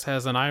I guess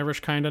has an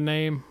Irish kind of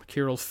name,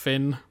 Kirill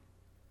Finn.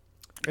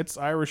 It's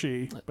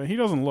Irishy, but he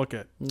doesn't look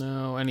it.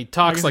 No, and he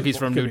talks like he's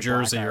from New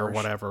Jersey or Irish.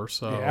 whatever,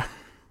 so... Yeah.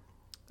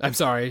 I'm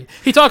sorry.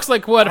 He talks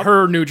like what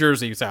her New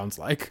Jersey sounds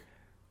like.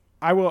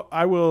 I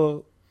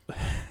will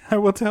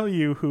tell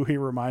you who he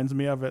reminds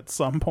me of at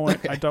some point.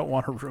 Okay. I don't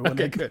want to ruin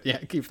Okay, it. good. Yeah,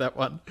 keep that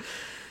one.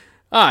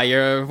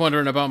 You're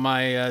wondering about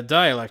my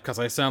dialect because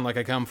I sound like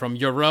I come from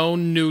your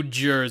own New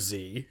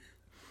Jersey.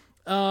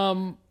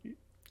 Picard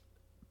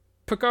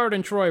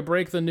and Troy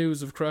break the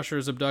news of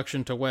Crusher's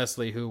abduction to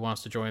Wesley, who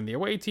wants to join the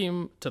away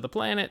team to the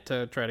planet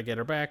to try to get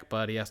her back,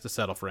 but he has to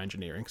settle for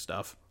engineering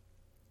stuff.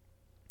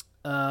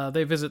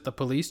 They visit the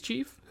police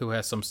chief, who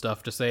has some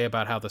stuff to say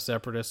about how the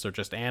Separatists are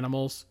just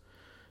animals.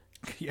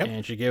 Yep.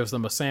 And she gives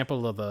them a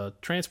sample of the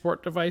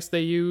transport device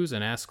they use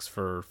and asks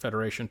for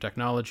Federation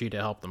technology to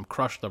help them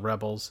crush the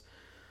rebels.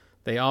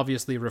 They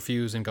obviously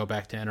refuse and go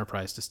back to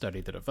Enterprise to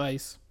study the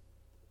device.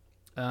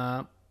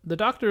 The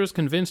Doctor is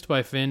convinced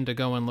by Finn to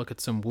go and look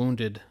at some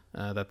wounded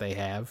that they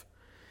have.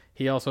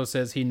 He also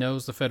says he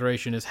knows the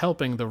Federation is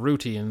helping the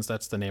Rutians.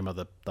 That's the name of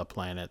the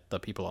planet, the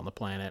people on the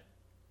planet.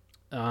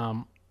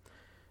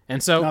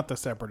 And so, not the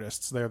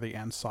Separatists, they're the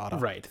Ansata.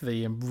 Right,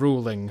 the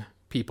ruling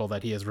people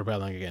that he is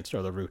rebelling against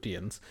are the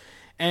Rutians.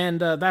 And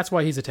that's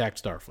why he's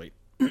attacked Starfleet.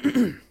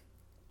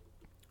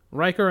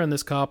 Riker and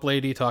this cop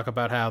lady talk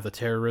about how the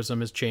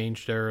terrorism has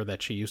changed her,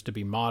 that she used to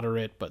be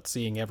moderate, but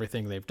seeing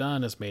everything they've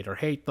done has made her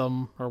hate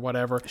them, or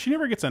whatever. She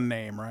never gets a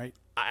name, right?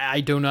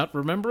 I do not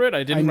remember it.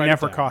 I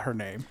never caught her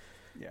name.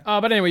 Yeah.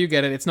 But anyway, you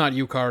get it. It's not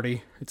you,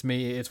 Cardi. It's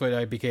me. It's what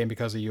I became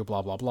because of you,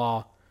 blah, blah,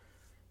 blah.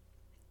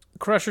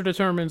 Crusher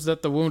determines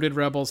that the wounded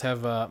rebels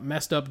have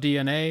messed up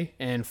DNA,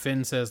 and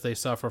Finn says they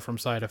suffer from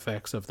side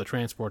effects of the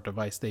transport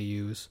device they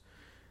use.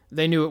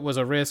 They knew it was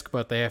a risk,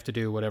 but they have to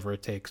do whatever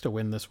it takes to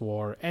win this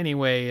war.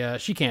 Anyway,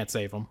 she can't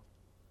save them.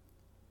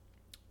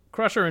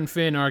 Crusher and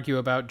Finn argue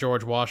about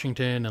George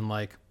Washington and,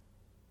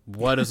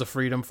 what is a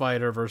freedom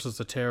fighter versus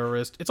a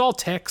terrorist. It's all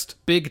text,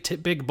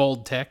 big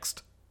bold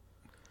text.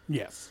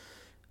 Yes.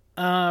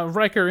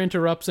 Riker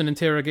interrupts an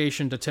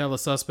interrogation to tell a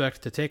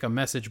suspect to take a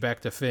message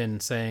back to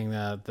Finn saying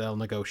that they'll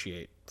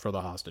negotiate for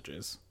the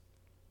hostages.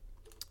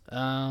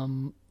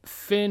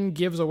 Finn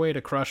gives away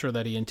to Crusher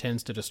that he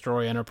intends to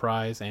destroy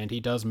Enterprise, and he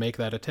does make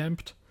that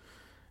attempt.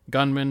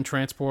 Gunmen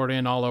transport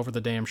in all over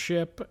the damn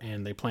ship,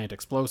 and they plant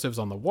explosives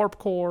on the warp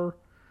core.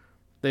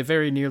 They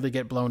very nearly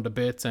get blown to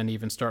bits and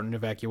even start an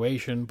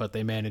evacuation, but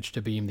they manage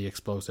to beam the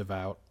explosive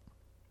out.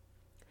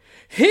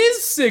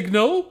 His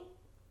signal!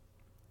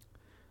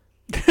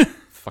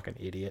 Fucking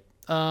idiot.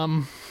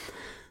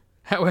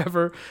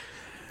 However,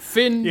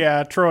 Finn...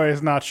 Yeah, Troy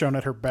is not shown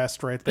at her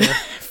best right there.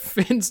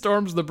 Finn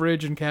storms the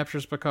bridge and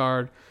captures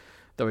Picard,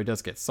 though he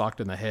does get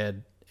socked in the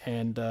head,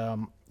 and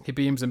he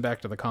beams him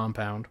back to the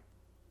compound.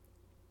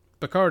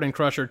 Picard and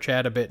Crusher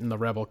chat a bit in the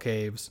rebel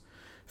caves.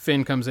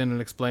 Finn comes in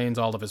and explains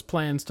all of his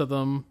plans to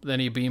them, then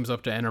he beams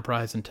up to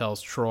Enterprise and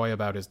tells Troy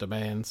about his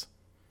demands.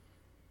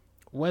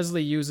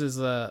 Wesley uses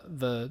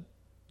the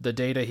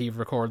data he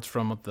records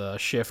from the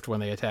shift when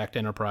they attacked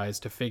Enterprise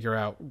to figure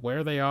out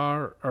where they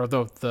are, or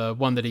the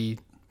one that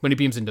when he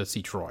beams in to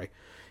see Troy.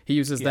 He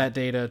uses that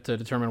data to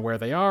determine where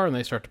they are, and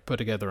they start to put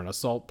together an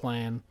assault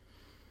plan.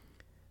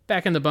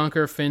 Back in the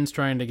bunker, Finn's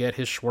trying to get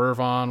his swerve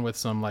on with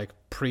some,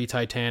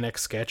 pre-Titanic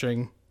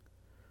sketching.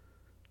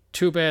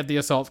 Too bad the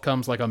assault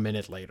comes, a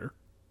minute later.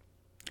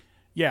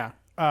 Yeah.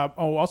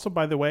 Also,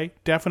 by the way,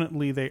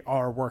 definitely they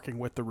are working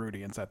with the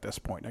Rudians at this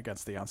point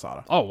against the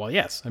Ansata. Oh, well,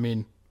 yes. I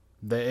mean,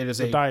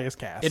 the die is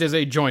cast. It is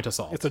a joint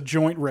assault. It's a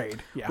joint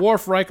raid. Yeah.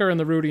 Worf, Riker, and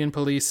the Rudian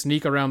police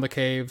sneak around the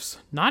caves,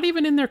 not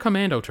even in their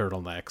commando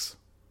turtlenecks.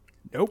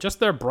 Nope. Just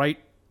their bright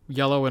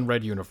yellow and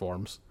red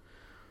uniforms.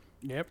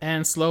 Yep.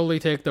 And slowly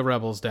take the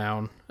rebels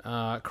down.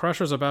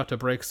 Crusher's about to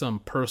break some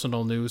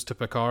personal news to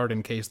Picard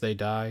in case they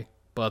die,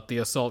 but the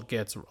assault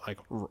gets,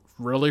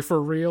 really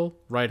for real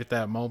right at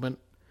that moment.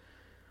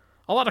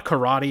 A lot of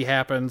karate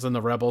happens and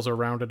the rebels are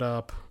rounded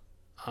up.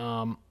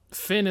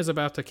 Finn is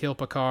about to kill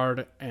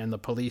Picard and the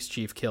police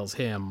chief kills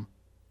him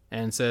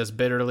and says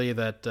bitterly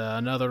that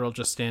another will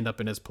just stand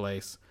up in his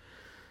place.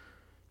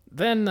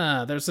 Then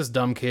there's this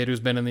dumb kid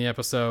who's been in the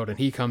episode, and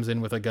he comes in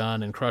with a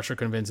gun, and Crusher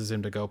convinces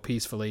him to go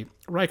peacefully.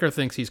 Riker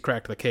thinks he's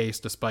cracked the case,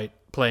 despite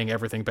playing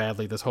everything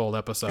badly this whole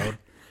episode.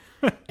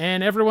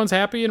 And everyone's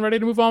happy and ready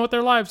to move on with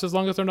their lives, as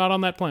long as they're not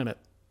on that planet.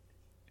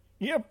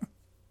 Yep.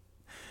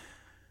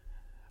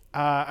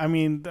 I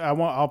mean, I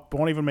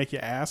won't even make you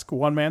ask.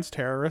 One man's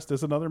terrorist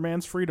is another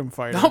man's freedom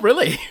fighter. Oh,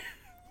 really?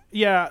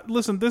 Yeah,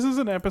 listen, this is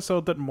an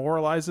episode that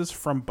moralizes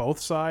from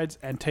both sides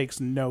and takes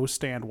no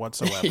stand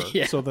whatsoever.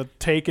 Yeah. So the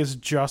take is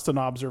just an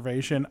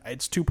observation.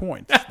 It's 2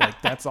 points.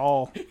 Like, that's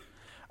all.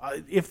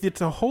 If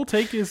the whole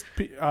take is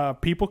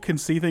people can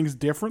see things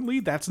differently,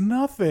 that's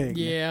nothing.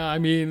 Yeah, I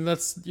mean,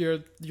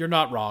 you're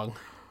not wrong.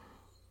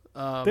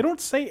 They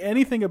don't say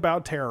anything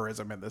about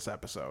terrorism in this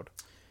episode.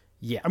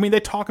 Yeah. I mean, they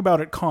talk about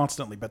it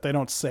constantly, but they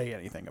don't say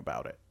anything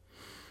about it.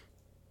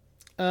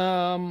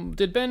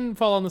 Did Ben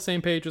fall on the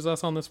same page as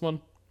us on this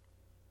one?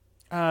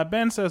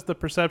 Ben says the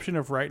perception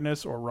of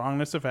rightness or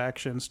wrongness of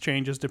actions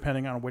changes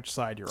depending on which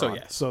side you're on.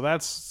 Yes. So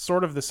that's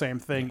sort of the same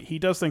thing. He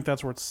does think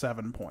that's worth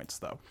 7 points,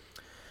 though.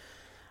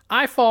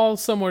 I fall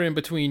somewhere in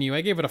between you.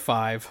 I gave it a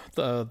 5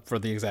 for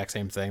the exact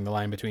same thing. The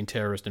line between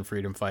terrorist and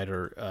freedom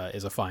fighter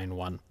is a fine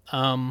one.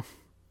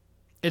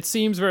 It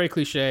seems very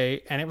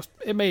cliche, and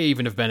it may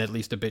even have been at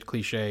least a bit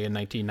cliche in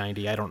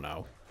 1990. I don't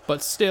know.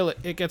 But still,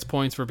 it gets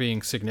points for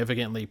being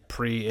significantly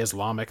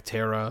pre-Islamic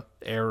terror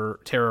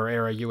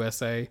era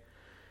USA.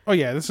 Oh,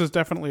 yeah, this is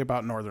definitely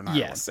about Northern Ireland.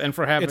 Yes, and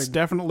for having... It's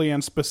definitely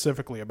and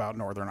specifically about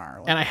Northern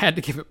Ireland. And I had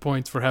to give it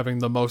points for having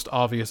the most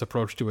obvious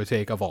approach to a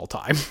take of all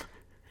time.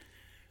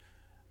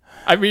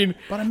 I mean,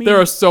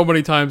 there are so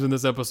many times in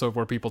this episode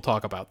where people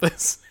talk about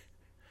this.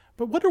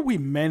 But what are we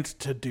meant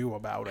to do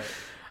about it?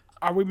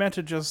 Are we meant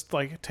to just,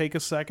 like, take a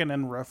second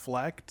and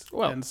reflect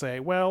and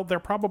say, well, they're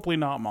probably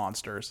not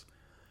monsters.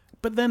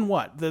 But then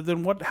what?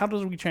 Then what? How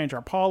do we change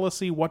our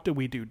policy? What do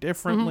we do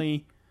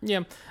differently? Mm-hmm.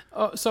 Yeah.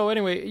 So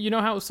anyway, you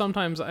know how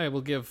sometimes I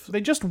will give...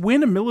 They just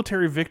win a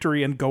military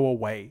victory and go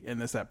away in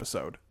this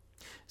episode.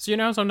 So you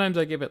know how sometimes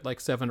I give it like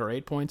 7 or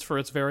 8 points for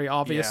its very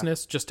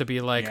obviousness, just to be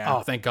like,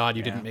 oh, thank God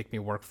you didn't make me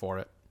work for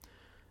it.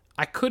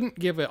 I couldn't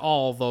give it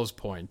all those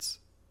points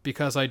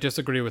because I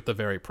disagree with the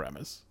very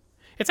premise.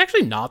 It's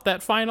actually not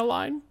that fine a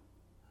line.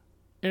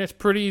 And it's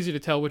pretty easy to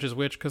tell which is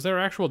which because there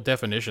are actual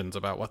definitions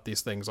about what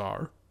these things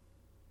are.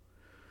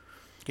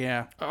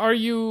 Yeah. Are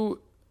you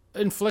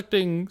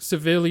inflicting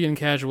civilian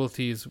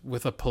casualties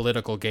with a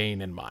political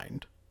gain in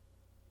mind?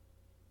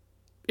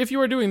 If you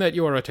are doing that,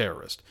 you are a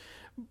terrorist.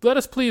 Let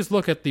us please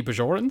look at the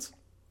Bajorans,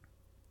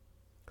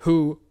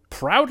 who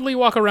proudly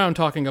walk around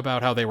talking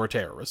about how they were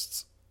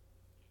terrorists.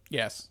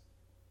 Yes.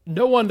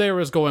 No one there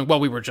is going, well,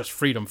 we were just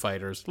freedom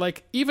fighters.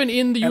 Like, even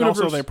in the universe...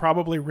 And also, they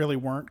probably really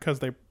weren't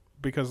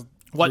because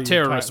what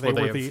terrorists were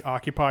they? The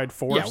occupied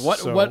force.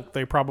 Yeah, what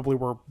they probably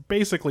were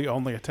basically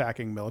only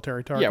attacking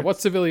military targets. Yeah, what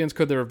civilians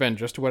could there have been?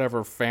 Just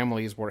whatever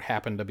families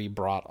happened to be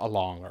brought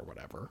along or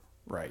whatever.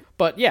 Right.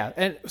 But yeah,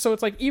 and so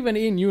it's like even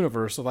in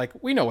universe, like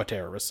we know what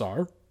terrorists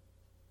are.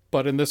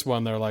 But in this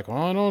one, they're like,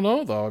 well, I don't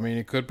know though. I mean,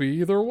 it could be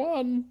either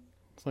one.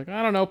 It's like,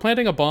 I don't know,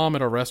 planting a bomb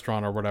at a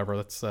restaurant or whatever.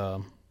 That's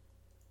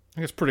I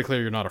think it's pretty clear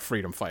you're not a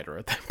freedom fighter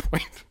at that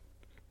point.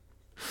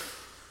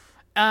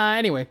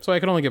 Anyway, so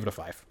I can only give it a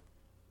 5.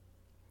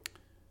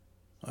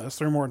 That's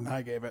 3 more than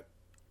I gave it.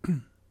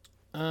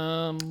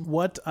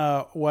 What?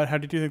 How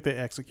did you think they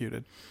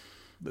executed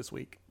this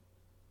week?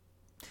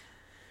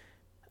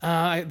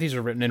 These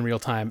are written in real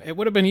time. It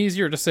would have been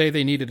easier to say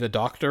they needed a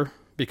doctor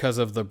because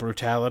of the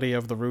brutality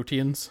of the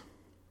Routians.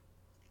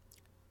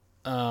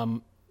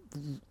 Rather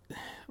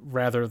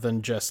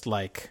than just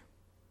like...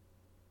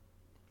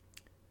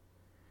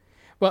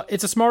 Well,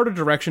 it's a smarter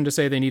direction to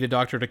say they need a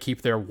doctor to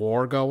keep their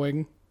war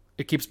going.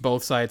 It keeps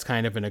both sides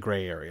kind of in a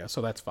gray area, so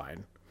that's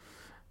fine.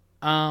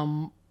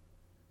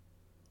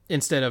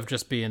 Instead of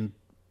just being...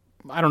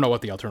 I don't know what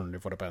the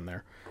alternative would have been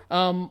there.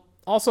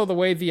 Also, the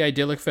way the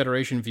idyllic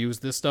Federation views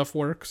this stuff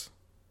works.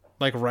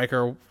 Like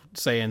Riker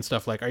saying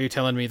stuff like, are you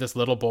telling me this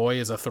little boy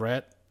is a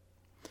threat?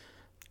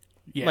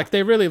 Yeah. Like,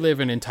 they really live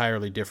in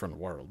entirely different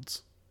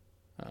worlds.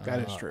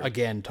 That is true.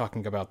 Again,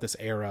 talking about this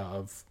era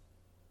of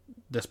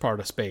this part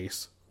of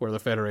space where the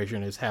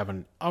Federation is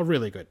having a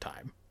really good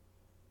time.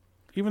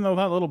 Even though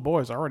that little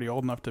boy is already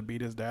old enough to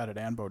beat his dad at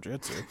Anbo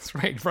Jitsu. That's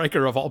right.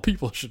 Riker, of all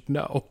people, should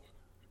know.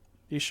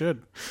 He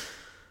should.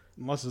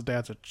 Unless his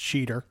dad's a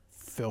cheater.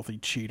 Filthy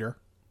cheater.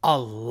 A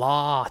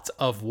lot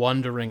of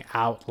wondering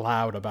out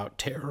loud about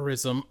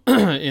terrorism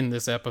in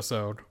this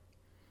episode.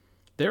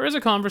 There is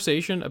a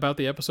conversation about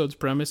the episode's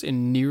premise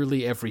in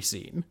nearly every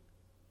scene.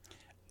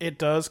 It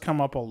does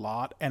come up a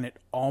lot, and it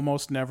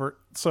almost never...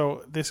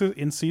 So, this is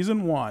in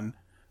season 1...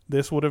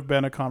 This would have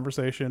been a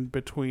conversation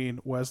between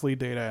Wesley,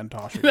 Data, and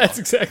Tasha. That's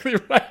exactly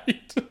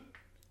right.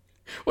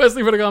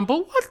 Wesley would have gone,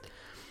 but what?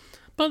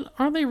 But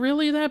are they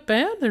really that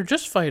bad? They're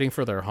just fighting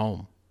for their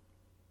home.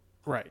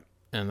 Right.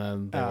 And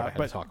then they would have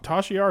but to talk.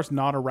 Tasha Yar's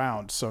not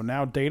around, so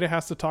now Data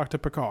has to talk to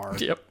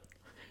Picard. Yep.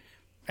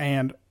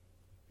 And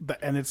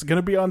it's going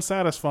to be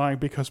unsatisfying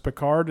because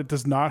Picard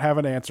does not have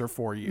an answer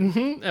for you.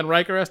 Mm-hmm. And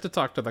Riker has to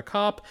talk to the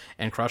cop,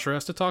 and Crusher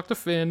has to talk to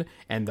Finn,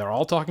 and they're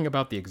all talking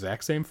about the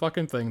exact same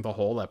fucking thing the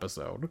whole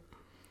episode.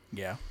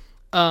 Yeah.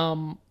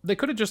 They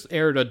could have just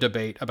aired a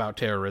debate about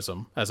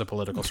terrorism as a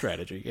political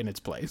strategy in its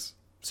place.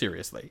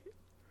 Seriously.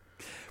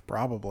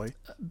 Probably.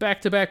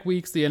 Back-to-back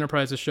weeks, the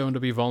Enterprise is shown to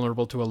be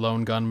vulnerable to a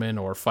lone gunman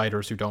or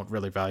fighters who don't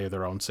really value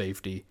their own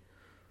safety.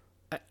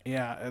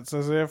 Yeah, it's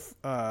as if...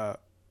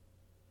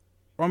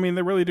 I mean,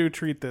 they really do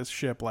treat this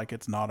ship like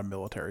it's not a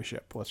military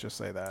ship. Let's just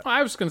say that.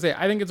 I was going to say,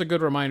 I think it's a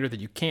good reminder that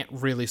you can't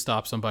really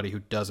stop somebody who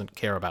doesn't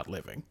care about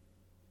living.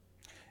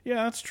 Yeah,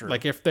 that's true.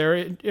 Like, if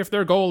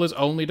their goal is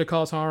only to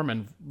cause harm,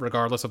 and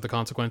regardless of the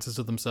consequences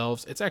to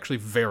themselves, it's actually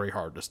very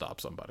hard to stop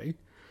somebody.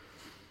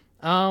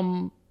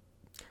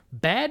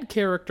 Bad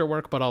character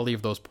work, but I'll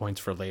leave those points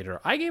for later.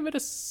 I gave it a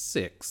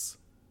 6.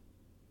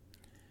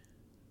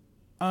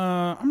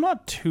 I'm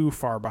not too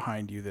far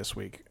behind you this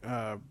week.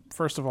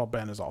 First of all,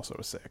 Ben is also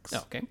a 6.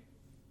 Okay.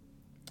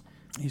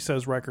 He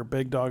says Riker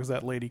big dogs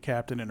that lady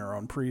captain in her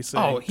own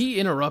precinct. Oh, he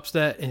interrupts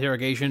that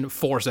interrogation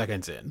 4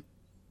 seconds in.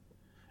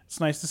 It's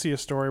nice to see a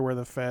story where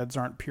the feds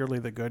aren't purely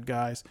the good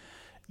guys.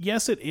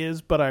 Yes, it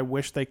is, but I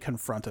wish they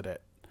confronted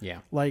it. Yeah.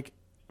 Like,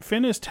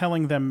 Finn is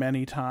telling them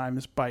many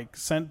times by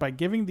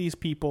giving these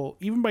people,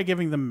 even by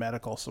giving them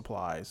medical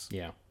supplies,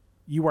 Yeah.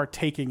 you are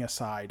taking a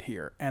side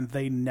here, and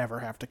they never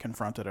have to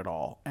confront it at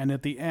all. And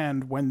at the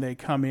end, when they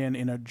come in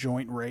a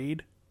joint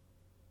raid,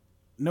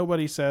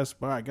 nobody says,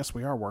 well, I guess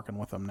we are working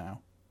with them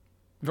now.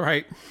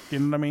 Right. You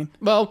know what I mean?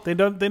 Well, They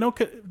don't.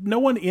 No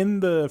one on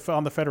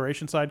the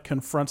Federation side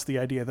confronts the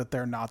idea that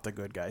they're not the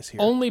good guys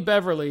here. only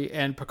Beverly,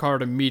 and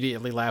Picard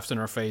immediately laughs in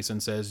her face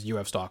and says, "You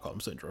have Stockholm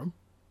Syndrome."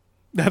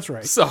 That's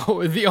right.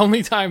 So the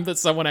only time that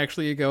someone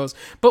actually goes,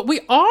 "But we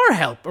are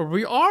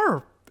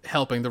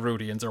helping the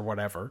Rudians or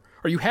whatever,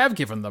 or you have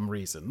given them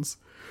reasons,"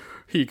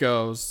 he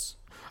goes,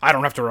 "I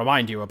don't have to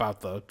remind you about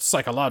the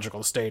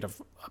psychological state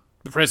of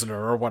the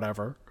prisoner or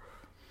whatever."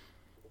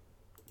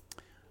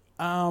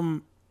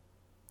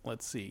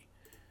 Let's see.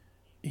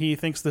 He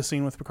thinks the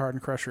scene with Picard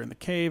and Crusher in the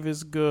cave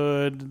is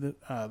good.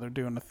 They're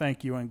doing a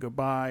thank you and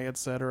goodbye,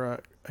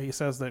 etc. He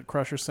says that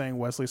Crusher saying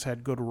Wesley's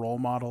had good role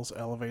models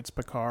elevates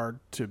Picard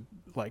to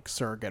like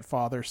surrogate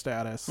father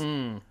status.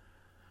 He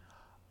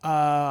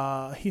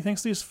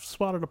thinks he's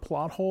spotted a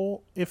plot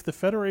hole. If the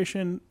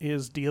Federation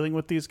is dealing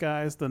with these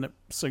guys, then it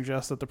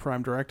suggests that the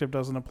Prime Directive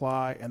doesn't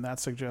apply, and that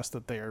suggests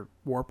that they are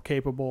warp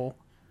capable.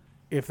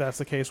 If that's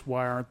the case,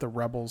 why aren't the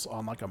rebels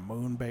on like a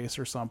moon base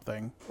or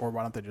something? Or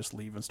why don't they just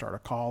leave and start a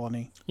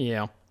colony?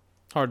 Yeah.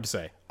 Hard to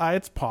say.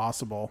 It's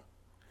possible.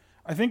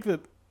 I think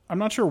that I'm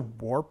not sure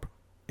warp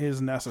is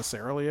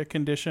necessarily a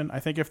condition. I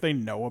think if they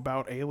know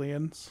about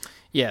aliens,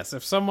 Yes,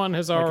 if someone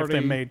has like already...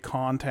 if they made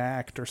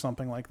contact or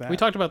something like that. We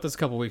talked about this a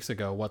couple weeks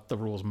ago, what the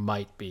rules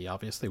might be.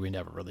 Obviously, we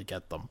never really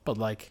get them. But,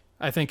 like,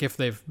 I think if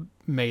they've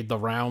made the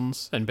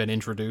rounds and been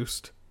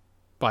introduced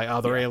by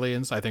other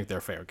aliens, I think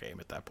they're fair game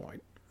at that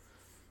point.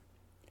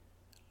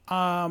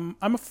 I'm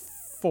a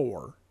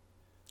 4.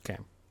 Okay.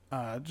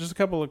 Just a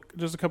couple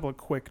of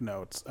quick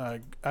notes. I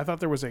thought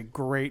there was a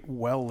great,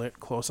 well lit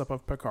close up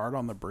of Picard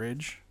on the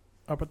bridge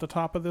up at the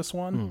top of this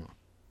one.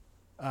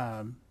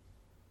 The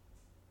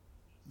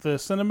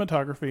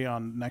cinematography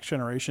on Next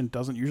Generation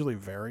doesn't usually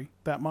vary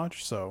that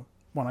much, so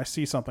when I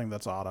see something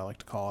that's odd, I like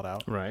to call it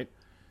out. Right.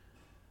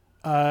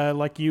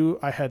 Like you,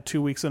 I had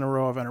 2 weeks in a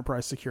row of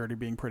Enterprise security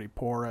being pretty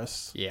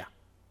porous. Yeah.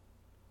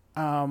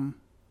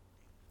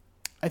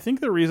 I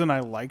think the reason I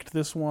liked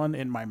this one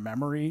in my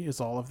memory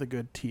is all of the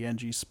good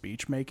TNG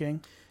speech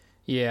making.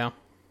 Yeah.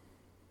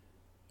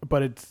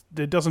 But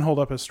it doesn't hold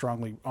up as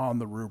strongly on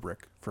the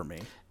rubric for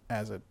me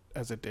as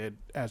it did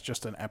as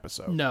just an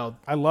episode. No.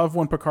 I love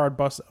when Picard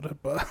busts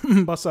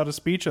out a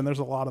speech, and there's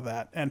a lot of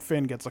that, and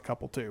Finn gets a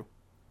couple too.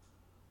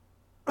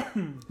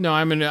 No,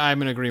 I'm in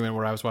agreement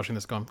where I was watching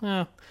this going,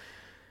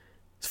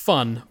 it's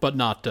fun, but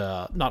not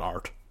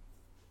art.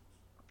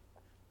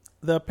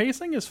 The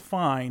pacing is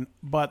fine,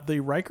 but the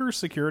Riker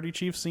security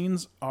chief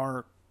scenes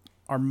are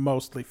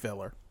mostly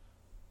filler.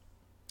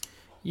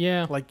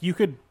 Yeah. Like you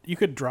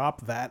could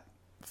drop that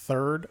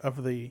third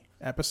of the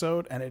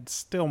episode and it'd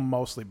still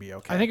mostly be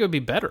okay. I think it would be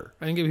better.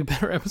 I think it'd be a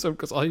better episode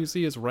because all you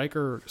see is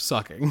Riker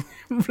sucking.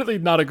 Really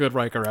not a good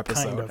Riker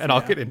episode, Kind of, and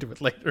I'll yeah. get into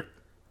it later.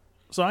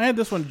 So I had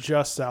this one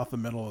just south the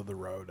middle of the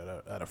road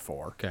at a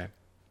 4. Okay.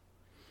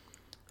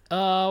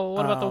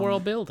 What about the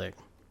world building?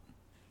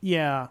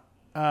 Yeah.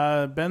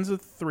 Ben's a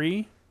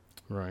 3.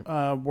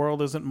 Right.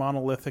 World isn't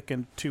monolithic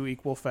in 2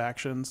 equal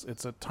factions.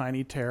 It's a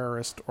tiny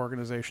terrorist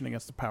organization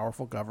against a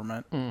powerful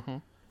government. Mm-hmm.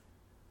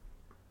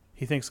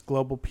 He thinks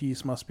global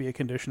peace must be a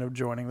condition of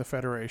joining the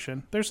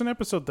Federation. There's an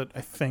episode that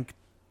I think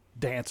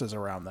dances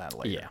around that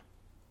later.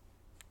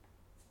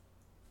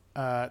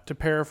 Yeah. To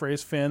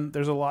paraphrase Finn,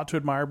 there's a lot to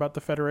admire about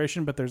the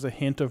Federation, but there's a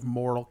hint of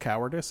moral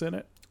cowardice in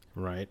it.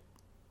 Right.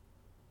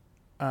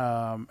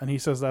 And he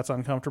says that's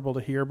uncomfortable to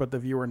hear, but the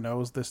viewer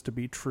knows this to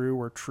be true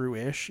or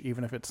true-ish,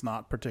 even if it's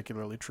not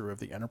particularly true of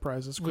the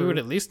Enterprise's crew. We would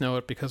at least know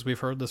it because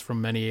we've heard this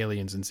from many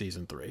aliens in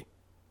Season 3.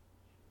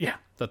 Yeah.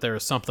 That there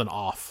is something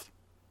off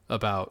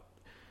about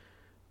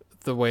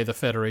the way the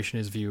Federation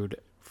is viewed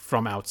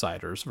from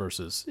outsiders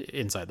versus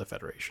inside the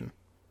Federation.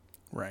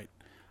 Right.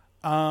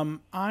 I'm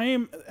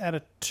at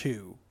a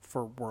 2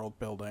 for world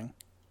building.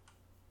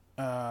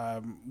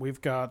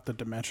 We've got the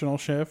dimensional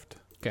shift.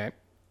 Okay.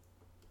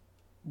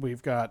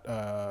 We've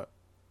got,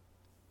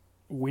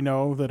 we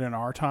know that in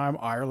our time,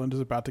 Ireland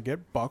is about to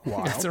get buck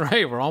wild. That's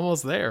right. We're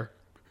almost there.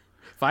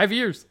 5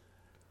 years.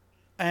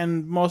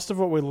 And most of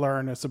what we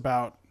learn is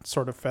about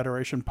sort of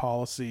Federation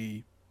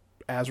policy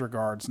as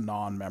regards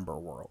non-member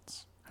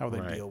worlds, how they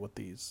deal with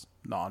these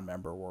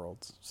non-member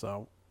worlds.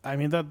 So, I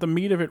mean, the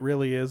meat of it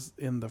really is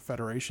in the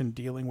Federation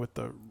dealing with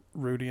the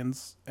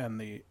Rudians and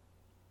the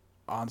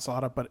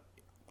Onslaught, but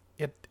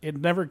it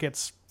never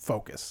gets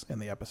focus in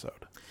the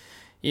episode.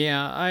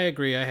 Yeah, I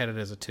agree. I had it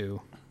as a 2.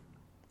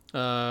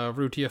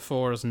 Rutia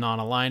 4 is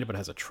non-aligned, but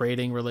has a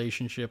trading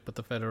relationship with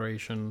the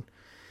Federation.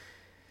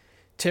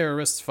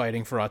 Terrorists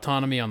fighting for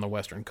autonomy on the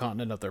western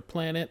continent of their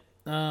planet.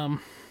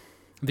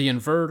 The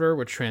inverter,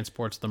 which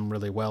transports them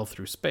really well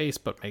through space,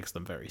 but makes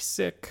them very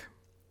sick.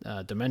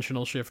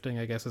 Dimensional shifting,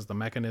 I guess, is the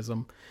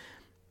mechanism.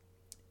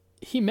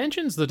 He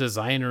mentions the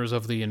designers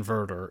of the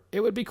inverter.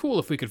 It would be cool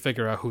if we could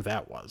figure out who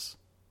that was.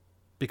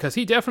 Because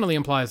he definitely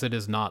implies it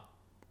is not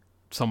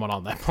someone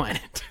on that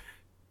planet.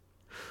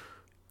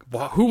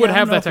 Who would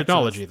have that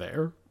technology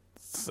there?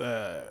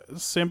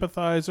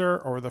 Sympathizer,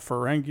 or the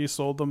Ferengi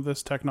sold them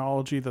this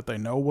technology that they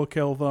know will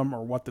kill them,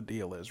 or what the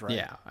deal is, right?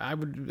 Yeah, I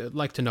would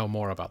like to know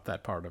more about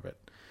that part of it.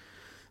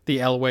 The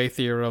Elway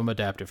theorem,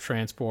 adaptive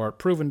transport,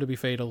 proven to be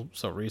fatal,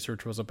 so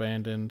research was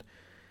abandoned.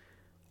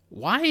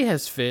 Why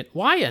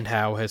and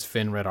how has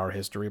Finn read our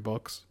history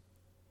books?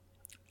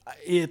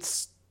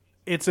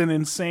 It's an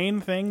insane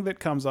thing that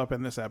comes up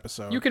in this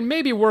episode. You can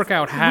maybe work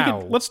out how.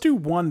 Let's do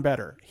one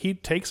better. He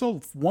takes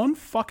one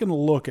fucking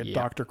look at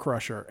Dr.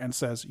 Crusher and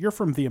says, "You're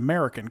from the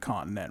American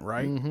continent,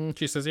 right?" Mm-hmm.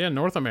 She says, "Yeah,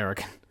 North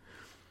American."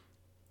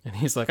 And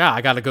he's like,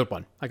 I got a good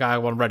one. I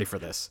got one ready for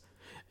this.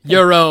 Hey.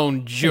 Your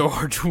own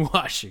George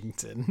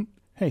Washington.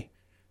 Hey,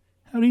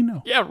 how do you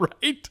know? Yeah,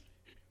 right?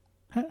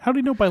 How do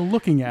you know by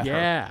looking at her?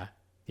 Yeah.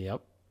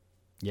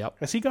 Yep.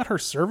 Has he got her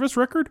service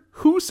record?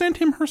 Who sent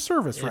him her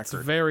service record? It's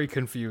very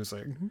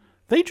confusing.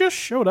 They just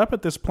showed up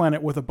at this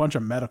planet with a bunch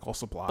of medical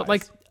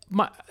supplies.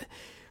 But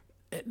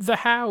the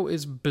how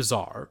is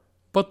bizarre.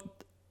 But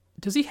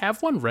does he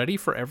have one ready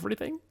for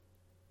everything?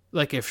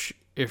 Like if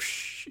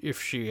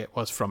she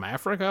was from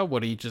Africa,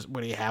 would he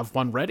have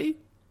one ready?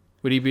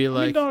 Would he be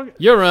like,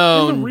 your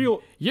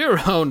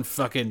own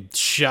fucking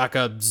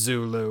Shaka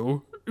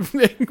Zulu?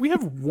 we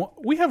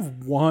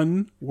have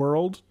one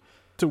world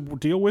to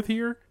deal with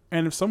here.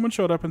 And if someone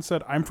showed up and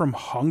said, "I'm from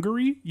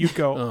Hungary," you'd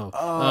go,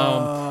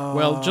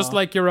 well, just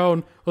like your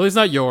own. Well, it's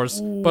not yours,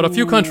 but a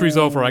few countries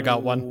over, I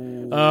got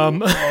one.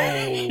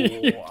 You'd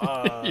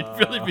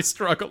really be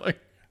struggling.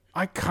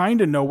 I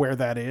kind of know where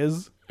that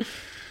is.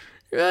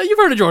 You've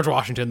heard of George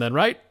Washington then,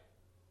 right?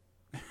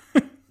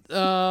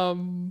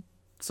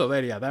 So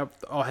then, yeah, that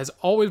has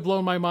always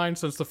blown my mind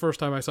since the first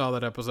time I saw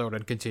that episode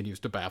and continues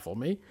to baffle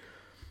me.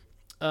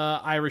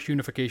 Irish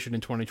unification in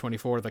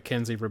 2024, the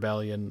Kenzie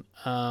Rebellion.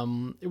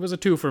 It was a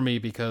 2 for me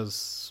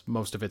because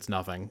most of it's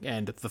nothing,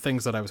 and the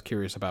things that I was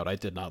curious about, I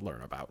did not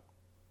learn about.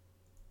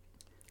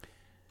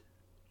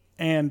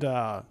 And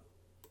how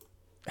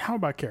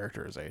about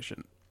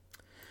characterization?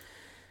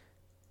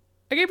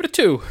 I gave it a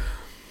 2.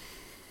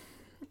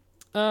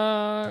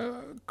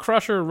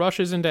 Crusher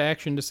rushes into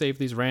action to save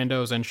these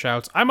randos and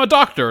shouts, "I'm a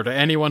doctor," to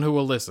anyone who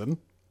will listen.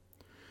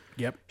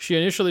 Yep. She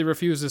initially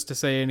refuses to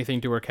say anything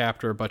to her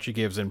captor, but she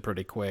gives in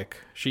pretty quick.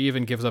 She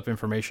even gives up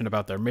information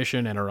about their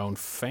mission and her own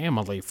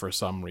family for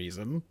some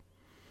reason.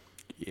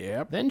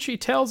 Yep. Then she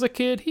tells a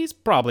kid he's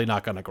probably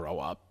not going to grow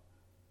up,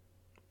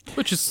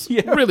 which is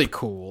really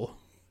cool.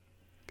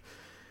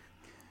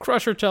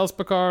 Crusher tells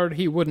Picard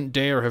he wouldn't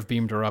dare have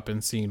beamed her up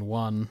in scene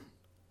 1.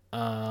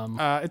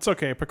 It's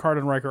okay. Picard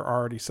and Riker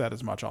already said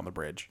as much on the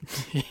bridge.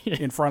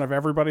 In front of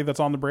everybody that's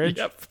on the bridge.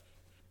 Yep.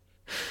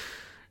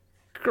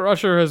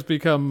 Crusher has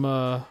become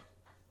a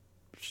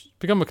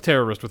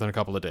terrorist within a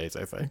couple of days,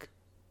 I think.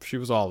 She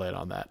was all in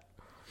on that.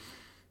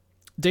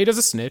 Data's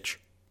a snitch.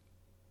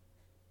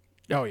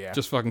 Oh, yeah.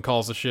 Just fucking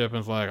calls the ship and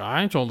is like,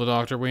 "I told the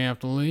doctor we have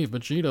to leave,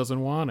 but she doesn't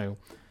want to."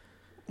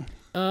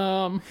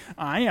 I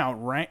don't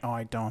outrank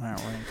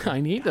her.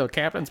 I need the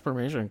captain's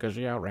permission because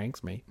she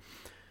outranks me.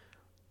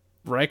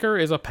 Riker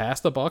is a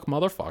pass-the-buck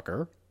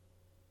motherfucker.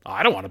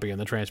 I don't want to be in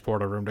the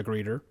transporter room to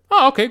greet her.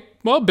 Oh, okay.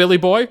 Well, Billy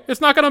boy,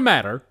 it's not going to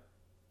matter.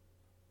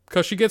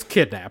 Because she gets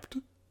kidnapped.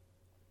 You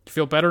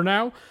feel better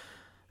now?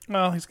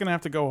 Well, he's going to have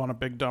to go on a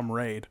big dumb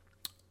raid.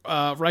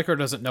 Riker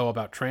doesn't know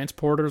about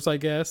transporters, I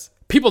guess.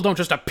 People don't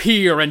just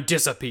appear and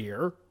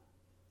disappear.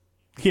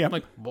 Yeah.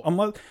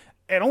 Unless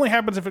it only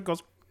happens if it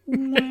goes...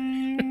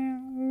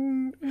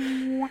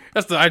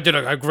 I did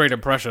a great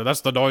impression.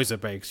 That's the noise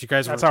it makes. You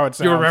guys, That's how it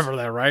You sounds. remember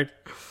that, right?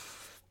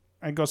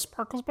 And go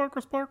sparkle,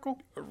 sparkle, sparkle.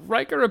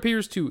 Riker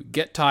appears to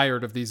get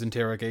tired of these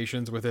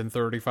interrogations within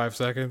 35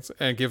 seconds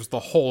and gives the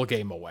whole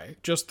game away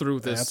just through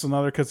this. That's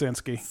another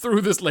Kaczynski.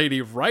 Threw this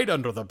lady right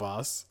under the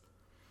bus.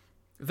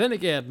 Then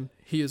again,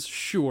 he is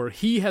sure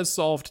he has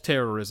solved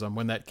terrorism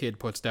when that kid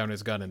puts down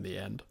his gun in the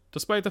end.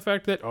 Despite the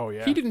fact that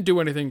he didn't do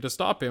anything to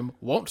stop him,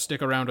 won't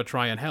stick around to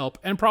try and help,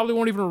 and probably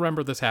won't even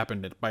remember this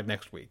happened by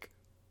next week.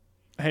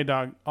 Hey,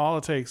 dog,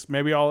 it's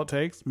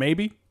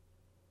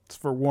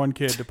for one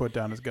kid to put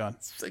down his gun.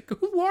 It's like,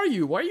 who are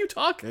you? Why are you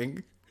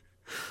talking?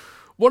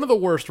 One of the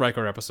worst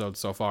Riker episodes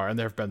so far, and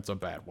there have been some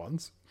bad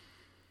ones.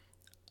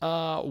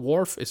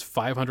 Worf is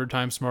 500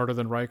 times smarter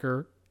than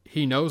Riker.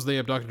 He knows they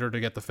abducted her to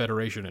get the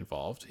Federation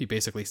involved. He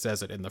basically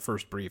says it in the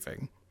first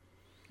briefing.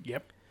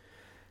 Yep.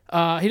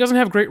 He doesn't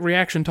have great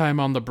reaction time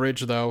on the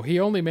bridge, though. He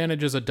only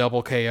manages a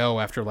double KO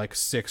after like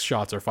 6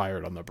 shots are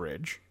fired on the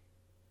bridge.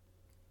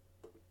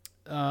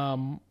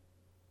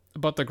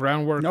 But the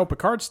groundwork... No,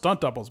 Picard's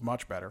stunt double's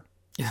much better.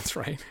 That's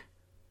right.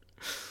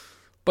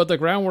 But the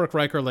groundwork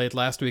Riker laid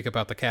last week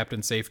about the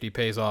captain's safety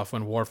pays off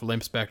when Worf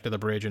limps back to the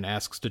bridge and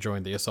asks to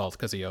join the assault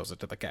because he owes it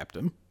to the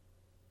captain.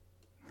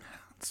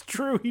 It's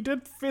true. He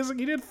did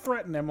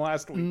threaten him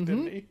last week,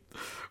 didn't he?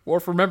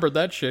 Worf remembered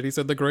that shit. He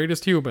said, the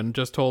greatest human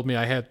just told me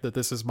that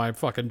this is my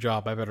fucking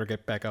job. I better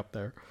get back up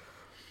there.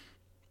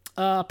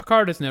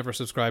 Picard has never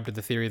subscribed to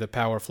the theory that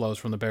power flows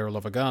from the barrel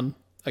of a gun.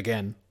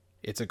 Again,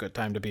 it's a good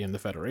time to be in the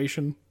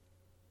Federation.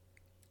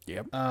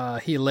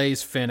 Yep. He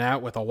lays Finn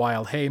out with a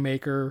wild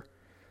haymaker.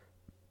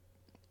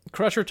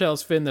 Crusher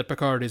tells Finn that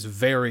Picard is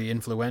very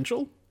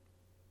influential.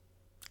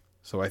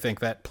 So I think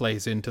that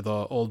plays into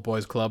the old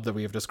boys club that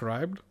we have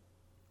described.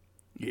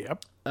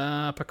 Yep.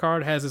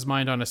 Picard has his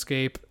mind on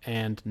escape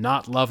and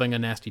not loving a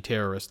nasty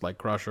terrorist like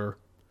Crusher.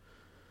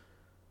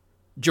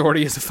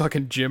 Geordi is a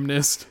fucking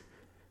gymnast.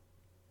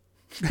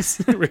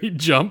 Where he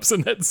jumps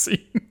in that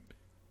scene.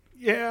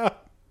 Yeah.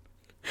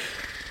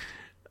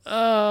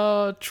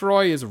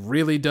 Troy is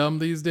really dumb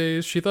these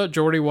days. She thought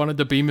Geordi wanted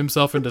to beam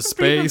himself into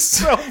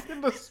space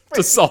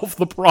to solve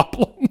the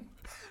problem.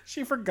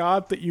 She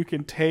forgot that you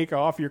can take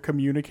off your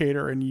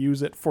communicator and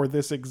use it for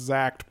this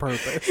exact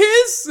purpose.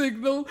 His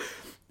signal...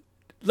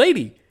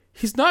 Lady,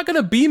 he's not going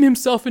to beam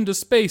himself into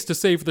space to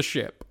save the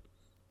ship.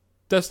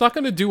 That's not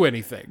going to do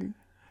anything.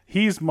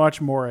 He's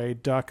much more a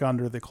duck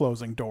under the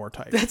closing door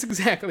type. That's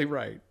exactly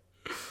right.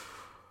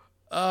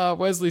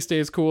 Wesley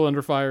stays cool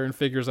under fire and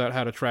figures out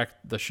how to track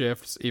the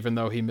shifts, even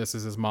though he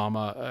misses his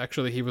mama.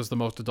 Actually, he was the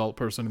most adult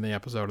person in the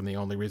episode, and the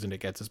only reason it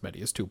gets as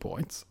many as 2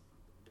 points.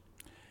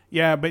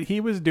 Yeah, but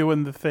he was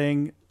doing the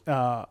thing,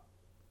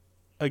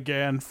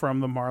 again, from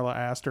the Marla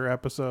Astor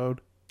episode.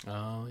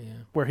 Oh, yeah.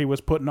 Where he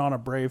was putting on a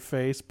brave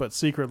face, but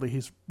secretly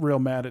he's real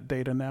mad at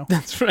Data now.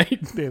 That's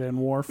right. Data and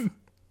Worf.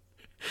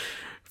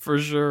 For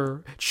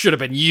sure. It should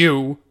have been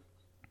you.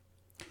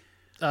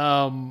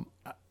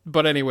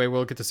 But anyway,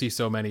 we'll get to see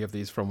so many of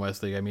these from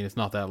Wesley. I mean, it's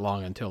not that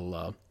long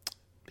until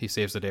he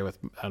saves the day with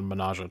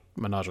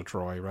Menage a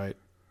Troy, right?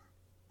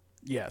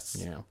 Yes.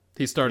 Yeah.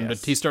 He's starting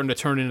to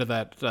turn into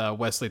that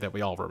Wesley that we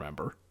all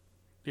remember.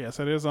 Yes,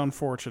 it is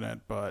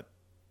unfortunate, but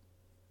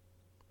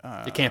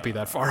it can't be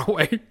that far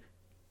away.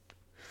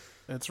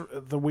 It's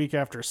the week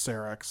after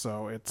Sarek,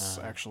 so it's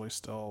actually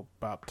still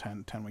about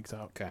 10 weeks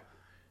out. Okay.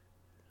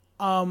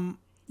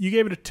 You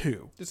gave it a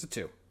 2. Just a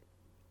 2.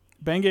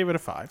 Ben gave it a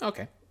 5.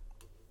 Okay.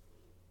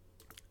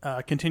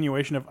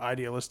 Continuation of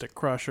idealistic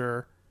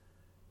Crusher,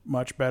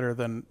 much better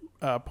than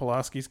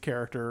Pulaski's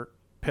character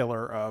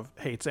Pillar of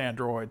hates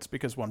androids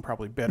because one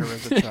probably bitter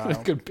as a child.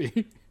 That could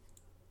be.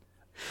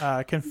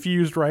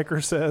 Confused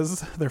Riker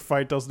says their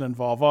fight doesn't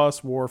involve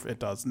us. Worf, it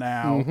does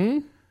now.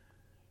 Mm-hmm.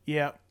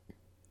 Yep.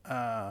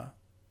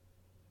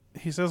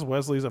 He says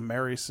Wesley's a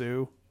Mary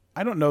Sue.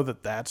 I don't know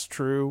that that's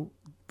true.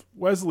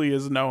 Wesley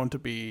is known to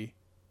be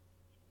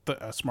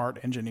a smart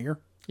engineer.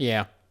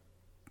 Yeah.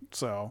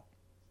 So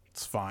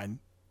it's fine.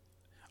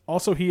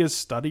 Also, he is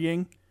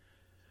studying.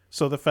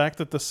 So the fact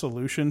that the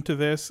solution to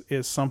this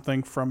is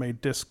something from a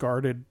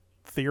discarded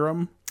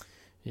theorem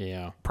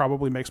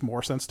probably makes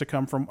more sense to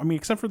come from... I mean,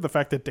 except for the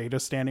fact that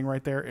Data's standing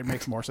right there, it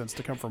makes more sense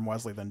to come from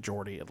Wesley than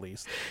Geordi, at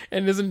least.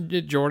 And isn't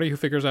it Geordi who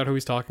figures out who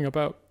he's talking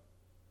about?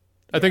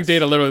 I think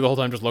Data literally the whole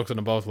time just looks at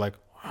them both like,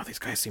 wow, these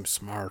guys seem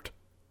smart.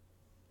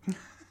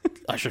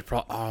 I should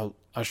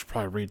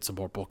probably read some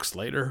more books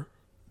later.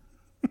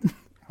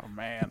 Oh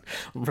man,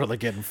 I'm really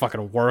getting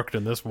fucking worked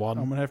in this one.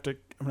 I'm gonna have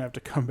to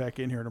come back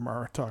in here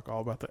tomorrow and talk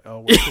all about the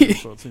Elway theorem,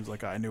 so it seems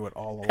like I knew it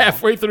all along.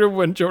 Halfway through,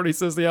 when Geordi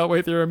says the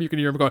Elway theorem, you can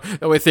hear him going,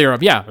 "Elway theorem,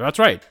 yeah, that's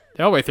right.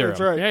 The Elway theorem,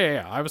 that's right.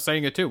 Yeah. I was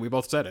saying it too. We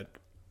both said it."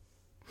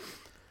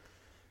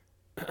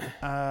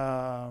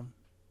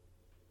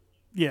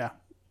 Yeah.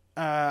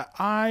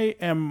 I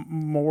am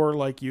more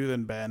like you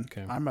than Ben.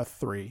 Okay. I'm a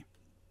 3.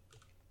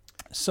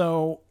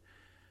 So,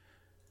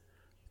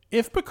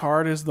 if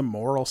Picard is the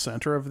moral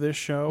center of this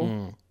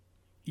show,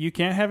 you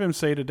can't have him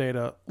say to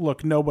Data,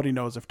 look, nobody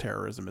knows if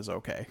terrorism is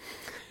okay.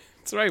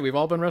 That's right. We've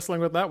all been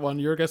wrestling with that one.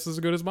 Your guess is as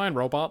good as mine,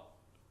 robot.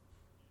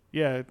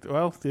 Yeah,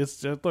 well,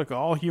 it's just, look,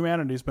 all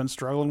humanity's been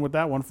struggling with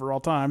that one for all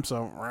time,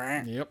 so...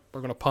 Yep,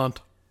 we're going to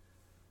punt.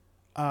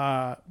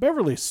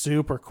 Beverly's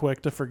super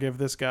quick to forgive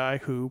this guy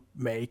who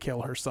may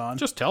kill her son.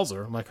 Just tells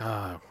her, I'm like,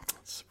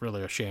 it's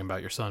really a shame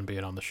about your son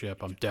being on the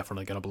ship. I'm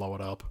definitely going to blow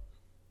it up.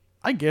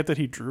 I get that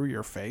he drew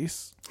your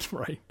face.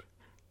 Right.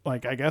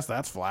 Like, I guess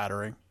that's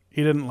flattering.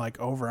 He didn't, like,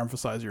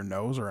 overemphasize your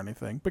nose or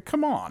anything, but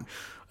come on.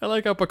 I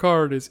like how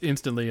Picard is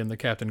instantly in the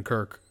Captain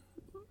Kirk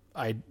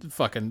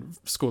fucking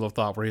school of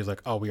thought where he's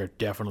like, oh, we are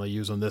definitely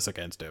using this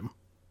against him.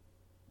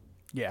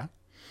 Yeah.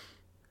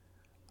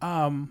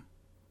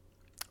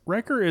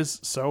 Riker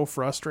is so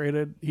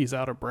frustrated, he's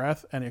out of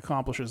breath, and he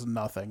accomplishes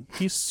nothing.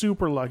 He's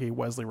super lucky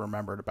Wesley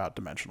remembered about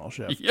dimensional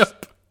shifts.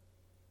 Yep.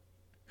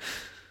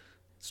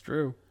 It's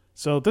true.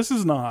 So this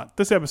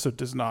episode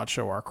does not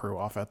show our crew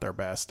off at their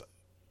best.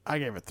 I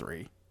gave it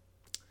 3.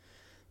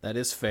 That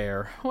is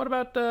fair. What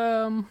about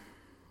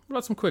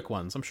some quick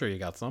ones? I'm sure you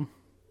got some.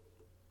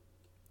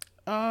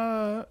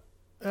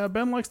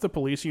 Ben likes the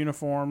police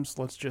uniforms,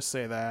 let's just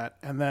say that.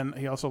 And then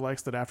he also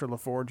likes that after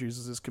LaForge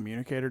uses his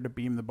communicator to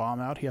beam the bomb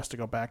out, he has to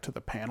go back to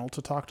the panel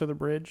to talk to the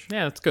bridge.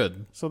 Yeah, that's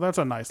good. So that's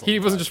a nice little He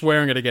wasn't touch. just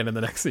wearing it again in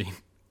the next scene.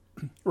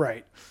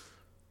 Right.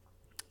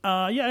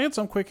 Yeah, I had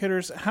some quick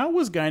hitters. How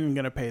was Guinan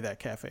going to pay that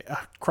cafe?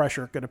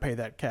 Crusher going to pay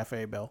that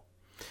cafe bill?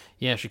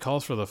 Yeah, she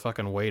calls for the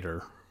fucking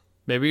waiter.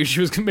 Maybe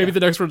the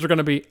next words are going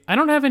to be, I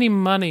don't have any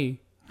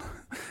money.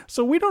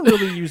 So we don't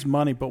really use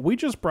money, but we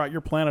just brought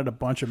your planet a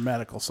bunch of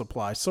medical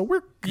supplies, so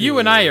we're good, You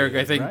and I are,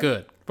 I think, right?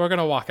 good. We're going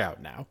to walk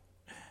out now.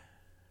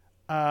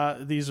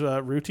 These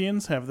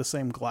Rutians have the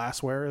same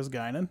glassware as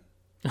Guinan.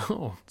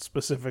 Oh.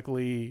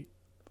 Specifically,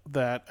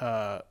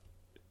 that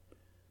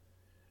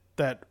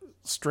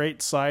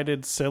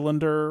straight-sided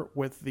cylinder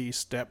with the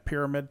step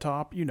pyramid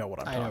top. You know what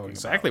I'm talking about. I know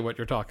exactly what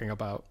you're talking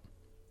about.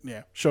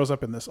 Yeah, shows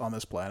up on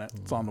this planet.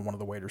 It's on one of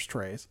the waiter's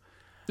trays.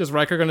 Is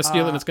Riker going to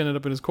steal it and it's going to end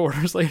up in his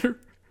quarters later?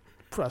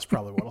 That's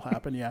probably what'll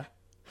happen, yeah.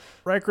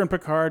 Riker and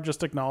Picard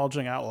just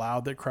acknowledging out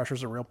loud that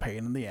Crusher's a real pain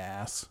in the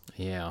ass.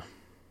 Yeah.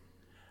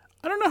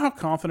 I don't know how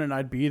confident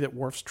I'd be that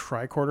Worf's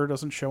tricorder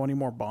doesn't show any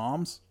more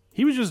bombs.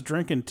 He was just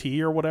drinking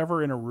tea or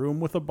whatever in a room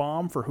with a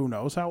bomb for who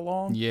knows how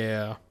long.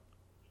 Yeah.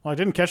 Well, I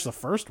didn't catch the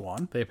first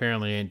one. They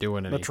apparently ain't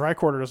doing any. The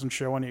tricorder doesn't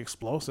show any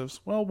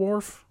explosives. Well,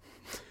 Worf,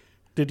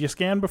 did you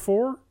scan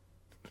before?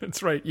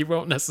 That's right. You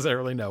won't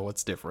necessarily know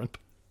what's different.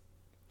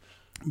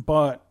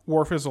 But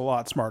Worf is a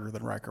lot smarter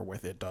than Riker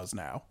with it does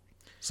now.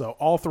 So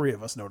all 3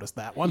 of us noticed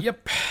that one.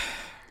 Yep.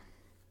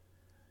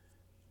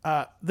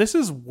 This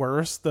is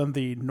worse than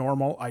the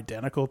normal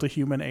identical to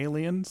human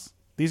aliens.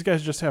 These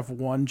guys just have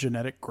one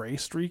genetic gray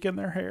streak in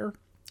their hair.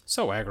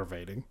 So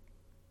aggravating.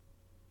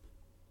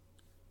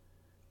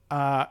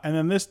 And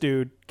then this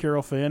dude,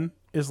 Kirill Finn,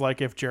 is like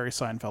if Jerry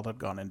Seinfeld had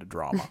gone into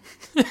drama.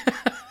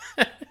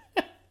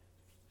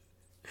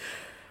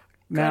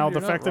 Now,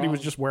 the fact that he was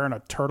just wearing a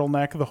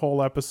turtleneck the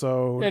whole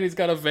episode. And he's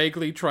got a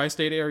vaguely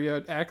tri-state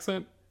area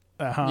accent.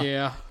 Uh-huh.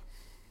 Yeah.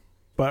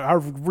 But our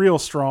real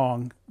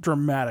strong,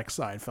 dramatic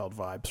Seinfeld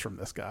vibes from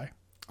this guy.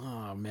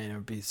 Oh, man, it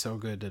would be so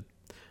good to...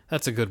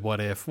 That's a good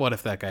what if. What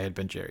if that guy had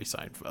been Jerry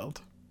Seinfeld?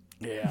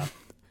 Yeah.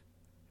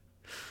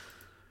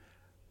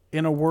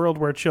 In a world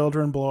where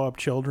children blow up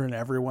children,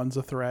 everyone's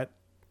a threat,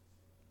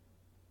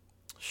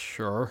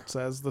 Sure.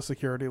 says the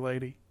security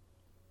lady.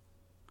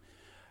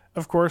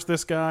 Of course,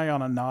 this guy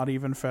on a not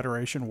even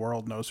Federation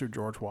world knows who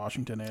George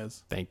Washington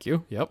is. Thank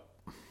you. Yep.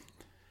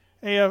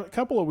 Hey, a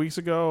couple of weeks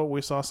ago,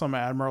 we saw some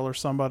admiral or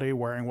somebody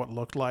wearing what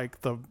looked like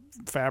the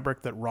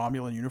fabric that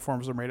Romulan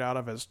uniforms are made out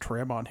of as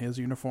trim on his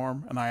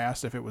uniform, and I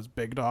asked if it was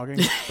big dogging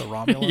the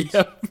Romulans.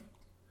 Yep.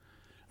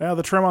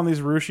 The trim on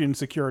these Rushian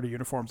security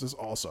uniforms is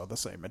also the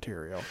same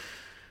material.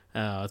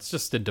 It's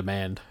just in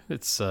demand.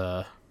 It's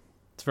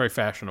very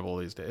fashionable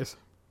these days.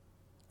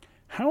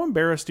 How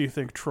embarrassed do you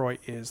think Troy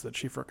is that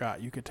she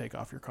forgot you could take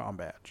off your comm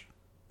badge?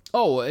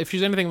 Oh, if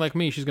she's anything like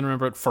me, she's going to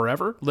remember it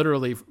forever.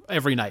 Literally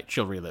every night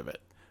she'll relive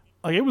it.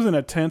 Like, it was in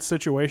a tense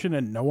situation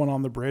and no one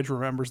on the bridge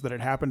remembers that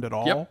it happened at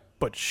all, Yep.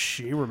 but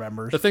she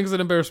remembers. The things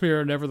that embarrass me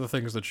are never the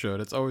things that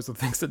should. It's always the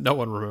things that no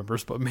one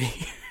remembers but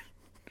me.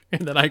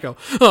 And then I go,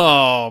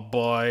 oh,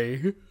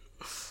 boy.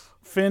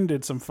 Finn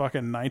did some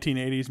fucking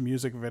 1980s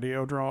music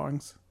video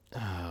drawings.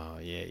 Oh,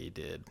 yeah, he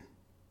did.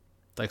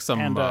 Like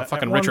some And, fucking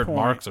at one Richard point-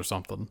 Marx or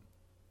something.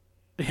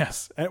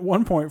 Yes. At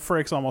one point,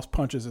 Frakes almost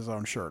punches his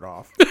own shirt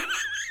off.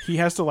 He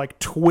has to, like,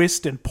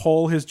 twist and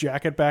pull his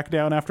jacket back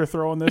down after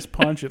throwing this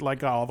punch. It, like,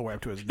 got all the way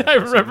up to his neck. I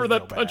remember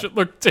that punch. It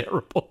looked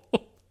terrible.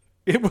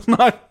 It was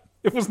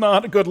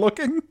not good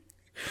looking,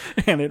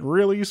 and it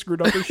really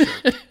screwed up his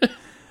shirt.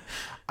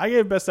 I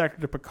gave Best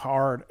Actor to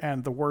Picard,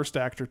 and the Worst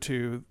Actor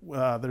to,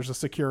 there's a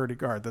security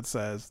guard that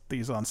says,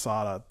 these on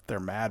SADA, they're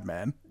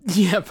madmen.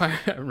 Yep, I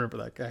remember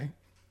that guy.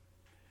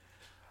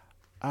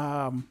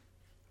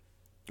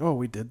 Oh,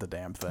 we did the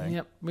damn thing.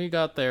 Yep, we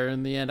got there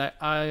in the end.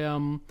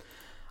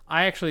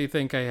 I actually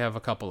think I have a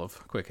couple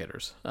of quick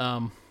hitters.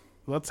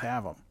 Let's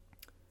have them.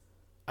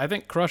 I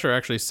think Crusher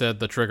actually said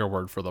the trigger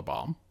word for the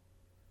bomb.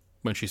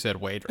 when she said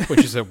waiter.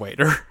 When she said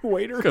waiter.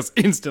 Waiter. Because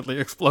instantly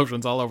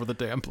explosions all over the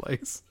damn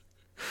place.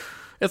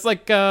 It's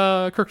like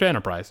Kirk to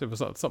Enterprise. It was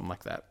something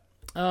like that.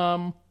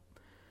 Well,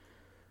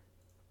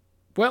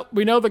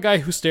 we know the guy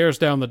who stares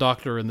down the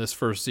doctor in this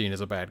first scene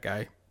is a bad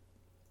guy.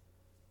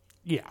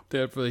 Yeah.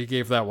 Definitely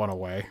gave that one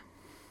away.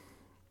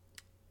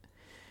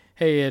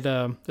 Hey,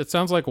 it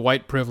sounds like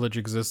white privilege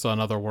exists on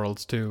other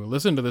worlds, too.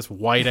 Listen to this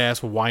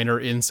white-ass whiner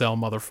incel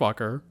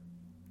motherfucker.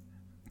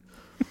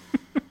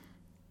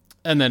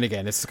 And then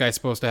again, is this guy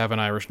supposed to have an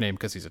Irish name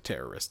because he's a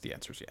terrorist? The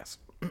answer is yes.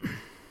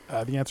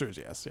 The answer is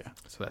yes, yeah.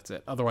 So that's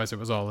it. Otherwise, it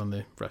was all in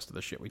the rest of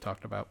the shit we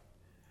talked about.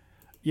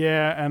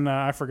 Yeah, and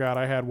I forgot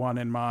I had one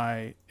in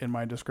my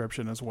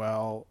description as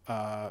well.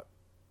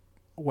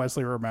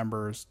 Wesley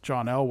remembers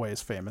John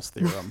Elway's famous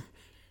theorem.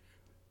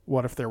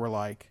 What if there were,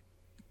 like,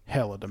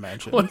 hella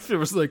dimensions? What if it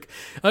was like,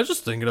 I was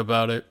just thinking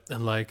about it,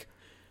 and like,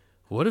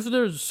 what if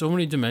there's so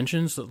many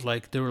dimensions that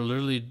like there were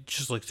literally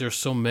just like there's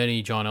so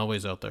many John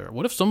Elways out there?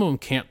 What if some of them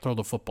can't throw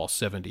the football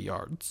 70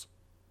 yards?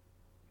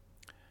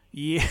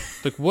 Yeah.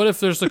 Like, what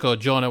if there's like a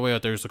John Elway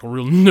out there who's like a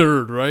real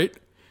nerd, right?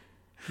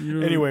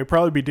 Anyway,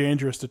 probably be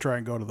dangerous to try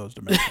and go to those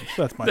dimensions.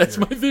 That's my That's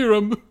theory. my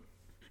theorem.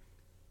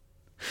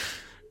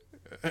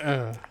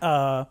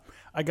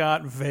 I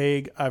got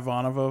vague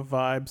Ivanova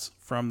vibes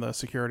from the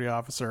security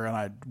officer, and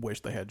I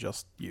wish they had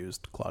just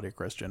used Claudia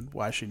Christian.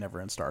 Why is she never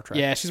in Star Trek?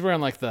 Yeah, she's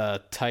wearing like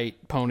the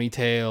tight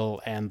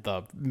ponytail and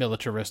the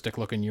militaristic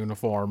looking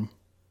uniform.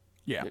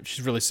 Yeah.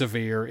 She's really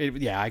severe.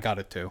 Yeah, I got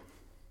it too.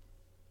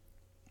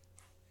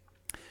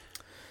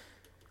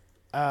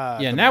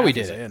 Yeah, now we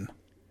did it. In.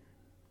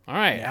 All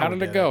right, Now how we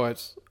did it did go?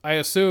 I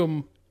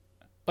assume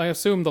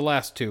the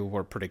last two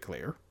were pretty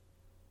clear.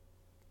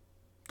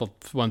 The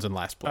ones in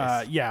last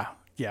place. Yeah.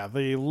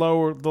 The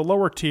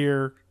lower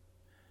tier,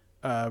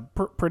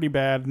 pretty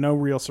bad. No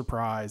real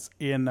surprise.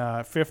 In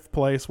fifth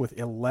place with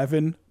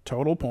 11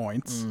 total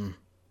points.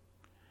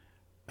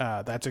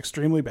 That's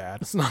extremely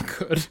bad. It's not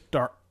good.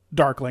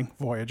 Darkling,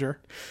 Voyager.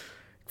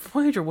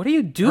 Voyager, what are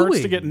you doing?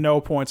 Hurts to get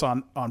no points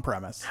on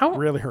premise.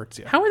 Really hurts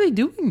you. How are they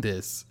doing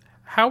this?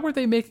 How are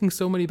they making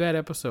so many bad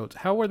episodes?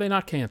 How are they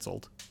not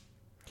canceled?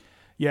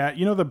 Yeah,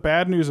 you know, the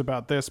bad news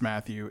about this,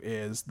 Matthew,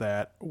 is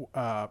that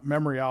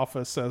Memory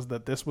Alpha says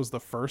that this was the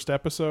first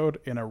episode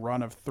in a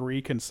run of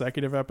 3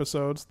 consecutive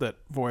episodes that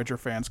Voyager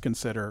fans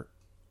consider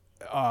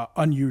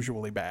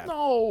unusually bad.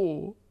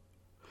 No.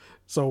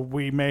 So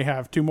we may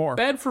have 2 more.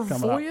 Bad for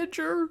coming up.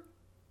 Voyager?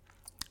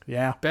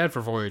 Yeah. Bad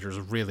for Voyager is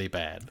really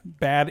bad.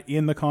 Bad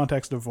in the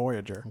context of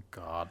Voyager. Oh,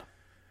 God.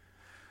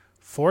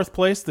 Fourth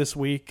place this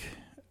week.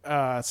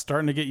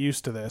 Starting to get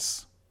used to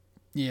this.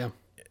 Yeah.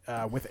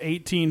 With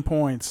 18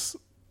 points,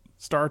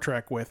 Star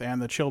Trek with And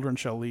the Children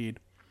Shall Lead.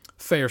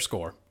 Fair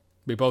score.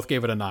 We both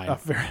gave it a 9.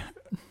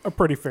 A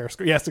pretty fair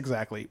score. Yes,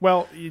 exactly.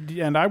 Well,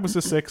 and I was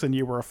a 6 and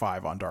you were a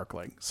 5 on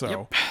Darkling.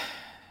 So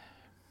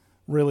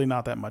really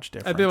not that much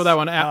difference. I feel that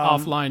one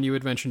offline. You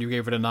had mentioned you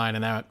gave it a 9,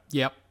 and that,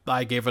 yep,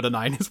 I gave it a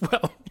 9 as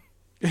well.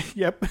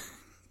 Yep.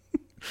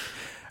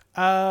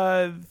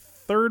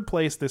 Third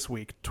place this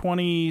week,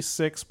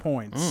 26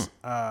 points.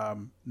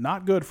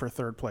 Not good for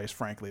third place,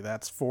 frankly.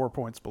 That's 4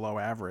 points below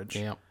average.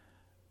 Yeah.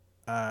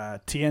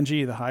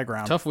 TNG, the high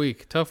ground. Tough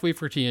week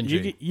for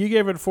TNG. You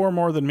gave it 4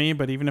 more than me,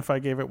 but even if I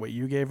gave it what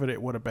you gave it,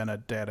 it would have been a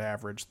dead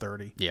average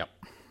 30. Yep.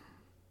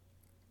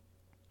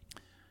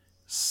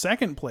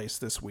 Second place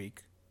this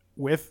week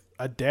with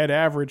a dead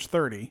average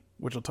 30,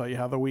 which will tell you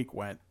how the week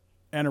went.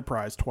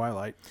 Enterprise,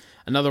 Twilight.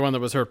 Another one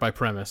that was hurt by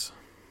premise.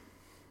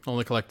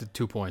 Only collected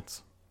 2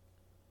 points.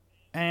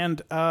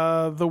 And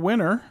the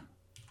winner,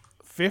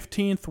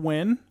 15th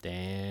win.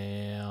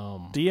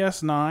 Damn.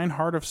 DS9,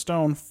 Heart of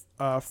Stone,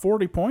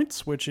 40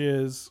 points, which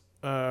is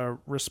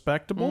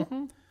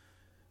respectable.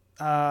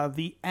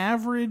 The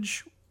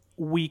average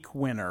week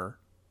winner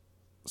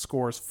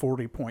scores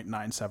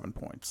 40.97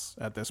 points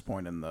at this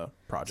point in the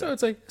project. So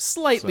it's a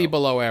slightly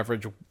below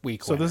average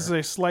week winner. So this is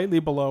a slightly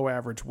below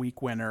average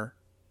week winner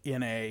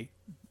in a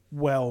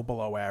well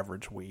below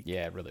average week.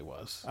 Yeah, it really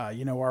was.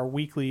 Our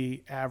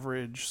weekly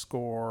average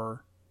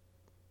score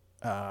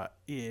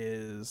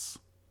is,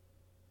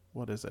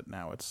 what is it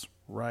now? It's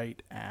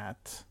right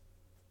at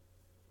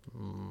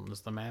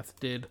As the math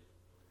did.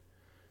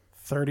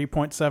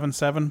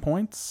 30.77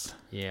 points.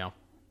 Yeah.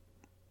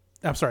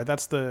 I'm sorry,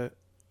 that's the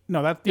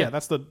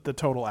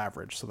total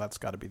average, so that's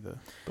got to be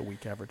the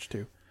week average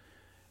too.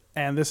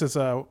 And this is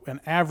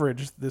an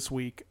average this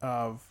week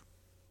of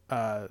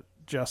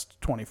just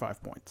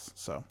 25 points.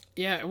 So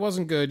yeah, it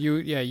wasn't good.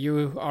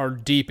 You are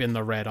deep in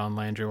the red on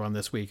Landry on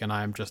this week, and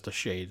I'm just a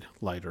shade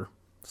lighter.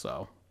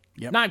 So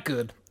not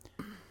good.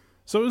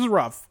 So it was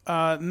rough.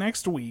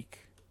 Next week,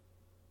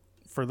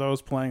 for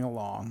those playing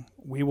along,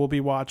 we will be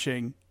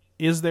watching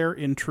Is There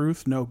in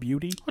Truth No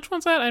Beauty? Which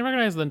one's that? I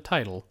recognize the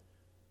title.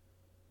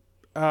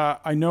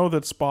 I know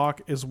that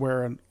Spock is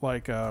wearing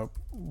like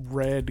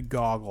red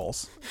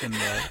goggles in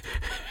the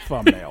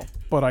thumbnail,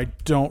 but I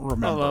don't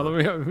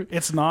remember.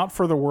 It's not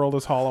For the World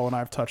is Hollow and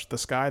I've Touched the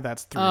Sky.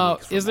 That's 3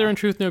 weeks from Is There in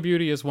Truth No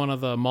Beauty is one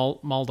of the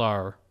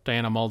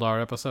Diana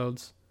Muldar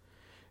episodes.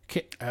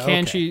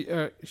 Can she...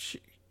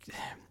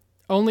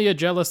 Only a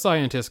jealous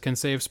scientist can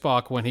save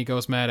Spock when he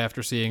goes mad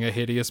after seeing a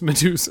hideous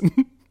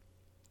Medusan.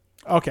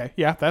 Okay,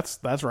 yeah, that's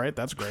right.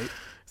 That's great.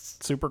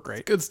 Super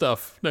great. Good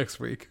stuff. Next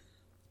week.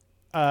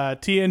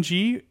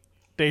 TNG,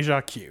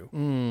 Deja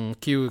Q.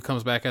 Q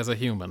comes back as a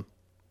human.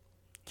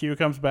 Q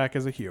comes back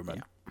as a human.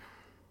 Yeah.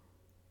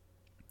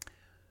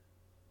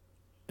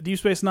 Deep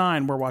Space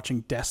Nine, we're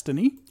watching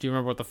Destiny. Do you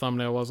remember what the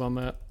thumbnail was on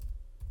that?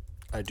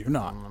 I do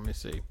not. Let me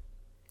see.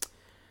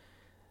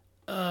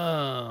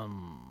 A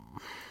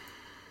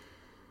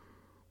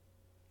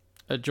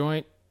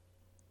joint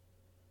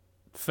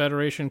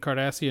Federation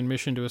Cardassian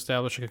mission to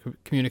establish a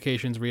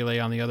communications relay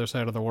on the other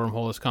side of the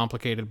wormhole is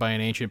complicated by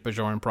an ancient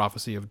Bajoran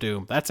prophecy of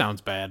doom. That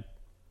sounds bad.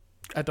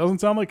 That doesn't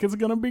sound like it's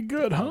going to be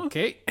good, huh?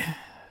 Okay.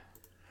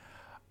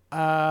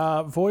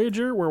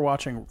 Voyager, we're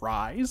watching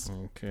Rise.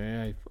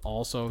 Okay, I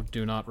also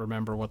do not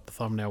remember what the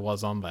thumbnail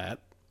was on that.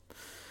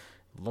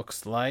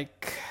 Looks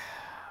like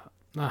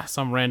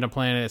some random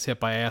planet is hit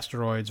by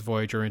asteroids.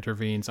 Voyager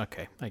intervenes.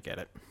 Okay, I get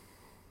it.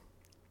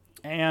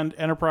 And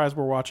Enterprise,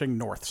 we're watching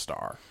North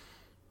Star.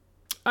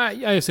 I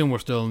assume we're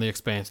still in the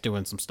Expanse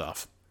doing some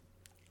stuff.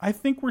 I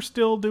think we're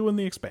still doing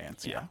the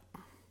Expanse, yeah.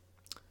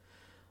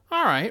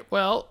 All right,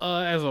 well,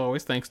 as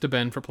always, thanks to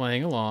Ben for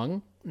playing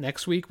along.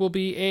 Next week will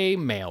be a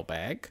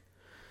mailbag.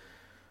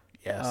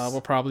 Yes.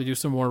 We'll probably do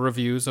some more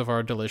reviews of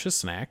our delicious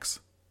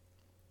snacks.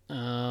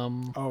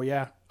 Oh,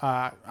 yeah.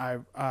 I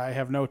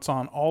have notes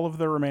on all of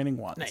the remaining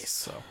ones.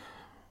 Nice.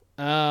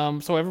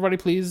 So everybody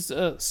please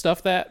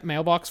stuff that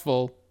mailbox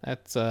full.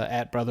 That's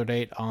at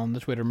BrotherDate on the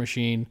Twitter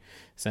machine.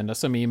 Send us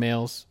some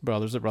emails,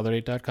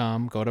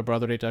 brothers@brotherdate.com. Go to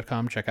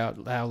brotherdate.com. Check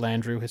out how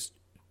Landrew has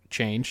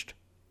changed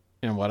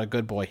and what a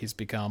good boy he's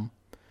become.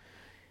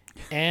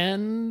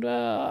 And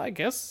I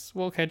guess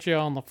we'll catch you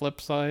on the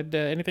flip side.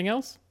 Anything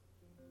else?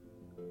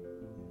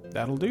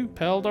 That'll do.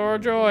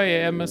 Peldor Joy,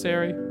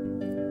 emissary.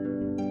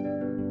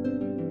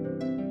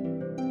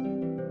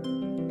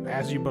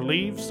 As you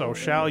believe, so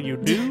shall you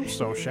do,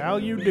 so shall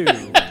you do.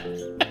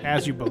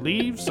 As you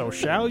believe, so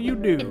shall you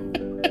do.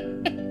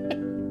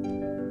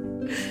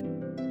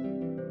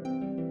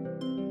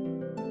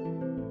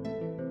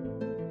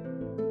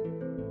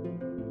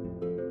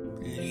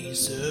 Please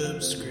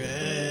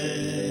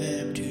subscribe.